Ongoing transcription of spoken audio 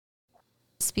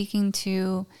speaking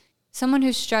to someone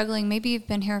who's struggling. Maybe you've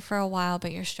been here for a while,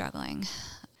 but you're struggling.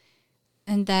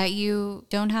 And that you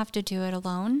don't have to do it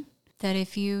alone. That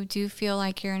if you do feel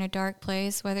like you're in a dark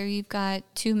place, whether you've got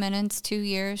 2 minutes, 2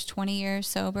 years, 20 years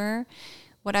sober,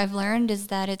 what I've learned is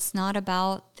that it's not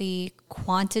about the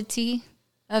quantity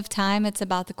of time, it's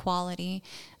about the quality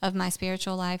of my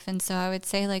spiritual life. And so I would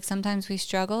say, like, sometimes we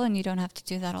struggle and you don't have to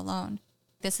do that alone.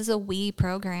 This is a we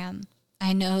program.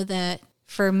 I know that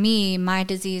for me, my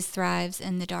disease thrives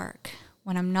in the dark.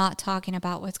 When I'm not talking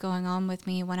about what's going on with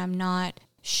me, when I'm not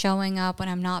showing up, when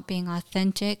I'm not being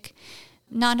authentic,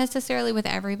 not necessarily with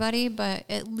everybody, but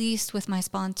at least with my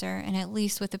sponsor and at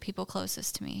least with the people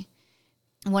closest to me.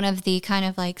 One of the kind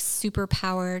of like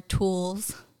superpower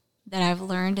tools that I've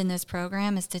learned in this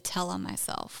program is to tell on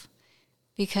myself,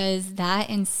 because that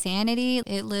insanity,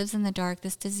 it lives in the dark.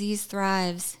 This disease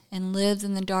thrives and lives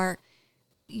in the dark.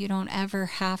 You don't ever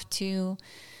have to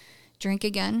drink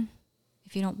again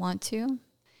if you don't want to.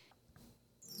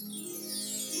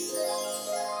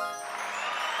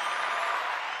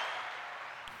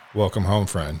 Welcome home,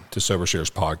 friend, to Sober Shares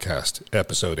Podcast,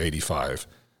 episode 85.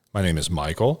 My name is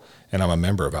Michael, and I'm a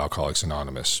member of Alcoholics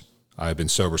Anonymous. I have been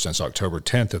sober since October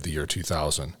 10th of the year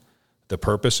 2000. The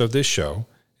purpose of this show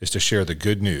is to share the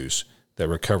good news that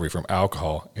recovery from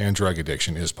alcohol and drug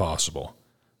addiction is possible.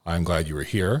 I'm glad you are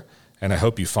here, and I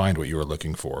hope you find what you are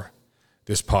looking for.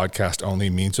 This podcast only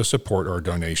means of support or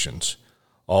donations.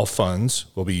 All funds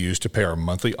will be used to pay our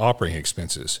monthly operating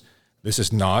expenses. This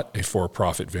is not a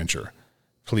for-profit venture.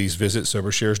 Please visit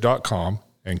SoberShares.com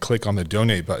and click on the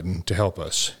donate button to help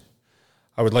us.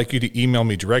 I would like you to email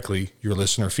me directly your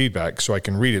listener feedback so I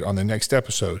can read it on the next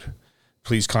episode.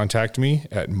 Please contact me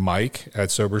at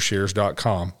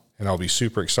mike@SoberShares.com, and I'll be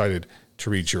super excited to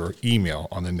read your email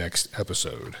on the next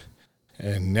episode.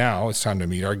 And now it's time to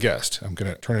meet our guest. I'm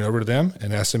going to turn it over to them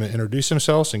and ask them to introduce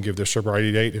themselves and give their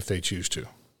sobriety date if they choose to.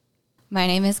 My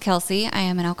name is Kelsey. I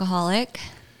am an alcoholic.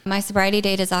 My sobriety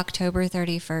date is October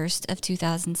 31st of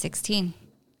 2016.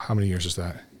 How many years is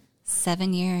that?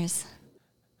 7 years.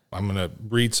 I'm going to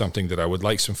read something that I would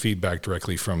like some feedback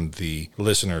directly from the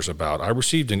listeners about. I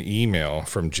received an email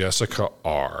from Jessica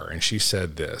R., and she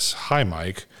said this: "Hi,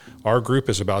 Mike. Our group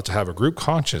is about to have a group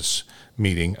conscience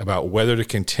meeting about whether to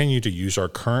continue to use our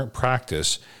current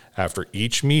practice after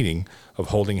each meeting of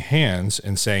holding hands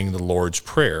and saying the Lord's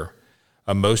Prayer,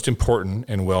 a most important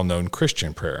and well-known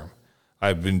Christian prayer.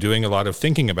 I've been doing a lot of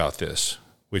thinking about this,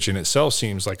 which in itself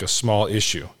seems like a small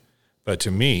issue. But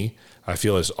to me, I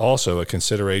feel is also a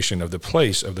consideration of the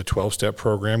place of the 12-step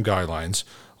program guidelines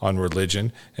on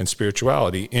religion and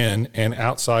spirituality in and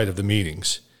outside of the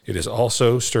meetings. It has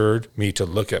also stirred me to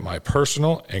look at my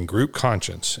personal and group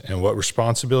conscience and what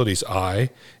responsibilities I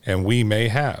and we may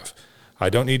have. I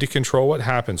don't need to control what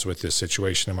happens with this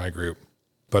situation in my group,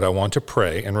 but I want to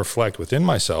pray and reflect within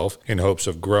myself in hopes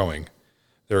of growing.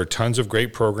 There are tons of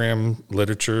great program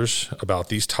literatures about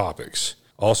these topics.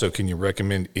 Also, can you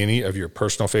recommend any of your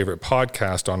personal favorite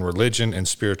podcasts on religion and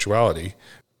spirituality?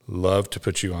 Love to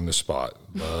put you on the spot.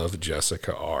 Love,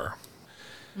 Jessica R."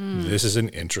 This is an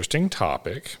interesting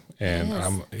topic,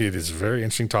 and it is a very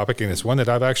interesting topic, and it's one that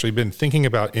I've actually been thinking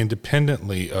about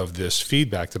independently of this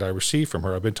feedback that I received from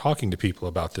her. I've been talking to people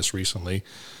about this recently.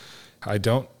 I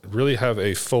don't really have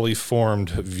a fully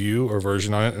formed view or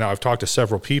version on it. Now, I've talked to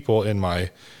several people in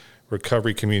my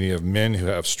recovery community of men who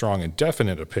have strong and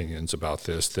definite opinions about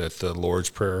this, that the Lord's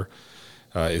Prayer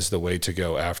is the way to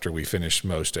go after we finish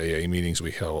most AA meetings.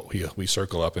 We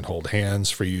circle up and hold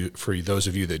hands. For those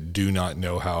of you that do not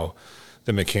know how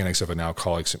the mechanics of an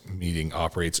alcoholics meeting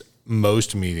operates,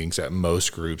 most meetings at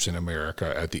most groups in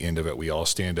America, at the end of it, we all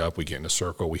stand up, we get in a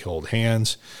circle, we hold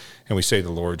hands, and we say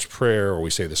the Lord's Prayer, or we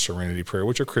say the Serenity Prayer,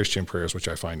 which are Christian prayers, which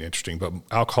I find interesting. But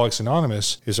Alcoholics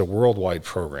Anonymous is a worldwide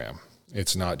program.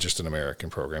 It's not just an American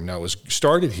program. Now, it was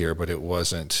started here, but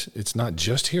it's not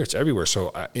just here, it's everywhere.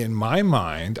 So in my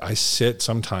mind, I sit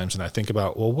sometimes and I think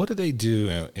about, well, what do they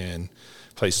do in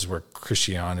places where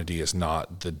Christianity is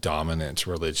not the dominant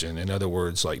religion? In other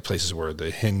words, like places where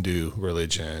the Hindu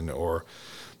religion, or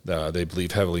they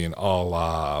believe heavily in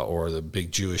Allah, or the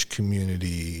big Jewish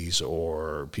communities,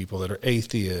 or people that are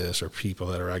atheists, or people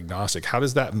that are agnostic. How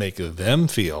does that make them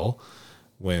feel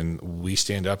when we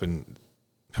stand up and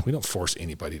we don't force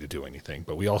anybody to do anything,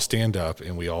 but we all stand up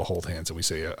and we all hold hands and we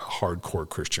say a hardcore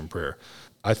Christian prayer?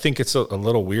 I think it's a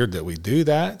little weird that we do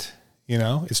that. You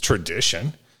know, it's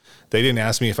tradition. They didn't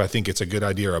ask me if I think it's a good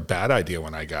idea or a bad idea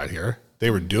when I got here. They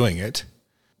were doing it.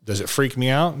 Does it freak me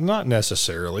out? Not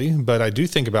necessarily, but I do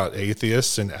think about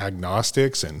atheists and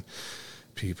agnostics and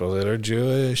people that are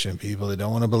Jewish and people that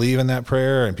don't want to believe in that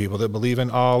prayer and people that believe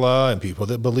in Allah and people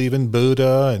that believe in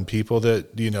Buddha and people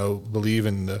that, believe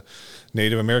in the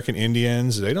Native American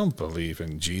Indians. They don't believe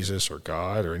in Jesus or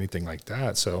God or anything like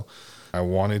that. So I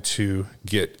wanted to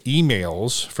get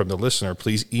emails from the listener.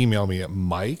 Please email me at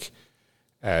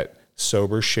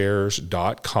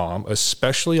mike@sobershares.com,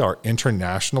 especially our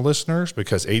international listeners,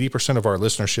 because 80% of our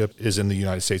listenership is in the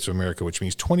United States of America, which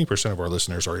means 20% of our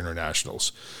listeners are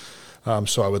internationals.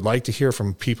 So I would like to hear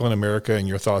from people in America and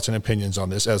your thoughts and opinions on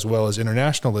this, as well as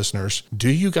international listeners. Do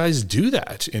you guys do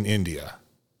that in India?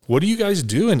 What do you guys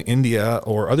do in India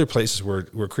or other places where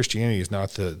Christianity is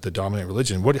not the dominant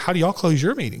religion? How do y'all close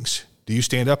your meetings? Do you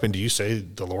stand up and do you say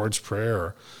the Lord's Prayer?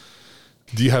 Or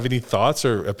do you have any thoughts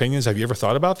or opinions? Have you ever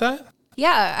thought about that?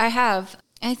 Yeah, I have.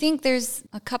 I think there's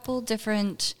a couple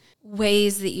different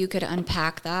ways that you could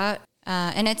unpack that.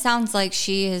 And it sounds like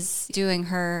she is doing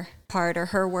her part or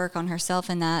her work on herself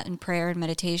in that, in prayer and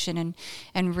meditation,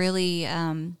 and really,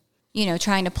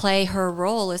 trying to play her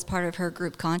role as part of her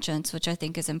group conscience, which I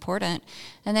think is important.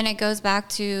 And then it goes back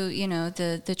to,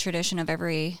 the tradition of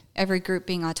every group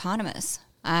being autonomous.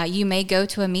 You may go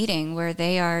to a meeting where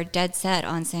they are dead set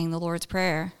on saying the Lord's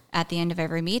Prayer at the end of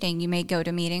every meeting. You may go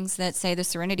to meetings that say the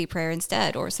Serenity Prayer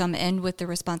instead, or some end with the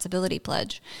Responsibility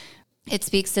Pledge. It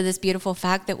speaks to this beautiful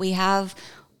fact that we have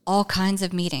all kinds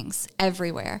of meetings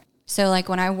everywhere. So like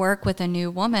when I work with a new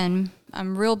woman,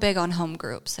 I'm real big on home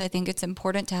groups. I think it's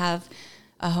important to have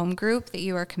a home group that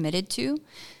you are committed to,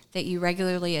 that you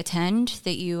regularly attend,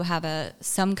 that you have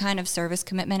some kind of service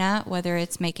commitment at, whether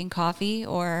it's making coffee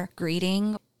or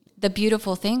greeting. The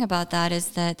beautiful thing about that is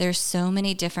that there's so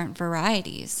many different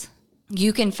varieties.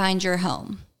 You can find your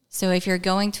home. So if you're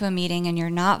going to a meeting and you're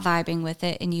not vibing with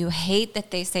it and you hate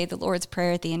that they say the Lord's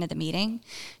Prayer at the end of the meeting,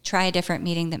 try a different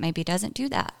meeting that maybe doesn't do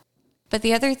that. But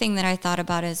the other thing that I thought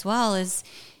about as well is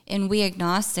in We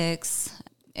Agnostics,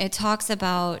 it talks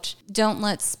about don't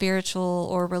let spiritual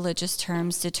or religious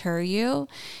terms deter you,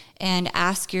 and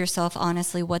ask yourself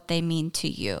honestly what they mean to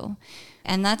you.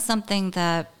 And that's something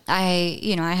that I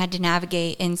had to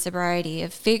navigate in sobriety,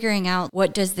 of figuring out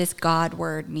what does this God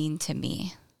word mean to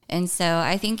me. And so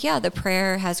I think, the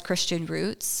prayer has Christian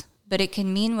roots, but it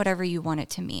can mean whatever you want it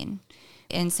to mean.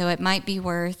 And so it might be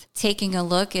worth taking a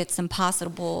look at some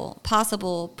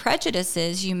possible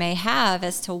prejudices you may have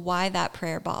as to why that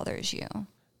prayer bothers you.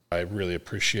 I really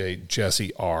appreciate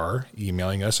Jessie R.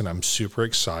 emailing us, and I'm super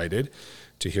excited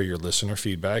to hear your listener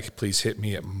feedback. Please hit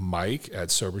me at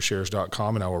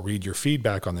mike@sobershares.com, and I will read your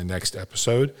feedback on the next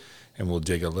episode, and we'll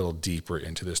dig a little deeper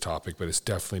into this topic. But it's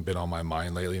definitely been on my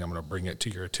mind lately, and I'm going to bring it to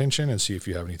your attention and see if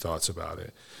you have any thoughts about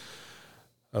it.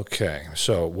 Okay,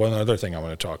 so one other thing I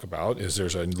want to talk about is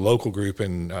there's a local group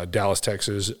in Dallas,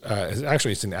 Texas.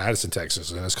 Actually, it's in Addison,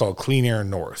 Texas, and it's called Clean Air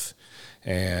North.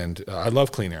 And I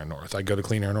love Clean Air North. I go to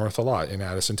Clean Air North a lot in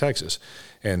Addison, Texas.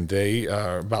 And they,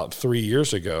 about 3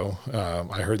 years ago,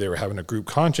 I heard they were having a group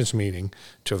conscience meeting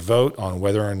to vote on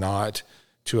whether or not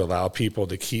to allow people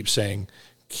to keep saying,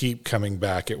 keep coming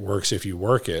back, it works if you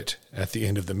work it, at the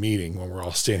end of the meeting when we're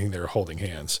all standing there holding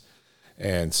hands.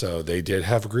 And so they did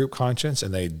have a group conscience,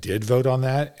 and they did vote on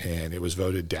that, and it was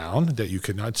voted down that you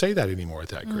could not say that anymore at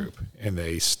that group. And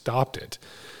they stopped it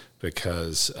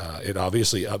because it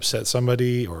obviously upset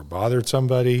somebody or bothered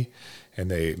somebody,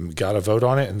 and they got a vote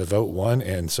on it, and the vote won.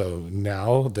 And so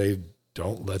now they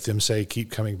don't let them say, keep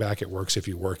coming back, it works if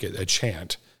you work it, a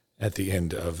chant at the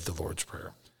end of the Lord's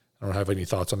Prayer. I don't have any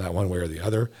thoughts on that one way or the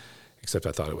other, except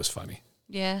I thought it was funny.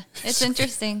 Yeah, it's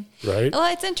interesting. Right?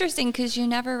 Well, it's interesting because you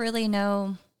never really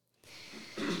know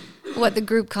what the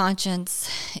group conscience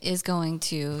is going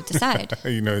to decide.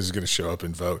 Who's going to show up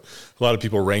and vote. A lot of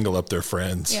people wrangle up their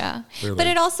friends. Yeah. Really. But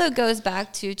it also goes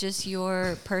back to just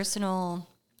your personal,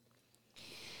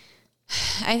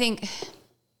 I think,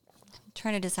 I'm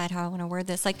trying to decide how I want to word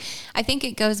this. I think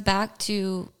it goes back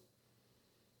to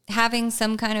having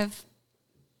some kind of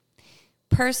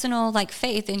personal,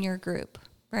 faith in your group,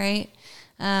 right?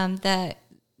 That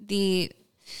the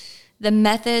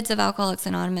methods of Alcoholics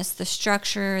Anonymous, the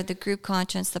structure, the group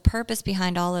conscience, the purpose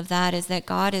behind all of that is that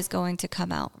God is going to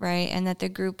come out, right? And that the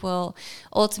group will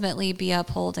ultimately be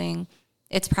upholding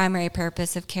its primary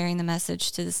purpose of carrying the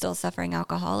message to the still suffering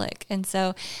alcoholic. And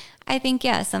so I think,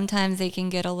 sometimes they can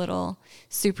get a little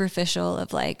superficial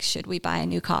of should we buy a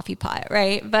new coffee pot,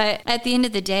 right? But at the end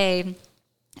of the day,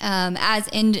 as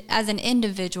an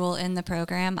individual in the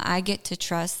program, I get to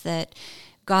trust that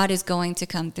God is going to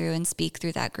come through and speak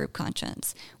through that group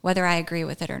conscience, whether I agree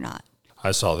with it or not.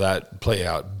 I saw that play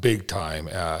out big time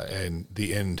in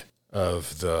the end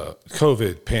of the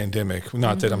COVID pandemic.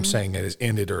 Not that I'm saying that it's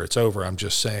ended or it's over. I'm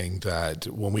just saying that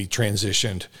when we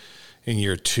transitioned in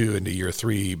year 2 into year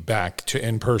 3 back to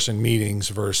in-person meetings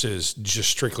versus just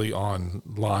strictly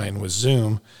online with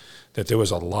Zoom, that there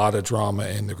was a lot of drama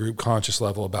in the group conscious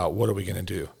level about what are we going to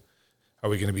do? Are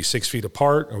we going to be 6 feet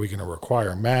apart? Are we going to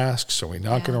require masks? Are we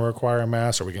not going to require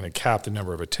masks? Are we going to cap the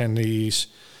number of attendees?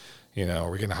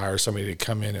 Are we going to hire somebody to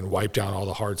come in and wipe down all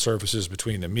the hard surfaces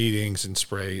between the meetings and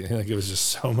spray? It was just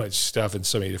so much stuff and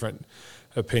so many different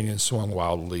opinions swung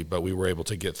wildly, but we were able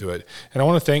to get through it. And I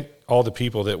want to thank all the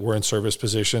people that were in service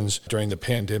positions during the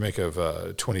pandemic of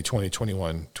 2020,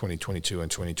 21, 2022,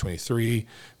 and 2023,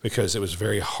 because it was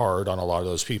very hard on a lot of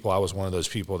those people. I was one of those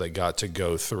people that got to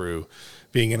go through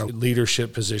being in a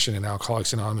leadership position in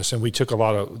Alcoholics Anonymous, and we took a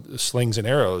lot of slings and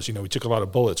arrows. We took a lot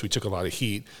of bullets. We took a lot of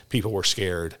heat. People were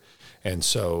scared. And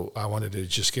so I wanted to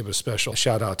just give a special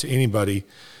shout out to anybody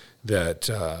that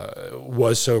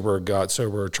was sober, got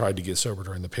sober, or tried to get sober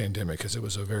during the pandemic, because it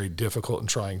was a very difficult and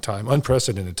trying time,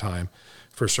 unprecedented time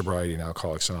for sobriety in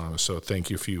Alcoholics Anonymous. So thank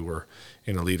you if you were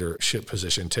in a leadership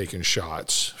position taking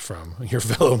shots from your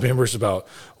fellow members about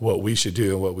what we should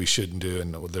do and what we shouldn't do,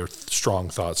 and their strong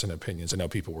thoughts and opinions. I know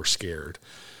people were scared.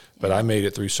 But I made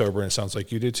it through sober, and it sounds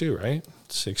like you did too, right?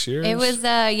 6 years? It was,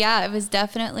 it was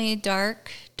definitely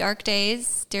dark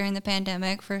days during the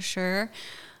pandemic for sure.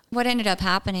 What ended up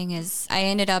happening is I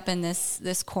ended up in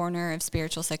this corner of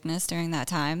spiritual sickness during that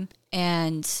time,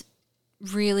 and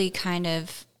really kind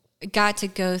of got to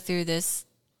go through this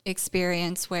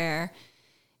experience where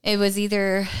it was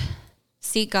either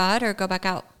seek God or go back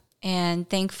out. And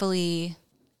thankfully,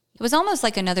 it was almost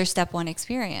like another step one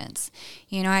experience.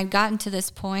 I'd gotten to this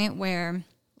point where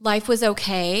life was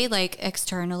okay, like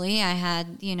externally. I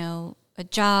had, a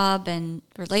job and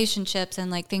relationships, and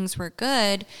like things were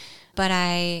good, but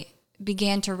I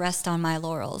began to rest on my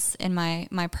laurels in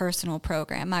my personal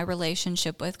program, my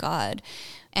relationship with God.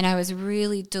 And I was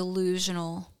really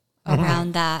delusional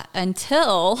around that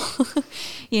until,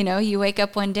 you wake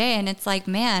up one day and it's like,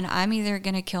 man, I'm either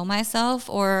going to kill myself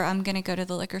or I'm going to go to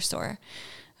the liquor store.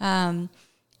 And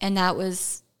that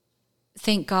was,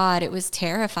 thank God, it was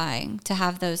terrifying to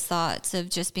have those thoughts of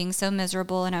just being so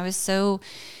miserable. And I was so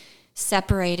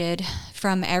separated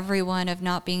from everyone, of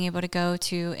not being able to go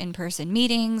to in-person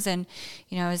meetings. And,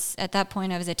 at that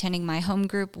point I was attending my home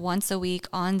group once a week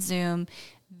on Zoom,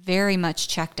 very much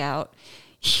checked out,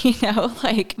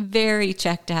 very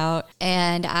checked out.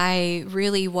 And I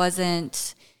really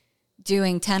wasn't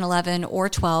doing 10, 11, or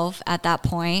 12 at that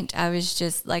point. I was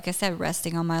just, like I said,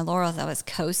 resting on my laurels. I was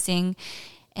coasting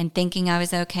and thinking I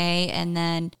was okay. And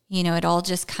then, it all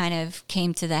just kind of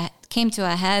came to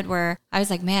a head where I was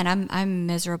like, man, I'm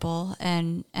miserable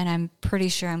and I'm pretty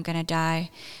sure I'm going to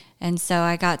die. And so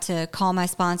I got to call my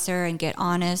sponsor and get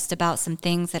honest about some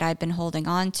things that I'd been holding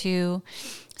on to,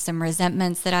 some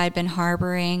resentments that I'd been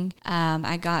harboring.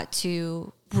 I got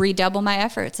to redouble my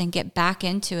efforts and get back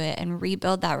into it and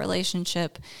rebuild that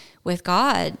relationship with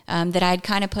God that I'd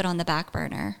kind of put on the back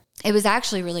burner. It was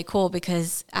actually really cool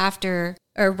because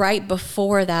right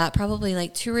before that, probably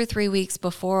like 2 or 3 weeks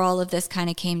before all of this kind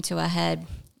of came to a head,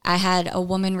 I had a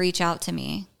woman reach out to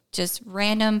me, just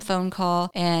random phone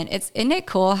call. And isn't it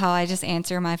cool how I just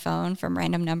answer my phone from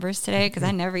random numbers today? Because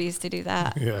I never used to do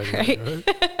that. Yeah, right?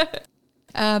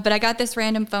 But I got this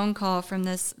random phone call from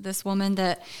this woman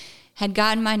that had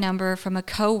gotten my number from a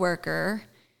coworker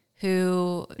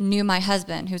who knew my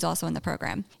husband, who's also in the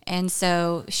program. And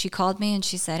so she called me and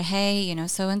she said, hey,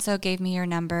 so-and-so gave me your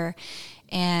number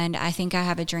and I think I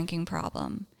have a drinking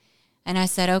problem. And I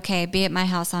said, okay, be at my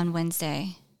house on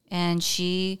Wednesday. And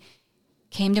she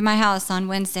came to my house on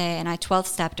Wednesday and I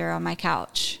 12-stepped her on my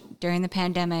couch during the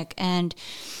pandemic. And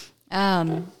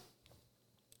then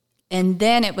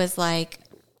it was like,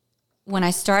 when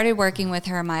I started working with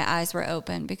her, my eyes were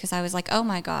open because I was like, oh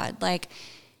my God,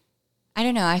 I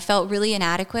don't know. I felt really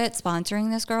inadequate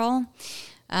sponsoring this girl.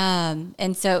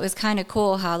 And so it was kind of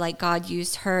cool how God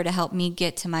used her to help me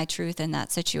get to my truth in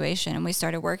that situation. And we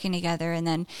started working together. And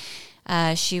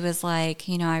then she was like,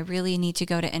 I really need to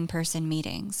go to in-person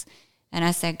meetings. And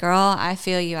I said, girl, I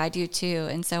feel you. I do too.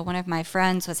 And so one of my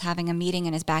friends was having a meeting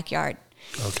in his backyard.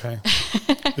 Okay.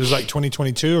 It was like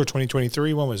 2022 or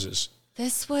 2023. When was this?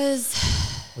 This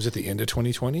was it the end of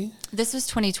 2020? This was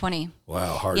 2020.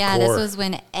 Wow, hardcore. Yeah, this was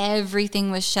when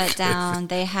everything was shut down.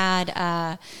 They had,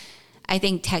 I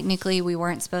think technically we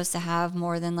weren't supposed to have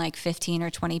more than 15 or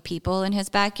 20 people in his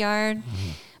backyard. Mm-hmm.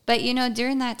 But,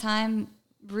 during that time,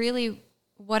 really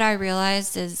what I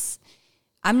realized is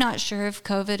I'm not sure if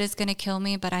COVID is going to kill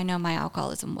me, but I know my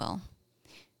alcoholism will,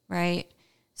 right?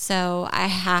 So I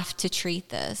have to treat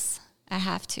this. I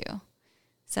have to.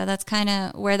 So that's kind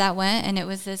of where that went. And it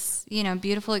was this,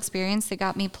 beautiful experience that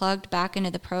got me plugged back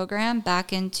into the program,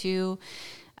 back into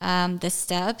the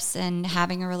steps and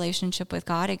having a relationship with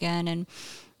God again. And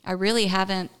I really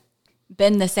haven't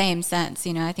been the same since.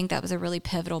 I think that was a really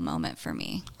pivotal moment for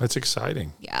me. That's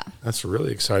exciting. Yeah. That's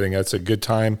really exciting. That's a good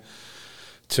time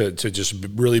to just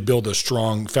really build a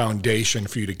strong foundation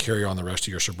for you to carry on the rest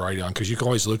of your sobriety on, because you can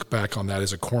always look back on that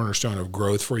as a cornerstone of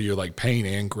growth for you, like pain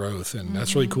and growth. And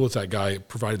that's really cool that guy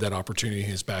provided that opportunity in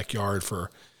his backyard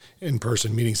for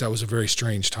in-person meetings. That was a very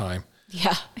strange time.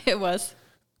 Yeah, it was.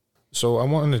 So I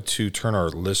wanted to turn our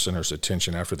listeners'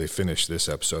 attention after they finish this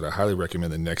episode. I highly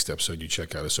recommend the next episode you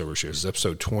check out of Sober Shares. It's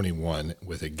episode 21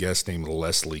 with a guest named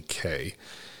Leslie K.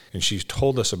 And she's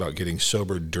told us about getting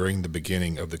sober during the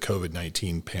beginning of the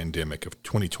COVID-19 pandemic of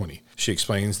 2020. She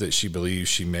explains that she believes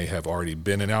she may have already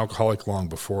been an alcoholic long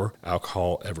before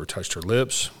alcohol ever touched her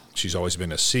lips. She's always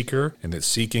been a seeker, and that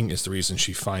seeking is the reason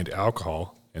she found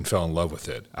alcohol and fell in love with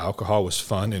it. Alcohol was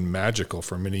fun and magical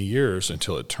for many years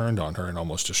until it turned on her and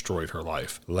almost destroyed her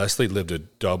life. Leslie lived a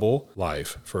double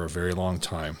life for a very long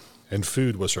time, and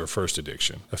food was her first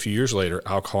addiction. A few years later,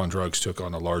 alcohol and drugs took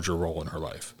on a larger role in her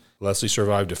life. Leslie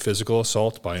survived a physical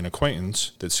assault by an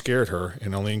acquaintance that scared her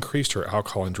and only increased her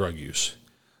alcohol and drug use.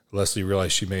 Leslie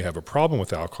realized she may have a problem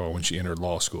with alcohol when she entered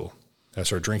law school. As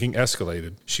her drinking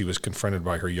escalated, she was confronted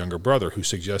by her younger brother, who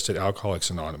suggested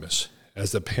Alcoholics Anonymous.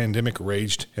 As the pandemic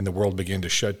raged and the world began to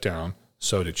shut down,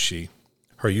 so did she.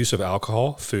 Her use of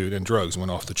alcohol, food, and drugs went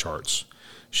off the charts.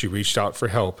 She reached out for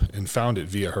help and found it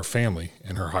via her family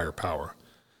and her higher power.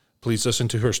 Please listen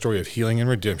to her story of healing and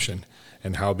redemption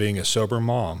and how being a sober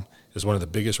mom is one of the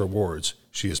biggest rewards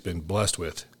she has been blessed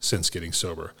with since getting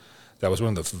sober. That was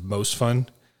one of the most fun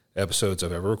episodes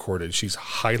I've ever recorded. She's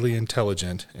highly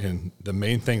intelligent, and the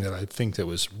main thing that I think that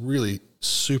was really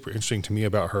super interesting to me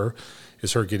about her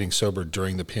is her getting sober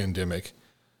during the pandemic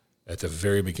at the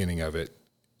very beginning of it,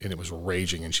 and it was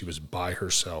raging, and she was by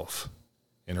herself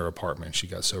in her apartment. She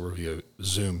got sober via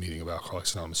Zoom meeting of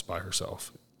Alcoholics Anonymous by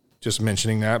herself. Just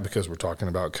mentioning that because we're talking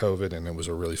about COVID, and it was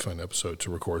a really fun episode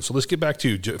to record. So let's get back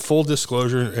to full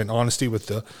disclosure and honesty with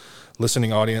the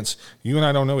listening audience. You and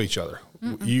I don't know each other.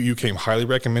 You came highly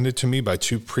recommended to me by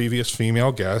two previous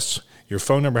female guests. Your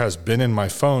phone number has been in my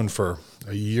phone for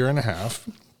a year and a half.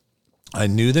 I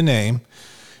knew the name,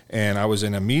 and I was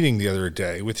in a meeting the other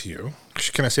day with you.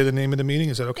 Can I say the name of the meeting?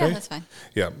 Is that okay? Yeah, that's fine.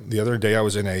 Yeah. The other day I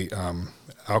was in a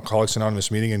Alcoholics Anonymous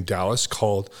meeting in Dallas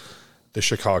called the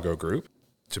Chicago Group.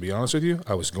 To be honest with you,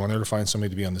 I was going there to find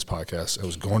somebody to be on this podcast. I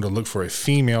was going to look for a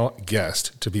female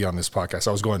guest to be on this podcast.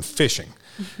 I was going fishing.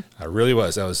 I really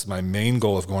was. That was my main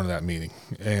goal of going to that meeting.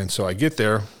 And so I get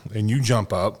there, and you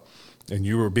jump up, and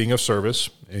you were being of service,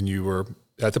 and you were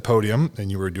at the podium, and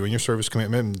you were doing your service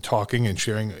commitment and talking and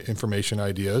sharing information,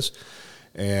 ideas.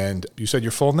 And you said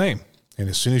your full name. And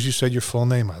as soon as you said your full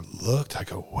name, I looked, I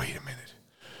go, wait a minute.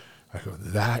 I go,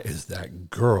 that is that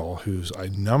girl whose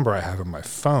number I have on my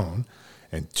phone.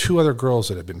 And two other girls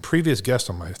that had been previous guests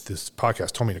on this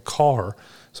podcast told me to call her.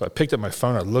 So I picked up my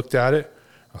phone. I looked at it.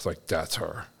 I was like, that's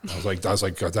her. I was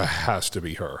like, God, that has to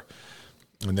be her.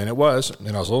 And then it was.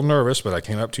 And I was a little nervous, but I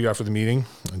came up to you after the meeting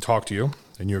and talked to you.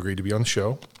 And you agreed to be on the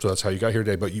show. So that's how you got here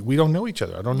today. But we don't know each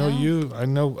other. I don't know you. I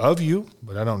know of you,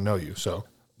 but I don't know you. So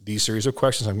these series of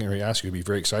questions I'm going to ask you will be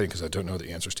very exciting because I don't know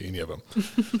the answers to any of them.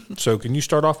 So can you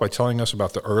start off by telling us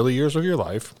about the early years of your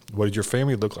life? What did your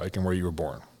family look like and where you were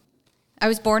born? I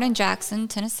was born in Jackson,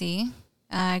 Tennessee.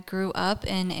 I grew up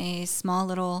in a small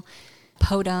little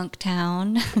podunk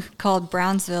town called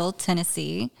Brownsville,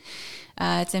 Tennessee.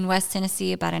 It's in West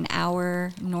Tennessee, about an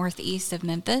hour northeast of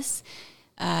Memphis.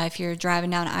 If you're driving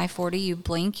down I-40, you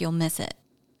blink, you'll miss it.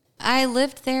 I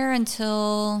lived there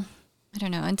until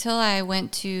I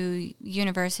went to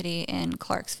university in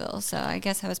Clarksville. So I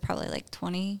guess I was probably like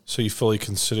 20. So you fully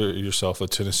consider yourself a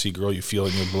Tennessee girl? You feel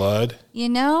it in your blood?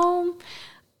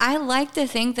 I like to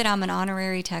think that I'm an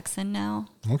honorary Texan now.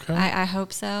 Okay. I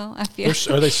hope so. I feel.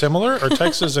 Are they similar? Are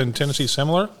Texas and Tennessee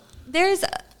similar?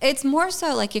 It's more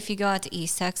so like if you go out to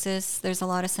East Texas, there's a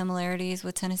lot of similarities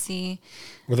with Tennessee.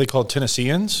 Were they called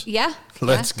Tennesseans? Yeah.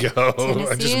 Let's go.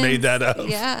 I just made that up.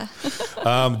 Yeah.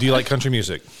 Do you like country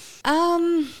music?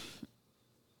 Not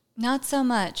so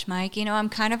much, Mike. I'm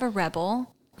kind of a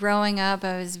rebel. Growing up,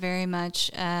 I was very much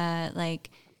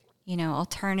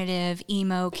alternative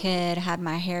emo kid, had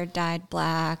my hair dyed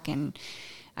black, and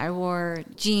I wore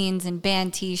jeans and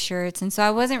band t-shirts. And so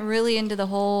I wasn't really into the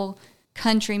whole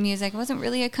country music. I wasn't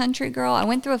really a country girl. I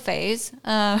went through a phase.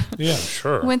 Yeah,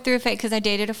 sure. Went through a phase because I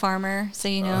dated a farmer. So,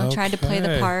 tried to play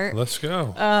the part. Let's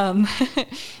go.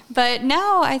 But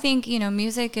now I think,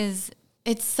 music is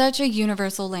It's such a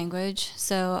universal language,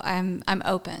 so I'm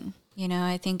open. You know,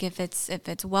 I think if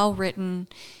it's well written,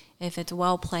 if it's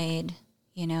well played,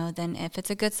 you know, then if it's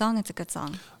a good song, it's a good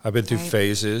song. I've been through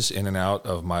phases in and out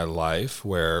of my life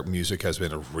where music has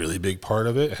been a really big part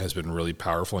of it, has been really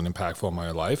powerful and impactful in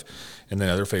my life. And then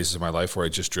other phases of my life where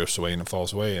it just drifts away and it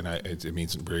falls away, and it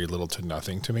means very little to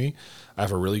nothing to me. I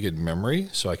have a really good memory,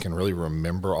 so I can really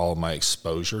remember all of my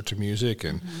exposure to music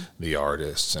and the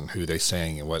artists and who they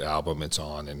sang and what album it's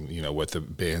on and, you know, what the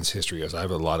band's history is. I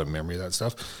have a lot of memory of that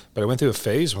stuff. But I went through a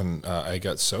phase when I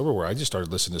got sober where I just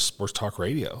started listening to sports talk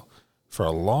radio for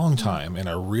a long time, and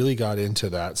I really got into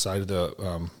that side of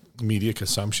the media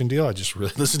consumption deal. I just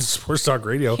really listened to sports talk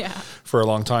radio for a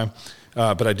long time.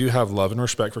 But I do have love and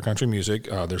respect for country music.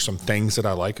 There's some things that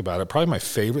I like about it. Probably my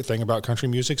favorite thing about country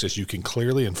music is you can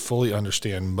clearly and fully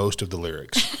understand most of the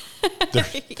lyrics.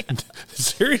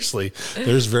 Seriously,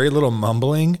 there's very little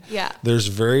mumbling. Yeah. There's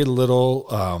very little.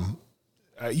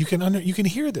 You can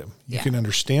hear them. You can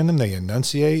understand them. They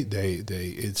enunciate.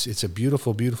 It's a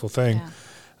beautiful, beautiful thing. Yeah.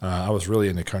 I was really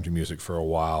into country music for a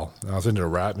while. I was into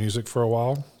rap music for a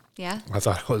while. Yeah. I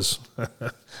thought I was,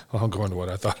 I won't go into what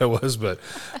I thought I was, but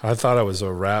I thought I was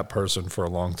a rap person for a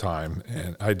long time,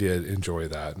 and I did enjoy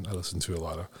that. I listened to a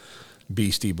lot of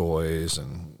Beastie Boys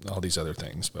and all these other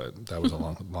things, but that was a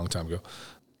long time ago.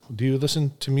 Do you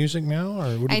listen to music now,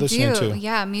 or what are you listening to?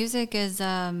 Yeah, music is,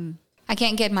 I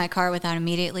can't get in my car without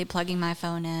immediately plugging my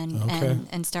phone in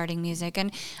and starting music.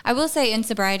 And I will say in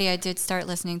sobriety, I did start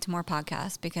listening to more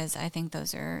podcasts because I think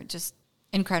those are just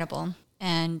incredible.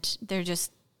 And they're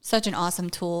just such an awesome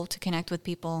tool to connect with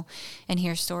people and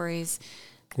hear stories.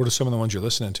 What are some of the ones you're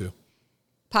listening to?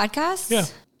 Podcasts? Yeah.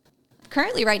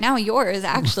 Currently, right now, yours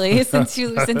actually, since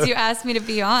you asked me to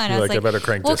be on. You're I was like, I better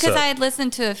crank this up. because I had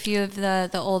listened to a few of the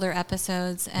older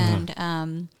episodes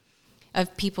and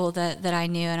of people that I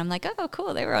knew, and I'm like, oh,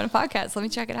 cool, they were on a podcast. Let me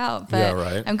check it out. But Yeah,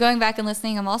 right. I'm going back and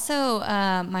listening. I'm also,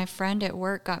 my friend at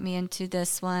work got me into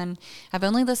this one. I've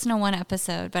only listened to one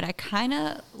episode, but I kind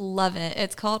of love it.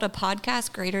 It's called A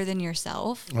Podcast Greater Than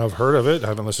Yourself. I've heard of it. I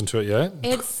haven't listened to it yet.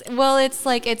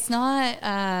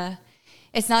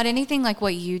 It's not anything like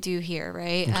what you do here,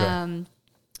 right? Okay.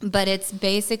 But it's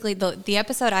basically the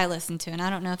episode I listened to, and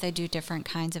I don't know if they do different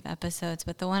kinds of episodes,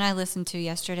 but the one I listened to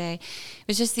yesterday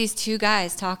was just these two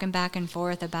guys talking back and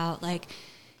forth about like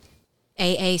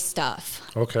AA stuff.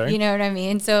 Okay. You know what I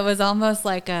mean? So it was almost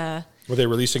like a... Were they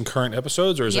releasing current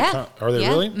episodes, or is it? Are they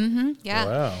really? Mm-hmm. Yeah.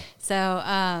 Wow. So,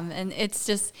 and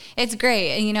it's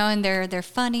great, you know, and they're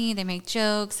funny. They make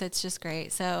jokes. It's just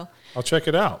great. So I'll check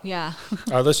it out. yeah.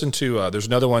 I listened to. There's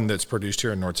another one that's produced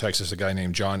here in North Texas. A guy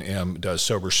named John M. does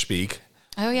Sober Speak.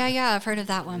 Oh yeah. I've heard of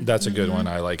that one. That's a good one.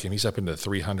 I like him. He's up into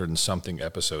 300 and something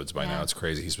episodes by now. It's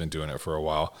crazy. He's been doing it for a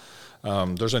while.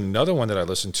 There's another one that I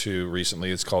listened to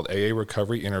recently. It's called AA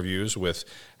Recovery Interviews with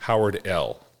Howard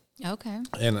L. Okay.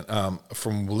 And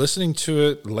from listening to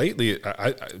it lately,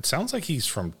 it sounds like he's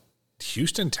from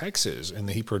Houston, Texas, and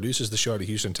he produces the show out of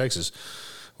Houston, Texas,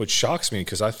 which shocks me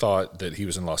because I thought that he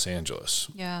was in Los Angeles.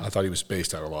 Yeah. I thought he was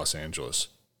based out of Los Angeles.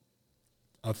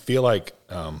 I feel like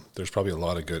there's probably a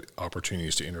lot of good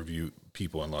opportunities to interview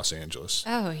people in Los Angeles.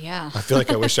 Oh, yeah. I feel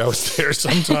like I wish I was there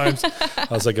sometimes. I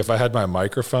was like, if I had my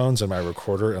microphones and my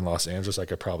recorder in Los Angeles, I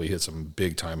could probably hit some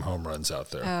big time home runs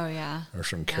out there. Oh, yeah. Or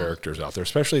some characters out there,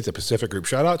 especially at the Pacific Group.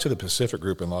 Shout out to the Pacific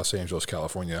Group in Los Angeles,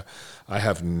 California. I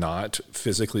have not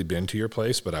physically been to your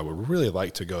place, but I would really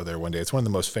like to go there one day. It's one of the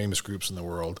most famous groups in the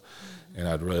world, and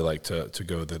I'd really like to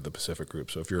go to the Pacific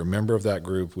Group. So if you're a member of that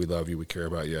group, we love you, we care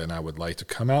about you, and I would like to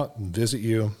come out and visit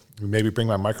you, maybe bring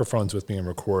my microphones with me and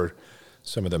record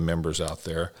some of the members out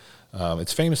there.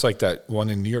 It's famous like that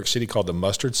one in New York City called the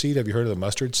Mustard Seed. Have you heard of the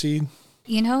Mustard Seed?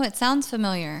 You know, it sounds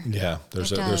familiar. Yeah,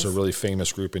 there's a really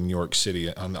famous group in New York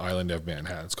City on the island of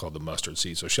Manhattan. It's called the Mustard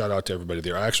Seed. So shout out to everybody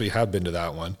there. I actually have been to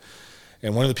that one.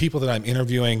 And one of the people that I'm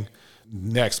interviewing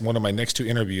next, one of my next two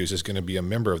interviews is going to be a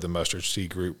member of the Mustard Seed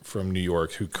group from New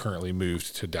York who currently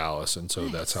moved to Dallas. And so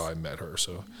that's how I met her.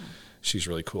 So she's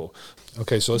really cool.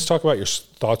 Okay, so let's talk about your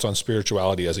thoughts on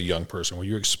spirituality as a young person. Were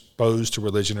you exposed to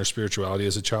religion or spirituality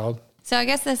as a child? So I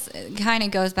guess this kind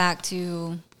of goes back to,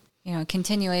 you know,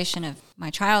 continuation of my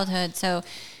childhood. So,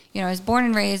 you know, I was born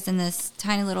and raised in this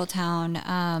tiny little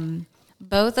town.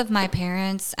 Both of my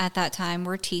parents at that time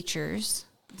were teachers.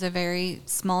 It's a very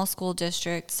small school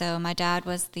district. So my dad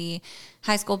was the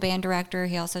high school band director.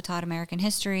 He also taught American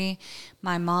history.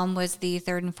 My mom was the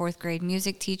 3rd and 4th grade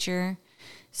music teacher.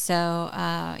 So,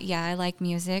 I like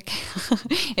music.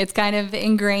 It's kind of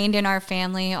ingrained in our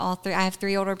family. I have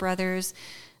 3 older brothers.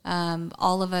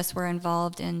 All of us were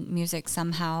involved in music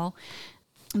somehow.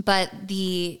 But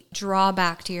the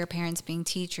drawback to your parents being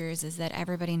teachers is that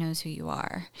everybody knows who you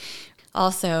are.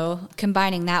 Also,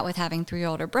 combining that with having 3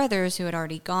 older brothers who had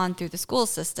already gone through the school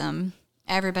system,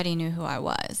 everybody knew who I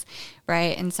was,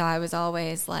 right? And so I was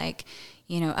always like,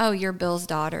 oh, you're Bill's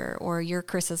daughter or you're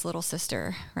Chris's little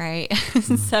sister, right?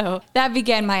 Mm-hmm. So that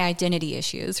began my identity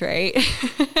issues, right?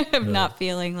 Of not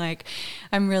feeling like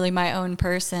I'm really my own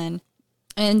person.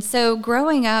 And so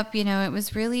growing up, it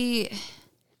was really,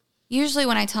 usually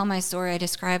when I tell my story, I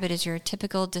describe it as your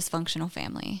typical dysfunctional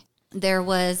family. There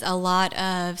was a lot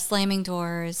of slamming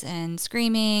doors and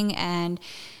screaming, and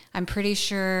I'm pretty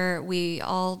sure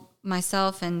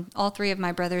myself and all 3 of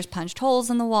my brothers punched holes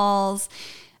in the walls.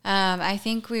 I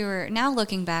think now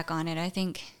looking back on it, I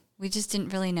think we just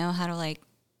didn't really know how to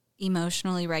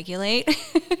emotionally regulate.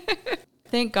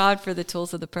 Thank God for the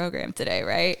tools of the program today,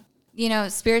 right?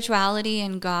 Spirituality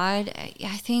and God,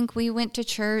 I think we went to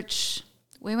church.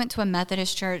 We went to a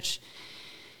Methodist church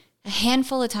a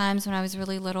handful of times when I was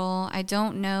really little. I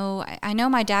don't know. I know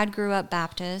my dad grew up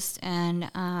Baptist,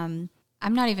 and I'm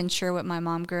not even sure what my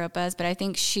mom grew up as, but I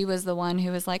think she was the one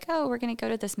who was like, oh, we're going to go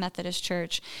to this Methodist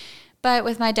church. But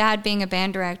with my dad being a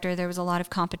band director, there was a lot of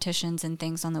competitions and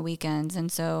things on the weekends.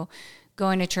 And so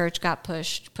going to church got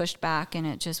pushed back, and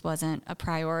it just wasn't a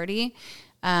priority.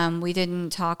 We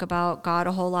didn't talk about God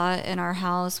a whole lot in our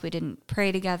house. We didn't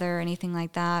pray together or anything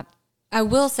like that. I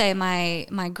will say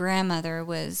my grandmother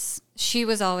she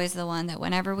was always the one that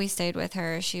whenever we stayed with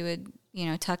her, she would,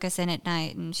 tuck us in at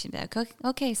night, and she'd be like,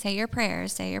 okay, say your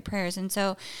prayers. And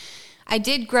so I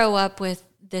did grow up with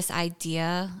this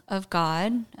idea of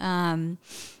God. I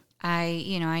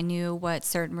knew what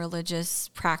certain religious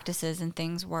practices and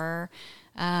things were.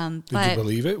 Did you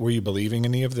believe it? Were you believing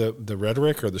any of the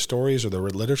rhetoric or the stories or the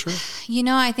literature?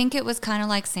 I think it was kind of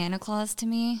like Santa Claus to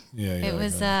me. Yeah. It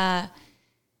was,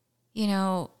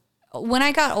 when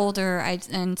I got older,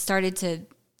 and started to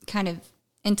kind of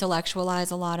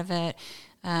intellectualize a lot of it,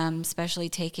 especially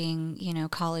taking,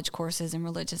 college courses in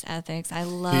religious ethics. I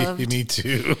loved Me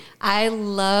too. I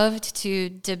loved to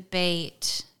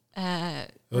debate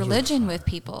religion with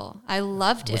people. I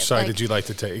loved it. Which side did you like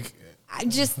to take?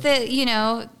 Just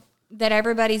that, that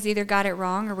everybody's either got it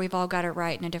wrong or we've all got it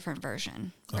right in a different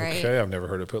version. Right? Okay, I've never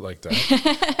heard it put like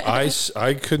that.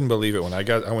 I couldn't believe it when I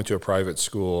went to a private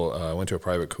school. I went to a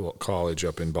private college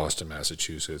up in Boston,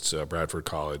 Massachusetts, Bradford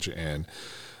College, and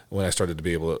when I started to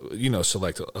be able to,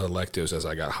 select electives as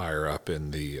I got higher up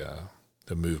in the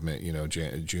movement,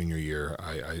 junior year,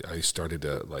 I started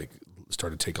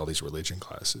to take all these religion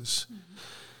classes,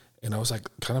 and I was like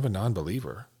kind of a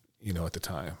non-believer, at the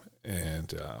time,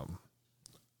 and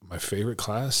my favorite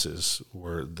classes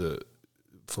were the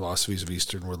philosophies of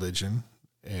Eastern religion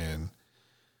and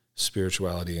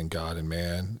spirituality and God and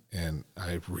man, and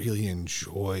I really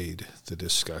enjoyed the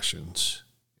discussions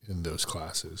in those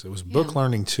classes. It was book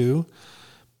learning too,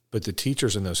 but the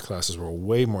teachers in those classes were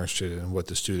way more interested in what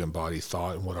the student body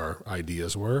thought and what our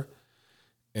ideas were.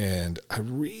 And I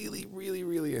really, really,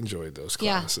 really enjoyed those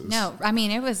classes. Yeah, no, I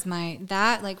mean, it was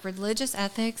religious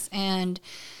ethics and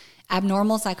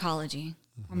abnormal psychology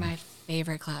were my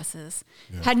favorite classes.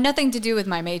 Yeah. Had nothing to do with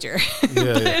my major.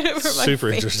 Yeah. Super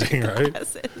interesting, right?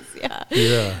 Classes. Yeah.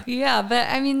 Yeah. Yeah, but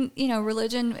I mean,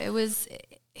 religion,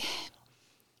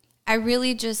 I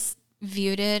really just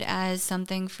viewed it as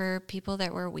something for people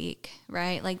that were weak,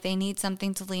 right? Like they need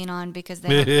something to lean on because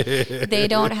they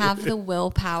don't have the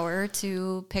willpower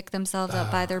to pick themselves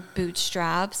up by their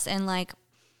bootstraps and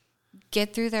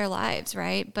get through their lives,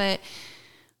 right? But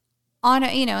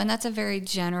and that's a very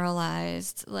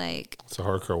generalized, it's a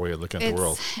hardcore way of looking at the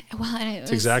world. Well, it's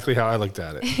exactly how I looked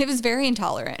at it. It was very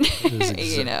intolerant,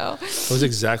 It was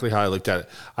exactly how I looked at it.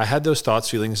 I had those thoughts,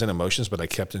 feelings, and emotions, but I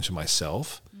kept them to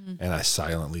myself, and I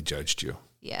silently judged you.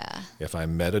 Yeah. If I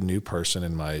met a new person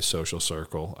in my social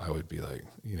circle, I would be like,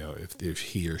 if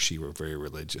he or she were very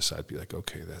religious, I'd be like,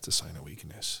 okay, that's a sign of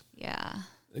weakness. Yeah.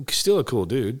 Still a cool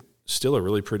dude, still a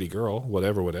really pretty girl,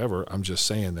 whatever. I'm just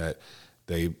saying that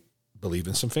they believe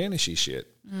in some fantasy shit,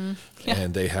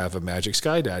 and they have a magic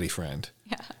sky daddy friend.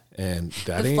 Yeah, and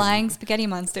that ain't flying spaghetti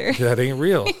monster. That ain't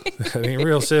real. That ain't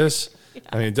real, sis. Yeah.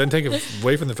 I mean, it doesn't take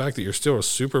away from the fact that you're still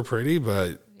super pretty,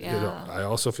 but I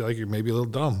also feel like you're maybe a little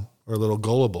dumb or a little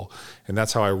gullible, and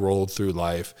that's how I rolled through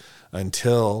life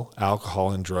until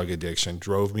alcohol and drug addiction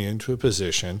drove me into a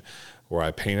position where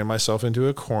I painted myself into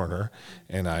a corner,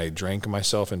 and I drank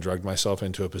myself and drugged myself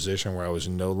into a position where I was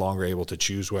no longer able to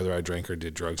choose whether I drank or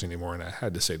did drugs anymore. And I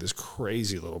had to say this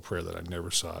crazy little prayer that I never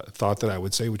thought that I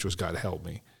would say, which was, God help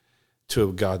me, to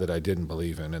a God that I didn't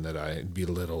believe in and that I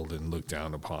belittled and looked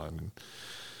down upon.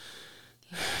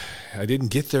 I didn't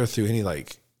get there through any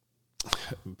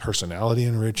personality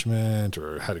enrichment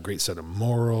or had a great set of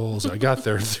morals. I got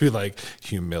there through like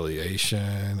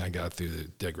humiliation. I got through the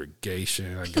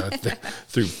degradation. I got there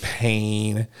through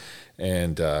pain.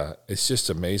 And it's just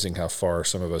amazing how far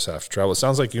some of us have to travel. It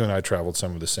sounds like you and I traveled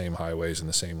some of the same highways and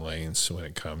the same lanes when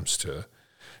it comes to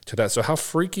that. So how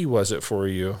freaky was it for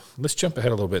you? Let's jump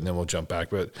ahead a little bit and then we'll jump back.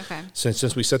 But okay.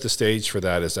 since we set the stage for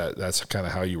that, that's kind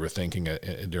of how you were thinking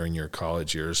during your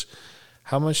college years.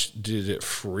 How much did it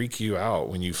freak you out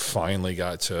when you finally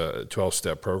got to a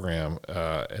 12-step program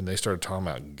and they started talking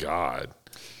about God?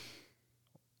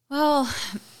 Well,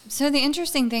 so the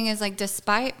interesting thing is, like,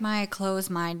 despite my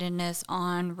closed-mindedness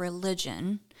on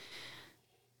religion,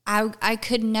 I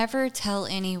could never tell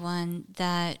anyone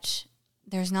that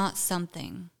there's not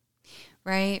something,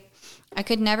 right? I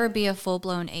could never be a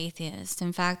full-blown atheist.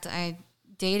 In fact, I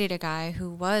dated a guy who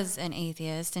was an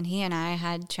atheist, and he and I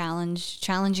had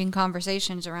challenging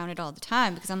conversations around it all the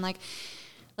time, because I'm like,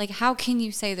 how can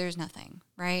you say there's nothing,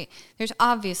 right? There's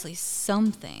obviously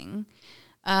something.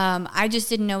 I just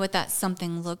didn't know what that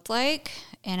something looked like.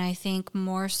 And I think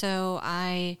more so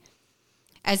as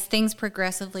things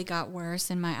progressively got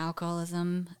worse in my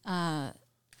alcoholism, I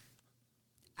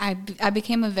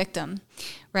became a victim,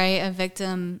 right? A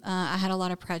victim. I had a lot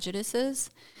of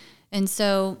prejudices. And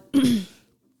so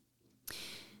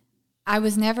I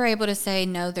was never able to say,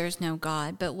 no, there's no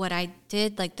God. But what I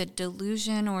did, like the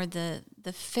delusion or the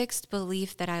fixed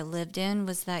belief that I lived in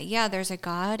was that, yeah, there's a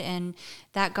God, and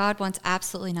that God wants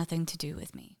absolutely nothing to do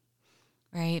with me,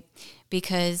 right?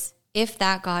 Because if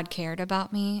that God cared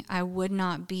about me, I would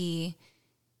not be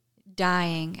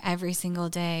dying every single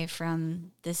day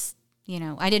from this,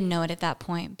 I didn't know it at that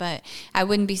point, but I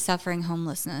wouldn't be suffering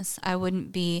homelessness. I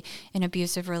wouldn't be in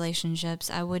abusive relationships.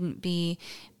 I wouldn't be,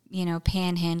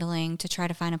 panhandling to try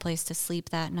to find a place to sleep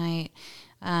that night.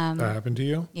 That happened to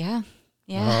you? Yeah.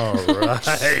 Yeah. All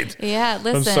right. Yeah.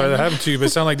 Listen. I'm sorry that happened to you, but it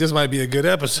sounds like this might be a good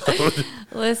episode.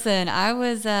 Listen, I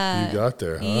was. You got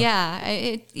there, huh?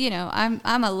 Yeah.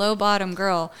 I'm a low bottom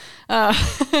girl,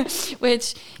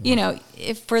 which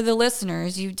if for the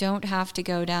listeners, you don't have to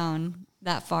go down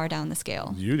that far down the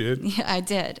scale. You did. Yeah, I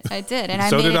did, and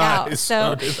So I made did it I. out.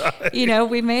 So did I.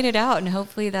 We made it out, and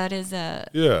hopefully that is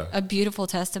a beautiful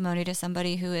testimony to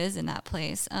somebody who is in that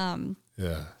place.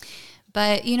 Yeah.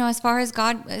 But, as far as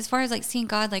like seeing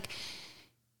God, like,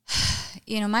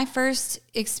 my first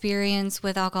experience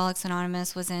with Alcoholics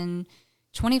Anonymous was in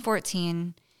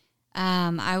 2014.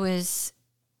 I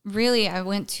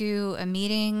went to a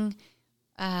meeting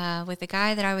with a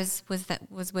guy that I was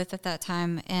with at that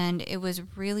time, and it was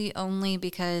really only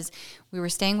because we were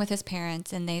staying with his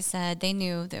parents, and they said they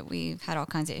knew that we had all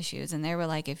kinds of issues, and they were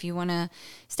like, if you want to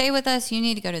stay with us, you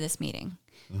need to go to this meeting.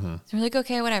 Mm-hmm. So we're like,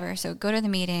 okay, whatever. So go to the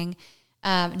meeting.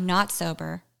 Not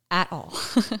sober at all,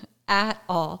 at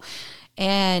all.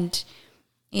 And,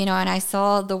 and I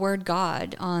saw the word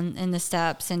God in the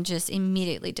steps and just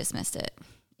immediately dismissed it.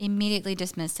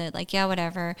 Like, yeah,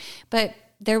 whatever. But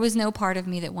there was no part of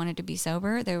me that wanted to be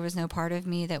sober. There was no part of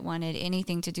me that wanted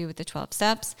anything to do with the 12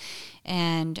 steps.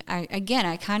 And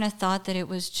I kind of thought that it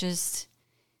was just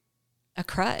a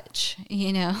crutch, like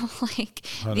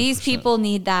 100%. These people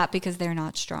need that because they're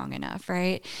not strong enough.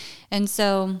 Right. And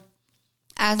so,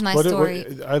 as my story.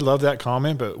 I love that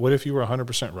comment, but what if you were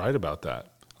 100% right about that?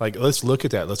 Like, let's look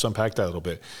at that. Let's unpack that a little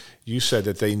bit. You said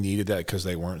that they needed that because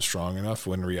they weren't strong enough,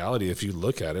 when in reality, if you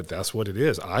look at it, that's what it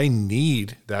is. I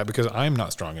need that because I'm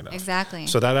not strong enough. Exactly.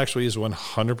 So that actually is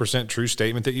 100% true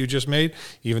statement that you just made,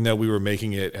 even though we were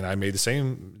making it, and I made the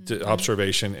same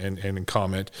observation and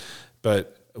comment,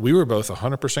 but we were both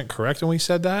 100% correct when we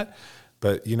said that.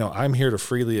 But, I'm here to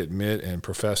freely admit and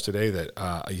profess today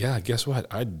that, guess what?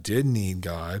 I did need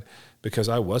God because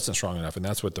I wasn't strong enough. And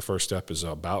that's what the first step is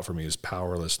about for me, is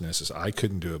powerlessness, is I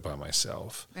couldn't do it by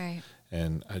myself. Right.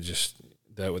 And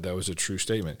that was a true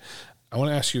statement. I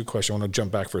want to ask you a question. I want to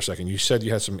jump back for a second. You said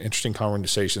you had some interesting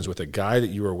conversations with a guy that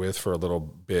you were with for a little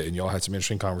bit, and y'all had some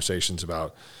interesting conversations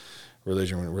about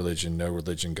religion, no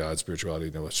religion, God,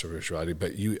 spirituality, no spirituality.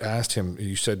 But you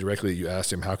said directly, you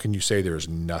asked him, how can you say there is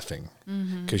nothing?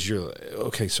 Because you're like,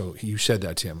 okay, so you said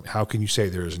that to him. How can you say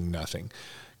there is nothing?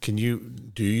 Do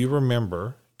you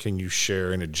remember, can you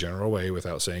share in a general way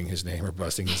without saying his name or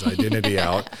busting his identity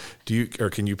out?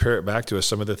 Can you pair it back to us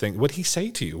some of the things? What did he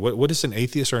say to you? What does an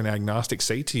atheist or an agnostic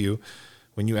say to you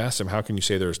when you asked him, how can you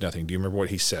say there is nothing? Do you remember what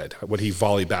he said? What he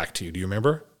volleyed back to you? Do you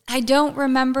remember? I don't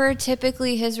remember.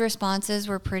 Typically, his responses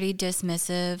were pretty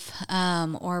dismissive,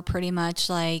 or pretty much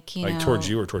like, towards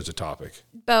you or towards the topic?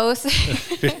 Both.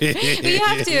 But you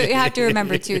have to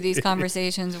remember too, these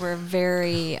conversations were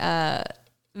very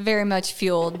very much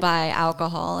fueled by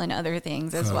alcohol and other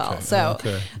things as well. So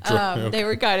they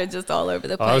were kind of just all over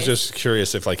the place. I was just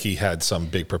curious if like he had some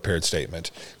big prepared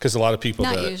statement, because a lot of people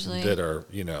that are,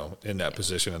 you know, in that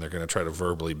position and they're going to try to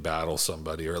verbally battle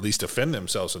somebody or at least defend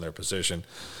themselves in their position,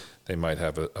 they might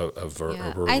have a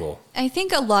verbal. I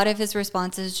think a lot of his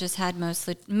responses just had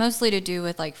mostly to do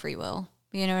with like free will.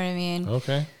 You know what I mean?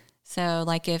 Okay. So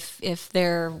like if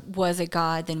there was a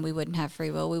God, then we wouldn't have free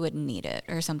will. We wouldn't need it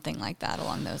or something like that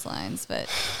along those lines. But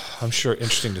I'm sure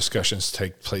interesting discussions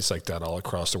take place like that all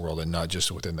across the world and not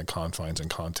just within the confines and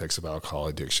context of alcohol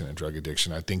addiction and drug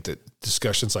addiction. I think that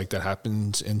discussions like that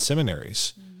happens in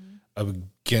seminaries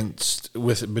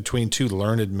between two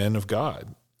learned men of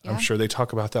God. Yeah. I'm sure they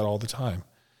talk about that all the time.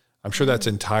 I'm sure that's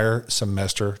entire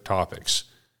semester topics.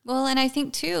 Well, and I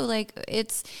think too, like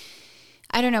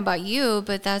I don't know about you,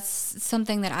 but that's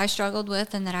something that I struggled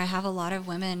with and that I have a lot of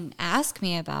women ask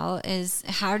me about is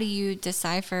how do you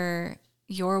decipher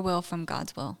your will from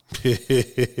God's will?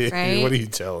 Right? What do you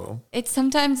tell them?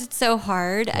 Sometimes it's so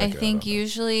hard. I think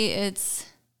usually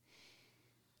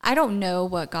I don't know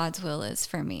what God's will is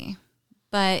for me,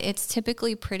 but it's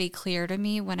typically pretty clear to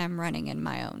me when I'm running in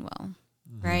my own will,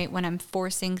 right? When I'm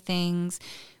forcing things,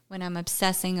 when I'm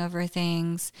obsessing over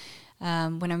things,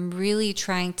 when I'm really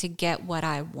trying to get what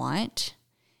I want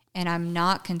and I'm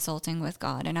not consulting with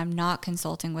God and I'm not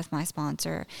consulting with my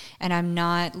sponsor and I'm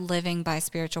not living by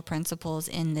spiritual principles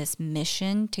in this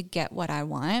mission to get what I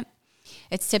want,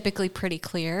 it's typically pretty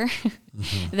clear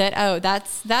that,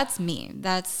 that's me.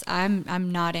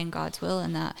 I'm not in God's will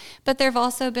in that. But there have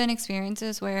also been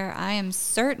experiences where I am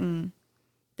certain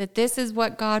that this is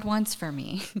what God wants for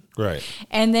me. Right.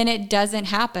 And then it doesn't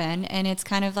happen. And it's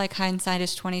kind of like hindsight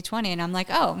is 20/20. And I'm like,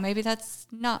 oh, maybe that's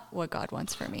not what God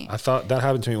wants for me. I thought that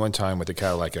happened to me one time with the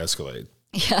Cadillac Escalade.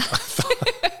 Yeah.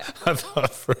 I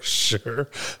thought for sure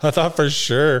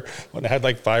when I had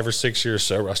like 5 or 6 years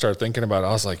sober, I started thinking about it.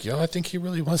 I was like, I think he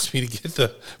really wants me to get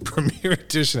the Premier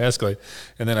Edition Escalade.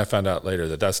 And then I found out later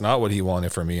that that's not what he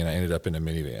wanted for me. And I ended up in a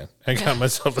minivan. I got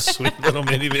myself a sweet little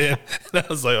minivan. And I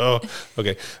was like, oh,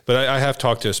 okay. But I have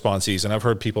talked to sponsees and I've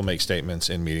heard people make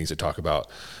statements in meetings that talk about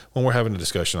when we're having a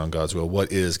discussion on God's will,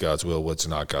 what is God's will, what's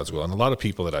not God's will. And a lot of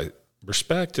people that I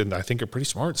respect and I think are pretty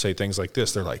smart say things like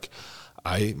this. They're like,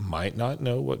 I might not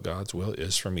know what God's will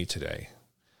is for me today.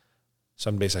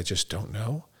 Some days I just don't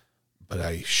know, but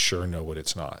I sure know what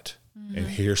it's not. Mm-hmm. And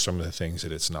here's some of the things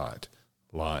that it's not.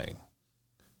 Lying,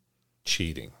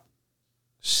 cheating,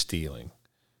 stealing,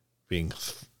 being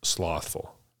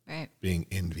slothful, right, being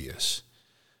envious,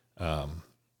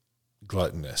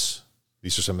 gluttonous.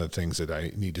 These are some of the things that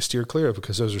I need to steer clear of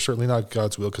because those are certainly not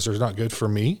God's will because they're not good for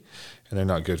me and they're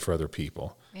not good for other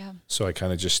people. Yeah. So I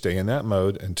kind of just stay in that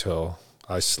mode until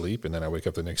I sleep and then I wake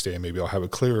up the next day and maybe I'll have a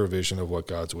clearer vision of what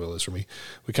God's will is for me.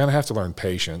 We kind of have to learn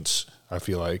patience, I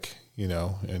feel like,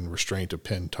 and restraint of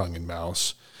pen, tongue, and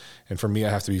mouse. And for me, I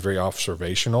have to be very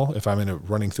observational. If I'm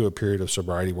running through a period of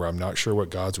sobriety where I'm not sure what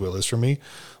God's will is for me,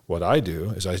 what I do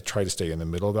is I try to stay in the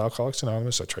middle of Alcoholics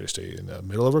Anonymous. I try to stay in the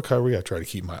middle of recovery. I try to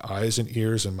keep my eyes and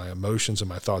ears and my emotions and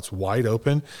my thoughts wide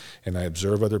open, and I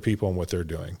observe other people and what they're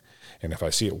doing. And if I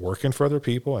see it working for other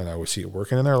people and I would see it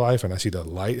working in their life and I see the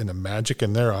light and the magic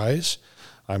in their eyes,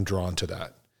 I'm drawn to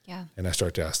that. Yeah. And I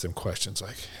start to ask them questions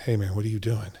like, hey, man, what are you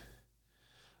doing?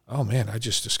 Oh, man, I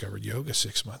just discovered yoga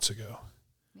 6 months ago.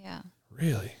 Yeah.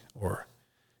 Really? Or,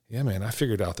 yeah, man, I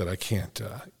figured out that I can't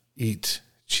eat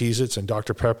Cheez-Its and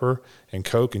Dr. Pepper and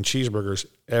Coke and cheeseburgers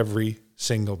every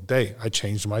single day. I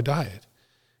changed my diet.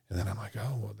 And then I'm like,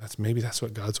 oh, well, maybe that's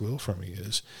what God's will for me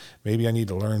is. Maybe I need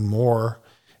to learn more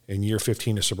in year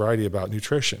 15 of sobriety about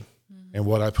nutrition and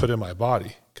what I put in my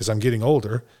body because I'm getting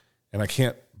older and I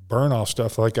can't burn off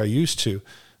stuff like I used to.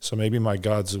 So maybe my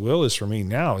God's will is for me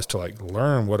now is to like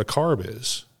learn what a carb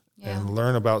is and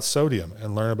learn about sodium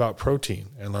and learn about protein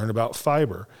and learn about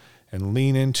fiber and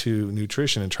lean into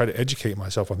nutrition and try to educate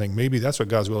myself on things. Maybe that's what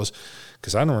God's will is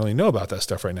because I don't really know about that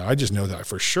stuff right now. I just know that I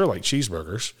for sure like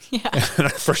cheeseburgers and I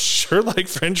for sure like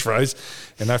French fries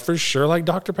and I for sure like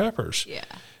Dr. Peppers. Yeah.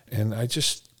 And I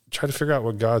just try to figure out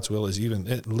what God's will is even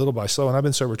little by slow. And I've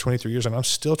been sober 23 years and I'm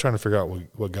still trying to figure out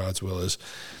what God's will is.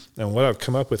 And what I've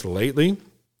come up with lately,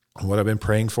 what I've been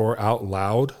praying for out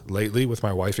loud lately with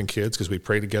my wife and kids, because we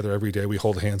pray together every day, we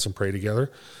hold hands and pray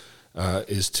together,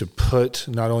 is to put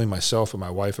not only myself and my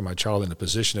wife and my child in a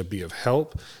position to be of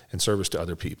help and service to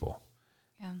other people.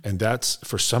 Yeah. And that's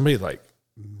for somebody like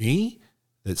me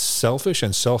that's selfish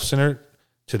and self-centered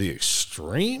to the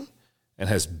extreme and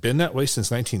has been that way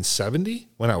since 1970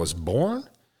 when I was born.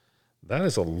 That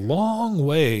is a long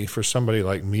way for somebody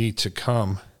like me to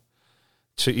come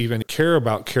to even care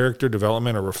about character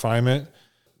development or refinement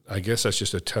I guess that's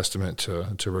just a testament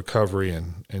to recovery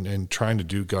and trying to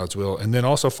do God's will. And then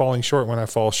also falling short. When I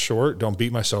fall short, don't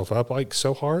beat myself up like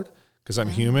so hard, because I'm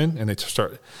human. And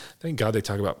thank God they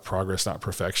talk about progress, not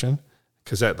perfection,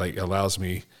 because that like allows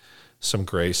me some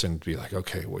grace and be like,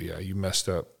 okay, well, yeah, you messed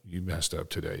up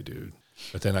today, dude.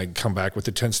 But then I come back with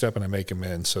the 10th step and I make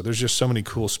amends. So there's just so many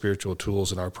cool spiritual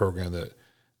tools in our program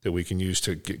that we can use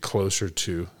to get closer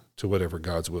to whatever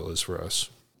God's will is for us.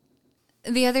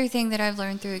 The other thing that I've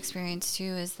learned through experience too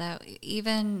is that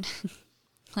even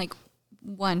like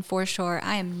for sure,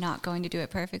 I am not going to do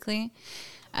it perfectly.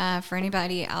 For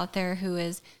anybody out there who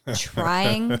is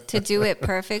trying to do it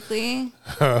perfectly,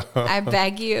 I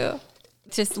beg you,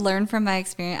 just learn from my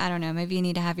experience. I don't know, maybe you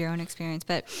need to have your own experience,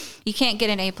 but you can't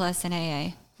get an A+ in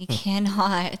AA. You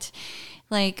cannot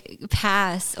like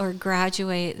pass or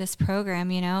graduate this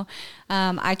program, you know.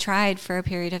 I tried for a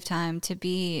period of time to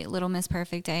be Little Miss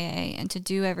Perfect AA and to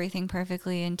do everything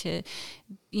perfectly and to,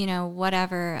 you know,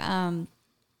 whatever.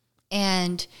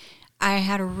 And I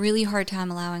had a really hard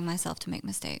time allowing myself to make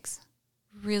mistakes.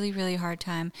 Really, really hard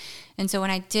time. And so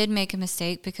when I did make a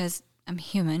mistake, because I'm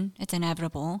human, it's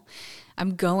inevitable,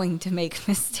 I'm going to make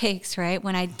mistakes, right?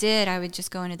 When I did, I would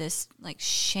just go into this like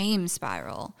shame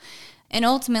spiral. And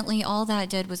ultimately, all that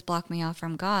did was block me off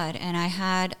from God. And I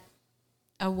had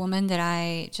a woman that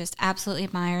I just absolutely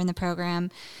admire in the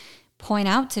program point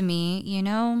out to me, you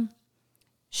know,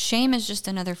 shame is just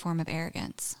another form of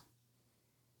arrogance.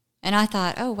 And I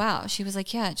thought, oh, wow. She was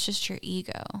like, yeah, it's just your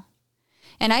ego.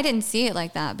 And I didn't see it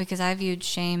like that because I viewed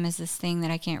shame as this thing that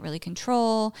I can't really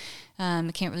control. I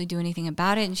can't really do anything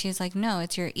about it. And she's like, no,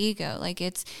 it's your ego. Like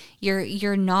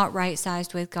you're not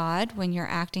right-sized with God when you're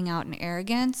acting out in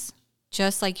arrogance,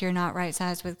 just like you're not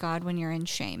right-sized with God when you're in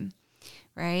shame,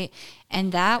 right?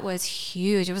 And that was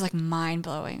huge. It was like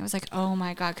mind-blowing. It was like, oh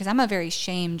my God, because I'm a very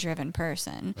shame-driven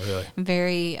person. Oh, really? I'm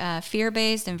very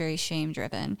fear-based and very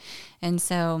shame-driven. And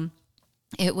so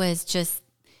it was just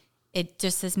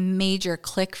this major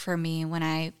click for me when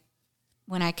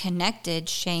I connected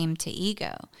shame to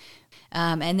ego.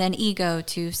 And then ego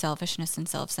to selfishness and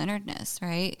self-centeredness,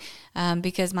 right?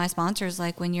 Because my sponsor's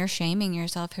like, when you're shaming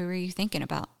yourself, who are you thinking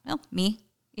about? Well, me,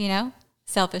 you know,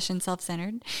 selfish and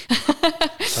self-centered.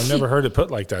 I've never heard it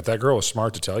put like that. That girl was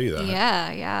smart to tell you that.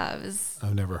 Yeah. It was.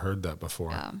 I've never heard that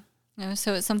before. You know,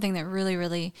 so it's something that really,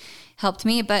 really helped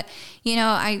me. But, you know,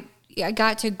 I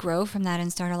got to grow from that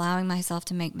and start allowing myself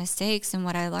to make mistakes. And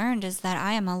what I learned is that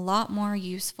I am a lot more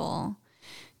useful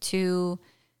to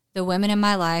the women in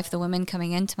my life, the women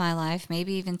coming into my life,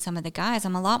 maybe even some of the guys.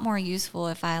 I'm a lot more useful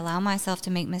if I allow myself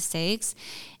to make mistakes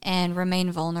and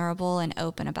remain vulnerable and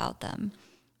open about them,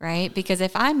 right? Because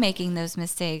if I'm making those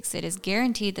mistakes, it is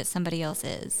guaranteed that somebody else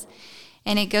is.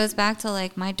 And it goes back to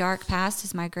like my dark past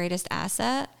is my greatest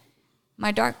asset.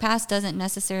 My dark past doesn't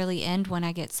necessarily end when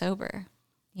I get sober.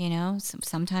 You know,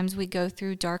 sometimes we go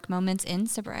through dark moments in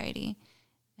sobriety,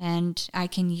 and I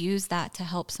can use that to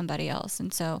help somebody else.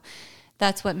 And so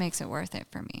that's what makes it worth it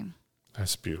for me.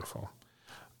 That's beautiful.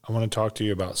 I want to talk to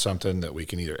you about something that we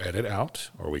can either edit out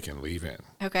or we can leave in.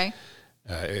 Okay.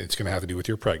 It's going to have to do with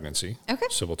your pregnancy. Okay.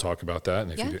 So we'll talk about that.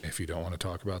 And if you don't want to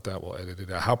talk about that, we'll edit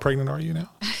it out. How pregnant are you now?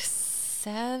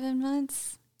 7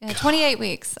 months. Yeah, 28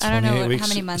 weeks. I don't know how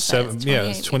many months that is.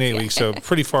 It's 28 weeks. So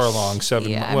pretty far along.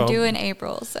 7 months. I'm due in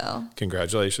April. So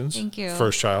congratulations. Thank you.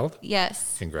 First child?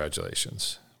 Yes.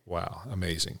 Congratulations. Wow.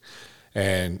 Amazing.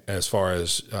 And as far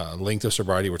as length of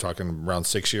sobriety, we're talking around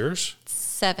 6 years?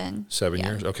 7. 7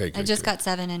 years? Okay, good. I just got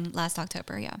 7 in last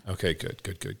October, yeah. Okay,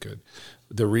 good.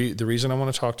 The reason I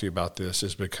want to talk to you about this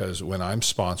is because when I'm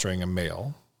sponsoring a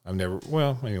male, I'll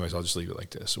just leave it like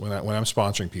this. When I'm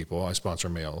sponsoring people, I sponsor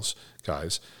males,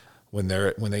 guys. When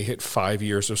they hit 5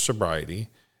 years of sobriety,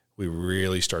 we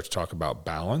really start to talk about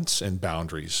balance and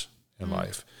boundaries in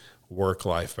life,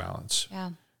 work-life balance,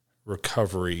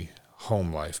 recovery,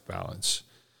 home life balance.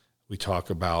 We talk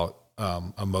about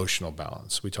emotional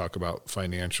balance. We talk about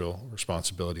financial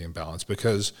responsibility and balance,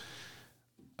 because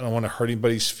I don't want to hurt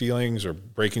anybody's feelings or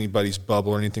break anybody's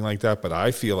bubble or anything like that, but I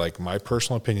feel like my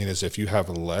personal opinion is if you have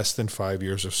less than 5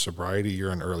 years of sobriety,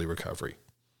 you're in early recovery.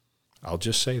 I'll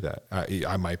just say that.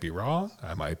 I might be wrong.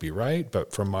 I might be right.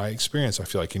 But from my experience, I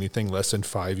feel like anything less than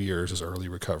 5 years is early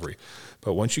recovery.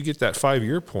 But once you get that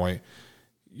 5-year point,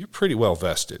 you're pretty well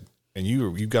vested. And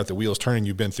you've got the wheels turning.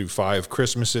 You've been through 5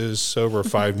 Christmases sober,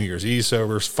 5 New Year's Eve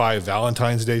sober, 5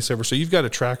 Valentine's Day sober. So you've got a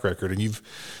track record, and you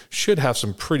should have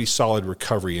some pretty solid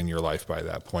recovery in your life by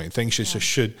that point. Things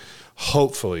should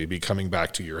hopefully be coming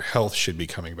back to you. Your health should be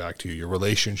coming back to you. Your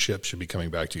relationship should be coming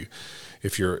back to you.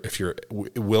 If you're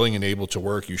willing and able to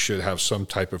work, you should have some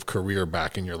type of career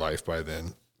back in your life by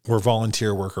then. or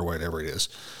volunteer work or whatever it is.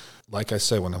 Like I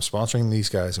said, when I'm sponsoring these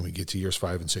guys and we get to years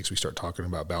 5 and 6, we start talking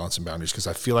about balance and boundaries, because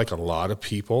I feel like a lot of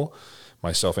people,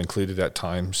 myself included at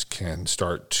times, can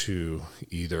start to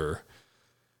either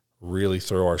really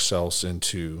throw ourselves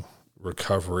into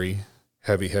recovery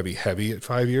heavy at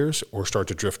 5 years, or start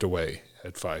to drift away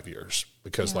at 5 years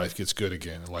because life gets good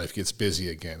again and life gets busy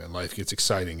again and life gets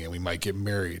exciting, and we might get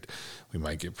married, we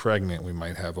might get pregnant, we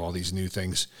might have all these new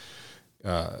things.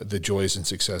 The joys and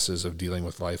successes of dealing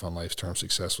with life on life's terms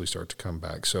successfully start to come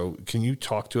back. So can you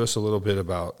talk to us a little bit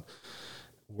about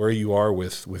where you are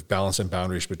with balance and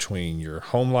boundaries between your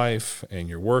home life and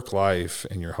your work life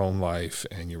and your home life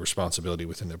and your responsibility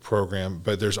within the program?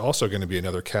 But there's also going to be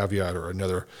another caveat or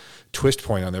another twist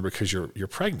point on there, because you're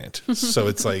pregnant. So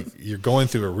it's like you're going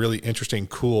through a really interesting,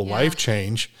 cool life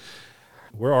change.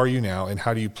 Where are you now, and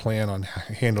how do you plan on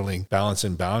handling balance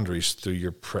and boundaries through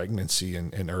your pregnancy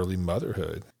and early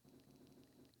motherhood?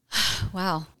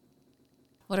 Wow.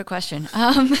 What a question.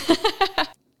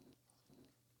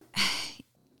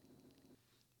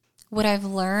 What I've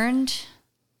learned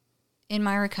in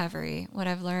my recovery, what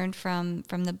I've learned from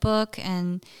the book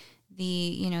and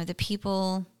the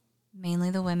people,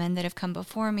 mainly the women that have come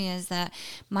before me, is that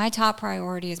my top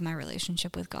priority is my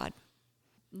relationship with God.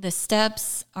 The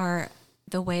steps are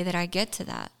the way that I get to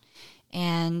that,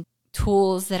 and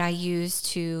tools that I use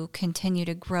to continue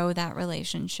to grow that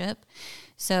relationship.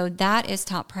 So that is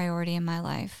top priority in my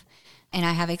life. And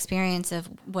I have experience of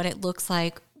what it looks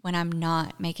like when I'm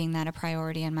not making that a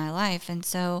priority in my life. And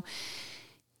so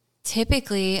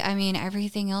typically,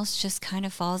 everything else just kind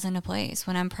of falls into place.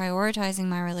 When I'm prioritizing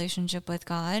my relationship with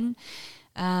God,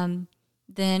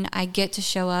 then I get to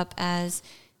show up as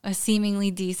a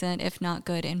seemingly decent, if not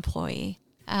good, employee.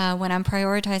 When I'm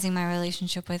prioritizing my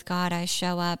relationship with God, I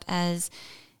show up as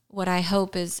what I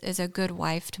hope is a good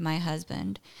wife to my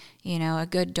husband, a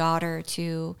good daughter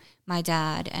to my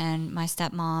dad and my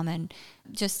stepmom, and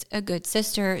just a good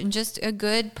sister and just a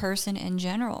good person in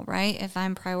general, right? If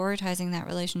I'm prioritizing that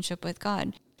relationship with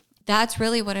God, that's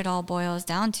really what it all boils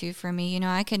down to for me.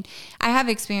 I have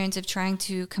experience of trying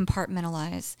to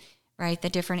compartmentalize, right, the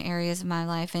different areas of my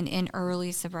life. And in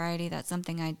early sobriety, that's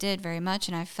something I did very much.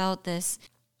 And I felt this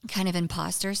kind of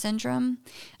imposter syndrome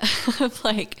of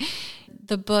like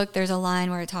the book. There's a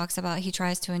line where it talks about he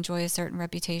tries to enjoy a certain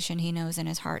reputation he knows in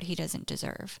his heart he doesn't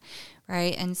deserve,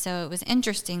 right? And so it was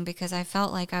interesting because I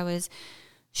felt like I was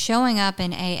showing up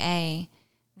in AA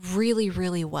really,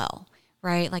 really well,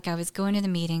 right? Like I was going to the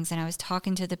meetings and I was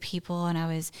talking to the people, and I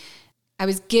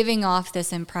was giving off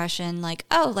this impression like,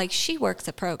 oh, like she works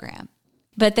a program.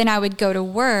 But then I would go to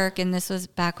work, and this was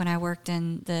back when I worked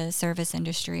in the service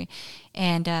industry,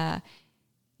 and I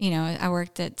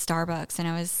worked at Starbucks, and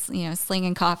I was,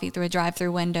 slinging coffee through a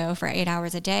drive-through window for 8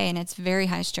 hours a day, and it's very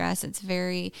high stress, it's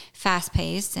very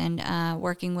fast-paced, and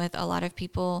working with a lot of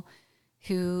people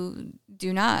who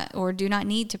do not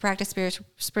need to practice spiritual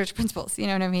principles, you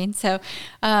know what I mean? So,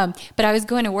 but I was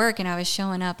going to work, and I was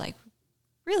showing up like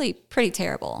really pretty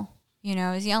terrible.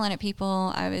 I was yelling at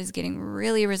people. I was getting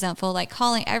really resentful, like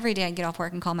calling every day. I'd get off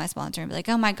work and call my sponsor and be like,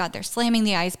 oh my God, they're slamming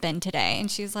the ice bin today. And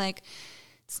she's like,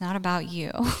 it's not about you.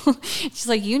 She's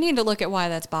like, you need to look at why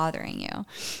that's bothering you.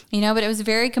 But it was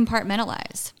very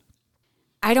compartmentalized.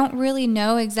 I don't really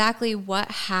know exactly what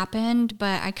happened,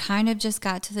 but I kind of just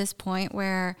got to this point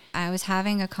where I was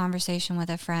having a conversation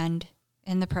with a friend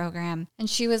in the program. And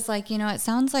she was like, it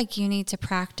sounds like you need to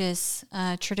practice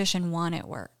tradition 1 at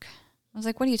work. I was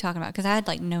like, what are you talking about? Because I had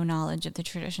like no knowledge of the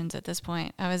traditions at this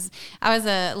point. I was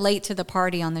late to the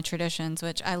party on the traditions,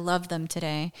 which I love them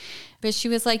today. But she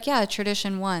was like, yeah,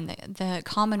 tradition 1, the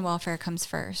common welfare comes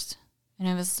first.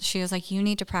 And she was like, you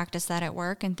need to practice that at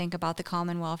work and think about the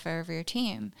common welfare of your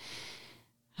team.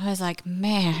 I was like,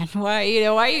 man, why are you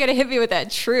going to hit me with that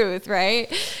truth, right?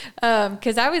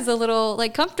 Because I was a little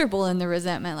like comfortable in the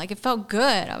resentment. Like it felt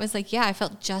good. I was like, yeah, I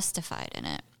felt justified in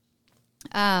it.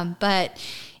 But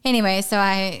anyway, so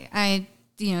I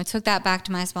took that back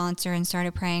to my sponsor and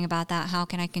started praying about that. How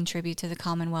can I contribute to the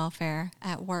common welfare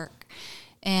at work?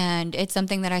 And it's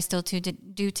something that I still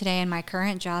do today in my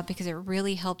current job, because it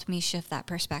really helped me shift that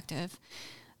perspective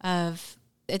of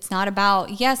it's not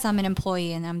about, yes, I'm an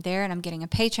employee and I'm there and I'm getting a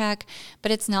paycheck,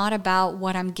 but it's not about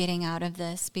what I'm getting out of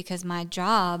this, because my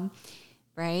job,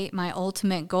 right, my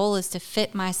ultimate goal is to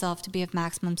fit myself to be of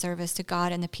maximum service to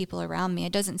God and the people around me.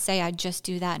 It doesn't say I just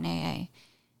do that in AA,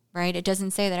 right? It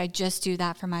doesn't say that I just do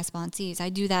that for my sponsees. I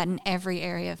do that in every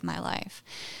area of my life.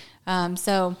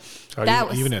 So that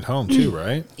was even at home too,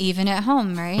 right? Even at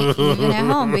home, right? Even at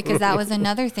home, because that was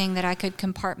another thing that I could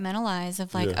compartmentalize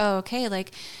of like, oh, okay,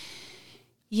 like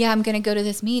yeah, I'm going to go to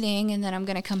this meeting and then I'm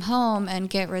going to come home and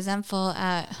get resentful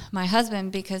at my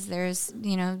husband because there's,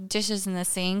 dishes in the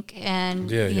sink and,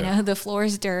 the floor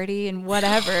is dirty and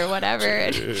whatever.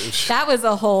 And that was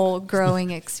a whole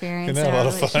growing experience in our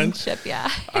relationship. Fun?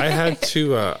 Yeah. I had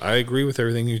to, I agree with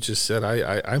everything you just said.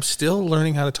 I'm still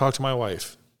learning how to talk to my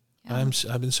wife. Yeah.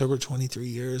 I've been sober 23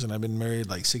 years and I've been married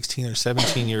like 16 or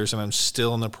 17 years and I'm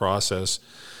still in the process.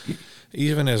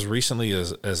 Even as recently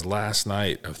as last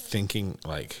night of thinking,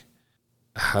 like,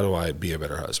 how do I be a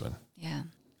better husband? Yeah.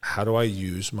 How do I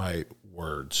use my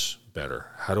words better?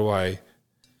 How do I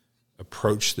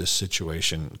approach this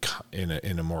situation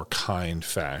in a more kind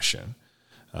fashion?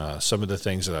 Some of the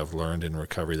things that I've learned in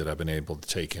recovery that I've been able to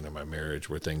take into my marriage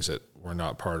were things that were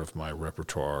not part of my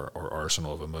repertoire or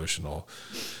arsenal of emotional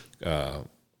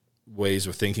ways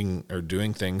of thinking or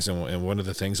doing things. And one of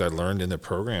the things I learned in the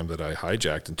program that I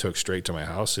hijacked and took straight to my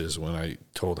house is when I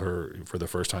told her for the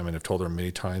first time, and have told her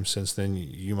many times since then,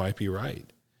 you might be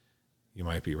right. You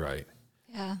might be right.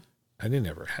 Yeah. I didn't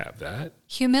ever have that.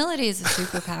 Humility is a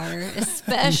superpower,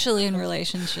 especially in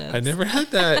relationships. I never had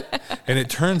that. And it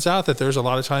turns out that there's a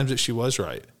lot of times that she was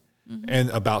right. Mm-hmm. And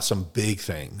about some big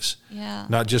things. Yeah.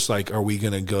 Not just like, are we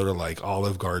going to go to like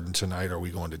Olive Garden tonight? Or are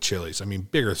we going to Chili's? I mean,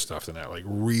 bigger stuff than that, like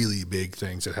really big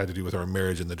things that had to do with our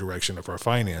marriage and the direction of our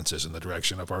finances and the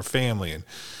direction of our family. And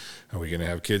are we going to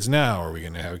have kids now? Are we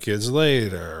going to have kids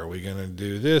later? Are we going to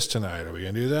do this tonight? Are we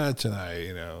going to do that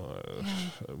tonight?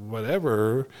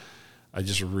 Whatever. I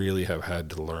just really have had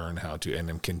to learn how to, and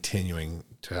I'm continuing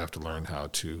to have to learn how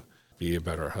to be a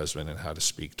better husband and how to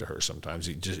speak to her sometimes.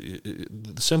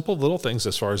 The simple little things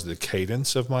as far as the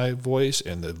cadence of my voice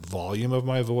and the volume of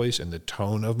my voice and the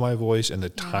tone of my voice and the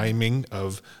timing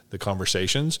of the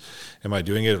conversations. Am I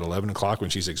doing it at 11 o'clock when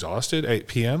she's exhausted, 8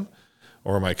 p.m.?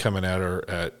 Or am I coming at her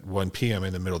at 1 p.m.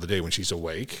 in the middle of the day when she's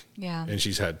awake? Yeah. And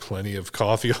she's had plenty of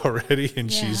coffee already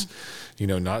and she's,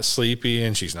 not sleepy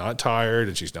and she's not tired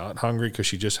and she's not hungry because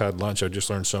she just had lunch. I've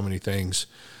just learned so many things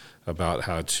about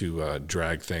how to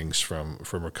drag things from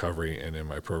recovery and in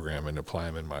my program and apply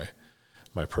them in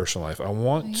my personal life. I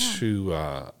want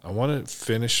to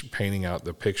finish painting out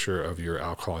the picture of your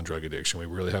alcohol and drug addiction. We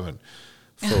really haven't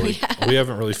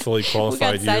really fully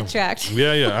qualified we got sidetracked.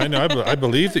 Yeah, I know. I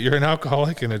believe that you're an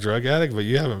alcoholic and a drug addict, but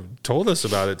you haven't told us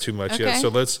about it too much yet. So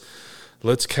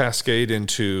let's cascade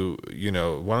into,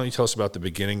 why don't you tell us about the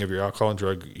beginning of your alcohol and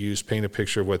drug use, paint a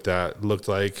picture of what that looked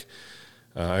like.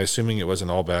 Assuming it wasn't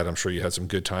all bad, I'm sure you had some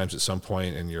good times at some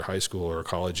point in your high school or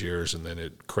college years, and then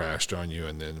it crashed on you,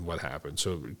 and then what happened?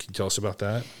 So can you tell us about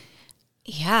that?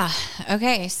 Yeah.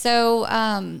 Okay.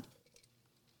 So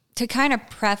to kind of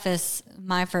preface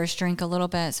my first drink a little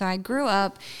bit, so I grew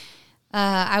up,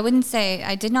 I wouldn't say,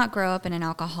 I did not grow up in an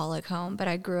alcoholic home, but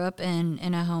I grew up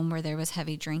in a home where there was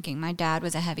heavy drinking. My dad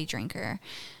was a heavy drinker.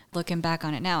 Looking back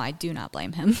on it now, I do not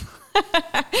blame him.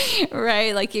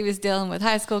 Right? Like he was dealing with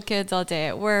high school kids all day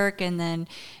at work, and then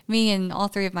me and all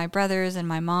three of my brothers and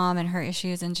my mom and her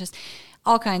issues and just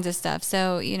all kinds of stuff.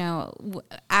 So,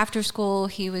 after school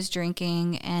he was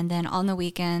drinking, and then on the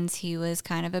weekends he was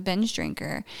kind of a binge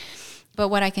drinker. But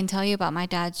what I can tell you about my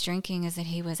dad's drinking is that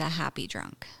he was a happy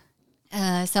drunk.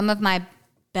 Some of my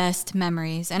best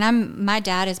memories, and my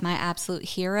dad is my absolute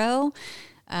hero.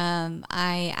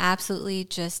 I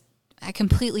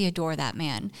completely adore that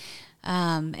man.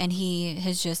 And he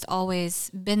has just always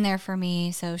been there for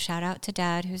me. So shout out to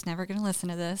Dad, who's never going to listen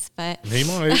to this, but he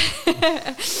might.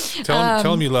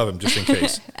 Tell him you love him just in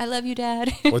case. I love you,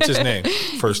 Dad. What's his name?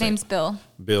 His name's Bill.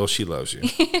 Bill, she loves you.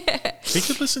 He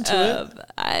could listen to it.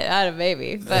 I don't,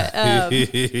 maybe, but,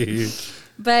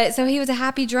 but so he was a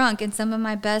happy drunk, and some of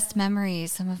my best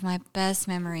memories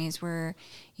were,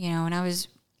 when I was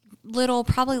little,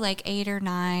 probably like 8 or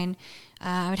 9,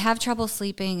 I would have trouble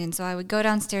sleeping, and so I would go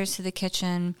downstairs to the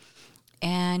kitchen,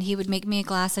 and he would make me a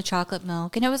glass of chocolate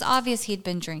milk, and it was obvious he'd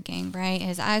been drinking, right?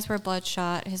 His eyes were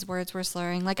bloodshot, his words were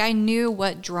slurring. Like, I knew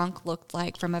what drunk looked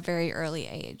like from a very early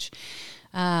age.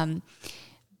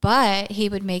 But he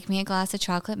would make me a glass of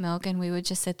chocolate milk, and we would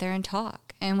just sit there and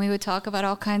talk, and we would talk about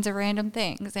all kinds of random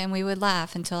things, and we would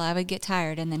laugh until I would get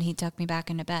tired, and then he'd tuck me back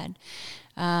into bed.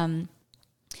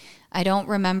 I don't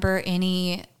remember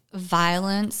any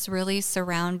violence really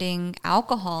surrounding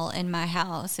alcohol in my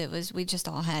house. We just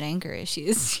all had anger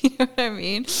issues. You know what I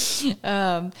mean?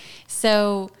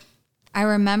 So I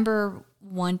remember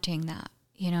wanting that,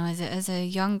 as a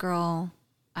young girl,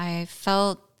 I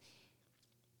felt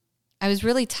I was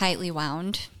really tightly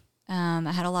wound.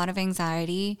 I had a lot of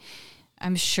anxiety.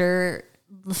 I'm sure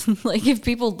like if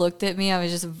people looked at me, I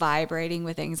was just vibrating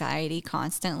with anxiety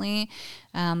constantly.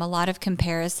 A lot of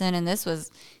comparison. And this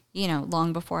was,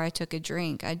 long before I took a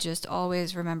drink. I just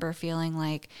always remember feeling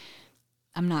like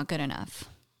I'm not good enough.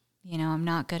 I'm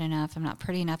not good enough. I'm not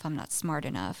pretty enough. I'm not smart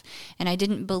enough. And I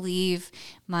didn't believe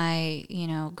my,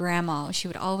 grandma. She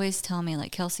would always tell me,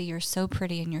 like, Kelsey, you're so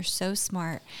pretty and you're so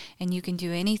smart and you can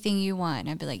do anything you want. And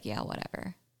I'd be like, yeah,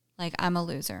 whatever. Like, I'm a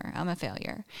loser. I'm a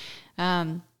failure.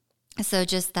 So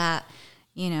just that,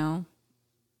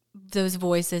 those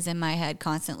voices in my head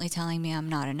constantly telling me I'm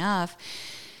not enough.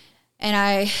 And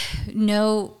I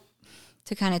know,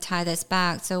 to kind of tie this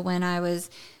back, so when I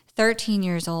was 13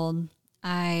 years old,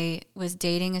 I was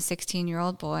dating a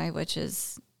 16-year-old boy, which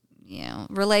is,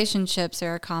 relationships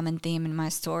are a common theme in my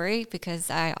story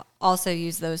because I also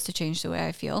use those to change the way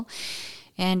I feel.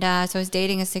 And so I was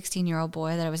dating a 16-year-old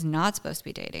boy that I was not supposed to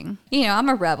be dating. I'm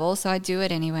a rebel, so I do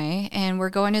it anyway. And we're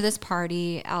going to this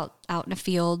party out in a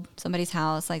field, somebody's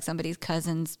house, like somebody's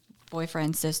cousin's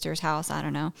boyfriend's sister's house. I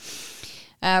don't know.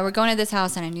 We're going to this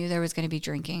house, and I knew there was going to be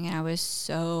drinking, and I was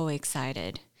so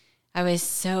excited. I was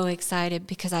so excited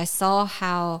because I saw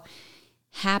how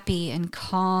happy and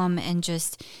calm and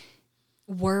just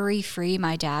worry-free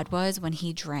my dad was when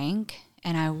he drank,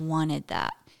 and I wanted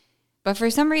that. But for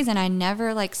some reason, I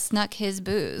never, snuck his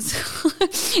booze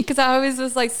because I always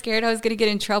was, scared I was going to get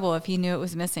in trouble if he knew it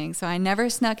was missing. So I never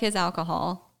snuck his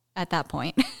alcohol at that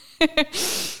point.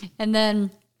 And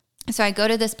then, so I go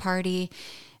to this party,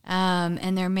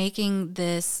 and they're making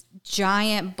this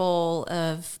giant bowl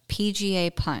of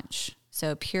PGA punch,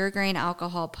 so pure grain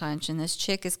alcohol punch, and this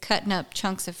chick is cutting up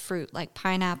chunks of fruit like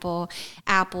pineapple,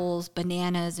 apples,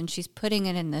 bananas, and she's putting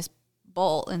it in this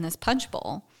bowl, in this punch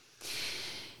bowl.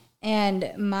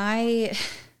 And my,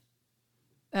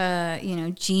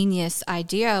 genius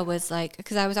idea was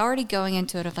because I was already going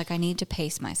into it of I need to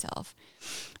pace myself.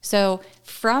 So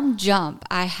from jump,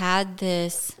 I had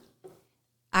this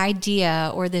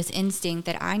idea or this instinct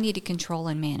that I need to control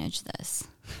and manage this,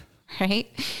 right?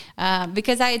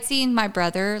 Because I had seen my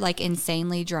brother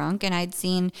insanely drunk, and I'd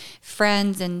seen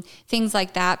friends and things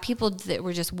like that, people that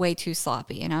were just way too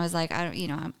sloppy. And I was like,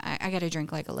 I got to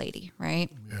drink like a lady, right?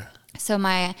 Yeah. So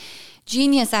my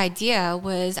genius idea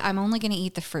was I'm only going to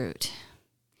eat the fruit.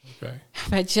 Okay.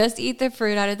 If I just eat the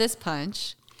fruit out of this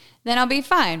punch, then I'll be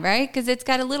fine, right? Because it's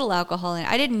got a little alcohol in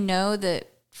it. I didn't know that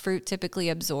fruit typically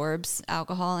absorbs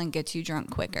alcohol and gets you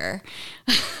drunk quicker.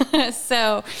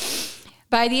 So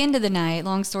by the end of the night,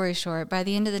 long story short, by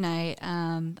the end of the night,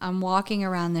 I'm walking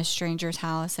around this stranger's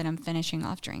house and I'm finishing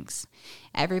off drinks.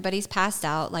 Everybody's passed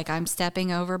out. I'm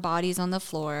stepping over bodies on the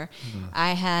floor. Mm.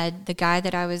 I had the guy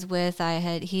that I was with,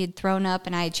 he had thrown up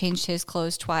and I had changed his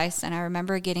clothes twice. And I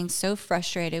remember getting so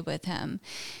frustrated with him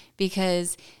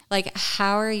because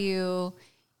how are you,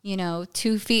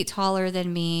 2 feet taller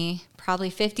than me,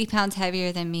 probably 50 pounds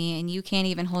heavier than me, and you can't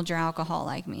even hold your alcohol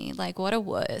like me. What a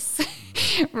wuss,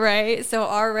 right? So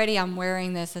already I'm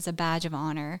wearing this as a badge of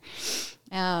honor.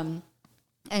 And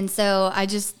so I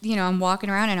just, I'm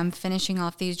walking around and I'm finishing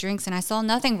off these drinks, and I saw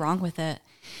nothing wrong with it.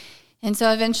 And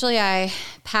so eventually I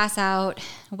pass out,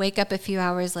 wake up a few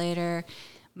hours later.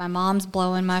 My mom's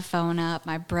blowing my phone up.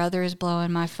 My brother's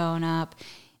blowing my phone up.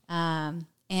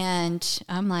 And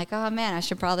I'm like, oh, man, I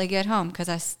should probably get home because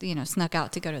I, snuck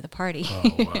out to go to the party.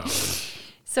 Oh, wow.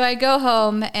 So I go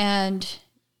home and,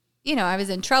 I was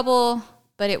in trouble,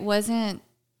 but it wasn't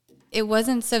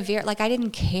severe. I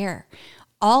didn't care.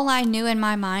 All I knew in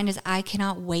my mind is I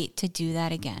cannot wait to do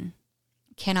that again.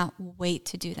 Cannot wait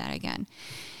to do that again.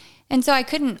 And so I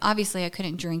couldn't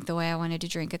drink the way I wanted to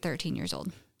drink at 13 years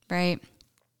old, right?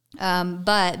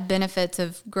 But benefits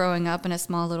of growing up in a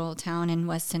small little town in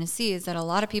West Tennessee is that a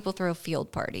lot of people throw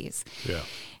field parties. Yeah.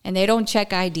 And they don't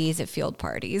check IDs at field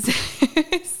parties.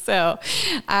 So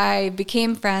I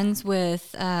became friends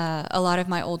with a lot of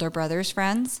my older brother's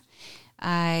friends.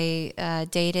 I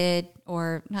not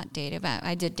dated, but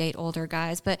I did date older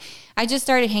guys. But I just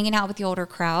started hanging out with the older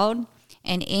crowd.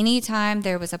 And anytime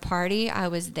there was a party, I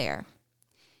was there.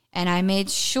 And I made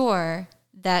sure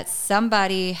that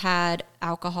somebody had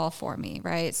alcohol for me,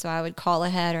 right? So I would call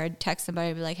ahead or I'd text somebody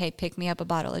and be like, hey, pick me up a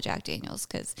bottle of Jack Daniels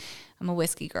because I'm a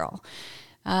whiskey girl.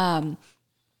 And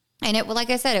it, like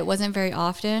I said, it wasn't very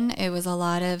often. It was a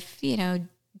lot of,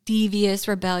 devious,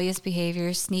 rebellious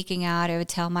behavior, sneaking out. I would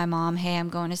tell my mom, hey, I'm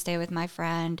going to stay with my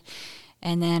friend.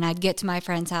 And then I'd get to my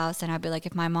friend's house and I'd be like,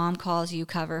 if my mom calls, you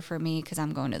cover for me because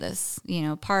I'm going to this,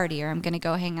 party, or I'm going to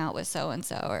go hang out with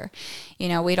so-and-so. Or,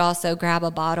 we'd also grab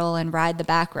a bottle and ride the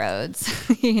back roads,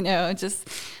 just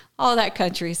all that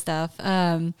country stuff.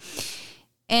 And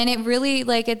it really,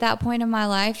 at that point in my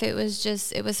life, it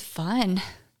was fun.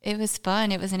 It was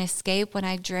fun. It was an escape when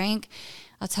I drank.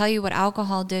 I'll tell you what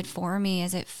alcohol did for me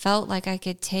is it felt like I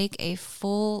could take a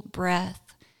full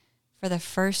breath for the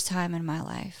first time in my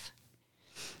life.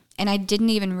 And I didn't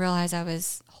even realize I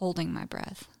was holding my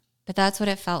breath. But that's what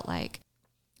it felt like.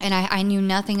 And I knew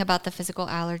nothing about the physical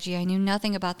allergy. I knew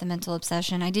nothing about the mental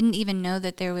obsession. I didn't even know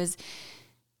that there was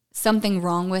something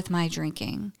wrong with my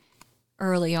drinking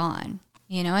early on.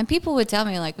 You know, and people would tell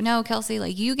me like, no, Kelsey,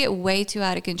 like you get way too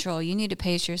out of control. You need to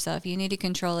pace yourself. You need to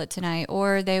control it tonight.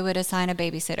 Or they would assign a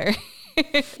babysitter.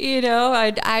 You know,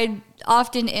 I'd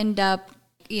often end up,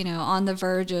 you know, on the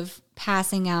verge of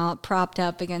passing out, propped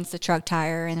up against a truck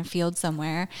tire in a field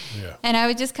somewhere. Yeah. And I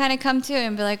would just kind of come to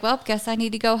and be like, well, guess I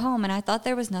need to go home. And I thought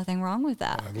there was nothing wrong with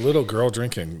that. A little girl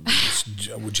drinking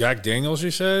Jack Daniels, you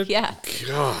said? Yeah.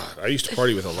 God, I used to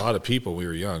party with a lot of people when we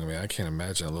were young. I mean, I can't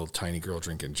imagine a little tiny girl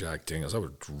drinking Jack Daniels. That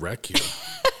would wreck you.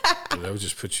 That would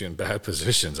just put you in bad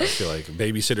positions. I feel like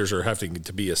babysitters are having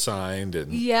to be assigned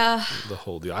and the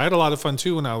whole deal. I had a lot of fun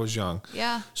too when I was young.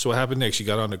 Yeah. So what happened next? You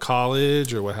got on to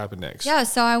college, or what happened next? Yeah.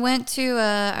 So I went to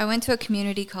a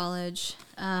community college.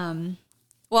 Well,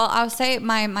 I'll say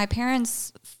my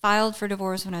parents filed for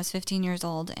divorce when I was 15 years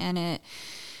old, and it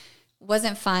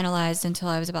wasn't finalized until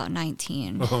I was about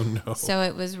 19. Oh, no. So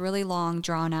it was really long,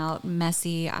 drawn out,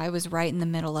 messy. I was right in the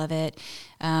middle of it.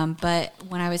 But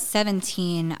when I was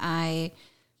 17, my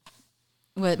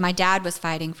dad was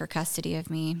fighting for custody of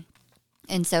me.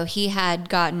 And so he had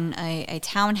gotten a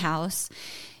townhouse,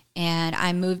 and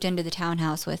I moved into the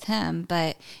townhouse with him.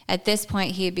 But at this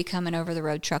point, he had become an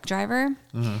over-the-road truck driver.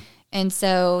 Mm-hmm. And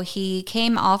so he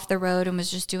came off the road and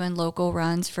was just doing local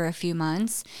runs for a few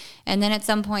months. And then at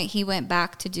some point he went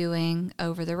back to doing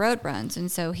over the road runs.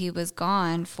 And so he was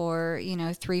gone for,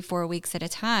 3-4 weeks at a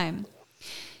time.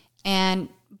 And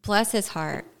bless his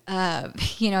heart,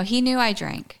 he knew I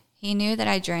drank. He knew that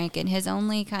I drank. And his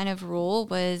only kind of rule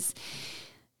was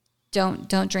don't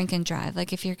drink and drive.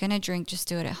 Like if you're going to drink, just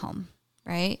do it at home.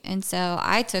 Right. And so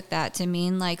I took that to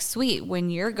mean like, sweet, when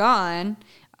you're gone,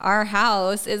 our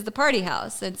house is the party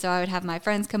house. And so I would have my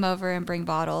friends come over and bring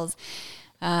bottles.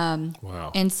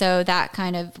 Wow. And so that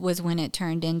kind of was when it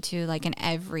turned into like an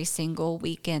every single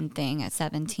weekend thing at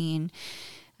 17.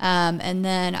 And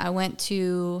then I went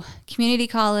to community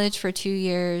college for 2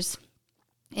 years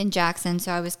in Jackson.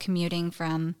 So I was commuting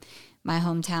from my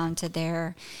hometown to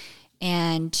there,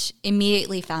 and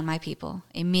immediately found my people,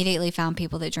 found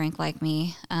people that drank like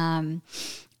me. And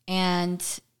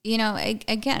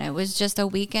again, it was just a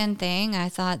weekend thing. I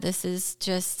thought it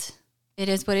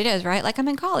is what it is, right? Like I'm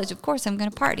in college. Of course, I'm going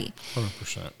to party.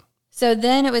 100%. So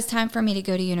then it was time for me to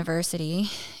go to university.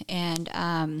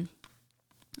 And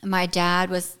my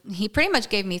dad he pretty much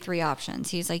gave me 3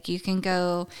 options. He's like, you can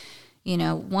go,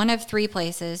 one of 3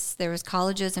 places. There was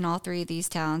colleges in all 3 of these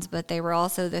towns, but they were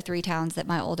also the 3 towns that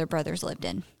my older brothers lived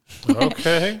in.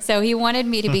 Okay. So he wanted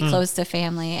me to be close to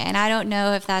family. And I don't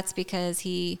know if that's because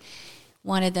he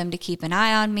wanted them to keep an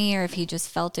eye on me, or if he just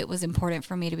felt it was important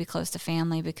for me to be close to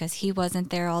family because he wasn't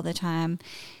there all the time.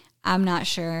 I'm not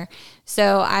sure.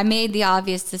 So I made the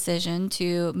obvious decision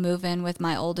to move in with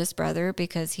my oldest brother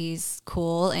because he's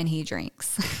cool and he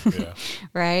drinks. Yeah.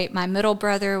 Right? My middle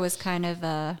brother was kind of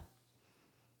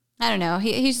I don't know,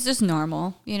 he's just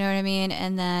normal, you know what I mean?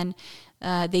 And then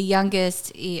the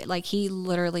youngest, he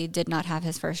literally did not have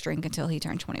his first drink until he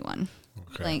turned 21.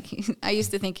 Okay. Like I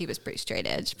used to think he was pretty straight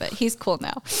edge, but he's cool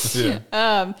now.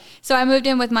 Yeah. So I moved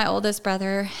in with my oldest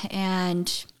brother,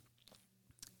 and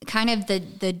kind of the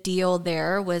deal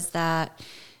there was that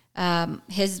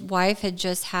his wife had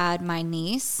just had my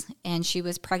niece, and she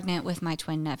was pregnant with my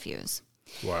twin nephews.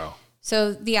 Wow.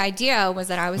 So the idea was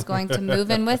that I was going to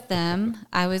move in with them.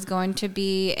 I was going to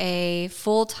be a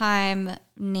full-time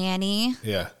nanny,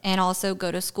 and also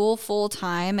go to school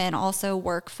full-time and also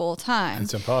work full-time.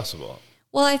 It's impossible.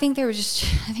 Well, I think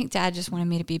Dad just wanted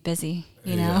me to be busy,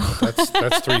 you know.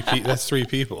 That's 3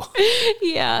 people.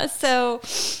 Yeah. So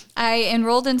I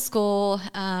enrolled in school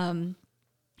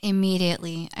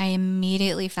immediately. I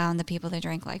immediately found the people that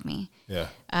drank like me. Yeah.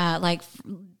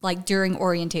 Like during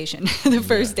orientation, the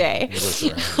first day.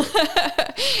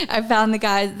 I found the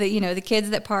guys that, the kids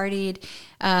that partied.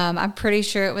 I'm pretty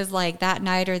sure it was like that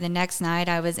night or the next night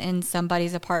I was in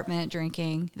somebody's apartment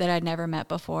drinking that I'd never met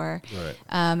before. Right.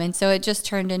 And so it just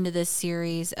turned into this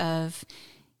series of,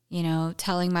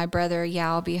 telling my brother,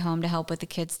 I'll be home to help with the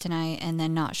kids tonight, and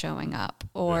then not showing up.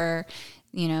 Or,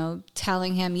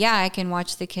 telling him, I can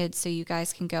watch the kids so you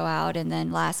guys can go out, and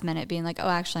then last minute being like, oh,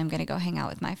 actually, I'm going to go hang out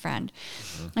with my friend.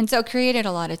 Mm-hmm. And so it created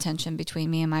a lot of tension between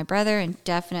me and my brother, and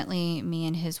definitely me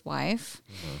and his wife.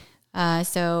 Mm-hmm.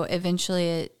 So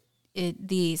eventually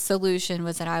the solution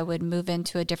was that I would move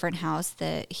into a different house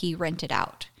that he rented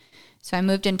out. So I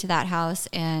moved into that house,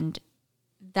 and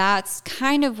that's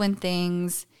kind of when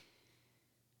things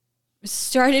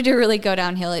started to really go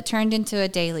downhill. It turned into a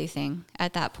daily thing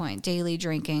at that point, daily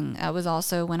drinking. That was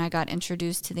also when I got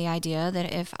introduced to the idea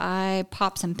that if I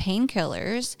pop some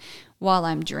painkillers while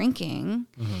I'm drinking,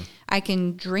 I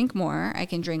can drink more, I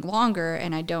can drink longer,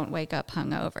 and I don't wake up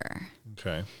hungover.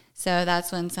 Okay. So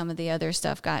that's when some of the other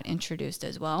stuff got introduced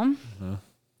as well.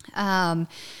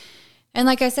 And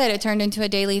like I said, it turned into a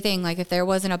daily thing. Like if there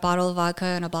wasn't a bottle of vodka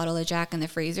and a bottle of Jack in the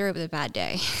freezer, it was a bad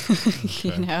day,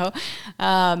 you know?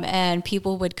 And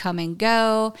people would come and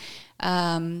go.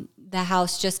 The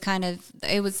house just kind of,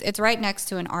 it's right next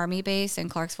to an army base in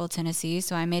Clarksville, Tennessee.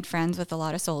 So I made friends with a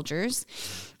lot of soldiers.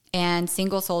 And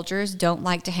single soldiers don't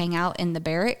like to hang out in the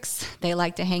barracks. They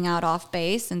like to hang out off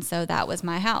base. And so that was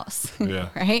my house. Yeah.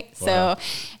 Right. Wow. So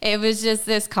it was just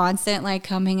this constant like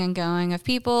coming and going of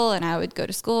people. And I would go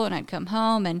to school and I'd come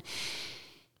home and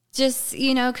just,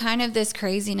 you know, kind of this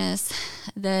craziness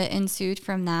that ensued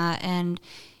from that. And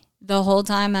the whole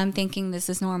time I'm thinking this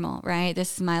is normal, right?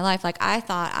 This is my life. Like I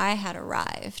thought I had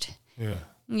arrived. Yeah.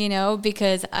 You know,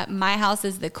 because my house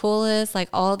is the coolest. Like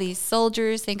all these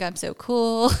soldiers think I'm so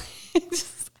cool.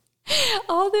 Just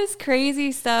all this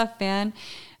crazy stuff, man.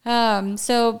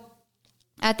 So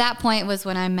at that point was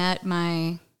when I met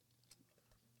I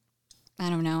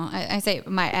don't know, I say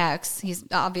my ex. He's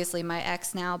obviously my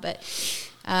ex now, but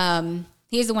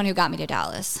he's the one who got me to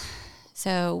Dallas.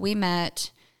 So we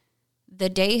met the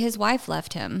day his wife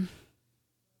left him.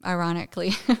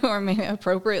 Ironically, or maybe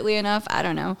appropriately enough, I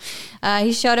don't know.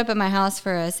 He showed up at my house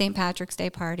for a St. Patrick's Day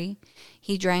party.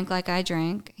 He drank like I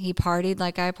drank. He partied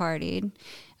like I partied.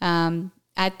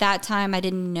 At that time, I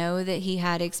didn't know that he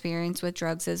had experience with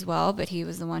drugs as well, but he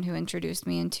was the one who introduced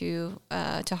me into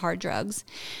to hard drugs.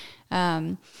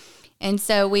 And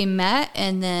so we met,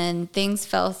 and then things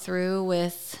fell through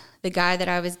with the guy that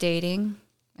I was dating.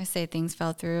 I say things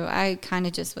fell through. I kind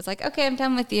of just was like, okay, I'm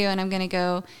done with you, and I'm going to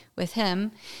go with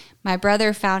him. My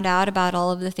brother found out about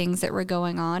all of the things that were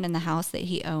going on in the house that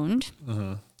he owned.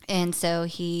 And so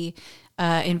he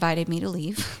invited me to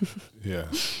leave. Yeah.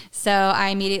 So I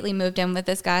immediately moved in with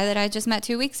this guy that I just met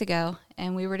 2 weeks ago,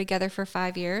 and we were together for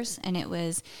 5 years, and it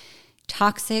was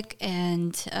toxic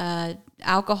and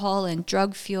alcohol and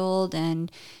drug fueled,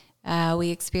 and we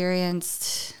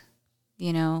experienced,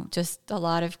 you know, just a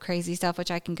lot of crazy stuff, which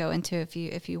I can go into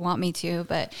if you want me to.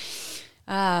 But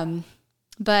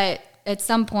at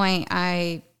some point,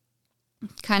 I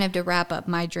kind of, to wrap up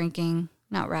my drinking,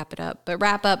 not wrap it up, but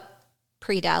wrap up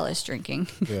pre-Dallas drinking.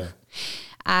 Yeah.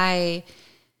 I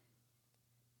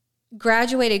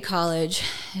graduated college,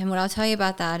 and what I'll tell you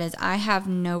about that is I have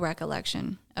no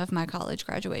recollection of my college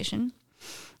graduation.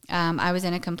 I was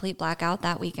in a complete blackout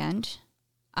that weekend.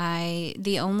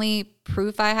 The only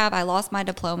proof I have, I lost my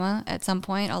diploma at some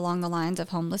point along the lines of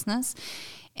homelessness.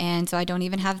 And so I don't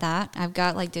even have that. I've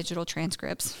got like digital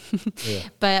transcripts. Yeah.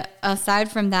 But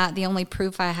aside from that, the only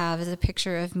proof I have is a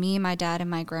picture of me, my dad, and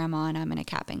my grandma, and I'm in a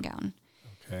cap and gown.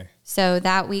 Okay. So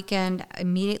that weekend,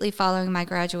 immediately following my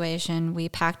graduation, we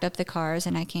packed up the cars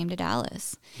and I came to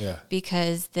Dallas. Yeah.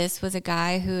 Because this was a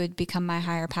guy who had become my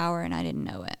higher power and I didn't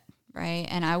know it. Right.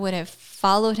 And I would have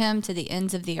followed him to the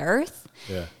ends of the earth.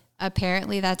 Yeah.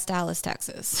 Apparently that's Dallas,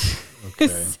 Texas. Okay.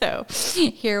 So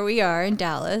here we are in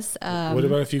Dallas. What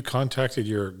about if you contacted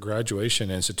your graduation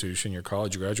institution, your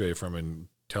college you graduated from, and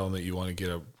tell them that you want to get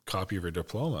a copy of your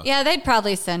diploma? Yeah, they'd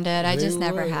probably send it. I just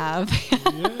never have.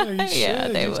 Yeah, you should. Yeah,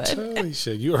 they would. Totally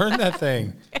should. You earned that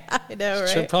thing. Yeah, I know, right?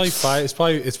 So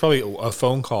it's probably a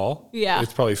phone call. Yeah.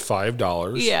 It's probably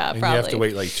 $5. Yeah, and probably. you have to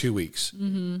wait like 2 weeks.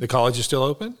 Mm-hmm. The college is still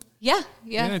open? Yeah.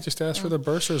 Yeah, just ask for the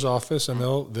bursar's office and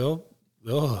they'll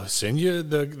send you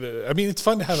the I mean, it's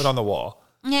fun to have it on the wall.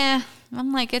 Yeah.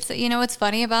 I'm like, what's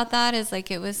funny about that is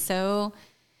like, it was so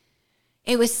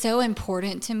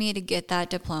important to me to get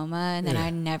that diploma, and then I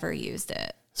never used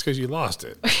it. It's because you lost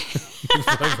it. You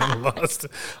fucking lost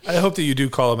it. I hope that you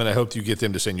do call them, and I hope that you get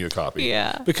them to send you a copy.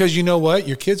 Yeah. Because you know what?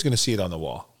 Your kid's going to see it on the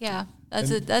wall. Yeah.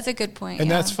 That's a good point.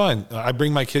 And that's fun. I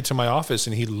bring my kid to my office,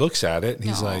 and he looks at it, and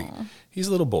he's like, he's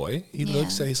a little boy. He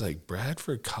looks at it, he's like,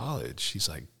 Bradford College. He's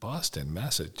like, Boston,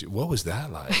 Massachusetts. What was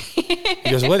that like? He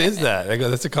goes, what is that? I go,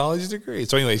 that's a college degree.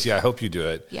 So anyways, I hope you do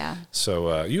it. Yeah.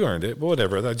 So you earned it, but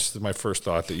whatever. That's just my first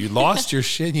thought, that you lost your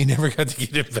shit and you never got to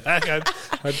get it back.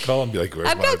 I'd call and be like, where's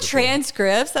I've got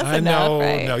transcripts. That's enough,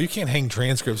 right? No, you can't hang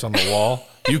transcripts on the wall.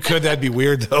 You could. That'd be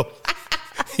weird, though.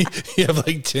 You have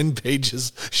like 10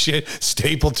 pages shit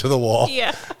stapled to the wall.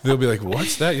 Yeah. They'll be like,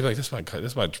 what's that? You're like,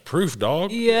 that's my proof,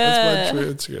 dog. Yeah.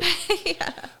 That's my proof. Yeah.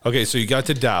 Okay, so you got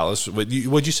to Dallas. What'd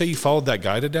you say you followed that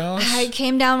guy to Dallas? I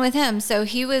came down with him. So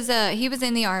he was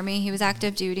in the Army. He was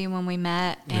active duty when we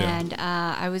met. And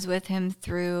I was with him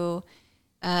through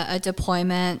a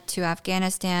deployment to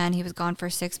Afghanistan. He was gone for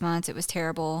 6 months. It was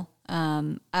terrible.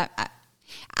 I'm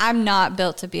not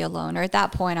built to be a loner. At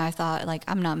that point, I thought, like,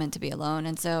 I'm not meant to be alone.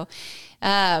 And so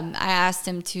I asked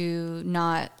him to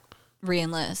not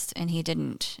re-enlist, and he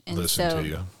didn't. And Listen to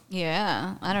you.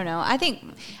 Yeah, I don't know. I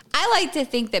like to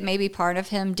think that maybe part of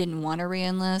him didn't want to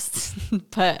re-enlist,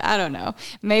 but I don't know.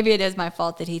 Maybe it is my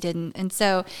fault that he didn't. And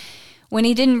so when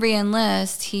he didn't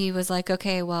re-enlist, he was like,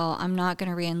 okay, well, I'm not going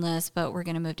to re-enlist, but we're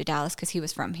going to move to Dallas because he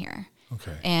was from here.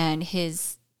 Okay. And he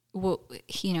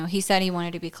said he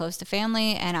wanted to be close to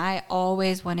family, and I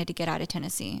always wanted to get out of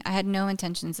Tennessee. I had no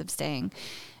intentions of staying.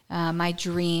 My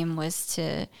dream was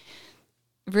to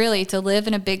live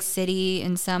in a big city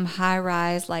in some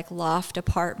high-rise, like, loft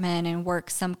apartment and work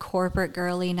some corporate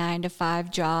girly 9-to-5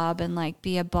 job and, like,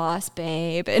 be a boss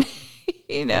babe. And,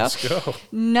 Let's go.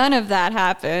 None of that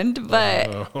happened, but,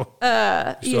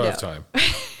 Still have time.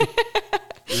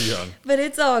 You're young. But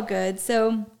it's all good.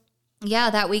 So, yeah,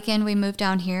 that weekend we moved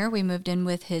down here. We moved in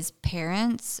with his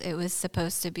parents. It was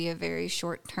supposed to be a very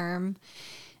short-term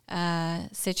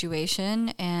situation.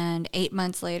 And 8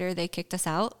 months later, they kicked us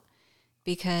out.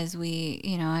 Because we,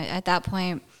 at that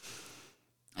point,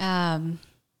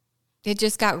 it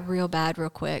just got real bad real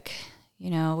quick.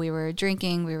 We were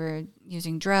drinking, we were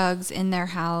using drugs in their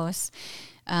house,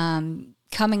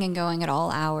 coming and going at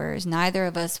all hours. Neither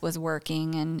of us was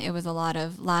working, and it was a lot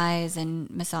of lies and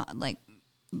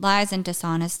lies and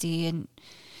dishonesty and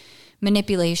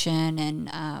manipulation.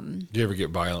 And did he ever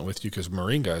get violent with you? Because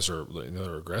Marine guys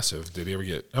they're aggressive. Did he ever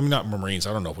get? I mean, not Marines.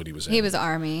 I don't know what he was in. He was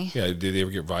Army. Yeah. Did he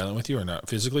ever get violent with you, or not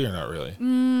physically, or not really?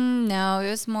 No, it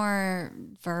was more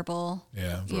verbal.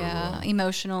 Yeah. Yeah,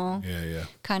 emotional. Yeah.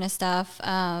 Kind of stuff.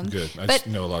 Good. I just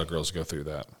know a lot of girls go through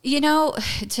that.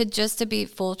 To be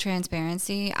full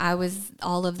transparency, I was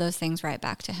all of those things right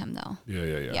back to him, though.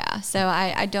 Yeah. Yeah. So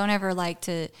I don't ever like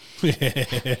to.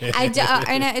 And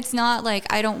it's not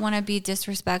like I don't want to be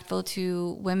disrespectful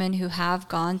to women who have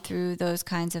gone through those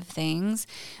kinds of things,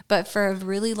 but for a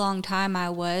really long time I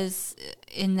was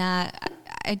in that.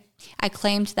 I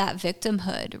claimed that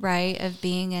victimhood, right, of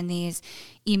being in these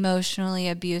emotionally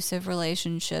abusive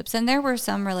relationships. And there were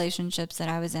some relationships that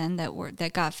I was in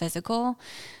that got physical,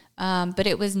 but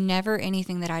it was never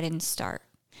anything that I didn't start,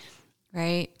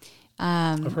 right?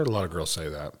 I've heard a lot of girls say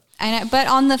that. But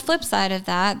on the flip side of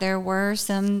that, there were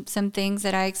some things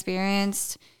that I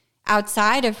experienced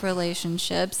outside of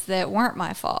relationships that weren't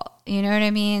my fault. You know what I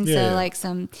mean?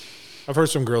 I've heard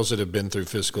some girls that have been through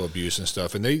physical abuse and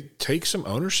stuff, and they take some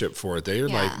ownership for it. They're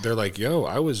like, yo,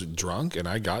 I was drunk and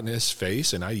I got in his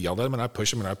face and I yelled at him and I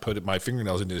pushed him and I put my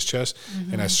fingernails into his chest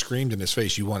and I screamed in his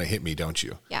face, "You want to hit me, don't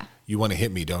you? Yeah. You want to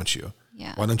hit me, don't you?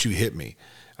 Yeah. Why don't you hit me?"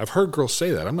 I've heard girls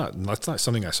say that. That's not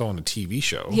something I saw on a TV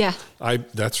show. Yeah.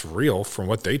 That's real from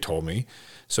what they told me.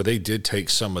 So they did take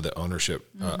some of the ownership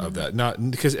of that.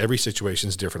 Not because every situation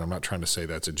is different. I'm not trying to say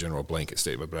that's a general blanket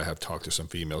statement, but I have talked to some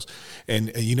females.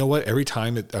 And you know what? Every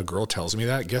time a girl tells me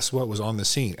that, guess what was on the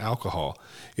scene? Alcohol.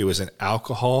 It was an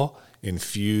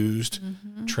alcohol-infused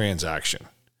transaction.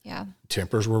 Yeah.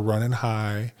 Tempers were running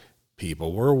high.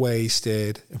 People were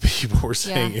wasted. People were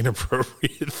saying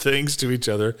inappropriate things to each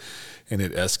other, and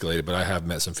it escalated. But I have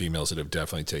met some females that have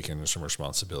definitely taken some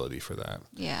responsibility for that.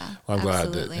 Yeah, well, I'm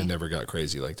glad that it never got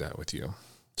crazy like that with you.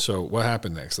 So what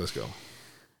happened next? Let's go.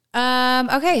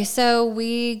 Okay, so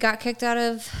we got kicked out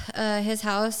of his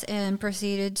house and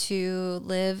proceeded to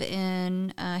live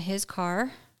in his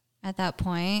car. At that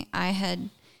point, I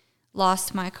had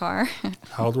lost my car.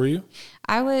 How old were you?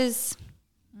 I was...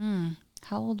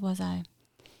 How old was I?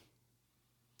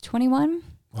 21,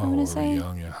 I want to say.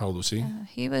 Young, yeah. How old was he?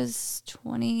 He was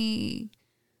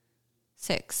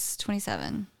 26,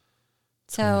 27.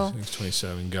 So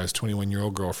 27. Guys,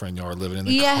 21-year-old girlfriend, y'all are living in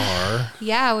the car.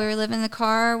 Yeah, we were living in the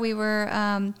car. We were,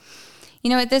 at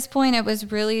this point, it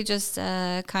was really just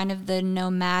kind of the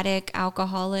nomadic,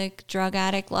 alcoholic, drug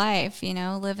addict life,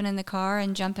 living in the car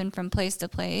and jumping from place to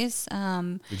place.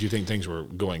 Did you think things were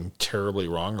going terribly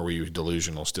wrong, or were you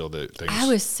delusional still that things... I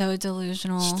was so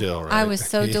delusional. Still, right? I was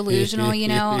so delusional,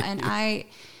 and I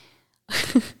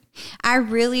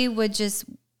really would just...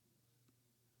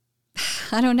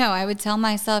 I don't know. I would tell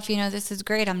myself, this is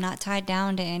great. I'm not tied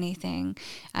down to anything.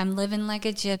 I'm living like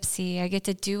a gypsy. I get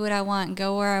to do what I want and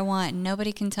go where I want, and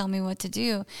nobody can tell me what to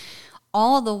do.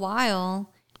 All the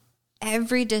while,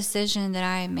 every decision that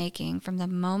I am making from the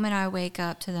moment I wake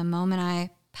up to the moment I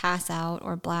pass out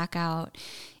or black out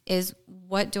is,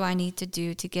 what do I need to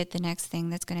do to get the next thing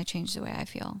that's going to change the way I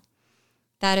feel?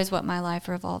 That is what my life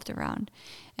revolved around.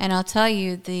 And I'll tell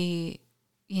you,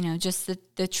 just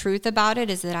the truth about it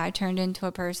is that I turned into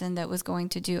a person that was going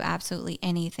to do absolutely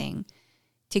anything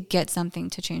to get something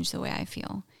to change the way I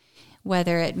feel.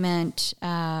 Whether it meant,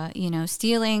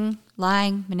 stealing,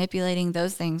 lying, manipulating,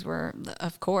 those things were,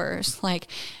 of course, but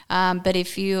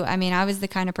I was the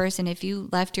kind of person, if you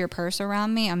left your purse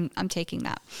around me, I'm taking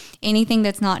that. Anything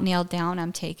that's not nailed down,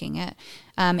 I'm taking it.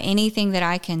 Anything that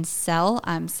I can sell,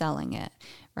 I'm selling it.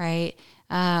 Right.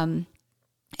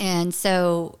 And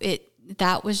so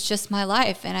that was just my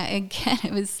life. And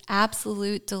it was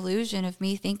absolute delusion of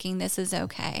me thinking this is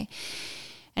okay.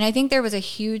 And I think there was a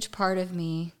huge part of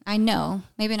me, I know,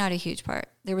 maybe not a huge part,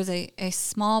 there was a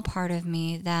small part of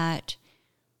me that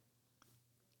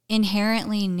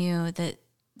inherently knew that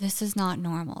this is not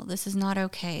normal. This is not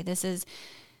okay. This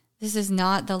is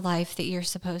not the life that you're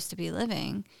supposed to be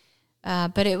living.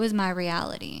 But it was my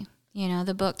reality.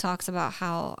 The book talks about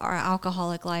how our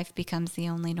alcoholic life becomes the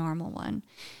only normal one.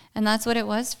 And that's what it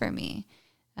was for me.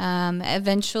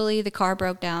 Eventually the car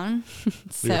broke down.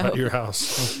 So your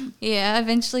house. Yeah.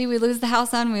 Eventually we lose the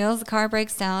house on wheels, the car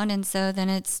breaks down. And so then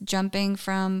it's jumping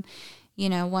from,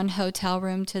 one hotel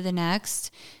room to the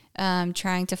next,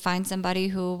 trying to find somebody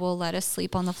who will let us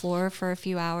sleep on the floor for a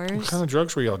few hours. What kind of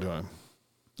drugs were y'all doing?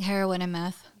 Heroin and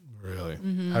meth. Really?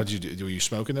 Mm-hmm. How did you do? Were you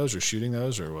smoking those or shooting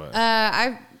those or what?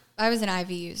 I was an IV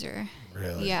user.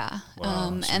 Really? Yeah.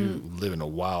 Wow. So and you're living a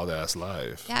wild ass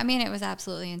life. Yeah. I mean, it was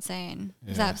absolutely insane. It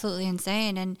was absolutely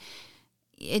insane. And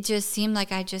it just seemed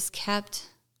like I just kept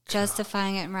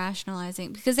justifying it and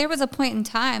rationalizing, because there was a point in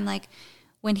time, like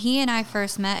when he and I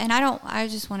first met, and I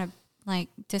just want to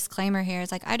disclaimer here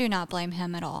is I do not blame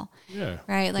him at all. Yeah.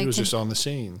 Right. He was just on the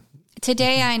scene.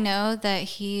 Today I know that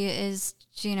he is,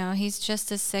 he's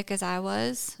just as sick as I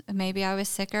was. Maybe I was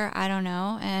sicker. I don't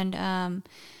know. And,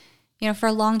 for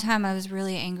a long time, I was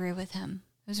really angry with him.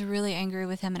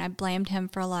 And I blamed him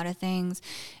for a lot of things.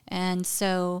 And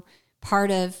so part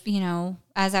of,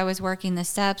 as I was working the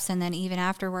steps, and then even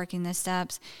after working the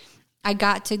steps, I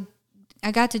got to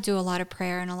do a lot of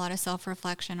prayer and a lot of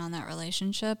self-reflection on that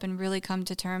relationship, and really come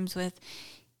to terms with,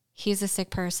 he's a sick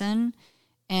person.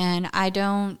 And I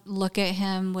don't look at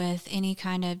him with any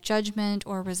kind of judgment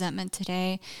or resentment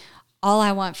today. All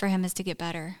I want for him is to get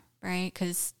better, right?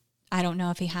 Because I don't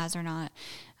know if he has or not.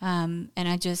 And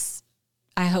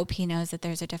I hope he knows that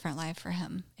there's a different life for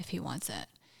him if he wants it.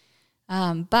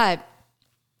 But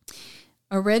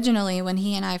originally when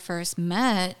he and I first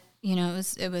met,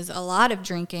 it was a lot of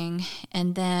drinking.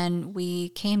 And then we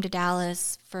came to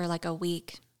Dallas for a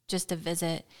week just to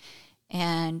visit.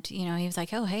 And, he was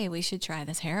like, oh, hey, we should try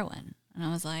this heroin. And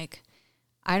I was like,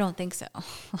 I don't think so.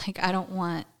 I don't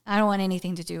want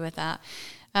anything to do with that.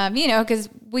 Because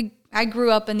I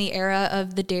grew up in the era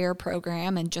of the DARE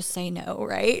program and just say no,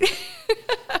 right?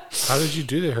 How did you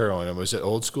do the heroin? Was it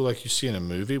old school like you see in a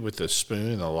movie with the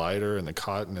spoon and the lighter and the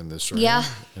cotton and the syringe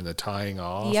and the tying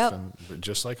off? Yep. And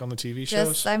just like on the TV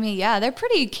shows? They're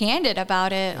pretty candid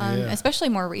about it, especially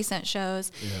more recent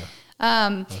shows. Yeah.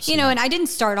 And I didn't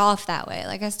start off that way.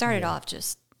 I started off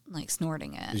just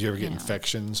snorting it. Did you ever get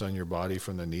infections on your body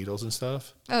from the needles and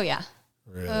stuff? Oh, yeah.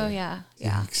 Really? Oh, yeah.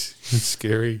 Yeah. It's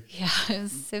scary. Yeah,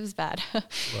 it was bad.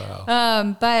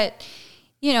 Wow. But,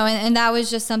 and that was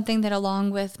just something that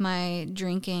along with my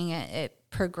drinking, it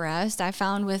progressed. I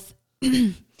found with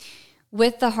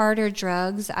the harder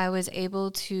drugs, I was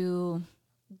able to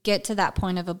get to that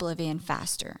point of oblivion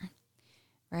faster,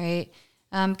 right?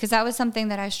 Because that was something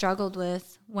that I struggled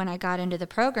with when I got into the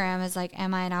program is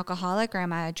am I an alcoholic or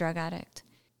am I a drug addict?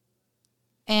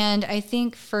 And I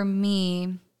think for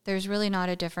me, there's really not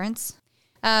a difference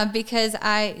because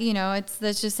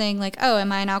that's just saying oh,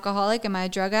 am I an alcoholic? Am I a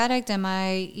drug addict? Am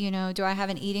I, do I have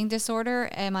an eating disorder?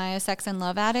 Am I a sex and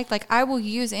love addict? I will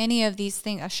use any of these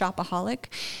things, a shopaholic.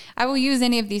 I will use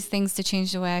any of these things to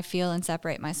change the way I feel and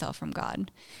separate myself from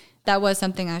God. That was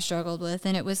something I struggled with.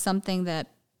 And it was something that,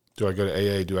 do I go to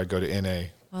AA? Do I go to NA?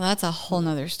 Well, that's a whole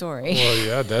nother story. Well,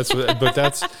 yeah, that's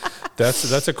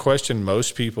a question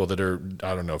most people that are,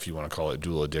 I don't know if you want to call it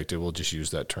dual addicted, we'll just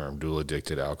use that term, dual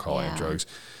addicted, alcohol and drugs,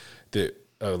 that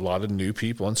a lot of new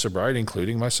people in sobriety,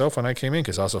 including myself when I came in,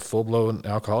 because I was a full-blown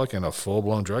alcoholic and a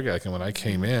full-blown drug addict. And when I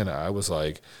came in, I was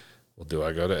like, well, do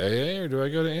I go to AA or do I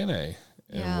go to NA?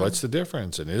 And what's the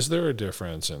difference? And is there a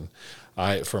difference? And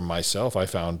for myself, I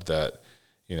found that,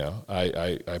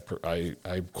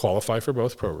 I qualify for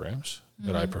both programs,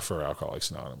 but I prefer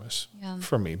Alcoholics Anonymous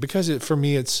for me, because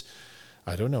it's,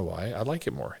 I don't know why, I like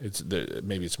it more.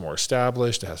 Maybe it's more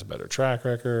established. It has a better track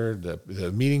record.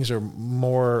 The meetings are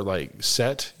more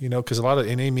set, because a lot of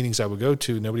NA meetings I would go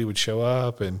to, nobody would show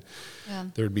up, and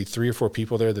there would be 3 or 4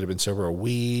 people there that had been sober a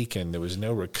week, and there was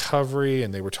no recovery,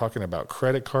 and they were talking about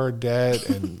credit card debt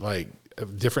and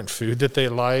different food that they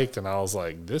liked. And I was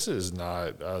like, this is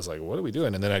not, I was like, what are we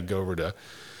doing? And then I'd go over to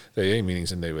the AA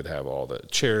meetings and they would have all the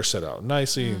chairs set out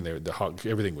nicely and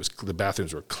everything was, the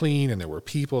bathrooms were clean and there were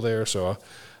people there. So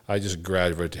I just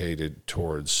gravitated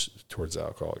towards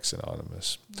Alcoholics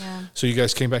Anonymous. Yeah. So you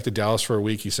guys came back to Dallas for a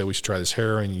week. You said we should try this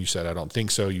heroin. You said, I don't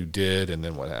think so. You did. And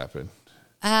then what happened?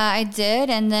 I did,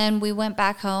 and then we went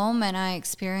back home, and I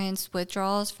experienced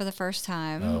withdrawals for the first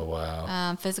time. Oh,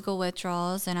 wow. Physical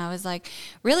withdrawals, and I was like,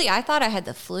 really, I thought I had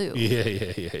the flu.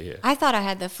 Yeah. I thought I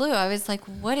had the flu. I was like,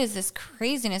 what is this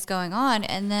craziness going on?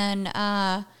 And then,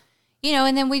 and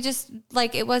then we just,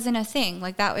 like, it wasn't a thing.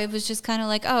 Like, that, it was just kind of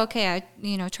like, oh, okay,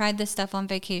 I, tried this stuff on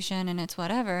vacation, and it's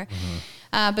whatever.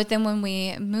 But then when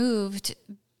we moved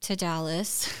to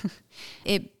Dallas,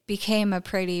 it became a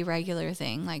pretty regular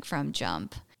thing, like from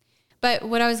jump. But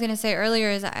what I was going to say earlier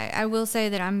is I will say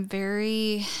that I'm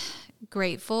very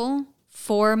grateful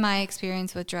for my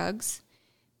experience with drugs,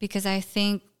 because I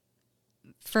think,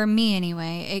 for me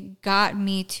anyway, it got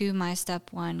me to my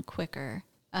step one quicker.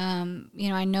 I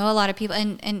know a lot of people,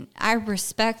 and I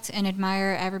respect and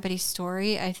admire everybody's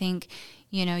story. I think,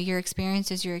 your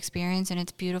experience is your experience, and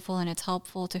it's beautiful and it's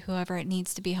helpful to whoever it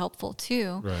needs to be helpful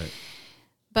to. Right.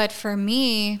 But for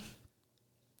me,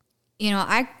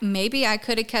 I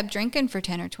could have kept drinking for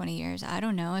 10 or 20 years. I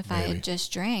don't know if I had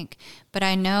just drank. But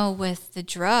I know with the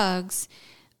drugs,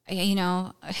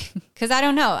 because I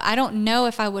don't know. I don't know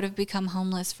if I would have become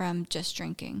homeless from just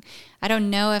drinking. I don't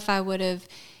know if I would have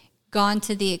gone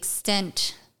to the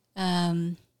extent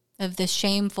of the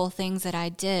shameful things that I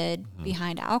did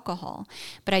behind alcohol.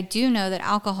 But I do know that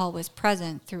alcohol was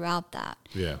present throughout that.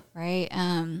 Yeah. Right?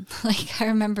 I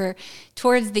remember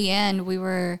towards the end, we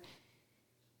were,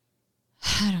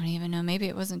 I don't even know, maybe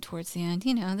it wasn't towards the end,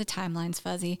 the timeline's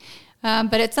fuzzy.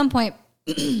 But at some point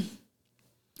we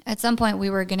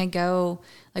were going to go,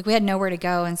 like, we had nowhere to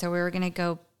go. And so we were going to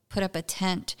go put up a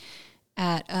tent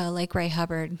at Lake Ray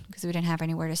Hubbard because we didn't have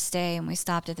anywhere to stay. And we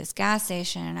stopped at this gas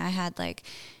station, and I had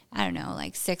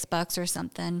 $6 or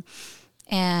something.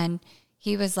 And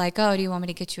he was like, oh, do you want me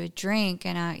to get you a drink?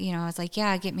 And I was like,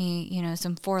 yeah, get me,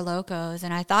 some Four Locos.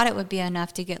 And I thought it would be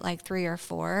enough to get like 3 or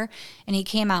 4. And he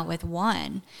came out with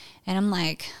 1. And I'm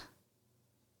like,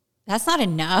 that's not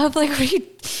enough. Like,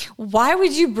 why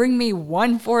would you bring me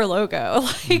 1 Four Loco?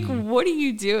 Like, what are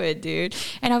you doing, dude?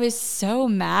 And I was so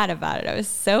mad about it. I was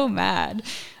so mad.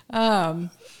 But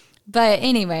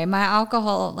anyway, my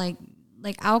alcohol, like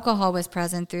alcohol was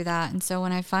present through that. And so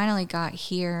when I finally got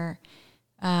here,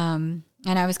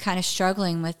 and I was kind of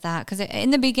struggling with that, because in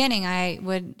the beginning I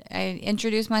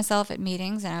introduce myself at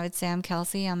meetings and I would say, I'm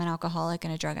Kelsey, I'm an alcoholic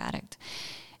and a drug addict.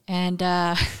 And,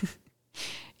 and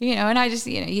I just,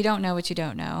 you don't know what you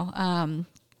don't know.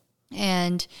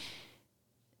 And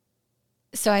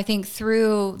so I think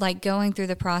through going through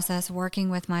the process, working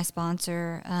with my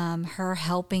sponsor, her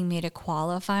helping me to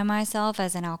qualify myself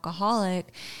as an alcoholic,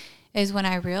 is when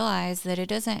I realized that it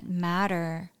doesn't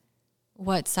matter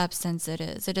what substance it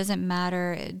is. It doesn't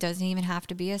matter. It doesn't even have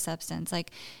to be a substance. Like,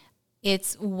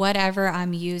 it's whatever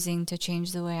I'm using to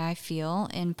change the way I feel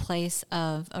in place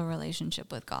of a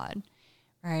relationship with God.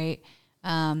 Right.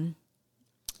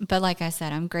 But like I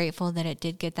said, I'm grateful that it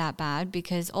did get that bad,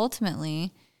 because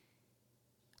ultimately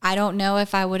I don't know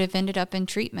if I would have ended up in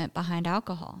treatment behind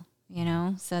alcohol,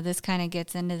 So this kind of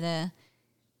gets into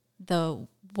the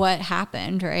what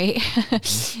happened, right?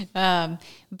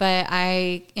 But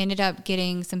I ended up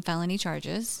getting some felony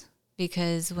charges,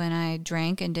 because when I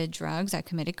drank and did drugs, I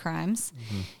committed crimes.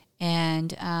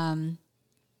 And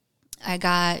I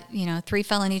got, 3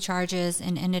 felony charges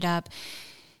and ended up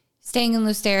staying in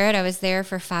Lucero. I was there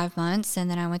for 5 months,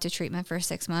 and then I went to treatment for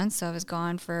 6 months. So I was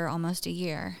gone for almost a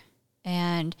year.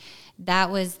 And that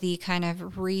was the kind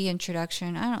of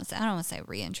reintroduction. I don't want to say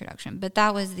reintroduction, but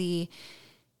that was the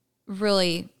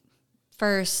really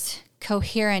first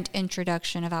coherent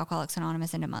introduction of Alcoholics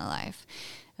Anonymous into my life.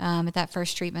 At that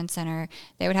first treatment center,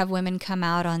 they would have women come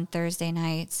out on Thursday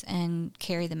nights and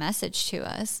carry the message to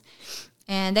us.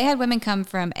 And they had women come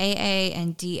from AA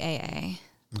and DAA.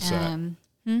 What's that?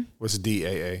 What's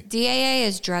DAA? DAA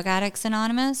is Drug Addicts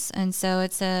Anonymous. And so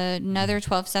it's another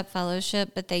 12-step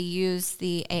fellowship, but they use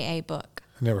the AA book.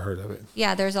 Never heard of it.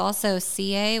 Yeah, there's also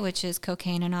CA, which is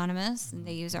Cocaine Anonymous, and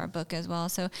they use our book as well.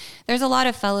 So there's a lot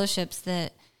of fellowships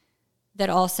that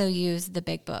also use the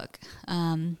big book.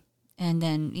 And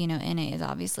then, NA is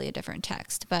obviously a different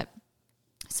text. But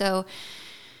so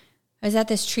I was at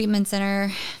this treatment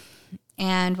center,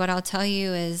 and what I'll tell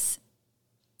you is,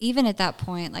 even at that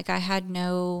point, I had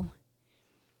no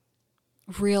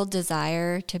real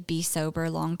desire to be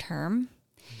sober long term.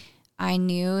 I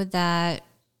knew that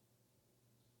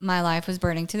my life was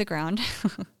burning to the ground.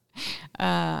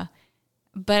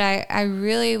 But I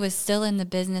really was still in the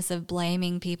business of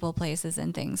blaming people, places,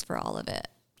 and things for all of it.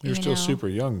 You're still super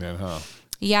young then, huh?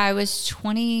 Yeah, I was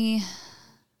 20,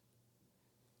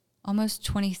 almost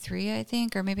 23, I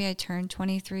think, or maybe I turned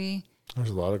 23. There's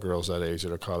a lot of girls that age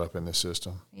that are caught up in this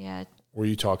system. Yeah. Were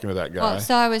you talking to that guy? Well,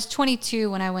 so I was 22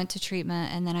 when I went to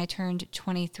treatment, and then I turned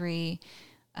 23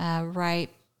 right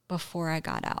before I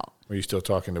got out. Were you still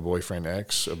talking to boyfriend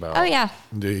X about? Oh, yeah.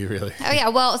 Do you really? Oh, yeah.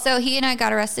 Well, so he and I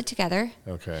got arrested together.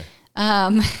 Okay.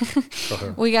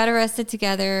 We got arrested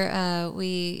together.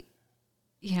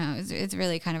 It's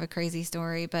really kind of a crazy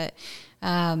story, but.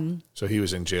 So he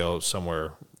was in jail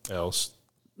somewhere else?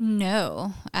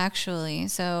 No, actually.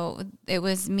 So it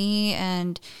was me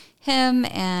and him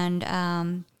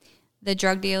and the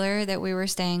drug dealer that we were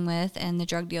staying with and the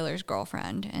drug dealer's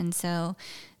girlfriend. And so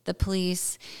the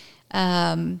police,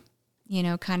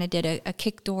 kind of did a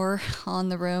kick door on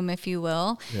the room, if you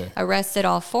will, arrested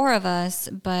all four of us,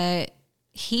 but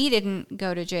he didn't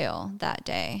go to jail that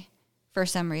day for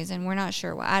some reason. We're not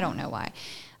sure why. I don't know why.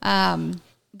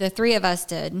 The three of us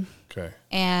did. Okay.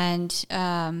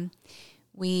 And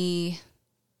we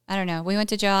went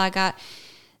to jail. I got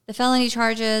the felony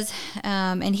charges,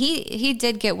 and he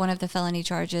did get one of the felony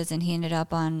charges, and he ended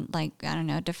up on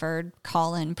deferred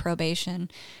call-in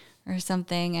probation or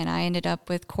something, and I ended up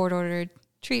with court-ordered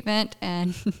treatment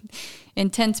and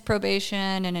intense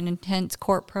probation and an intense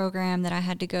court program that I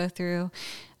had to go through.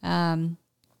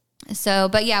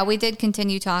 But yeah, we did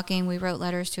continue talking. We wrote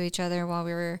letters to each other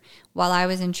while I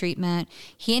was in treatment.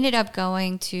 He ended up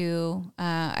going to,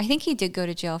 I think he did go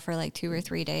to jail for like 2 or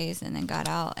 3 days and then got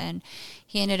out. And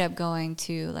he ended up going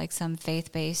to like some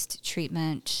faith-based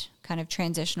treatment kind of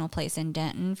transitional place in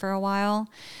Denton for a while.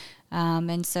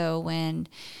 And so when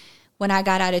I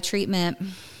got out of treatment,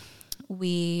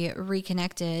 we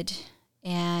reconnected.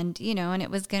 And,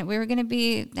 and we were going to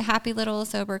be a happy little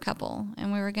sober couple.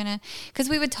 And we were going to, because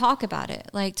we would talk about it.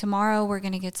 Like, tomorrow we're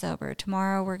going to get sober.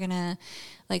 Tomorrow we're going to,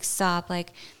 stop.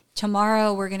 Like,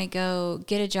 tomorrow we're going to go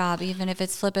get a job, even if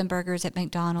it's flipping burgers at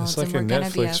McDonald's. It's like and we're going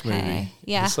to be Netflix okay. movie.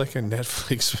 Yeah. It's like a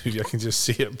Netflix movie. I can just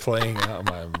see it playing out in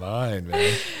my mind,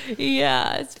 man.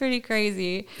 Yeah, it's pretty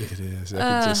crazy. It is.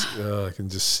 I can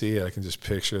just see it. I can just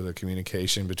picture the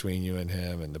communication between you and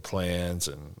him and the plans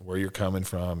and where you're coming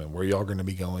from and where y'all going to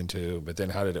be going to. But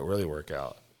then how did it really work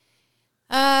out?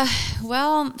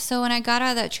 Well, so when I got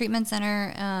out of that treatment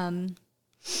center,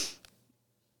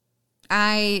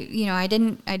 I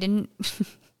didn't I didn't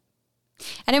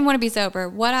want to be sober.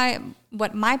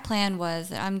 What my plan was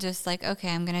that I'm just like, okay,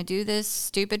 I'm going to do this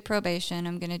stupid probation.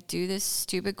 I'm going to do this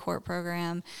stupid court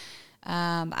program.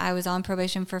 I was on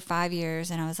probation for 5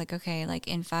 years, and I was like, okay, like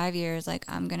in 5 years, like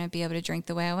I'm going to be able to drink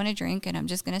the way I want to drink, and I'm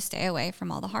just going to stay away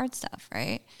from all the hard stuff,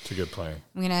 right? It's a good plan.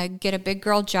 I'm going to get a big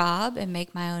girl job and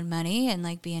make my own money and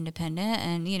like be independent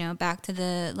and, back to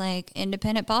the like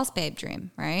independent boss babe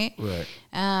dream, right? Right.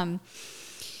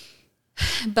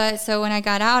 But so when I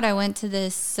got out, I went to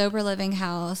this sober living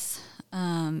house.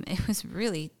 It was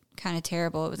really kind of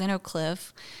terrible. It was in Oak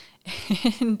Cliff.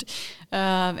 And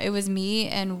it was me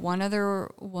and one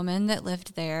other woman that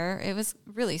lived there. It was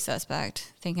really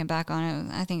suspect, thinking back on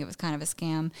it. I think it was kind of a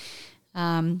scam.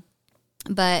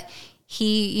 But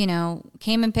he,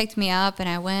 came and picked me up, and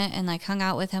I went and like hung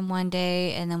out with him one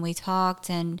day, and then we talked,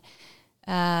 and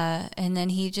then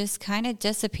he just kind of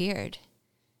disappeared.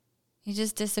 He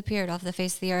just disappeared off the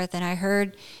face of the earth. And I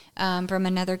heard from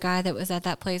another guy that was at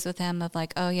that place with him of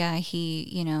like, oh, yeah,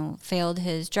 he, failed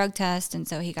his drug test, and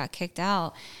so he got kicked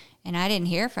out. And I didn't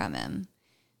hear from him.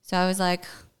 So I was like,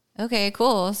 okay,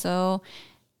 cool. So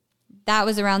that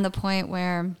was around the point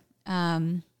where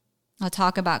I'll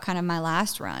talk about kind of my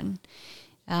last run.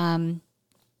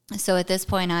 So at this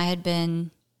point, I had been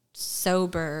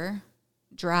sober,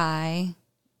 dry,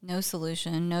 no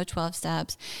solution, no 12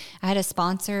 steps. I had a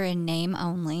sponsor in name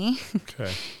only.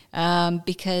 Okay.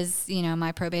 Because,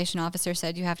 my probation officer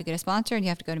said you have to get a sponsor and you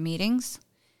have to go to meetings.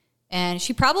 And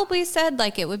she probably said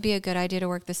like it would be a good idea to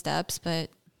work the steps, but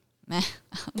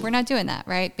we're not doing that,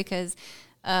 right? Because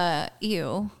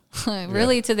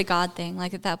really to the God thing.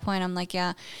 Like at that point, I'm like,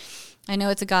 yeah, I know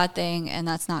it's a God thing, and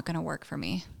that's not going to work for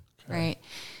me, okay.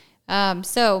 Right?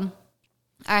 So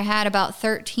I had about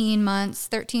 14 months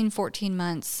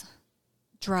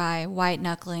dry, white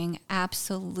knuckling,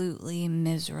 absolutely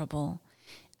miserable.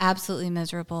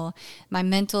 My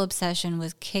mental obsession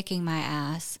was kicking my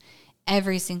ass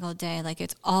every single day. Like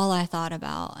it's all I thought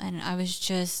about. And I was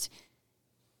just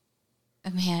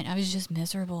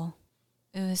miserable.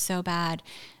 It was so bad.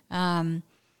 And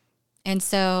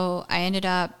so I ended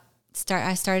up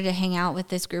I started to hang out with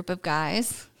this group of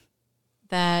guys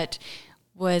that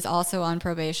was also on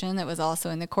probation, that was also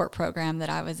in the court program that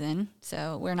I was in.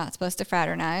 So we're not supposed to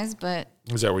fraternize, but...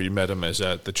 Is that where you met him? Is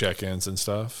that the check-ins and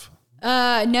stuff?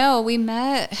 No, we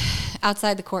met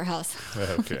outside the courthouse.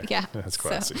 Okay. Yeah. That's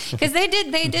classy. Because they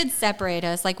did separate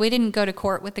us. Like, we didn't go to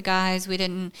court with the guys. We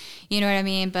didn't, you know what I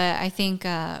mean? But I think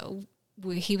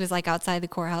he was like outside the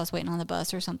courthouse waiting on the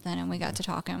bus or something, and we got to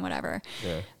talking, whatever.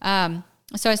 Yeah.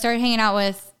 So I started hanging out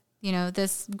with,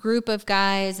 this group of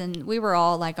guys, and we were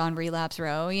all like on relapse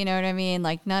row, you know what I mean?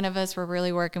 Like, none of us were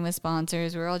really working with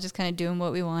sponsors. We were all just kind of doing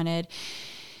what we wanted.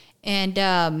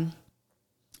 And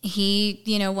he,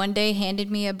 one day handed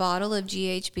me a bottle of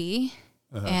GHB,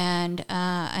 and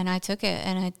I took it,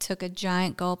 and I took a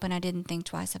giant gulp, and I didn't think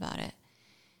twice about it.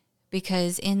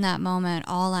 Because in that moment,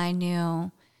 all I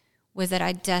knew was that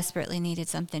I desperately needed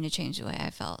something to change the way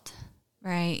I felt,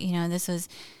 right? This was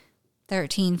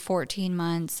 13, 14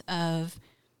 months of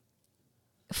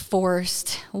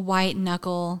forced white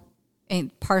knuckle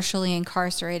and partially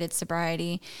incarcerated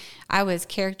sobriety. I was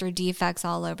character defects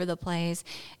all over the place.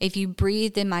 If you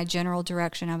breathed in my general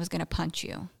direction, I was going to punch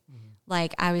you. Mm-hmm.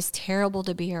 Like, I was terrible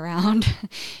to be around.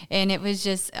 And it was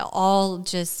just all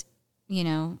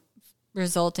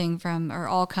resulting from, or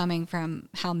all coming from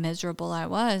how miserable I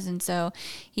was. And so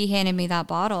he handed me that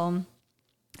bottle.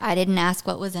 I didn't ask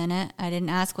what was in it. I didn't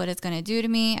ask what it's going to do to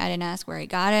me. I didn't ask where he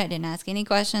got it. I didn't ask any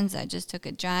questions. I just took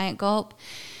a giant gulp.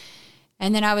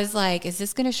 And then I was like, is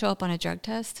this going to show up on a drug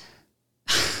test?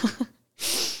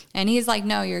 And he's like,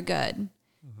 no, you're good.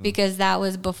 Mm-hmm. Because that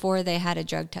was before they had a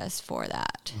drug test for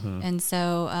that. Mm-hmm. And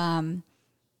so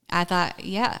I thought,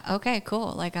 yeah, okay,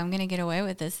 cool. Like, I'm going to get away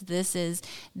with this. This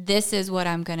is what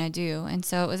I'm going to do. And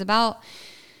so it was about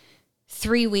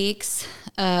 3 weeks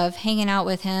of hanging out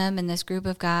with him and this group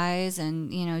of guys and,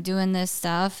 doing this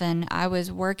stuff. And I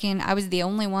was working. I was the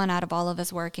only one out of all of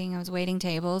us working. I was waiting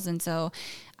tables. And so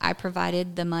I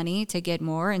provided the money to get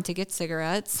more and to get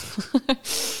cigarettes.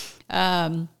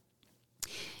 And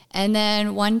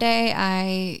then one day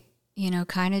I,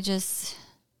 kind of just,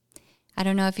 I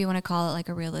don't know if you want to call it like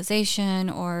a realization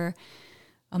or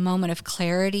a moment of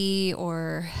clarity,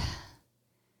 or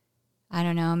I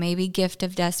don't know, maybe gift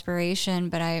of desperation,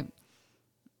 but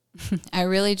I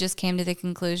really just came to the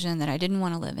conclusion that I didn't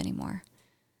want to live anymore.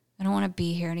 I don't want to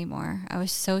be here anymore. I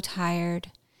was so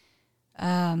tired.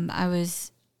 I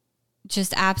was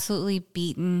just absolutely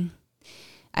beaten.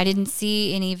 I didn't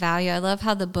see any value. I love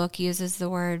how the book uses the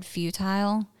word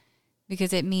futile,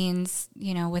 because it means,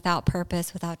 without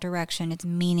purpose, without direction, it's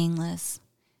meaningless,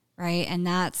 right? And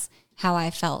that's how I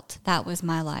felt. That was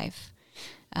my life.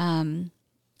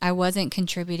 I wasn't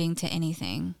contributing to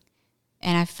anything.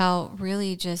 And I felt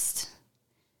really just,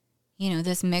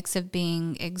 this mix of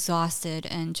being exhausted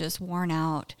and just worn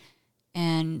out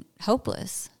and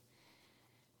hopeless.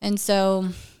 And so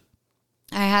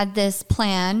I had this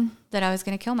plan that I was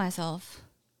going to kill myself.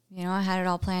 I had it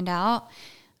all planned out.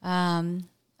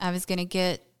 I was going to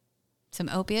get some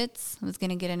opiates. I was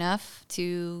going to get enough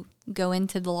to go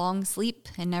into the long sleep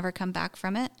and never come back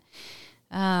from it.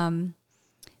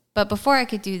 But before I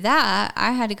could do that,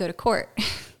 I had to go to court.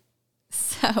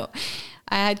 So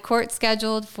I had court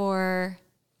scheduled for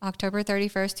October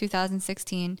 31st,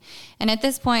 2016. And at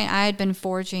this point, I had been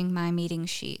forging my meeting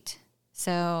sheet.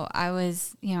 So I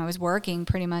was working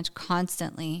pretty much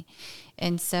constantly.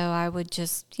 And so I would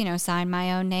just, sign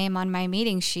my own name on my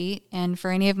meeting sheet. And for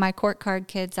any of my court card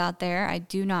kids out there, I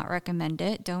do not recommend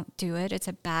it. Don't do it. It's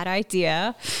a bad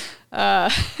idea.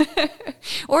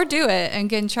 Or do it and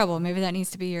get in trouble. Maybe that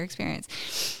needs to be your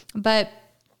experience. But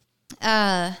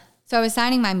so I was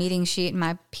signing my meeting sheet, and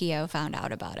my PO found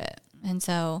out about it. And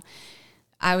so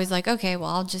I was like, okay, well,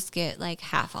 I'll just get like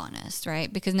half honest,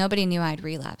 right? Because nobody knew I'd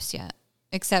relapsed yet,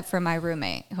 except for my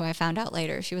roommate, who I found out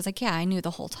later. She was like, yeah, I knew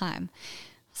the whole time.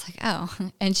 I was like,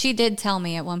 oh. And she did tell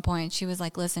me at one point, she was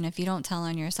like, listen, if you don't tell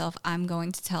on yourself, I'm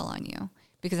going to tell on you,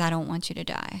 because I don't want you to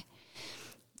die.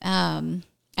 And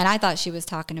I thought she was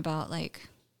talking about like,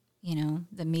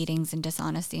 the meetings and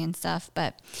dishonesty and stuff.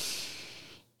 But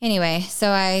anyway,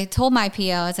 so I told my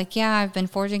PO, I was like, yeah, I've been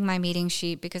forging my meeting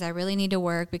sheet because I really need to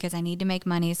work, because I need to make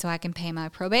money so I can pay my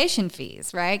probation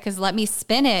fees, right? Because let me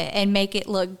spin it and make it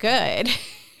look good.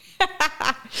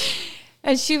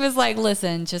 And she was like,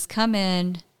 listen, just come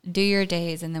in, do your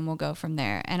days, and then we'll go from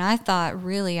there. And I thought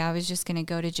really I was just going to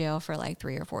go to jail for like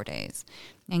 3 or 4 days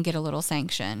and get a little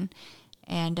sanction.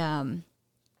 And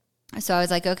so I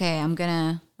was like, okay, I'm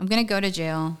gonna go to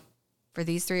jail for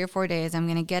these 3 or 4 days. I'm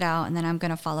going to get out, and then I'm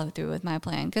going to follow through with my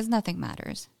plan, because nothing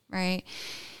matters, right?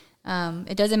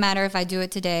 It doesn't matter if I do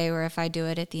it today or if I do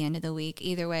it at the end of the week.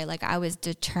 Either way, like, I was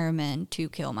determined to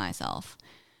kill myself.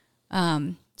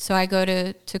 So I go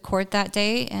to court that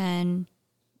day, and,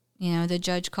 the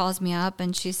judge calls me up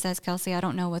and she says, Kelsey, I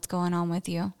don't know what's going on with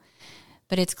you,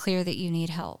 but it's clear that you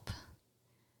need help.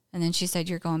 And then she said,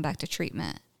 you're going back to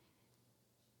treatment.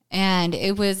 And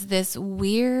it was this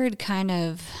weird kind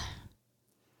of,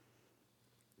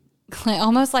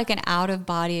 almost like an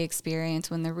out-of-body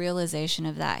experience when the realization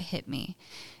of that hit me,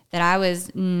 that I was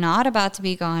not about to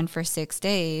be gone for 6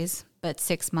 days, but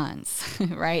 6 months,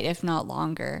 right? If not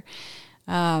longer.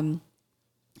 And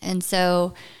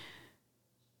so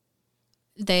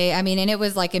and it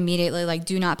was like immediately like,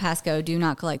 do not pass go, do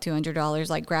not collect $200,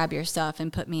 like grab your stuff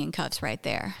and put me in cuffs right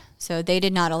there. So they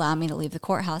did not allow me to leave the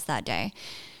courthouse that day.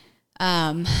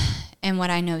 And what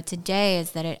I know today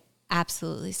is that it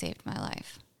absolutely saved my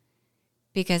life.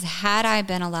 Because had I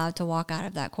been allowed to walk out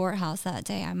of that courthouse that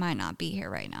day, I might not be here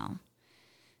right now.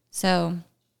 So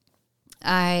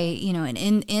and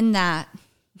in that,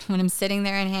 when I'm sitting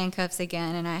there in handcuffs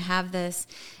again and I have this,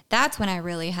 that's when I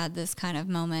really had this kind of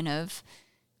moment of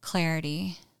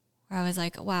clarity where I was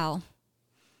like, wow,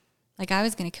 like I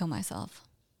was going to kill myself.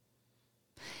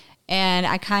 And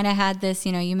I kind of had this,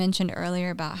 you mentioned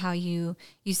earlier about how you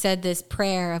said this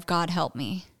prayer of God help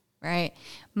me, right?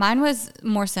 Mine was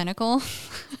more cynical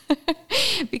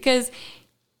because,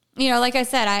 like I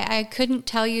said, I couldn't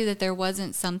tell you that there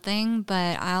wasn't something,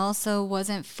 but I also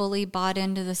wasn't fully bought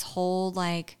into this whole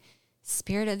like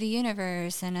spirit of the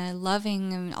universe and a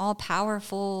loving and all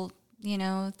powerful,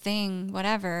 thing,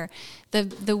 whatever,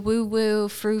 the woo woo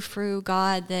frou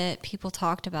God that people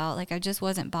talked about. Like I just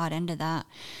wasn't bought into that.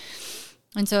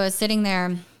 And so I was sitting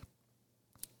there,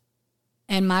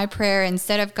 and my prayer,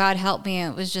 instead of God help me,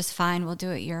 it was just fine, we'll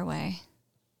do it your way.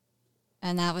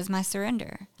 And that was my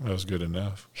surrender. That was good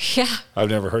enough. Yeah. I've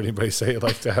never heard anybody say it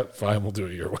like that. Fine, we'll do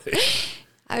it your way.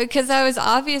 Because I was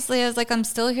like, I'm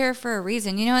still here for a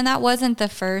reason, and that wasn't the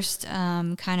first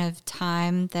kind of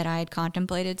time that I had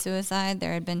contemplated suicide.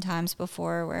 There had been times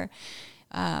before where,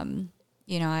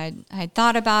 I'd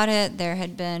thought about it. There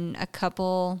had been a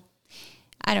couple,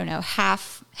 I don't know,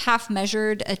 half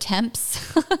measured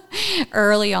attempts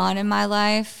early on in my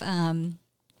life. And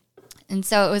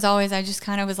so it was always, I just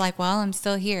kind of was like, well, I'm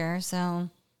still here, so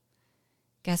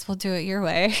guess we'll do it your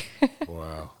way.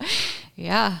 Wow.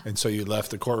 Yeah. And so you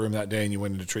left the courtroom that day and you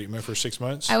went into treatment for 6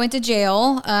 months? I went to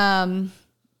jail.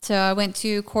 So I went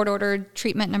to court-ordered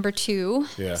treatment number 2.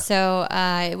 Yeah. So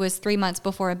it was 3 months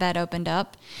before a bed opened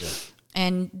up. Yeah.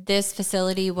 And this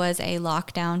facility was a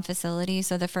lockdown facility.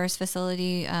 So the first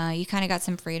facility, you kind of got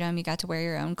some freedom. You got to wear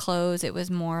your own clothes. It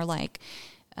was more like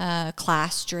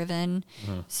class-driven.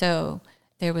 Mm-hmm. So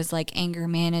there was like anger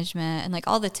management and like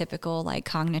all the typical like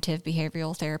cognitive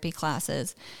behavioral therapy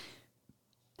classes.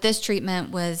 This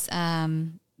treatment was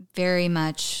very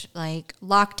much like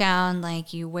lockdown,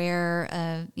 like you wear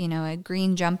a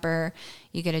green jumper,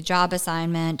 you get a job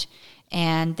assignment,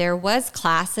 and there was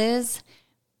classes,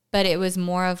 but it was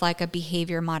more of like a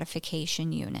behavior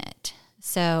modification unit.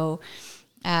 So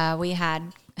we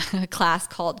had a class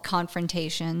called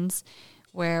Confrontations,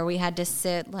 where we had to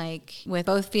sit like with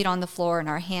both feet on the floor and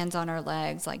our hands on our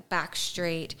legs, like back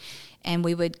straight, and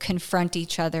we would confront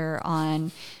each other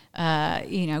on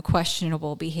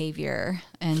questionable behavior.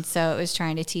 And so it was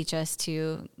trying to teach us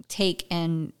to take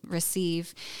and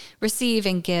receive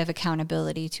and give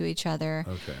accountability to each other.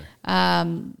 Okay.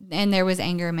 And there was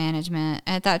anger management.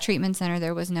 At that treatment center,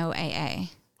 there was no AA.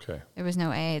 Okay. There was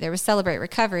no AA. There was Celebrate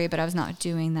Recovery, but I was not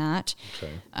doing that.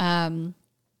 Okay.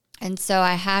 And so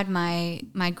I had my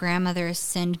grandmother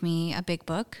send me a big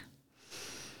book.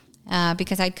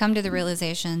 Because I'd come to the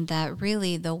realization that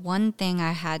really the one thing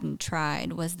I hadn't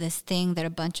tried was this thing that a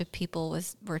bunch of people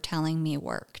were telling me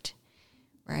worked,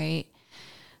 right?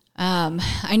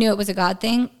 I knew it was a God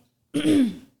thing.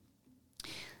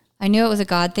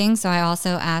 So I also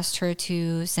asked her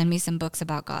to send me some books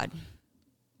about God,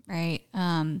 right?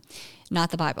 Not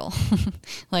the Bible.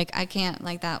 Like I can't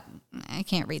read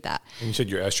that. And you said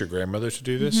you asked your grandmother to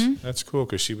do this? Mm-hmm. That's cool,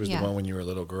 because she was the one when you were a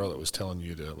little girl that was telling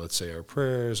you to, let's say our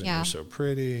prayers, and you're so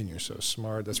pretty and you're so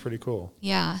smart. That's pretty cool.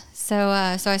 Yeah. So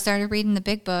I started reading the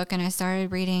big book, and I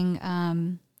started reading,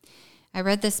 I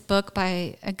read this book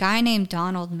by a guy named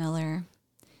Donald Miller,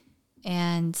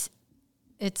 and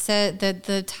it said that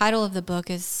the title of the book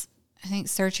is, I think,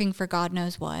 Searching for God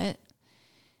Knows What.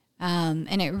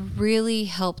 And it really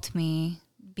helped me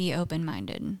be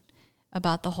open-minded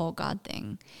about the whole God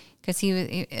thing. Because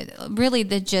really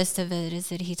the gist of it is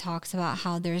that he talks about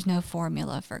how there's no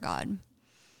formula for God.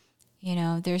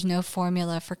 There's no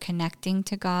formula for connecting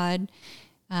to God.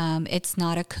 It's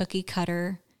not a cookie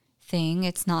cutter thing.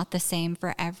 It's not the same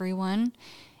for everyone.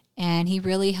 And he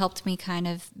really helped me kind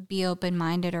of be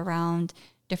open-minded around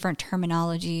different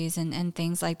terminologies and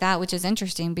things like that, which is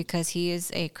interesting because he is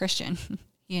a Christian,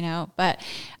 but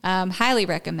highly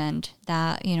recommend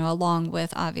that, along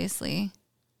with obviously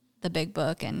the big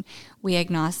book and We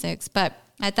Agnostics. But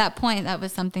at that point, that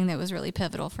was something that was really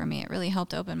pivotal for me. It really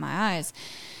helped open my eyes.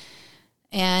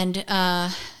 And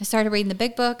I started reading the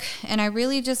big book, and I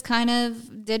really just kind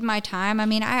of did my time. I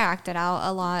mean, I acted out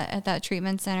a lot at that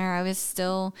treatment center. I was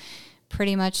still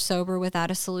pretty much sober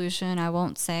without a solution. I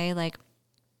won't say, like,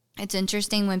 it's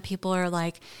interesting when people are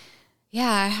like, yeah,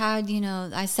 I had,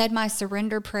 I said my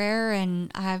surrender prayer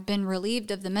and I've been relieved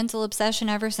of the mental obsession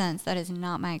ever since. That is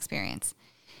not my experience.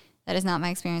 That is not my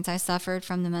experience. I suffered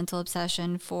from the mental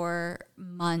obsession for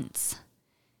months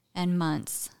and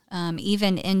months,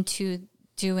 even into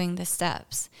doing the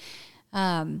steps.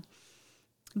 But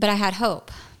I had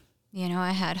hope.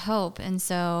 I had hope. And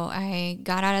so I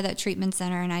got out of that treatment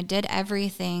center and I did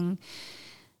everything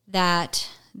that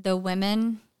the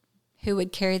women who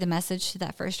would carry the message to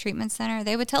that first treatment center,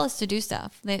 they would tell us to do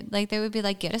stuff. They would be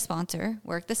like, get a sponsor,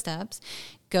 work the steps,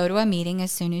 go to a meeting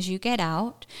as soon as you get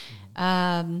out.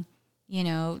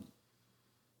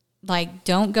 Like,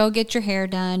 don't go get your hair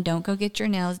done. Don't go get your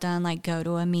nails done. Like, go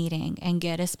to a meeting and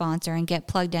get a sponsor and get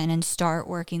plugged in and start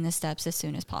working the steps as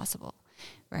soon as possible.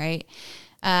 Right.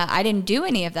 I didn't do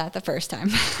any of that the first time.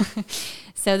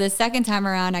 So the second time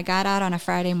around, I got out on a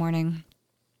Friday morning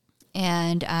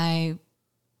and I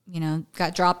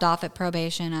got dropped off at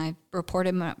probation. I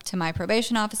reported to my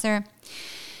probation officer.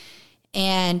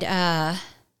 And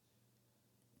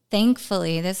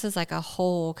thankfully, this is like a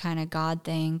whole kind of God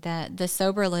thing, that the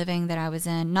sober living that I was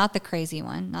in, not the crazy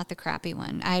one, not the crappy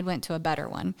one. I had went to a better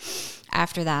one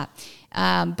after that.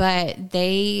 But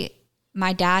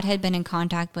my dad had been in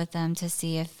contact with them to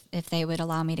see if they would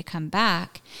allow me to come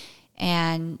back.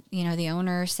 And, the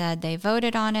owner said they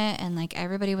voted on it and like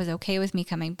everybody was okay with me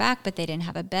coming back, but they didn't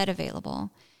have a bed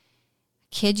available.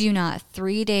 Kid you not,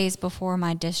 3 days before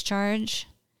my discharge,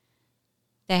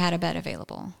 they had a bed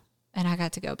available and I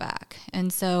got to go back.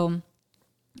 And so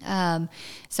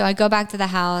I go back to the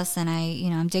house and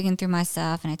I'm digging through my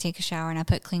stuff and I take a shower and I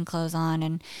put clean clothes on,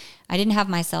 and I didn't have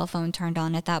my cell phone turned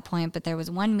on at that point, but there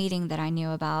was one meeting that I knew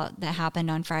about that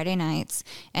happened on Friday nights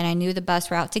and I knew the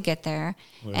bus route to get there.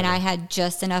 Wow. And I had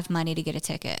just enough money to get a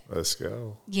ticket. Let's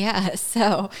go. Yeah.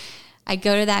 So I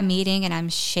go to that meeting and I'm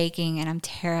shaking and I'm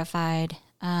terrified.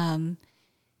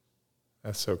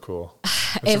 That's so cool.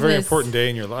 It's a very important day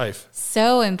in your life.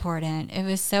 So important. It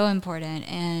was so important.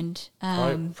 And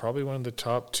probably one of the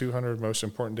top 200 most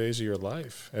important days of your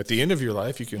life. At the end of your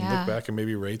life, you can look back and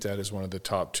maybe rate that as one of the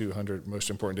top 200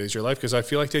 most important days of your life. Because I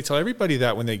feel like they tell everybody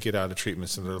that when they get out of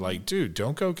treatment. And they're like, dude,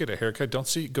 don't go get a haircut.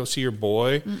 Go see your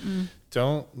boy. Mm-mm.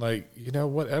 Don't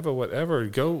whatever.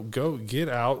 Go get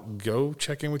out, go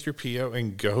check in with your PO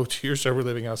and go to your sober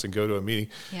living house and go to a meeting.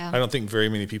 Yeah. I don't think very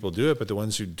many people do it, but the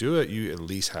ones who do it, you at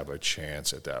least have a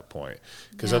chance at that point.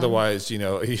 Because otherwise, you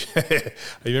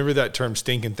remember that term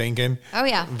stinking thinking? Oh,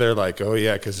 yeah. They're like, oh,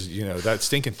 yeah, because, that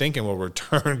stinking thinking will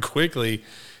return quickly.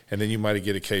 And then you might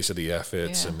get a case of the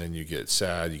F-its, and then you get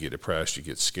sad, you get depressed, you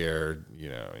get scared,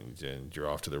 and you're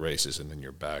off to the races, and then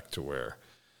you're back to where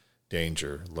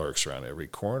danger lurks around every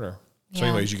corner. So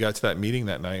anyways, you got to that meeting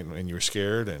that night and you were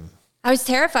scared, and I was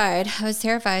terrified.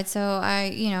 So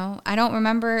I don't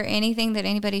remember anything that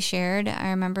anybody shared. I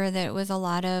remember that it was a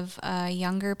lot of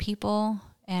younger people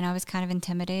and I was kind of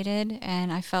intimidated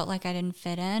and I felt like I didn't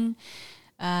fit in.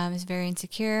 I was very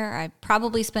insecure. I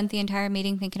probably spent the entire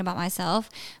meeting thinking about myself,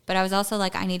 but I was also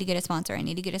like, I need to get a sponsor. I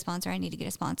need to get a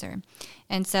sponsor.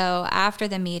 And so after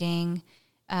the meeting,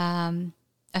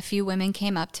 a few women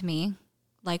came up to me,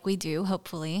 like we do,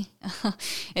 hopefully.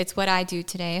 It's what I do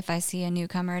today. If I see a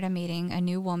newcomer at a meeting, a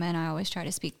new woman, I always try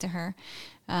to speak to her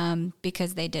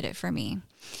because they did it for me.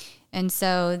 And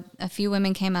so a few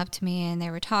women came up to me and they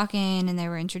were talking and they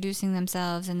were introducing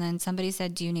themselves. And then somebody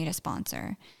said, do you need a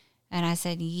sponsor? And I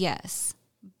said, yes.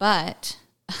 But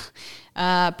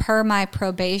per my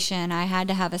probation, I had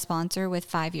to have a sponsor with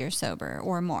 5 years sober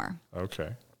or more.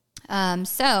 Okay.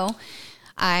 So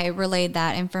I relayed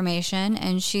that information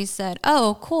and she said,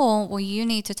 oh, cool. Well, you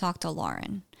need to talk to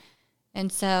Lauren.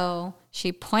 And so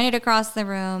she pointed across the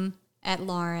room at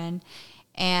Lauren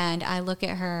and I look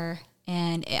at her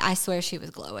and I swear she was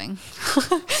glowing.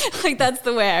 Like that's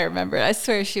the way I remember it. I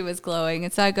swear she was glowing.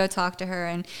 And so I go talk to her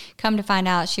and come to find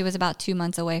out she was about 2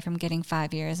 months away from getting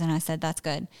 5 years. And I said, that's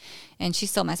good. And she's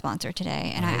still my sponsor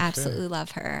today. And I absolutely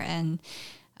love her. And,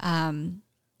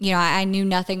 I knew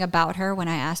nothing about her when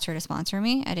I asked her to sponsor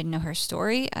me. I didn't know her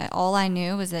story. All I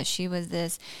knew was that she was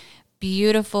this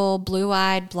beautiful,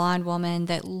 blue-eyed, blonde woman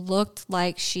that looked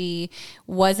like she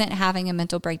wasn't having a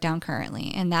mental breakdown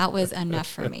currently. And that was enough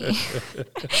for me,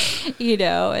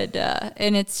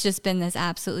 and it's just been this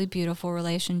absolutely beautiful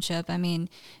relationship. I mean,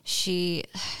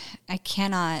 I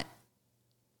cannot,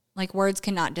 words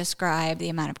cannot describe the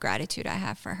amount of gratitude I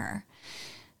have for her.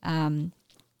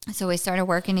 So we started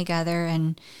working together,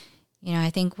 and,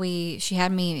 I think she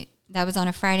had me, that was on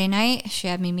a Friday night. She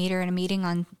had me meet her in a meeting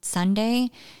on Sunday.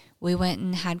 We went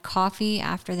and had coffee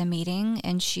after the meeting,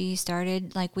 and we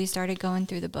started going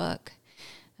through the book.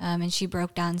 And she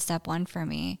broke down step 1 for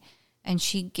me, and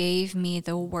she gave me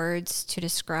the words to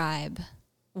describe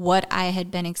what I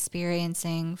had been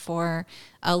experiencing for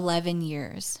 11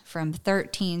 years, from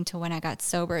 13 to when I got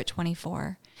sober at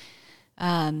 24.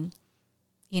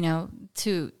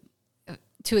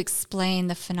 To explain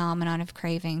the phenomenon of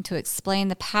craving, to explain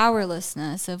the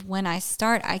powerlessness of when I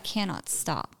start, I cannot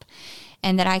stop,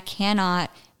 and that I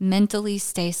cannot mentally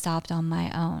stay stopped on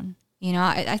my own.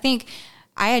 I think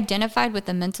I identified with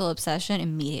the mental obsession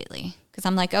immediately, because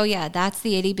I'm like, oh yeah, that's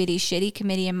the itty bitty shitty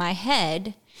committee in my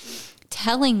head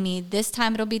telling me this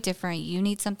time it'll be different. You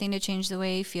need something to change the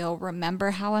way you feel. Remember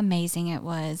how amazing it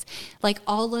was.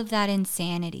 All of that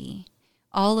insanity.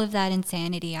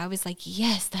 I was like,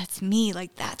 yes, that's me.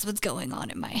 That's what's going on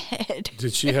in my head.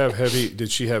 Did she have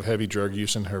heavy drug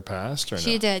use in her past, or no?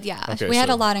 She did, yeah. Okay, we had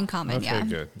a lot in common, okay, yeah.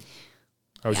 Good.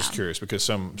 I was just curious, because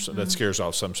that scares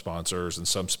off some sponsors and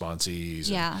some sponsees.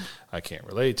 Yeah. I can't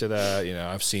relate to that.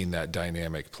 I've seen that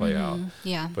dynamic play out.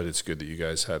 Yeah. But it's good that you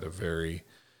guys had a very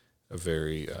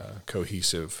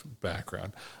cohesive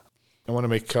background. I want to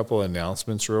make a couple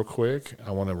announcements real quick.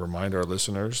 I want to remind our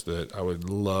listeners that I would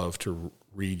love to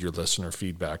read your listener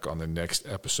feedback on the next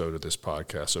episode of this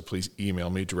podcast. So please email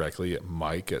me directly at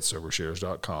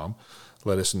mike@sobershares.com.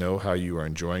 Let us know how you are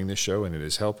enjoying this show and it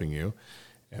is helping you.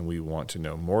 And we want to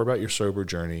know more about your sober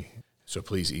journey. So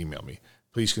please email me.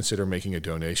 Please consider making a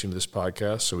donation to this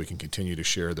podcast so we can continue to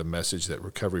share the message that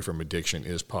recovery from addiction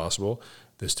is possible.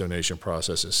 This donation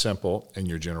process is simple, and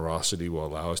your generosity will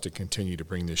allow us to continue to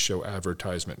bring this show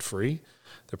advertisement free.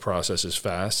 The process is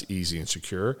fast, easy, and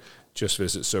secure. Just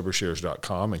visit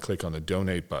sobershares.com and click on the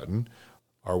donate button.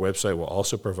 Our website will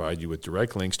also provide you with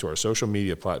direct links to our social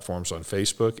media platforms on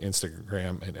Facebook,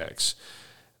 Instagram, and X.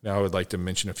 Now I would like to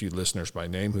mention a few listeners by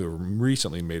name who have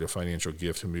recently made a financial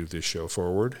gift to move this show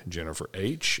forward: Jennifer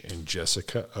H. and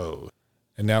Jessica O.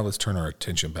 And now let's turn our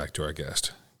attention back to our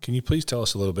guest. Can you please tell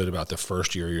us a little bit about the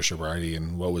first year of your sobriety,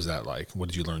 and what was that like? What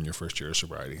did you learn your first year of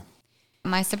sobriety?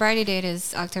 My sobriety date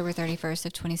is October 31st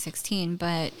of 2016,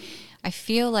 but I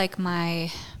feel like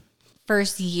my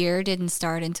first year didn't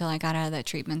start until I got out of that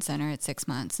treatment center at 6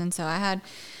 months. And so I had,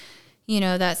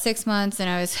 that 6 months, and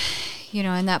I was,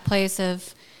 in that place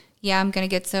of, I'm going to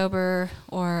get sober,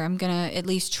 or I'm going to at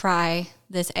least try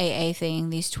this AA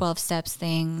thing, these 12 steps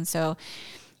thing. So,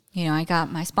 I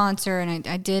got my sponsor, and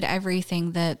I did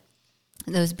everything that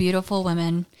those beautiful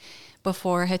women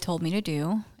before had told me to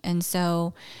do. And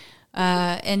so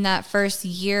in that first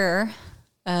year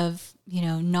of,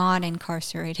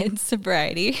 non-incarcerated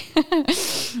sobriety,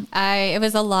 it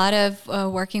was a lot of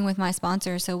working with my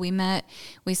sponsor. So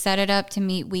we set it up to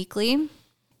meet weekly.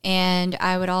 And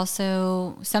I would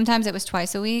also, sometimes it was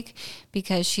twice a week,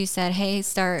 because she said, hey,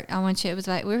 I want you, it was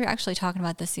like, we were actually talking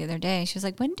about this the other day. She was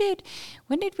like, when did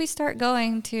we start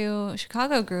going to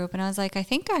Chicago group? And I was like, I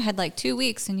think I had 2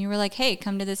 weeks. And you were like, hey,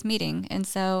 come to this meeting. And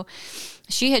so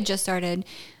she had just started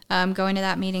going to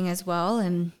that meeting as well.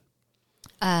 And,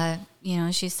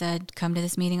 she said, come to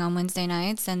this meeting on Wednesday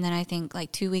nights. And then I think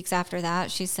 2 weeks after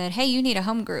that, she said, hey, you need a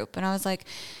home group. And I was like,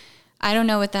 I don't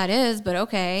know what that is, but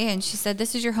okay. And she said,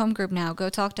 this is your home group now. Go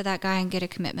talk to that guy and get a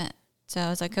commitment. So I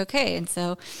was like, okay. And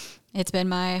so it's been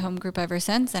my home group ever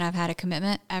since, and I've had a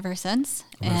commitment ever since.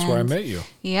 And that's where I met you.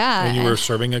 Yeah. And you were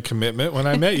serving a commitment when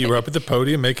I met you. You were up at the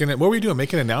podium making it. What were you doing?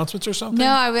 Making announcements or something?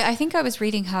 No, I think I was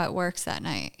reading how it works that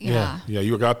night. Yeah. Yeah.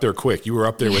 You were up there quick. You were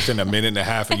up there within a minute and a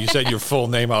half, and you said your full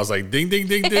name. I was like, ding, ding,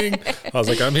 ding, ding. I was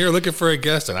like, I'm here looking for a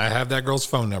guest, and I have that girl's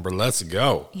phone number. Let's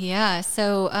go. Yeah.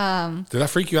 So, did that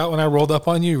freak you out when I rolled up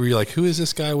on you? Were you like, who is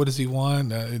this guy? What does he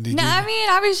want? I mean,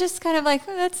 I was just kind of like,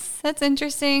 oh, that's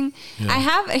interesting. Yeah. I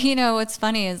have, what's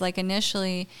funny is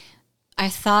initially I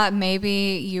thought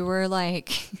maybe you were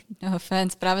no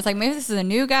offense, but I was like, maybe this is a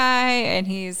new guy and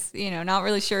he's, not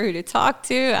really sure who to talk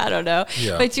to. I don't know.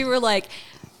 Yeah. But you were like,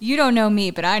 you don't know me,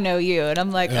 but I know you. And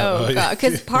I'm like, oh God.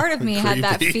 Because part of me had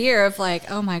that fear of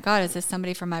oh my God, is this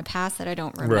somebody from my past that I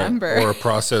don't remember? Right. Or a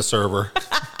process server.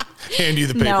 Hand you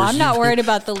the papers. No, I'm not worried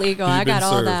about the legal. I got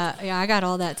all that. Yeah, I got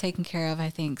all that taken care of,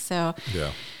 I think. So, yeah.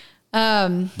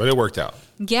 But it worked out.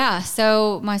 Yeah.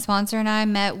 So my sponsor and I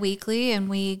met weekly, and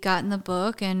we got in the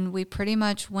book, and we pretty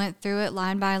much went through it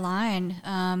line by line.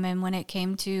 And when it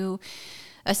came to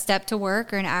a step to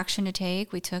work or an action to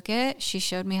take, we took it. She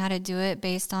showed me how to do it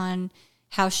based on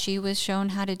how she was shown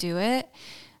how to do it.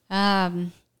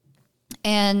 And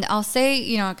I'll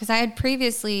say, because I had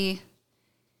previously,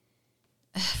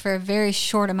 for a very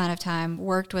short amount of time,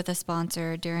 worked with a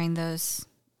sponsor during those,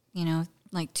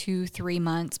 like 2-3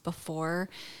 months before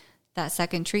that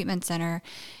second treatment center.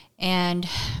 And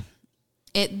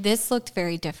this looked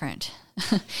very different.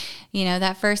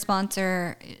 That first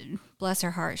sponsor, bless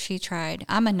her heart, she tried.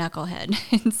 I'm a knucklehead.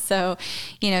 And so,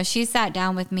 she sat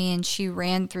down with me and she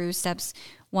ran through steps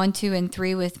 1, 2, and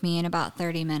 3 with me in about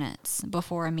 30 minutes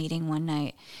before a meeting one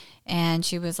night. And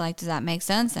she was like, does that make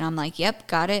sense? And I'm like, yep,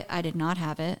 got it. I did not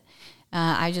have it.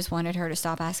 I just wanted her to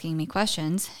stop asking me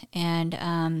questions.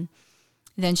 And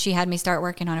then she had me start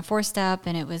working on a 4-step,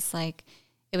 and it was like,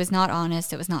 it was not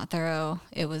honest. It was not thorough.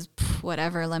 It was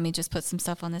whatever. Let me just put some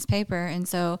stuff on this paper. And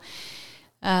so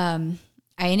I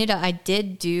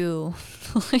did do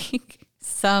like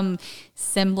some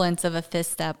semblance of a 5th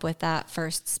step with that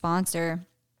first sponsor.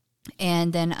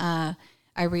 And then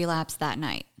I relapsed that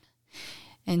night.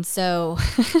 And so,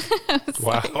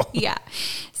 wow. Yeah.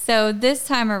 So this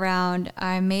time around,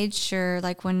 I made sure,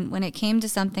 like when it came to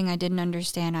something I didn't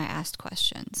understand, I asked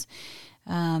questions.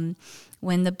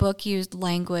 When the book used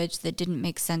language that didn't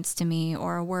make sense to me,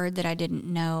 or a word that I didn't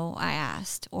know, I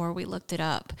asked, or we looked it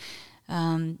up.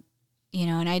 And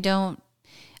I don't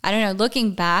know,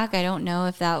 looking back, I don't know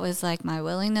if that was like my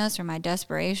willingness or my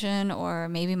desperation or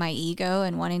maybe my ego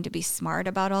and wanting to be smart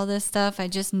about all this stuff. I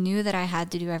just knew that I had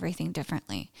to do everything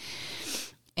differently.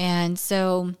 And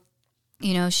so,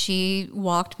 she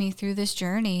walked me through this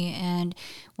journey. And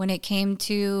when it came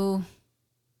to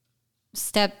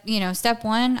step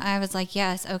 1, I was like,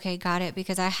 yes, okay, got it.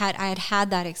 Because I had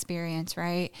that experience,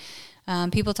 right?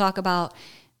 People talk about,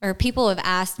 or people have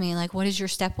asked me, like, what is your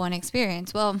step 1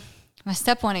 experience? Well, my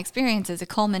step 1 experience is a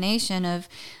culmination of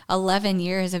 11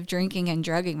 years of drinking and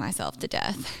drugging myself to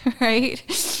death, right?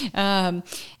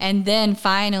 And then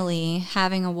finally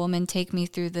having a woman take me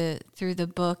through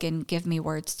the book and give me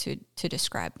words to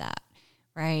describe that,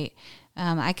 right?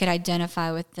 I could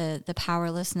identify with the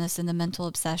powerlessness and the mental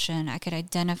obsession. I could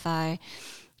identify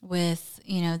with,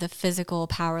 the physical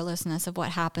powerlessness of what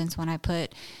happens when I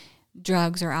put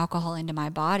drugs or alcohol into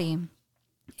my body.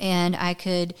 And I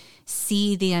could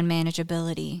see the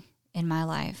unmanageability in my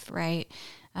life, right?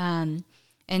 And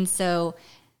so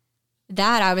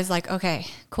that I was like, okay,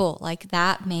 cool. Like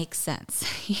that makes sense,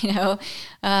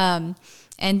 And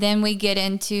then we get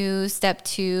into step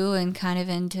 2 and kind of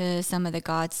into some of the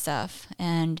God stuff.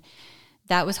 And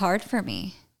that was hard for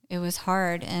me. It was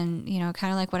hard. And,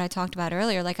 kind of like what I talked about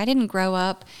earlier, like I didn't grow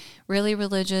up really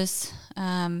religious.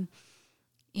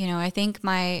 I think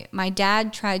my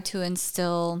dad tried to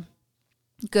instill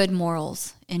good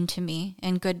morals into me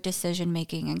and good decision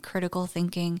making and critical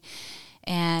thinking.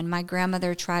 And my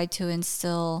grandmother tried to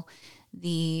instill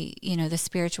the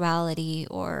spirituality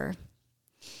or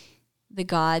the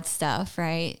God stuff,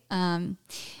 right?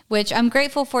 Which I'm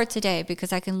grateful for today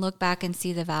because I can look back and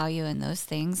see the value in those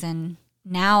things. And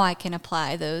now I can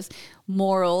apply those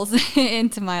morals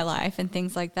into my life and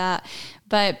things like that.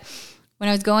 But when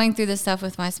I was going through this stuff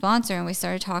with my sponsor and we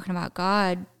started talking about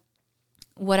God,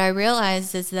 what I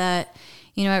realized is that,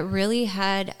 it really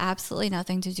had absolutely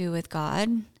nothing to do with God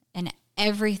and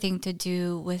everything to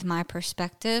do with my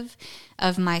perspective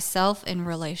of myself in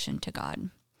relation to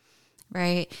God,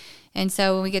 right? And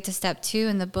so when we get to step 2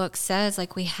 and the book says,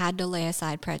 like, we had to lay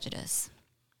aside prejudice.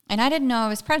 And I didn't know I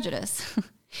was prejudiced.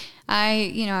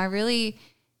 I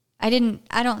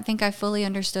don't think I fully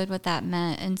understood what that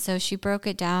meant. And so she broke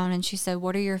it down and she said,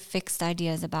 what are your fixed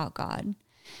ideas about God?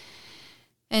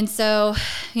 And so,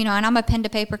 and I'm a pen to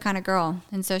paper kind of girl.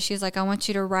 And so she's like, I want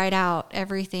you to write out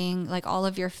everything, like all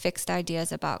of your fixed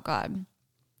ideas about God.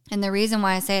 And the reason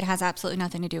why I say it has absolutely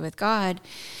nothing to do with God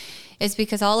is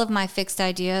because all of my fixed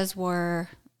ideas were,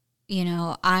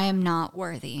 I am not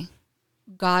worthy.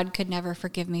 God could never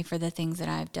forgive me for the things that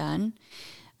I've done.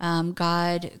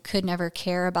 God could never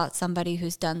care about somebody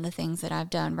who's done the things that I've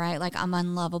done, right? Like I'm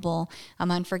unlovable, I'm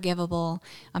unforgivable,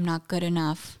 I'm not good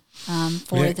enough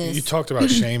for this. You talked about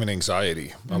shame and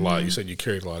anxiety a lot. You said you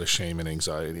carried a lot of shame and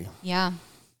anxiety. Yeah.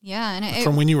 Yeah. And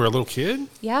From when you were a little kid?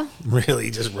 Yeah.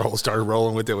 Really? Just started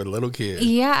rolling with it with a little kid?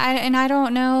 Yeah. I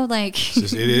don't know, like, It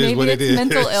is maybe what it it's is.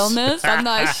 mental illness. I'm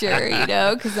not sure,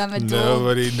 because I'm a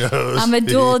Nobody knows. I'm a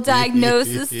dual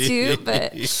diagnosis too,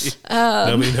 but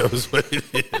nobody knows what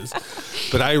it is.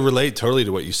 But I relate totally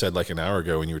to what you said like an hour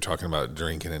ago when you were talking about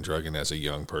drinking and drugging as a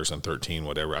young person, 13,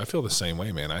 whatever. I feel the same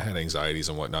way, man. I had anxieties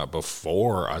and whatnot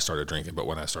before I started drinking, but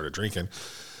when I started drinking,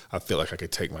 I feel like I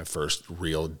could take my first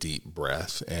real deep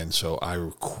breath. And so I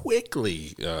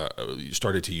quickly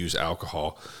started to use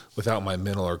alcohol without my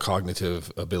mental or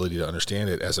cognitive ability to understand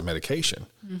it as a medication.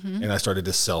 Mm-hmm. And I started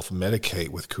to self-medicate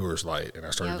with Coors Light, and I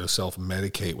started to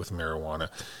self-medicate with marijuana.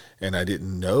 And I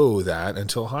didn't know that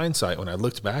until hindsight when I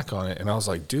looked back on it. And I was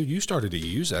like, dude, you started to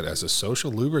use that as a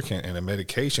social lubricant and a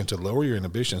medication to lower your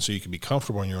inhibition so you could be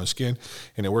comfortable in your own skin.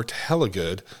 And it worked hella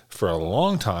good for a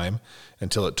long time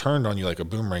until it turned on you like a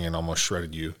boomerang and almost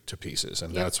shredded you to pieces.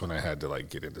 And that's when I had to like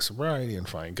get into sobriety and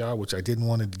find God, which I didn't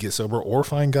want to get sober or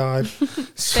find God.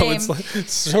 So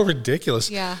it's so ridiculous.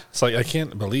 Yeah. It's like, I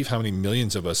can't believe how many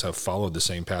millions of us have followed the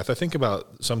same path. I think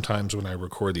about sometimes when I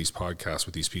record these podcasts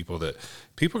with these people that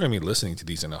people are going to be listening to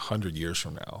these in 100 years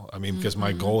from now. I mean, because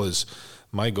my goal is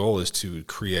to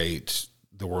create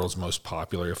the world's most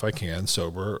popular, if I can,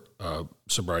 sobriety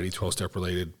 12-step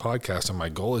related podcast. And my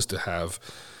goal is to have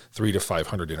 300 to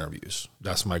 500 interviews.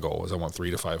 That's my goal, is I want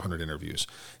 300 to 500 interviews.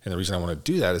 And the reason I want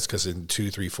to do that is because in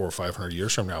 2, 3, 4, 500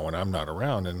 years from now, when I'm not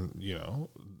around, and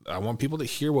I want people to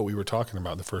hear what we were talking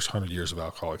about the first 100 years of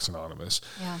Alcoholics Anonymous.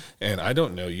 Yeah. And I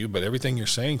don't know you, but everything you're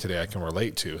saying today I can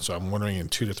relate to. So I'm wondering in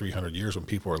 200 to 300 years when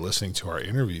people are listening to our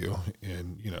interview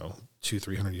in, 200,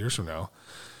 300 years from now,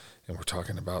 and we're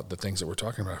talking about the things that we're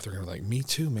talking about, they're going to be like, me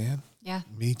too, man. Yeah.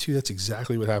 Me too. That's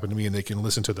exactly what happened to me. And they can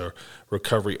listen to the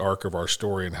recovery arc of our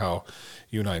story and how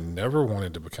you and I never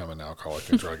wanted to become an alcoholic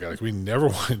and drug addict. We never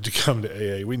wanted to come to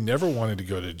AA. We never wanted to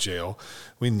go to jail.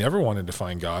 We never wanted to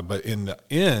find God. But in the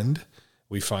end,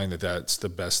 we find that that's the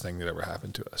best thing that ever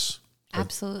happened to us.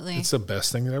 Absolutely. It's the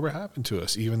best thing that ever happened to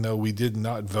us, even though we did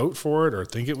not vote for it or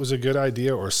think it was a good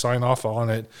idea or sign off on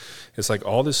it. It's like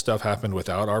all this stuff happened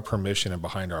without our permission and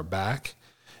behind our back,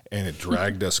 and it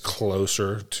dragged us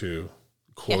closer to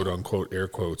quote unquote, air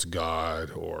quotes,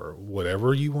 God, or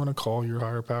whatever you want to call your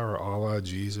higher power, Allah,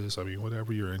 Jesus. I mean,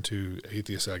 whatever you're into,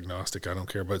 atheist, agnostic, I don't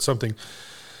care, but something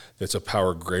that's a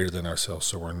power greater than ourselves,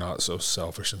 so we're not so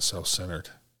selfish and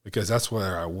self-centered. Because that's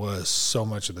where I was so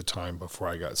much of the time before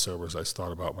I got sober, as I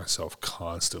thought about myself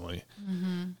constantly.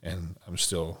 Mm-hmm. And I'm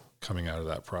still coming out of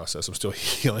that process. I'm still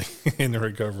healing in the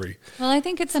recovery. Well, I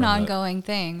think it's an ongoing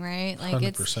thing, right? Like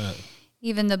 100%.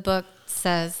 Even the book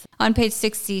says on page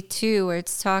 62, where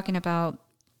it's talking about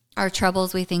our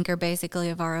troubles we think are basically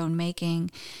of our own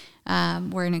making.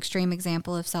 We're an extreme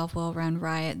example of self-will run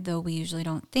riot, though we usually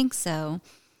don't think so.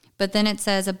 But then it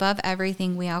says, above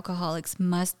everything, we alcoholics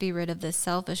must be rid of this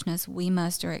selfishness. We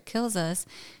must, or it kills us.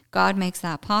 God makes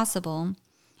that possible.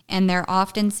 And there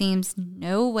often seems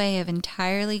no way of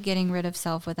entirely getting rid of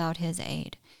self without his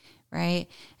aid, right?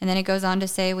 And then it goes on to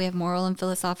say we have moral and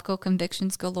philosophical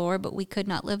convictions galore, but we could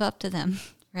not live up to them,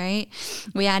 right?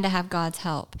 We had to have God's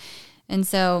help. And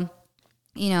so,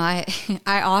 I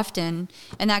often,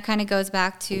 and that kind of goes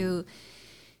back to,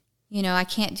 I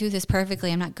can't do this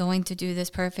perfectly. I'm not going to do this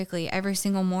perfectly. Every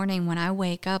single morning when I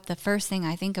wake up, the first thing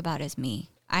I think about is me.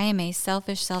 I am a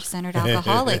selfish, self-centered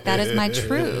alcoholic. That is my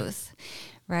truth,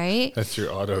 right? That's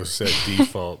your auto-set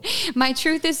default. My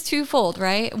truth is twofold,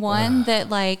 right? One,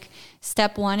 that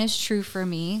step one is true for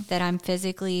me, that I'm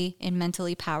physically and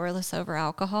mentally powerless over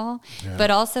alcohol, but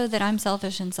also that I'm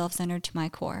selfish and self-centered to my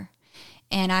core.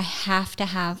 And I have to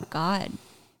have God,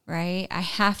 right? I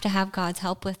have to have God's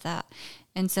help with that.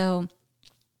 And so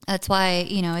that's why,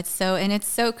 it's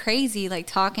so crazy, like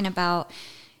talking about,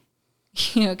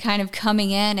 kind of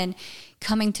coming in and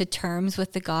coming to terms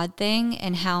with the God thing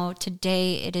and how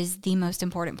today it is the most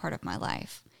important part of my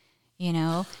life,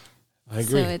 I agree.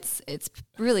 So it's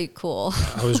really cool.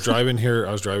 I was driving here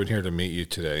to meet you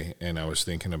today, and I was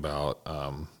thinking about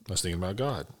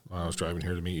God. I was driving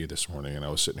here to meet you this morning, and I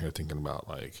was sitting here thinking about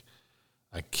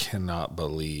I cannot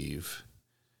believe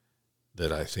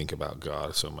that I think about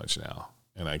God so much now.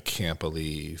 And I can't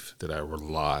believe that I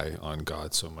rely on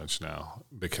God so much now,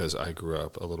 because I grew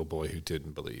up a little boy who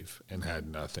didn't believe and had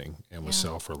nothing and was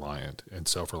self-reliant, and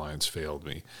self-reliance failed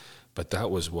me. But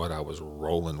that was what I was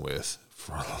rolling with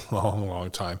for a long, long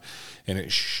time. And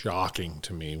it's shocking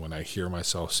to me when I hear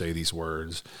myself say these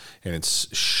words, and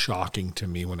it's shocking to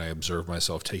me when I observe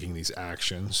myself taking these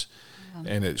actions.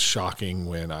 And it's shocking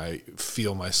when I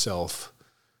feel myself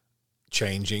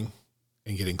changing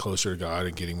and getting closer to God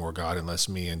and getting more God and less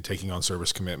me, and taking on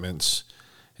service commitments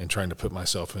and trying to put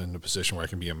myself in a position where I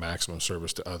can be a maximum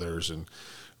service to others, and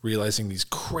realizing these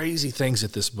crazy things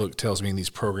that this book tells me and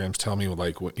these programs tell me,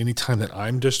 like anytime that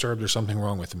I'm disturbed, there's something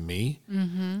wrong with me.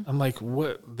 Mm-hmm. I'm like,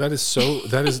 what? That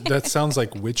sounds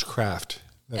like witchcraft.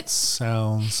 That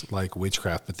sounds like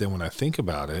witchcraft. But then when I think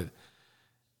about it,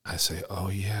 I say, oh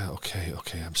yeah, okay.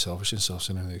 I'm selfish and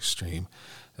self-centered in the extreme.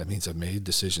 That means I've made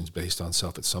decisions based on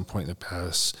self at some point in the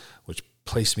past, which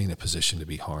placed me in a position to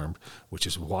be harmed, which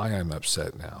is why I'm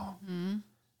upset now. Mm-hmm.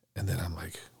 And then I'm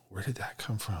like, where did that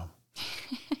come from?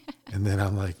 And then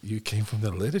I'm like, you came from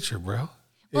the literature, bro.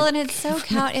 Well, and it's so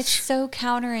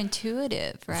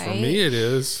counterintuitive, right? For me, it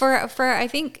is. For I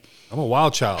think I'm a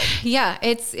wild child. Yeah,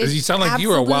 it's you sound like you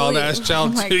were a wild ass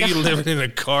child too. God. You living in a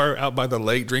car out by the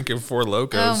lake drinking Four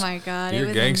Locos. Oh my God, you're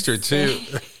a gangster insane.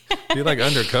 too. You're like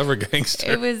undercover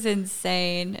gangster. It was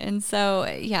insane, and so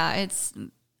yeah, it's.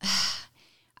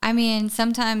 I mean,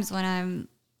 sometimes when I'm,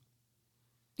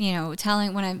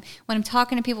 when I'm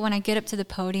talking to people, when I get up to the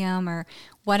podium or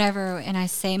whatever, and I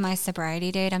say my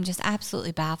sobriety date, I'm just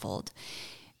absolutely baffled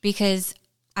because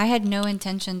I had no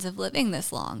intentions of living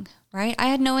this long, right? I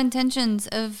had no intentions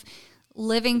of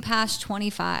living past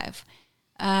 25.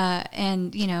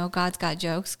 And God's got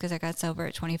jokes because I got sober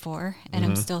at 24 and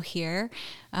I'm still here.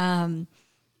 And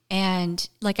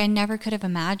like, I never could have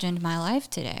imagined my life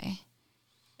today.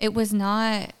 It was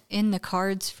not in the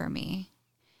cards for me.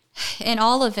 And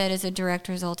all of it is a direct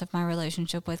result of my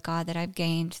relationship with God that I've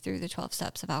gained through the 12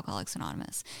 steps of Alcoholics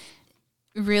Anonymous.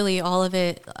 Really, all of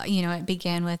it, it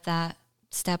began with that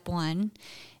step one.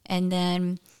 And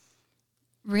then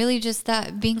really just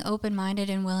that being open-minded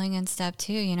and willing in step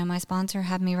two. My sponsor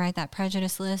had me write that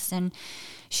prejudice list, and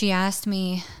she asked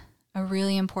me a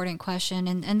really important question.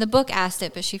 And the book asked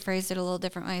it, but she phrased it a little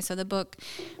different way. So the book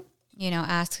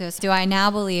asks us, do I now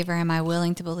believe or am I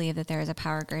willing to believe that there is a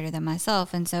power greater than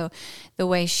myself? And so the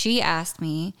way she asked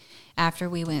me after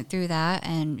we went through that,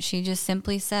 and she just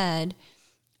simply said,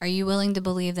 are you willing to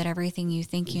believe that everything you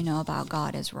think you know about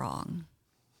God is wrong?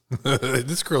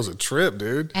 This girl's a trip,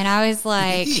 dude. And I was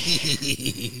like,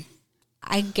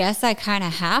 I guess I kind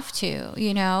of have to,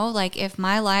 like if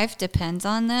my life depends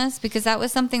on this, because that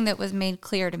was something that was made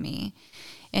clear to me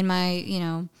in my,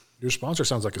 Your sponsor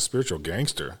sounds like a spiritual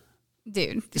gangster.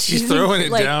 Dude, she's throwing it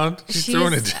down. She's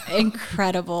throwing it down.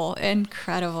 Incredible.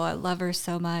 I love her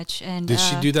so much. And did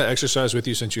she do that exercise with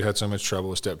you since you had so much trouble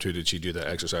with step two? Did she do that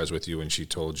exercise with you when she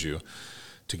told you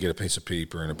to get a piece of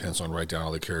paper and a pencil and write down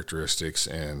all the characteristics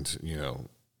and,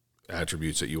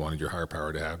 attributes that you wanted your higher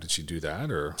power to have? Did she do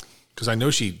that? Or because I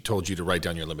know she told you to write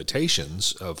down your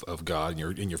limitations of God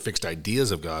and your fixed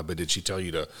ideas of God, but did she tell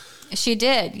you to? She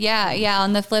did. Yeah.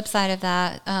 On the flip side of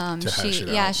that,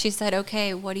 she said,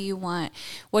 okay, what do you want?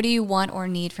 What do you want or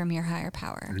need from your higher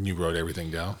power? And you wrote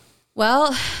everything down?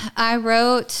 Well, I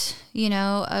wrote,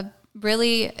 a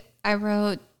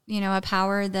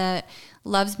power that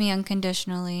loves me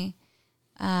unconditionally,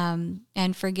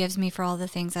 and forgives me for all the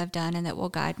things I've done, and that will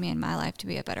guide me in my life to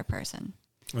be a better person.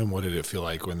 And what did it feel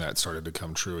like when that started to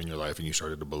come true in your life and you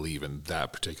started to believe in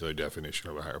that particular definition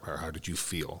of a higher power? How did you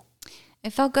feel?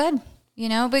 It felt good,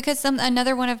 because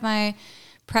another one of my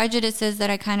prejudices that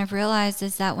I kind of realized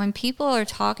is that when people are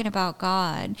talking about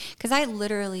God, because I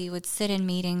literally would sit in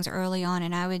meetings early on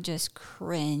and I would just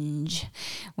cringe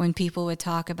when people would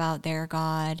talk about their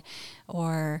God,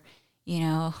 or,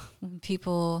 when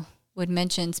people would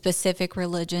mention specific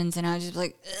religions, and I was just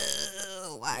like,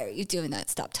 ugh, why are you doing that?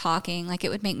 Stop talking. Like, it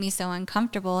would make me so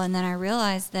uncomfortable. And then I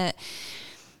realized that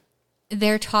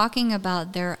they're talking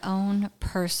about their own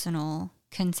personal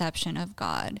conception of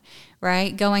God,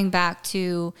 right? Going back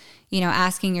to,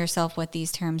 asking yourself what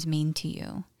these terms mean to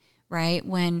you, right?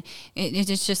 When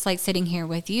it's just like sitting here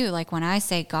with you, like when I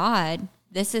say God,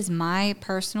 this is my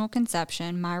personal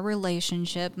conception, my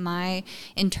relationship, my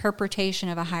interpretation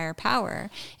of a higher power.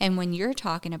 And when you're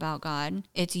talking about God,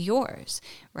 it's yours,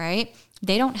 right?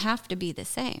 They don't have to be the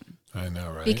same. I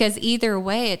know, right? Because either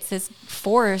way, it's this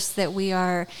force that we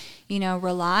are,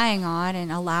 relying on and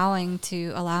allowing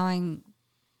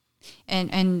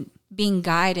and being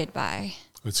guided by.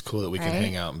 It's cool that we can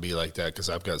hang out and be like that, because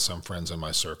I've got some friends in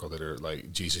my circle that are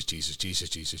like Jesus.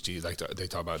 Like they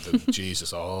talk about the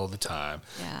Jesus all the time.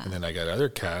 Yeah. And then I got other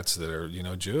cats that are,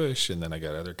 Jewish, and then I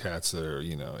got other cats that are,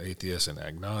 atheist and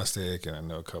agnostic, and I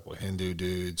know a couple of Hindu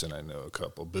dudes, and I know a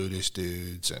couple of Buddhist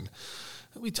dudes, and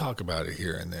we talk about it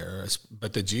here and there.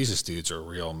 But the Jesus dudes are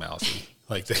real mouthy.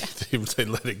 Like they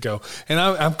let it go, and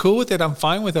I'm cool with it. I'm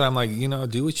fine with it. I'm like,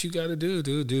 do what you got to do.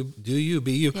 Do you,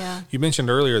 be you. Yeah. You mentioned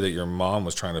earlier that your mom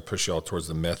was trying to push y'all towards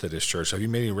the Methodist church. Have you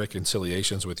made any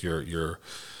reconciliations with your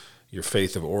your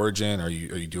faith of origin? Are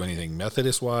you doing anything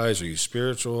Methodist wise? Are you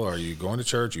spiritual? Are you going to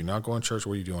church? Are you not going to church?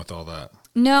 What are you doing with all that?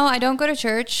 No, I don't go to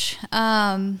church.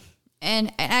 And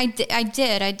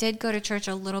I did go to church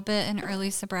a little bit in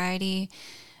early sobriety.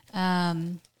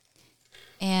 And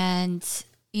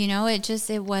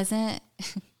it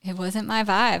wasn't my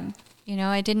vibe.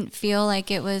 I didn't feel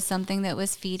like it was something that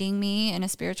was feeding me in a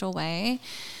spiritual way.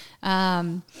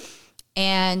 And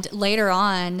later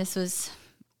on, this was,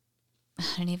 I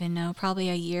don't even know, probably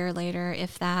a year later,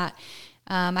 if that,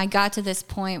 I got to this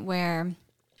point where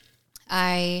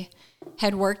I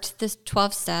had worked this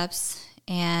 12 steps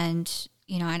and,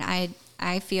 and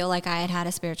I feel like I had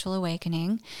a spiritual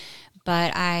awakening,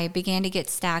 but I began to get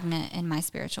stagnant in my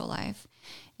spiritual life.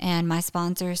 And my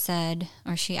sponsor said,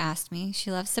 or she asked me,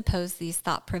 she loves to pose these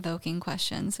thought-provoking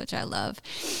questions, which I love.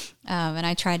 And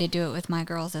I try to do it with my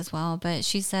girls as well. But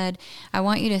she said, I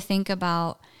want you to think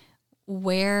about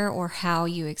where or how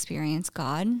you experience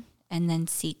God and then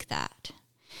seek that.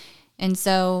 And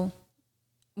so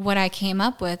what I came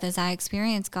up with is I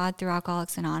experienced God through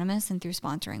Alcoholics Anonymous and through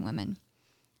sponsoring women.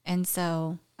 And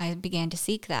so I began to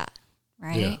seek that,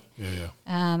 right? Yeah.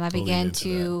 I began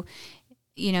to...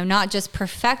 not just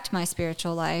perfect my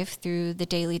spiritual life through the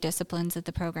daily disciplines that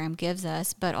the program gives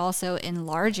us, but also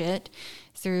enlarge it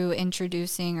through enlarge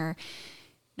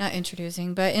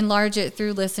it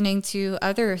through listening to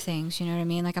other things. You know what I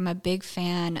mean? Like, I'm a big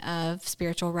fan of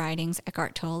spiritual writings.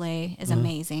 Eckhart Tolle is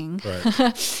amazing.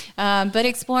 Right. But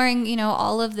exploring,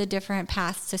 all of the different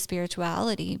paths to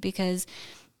spirituality, because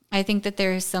I think that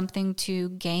there is something to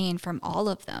gain from all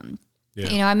of them.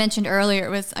 Yeah. I mentioned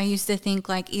earlier, I used to think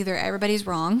like either everybody's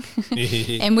wrong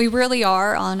and we really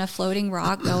are on a floating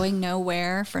rock going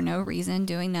nowhere for no reason,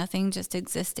 doing nothing, just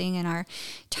existing in our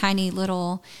tiny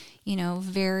little,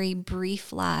 very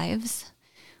brief lives,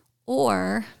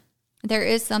 or there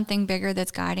is something bigger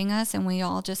that's guiding us and we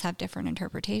all just have different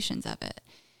interpretations of it,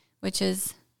 which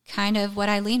is kind of what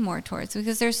I lean more towards,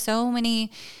 because there's so many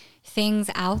things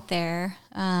out there.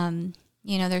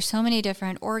 There's so many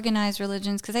different organized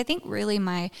religions, because I think really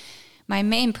my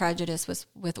main prejudice was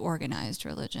with organized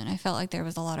religion. I felt like there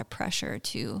was a lot of pressure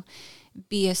to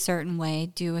be a certain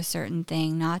way, do a certain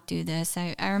thing, not do this.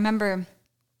 I remember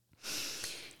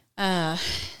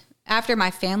after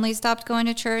my family stopped going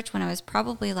to church, when I was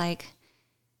probably like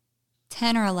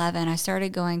 10 or 11, I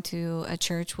started going to a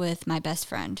church with my best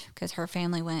friend, because her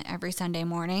family went every Sunday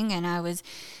morning and I was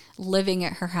living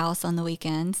at her house on the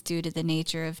weekends due to the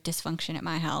nature of dysfunction at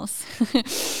my house.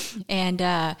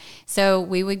 And so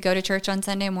we would go to church on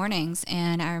Sunday mornings,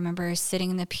 and I remember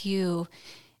sitting in the pew,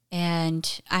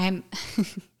 and I'm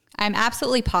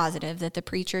absolutely positive that the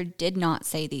preacher did not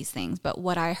say these things, but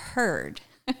what I heard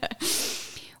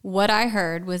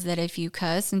was that if you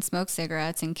cuss and smoke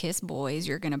cigarettes and kiss boys,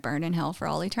 you're going to burn in hell for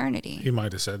all eternity. He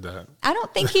might have said that. I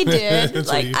don't think he did.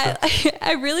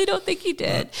 I really don't think he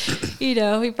did.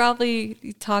 He probably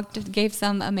gave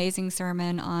some amazing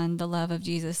sermon on the love of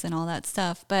Jesus and all that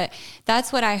stuff, but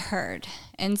that's what I heard.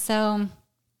 And so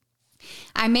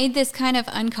I made this kind of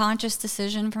unconscious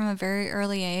decision from a very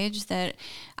early age that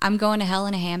I'm going to hell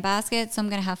in a handbasket, so I'm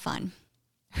going to have fun,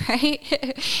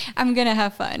 right? I'm going to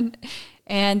have fun.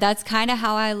 And that's kind of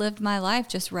how I lived my life,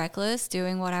 just reckless,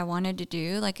 doing what I wanted to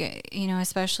do. Like,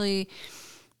 especially,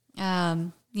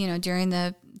 during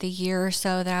the year or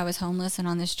so that I was homeless and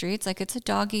on the streets, like, it's a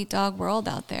dog-eat-dog world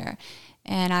out there.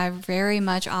 And I very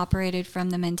much operated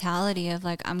from the mentality of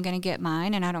like, I'm going to get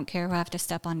mine and I don't care who I have to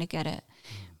step on to get it.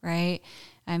 Right.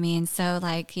 I mean, so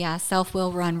like, yeah,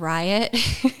 self-will run riot,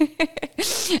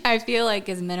 I feel like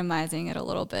is minimizing it a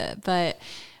little bit, but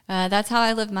that's how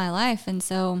I lived my life. And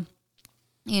so,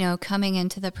 coming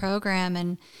into the program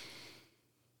and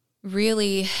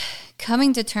really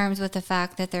coming to terms with the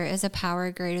fact that there is a power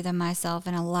greater than myself,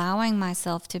 and allowing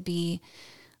myself to be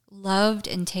loved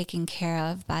and taken care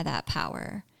of by that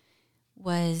power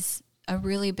was a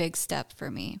really big step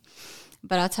for me.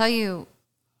 But I'll tell you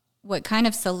what kind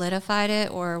of solidified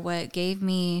it, or what gave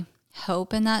me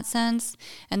hope in that sense,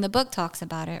 and the book talks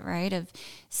about it, right, of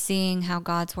seeing how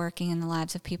God's working in the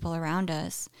lives of people around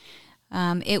us.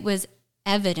 It was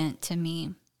evident to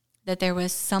me that there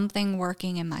was something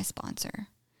working in my sponsor,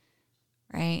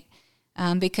 right?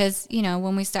 Because,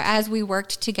 when as we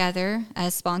worked together,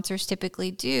 as sponsors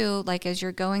typically do, like as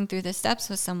you're going through the steps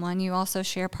with someone, you also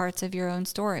share parts of your own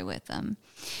story with them.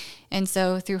 And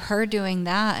so through her doing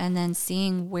that, and then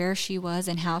seeing where she was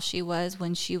and how she was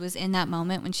when she was in that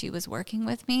moment, when she was working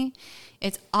with me,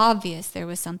 it's obvious there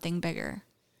was something bigger.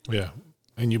 Yeah.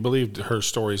 And you believed her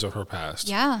stories of her past.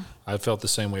 Yeah. I felt the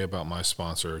same way about my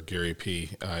sponsor, Gary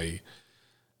P.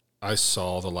 I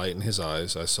saw the light in his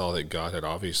eyes. I saw that God had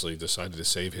obviously decided to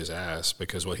save his ass,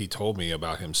 because what he told me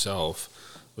about himself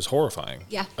was horrifying.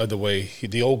 Yeah. The way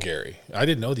the old Gary. I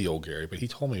didn't know the old Gary, but he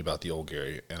told me about the old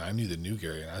Gary, and I knew the new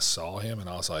Gary, and I saw him, and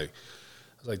I was like,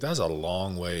 that's a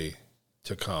long way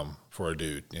to come for a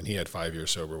dude. And he had 5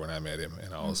 years sober when I met him,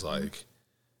 and I was like,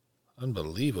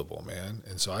 unbelievable, man.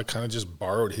 And so I kind of just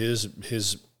borrowed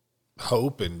his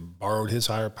hope and borrowed his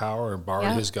higher power and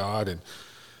borrowed his God. And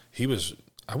he was,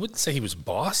 I wouldn't say he was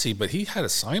bossy, but he had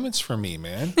assignments for me,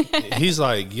 man. He's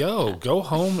like, yo, go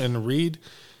home and read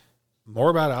more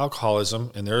about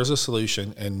alcoholism, and there's a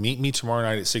solution, and meet me tomorrow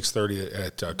night at 6:30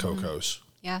 at Coco's.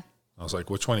 Yeah. I was like,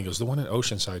 which one? He goes, the one in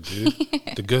Oceanside,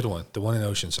 dude. The good one, the one in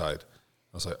Oceanside.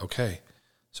 I was like, okay.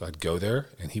 So I'd go there,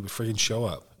 and he would freaking show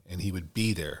up, and he would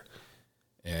be there,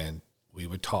 and we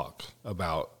would talk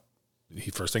about,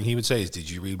 first thing he would say is, did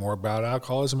you read more about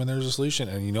alcoholism and there's a solution?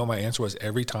 And you know, my answer was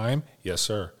every time, yes,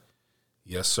 sir.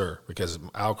 Yes, sir. Because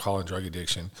alcohol and drug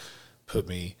addiction put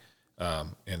me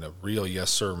in a real yes,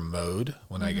 sir mode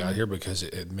when I got here, because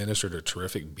it administered a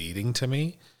terrific beating to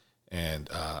me. And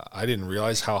I didn't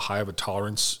realize how high of a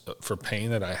tolerance for pain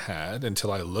that I had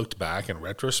until I looked back in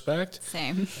retrospect.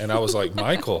 Same. And I was like,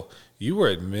 Michael, you were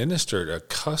administered a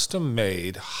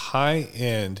custom-made,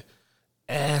 high-end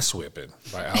ass whipping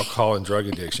by alcohol and drug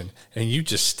addiction, and you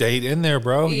just stayed in there,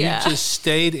 bro. Yeah. You just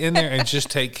stayed in there and just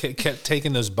kept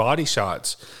taking those body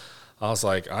shots. I was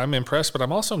like, I'm impressed, but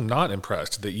I'm also not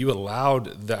impressed that you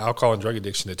allowed the alcohol and drug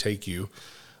addiction to take you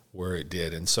where it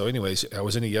did. And so anyways, I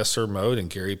was in a yes sir mode, and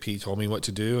Gary P told me what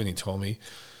to do, and he told me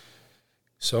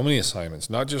so many assignments,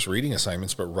 not just reading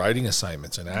assignments, but writing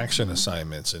assignments and action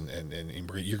assignments, and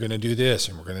you're going to do this,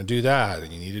 and we're going to do that,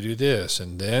 and you need to do this.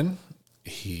 And then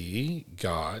he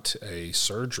got a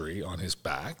surgery on his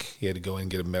back. He had to go in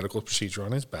and get a medical procedure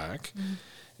on his back,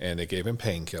 and they gave him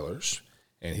painkillers,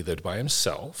 and he lived by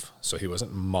himself, so he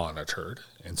wasn't monitored.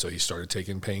 And so he started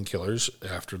taking painkillers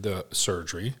after the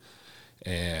surgery.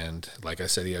 And like I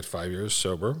said, he had 5 years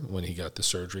sober when he got the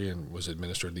surgery and was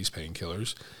administered these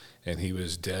painkillers. And he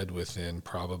was dead within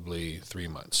probably 3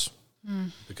 months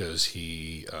because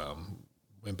he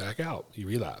went back out. He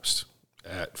relapsed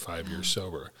at 5 years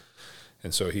sober.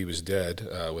 And so he was dead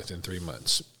within 3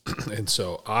 months. And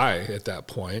so I, at that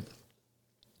point,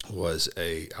 was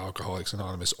a Alcoholics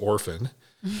Anonymous orphan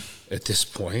at this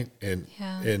point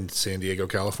in San Diego,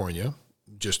 California,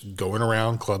 just going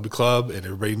around club to club, and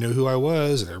everybody knew who I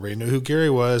was, and everybody knew who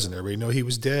Gary was, and everybody knew he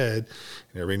was dead,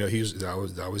 and everybody knew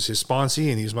I was his sponsee,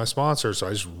 and he was my sponsor. So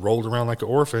I just rolled around like an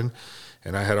orphan,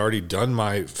 and I had already done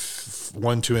my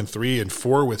 1, 2, and 3, and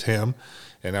 4 with him,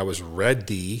 and I was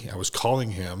ready. I was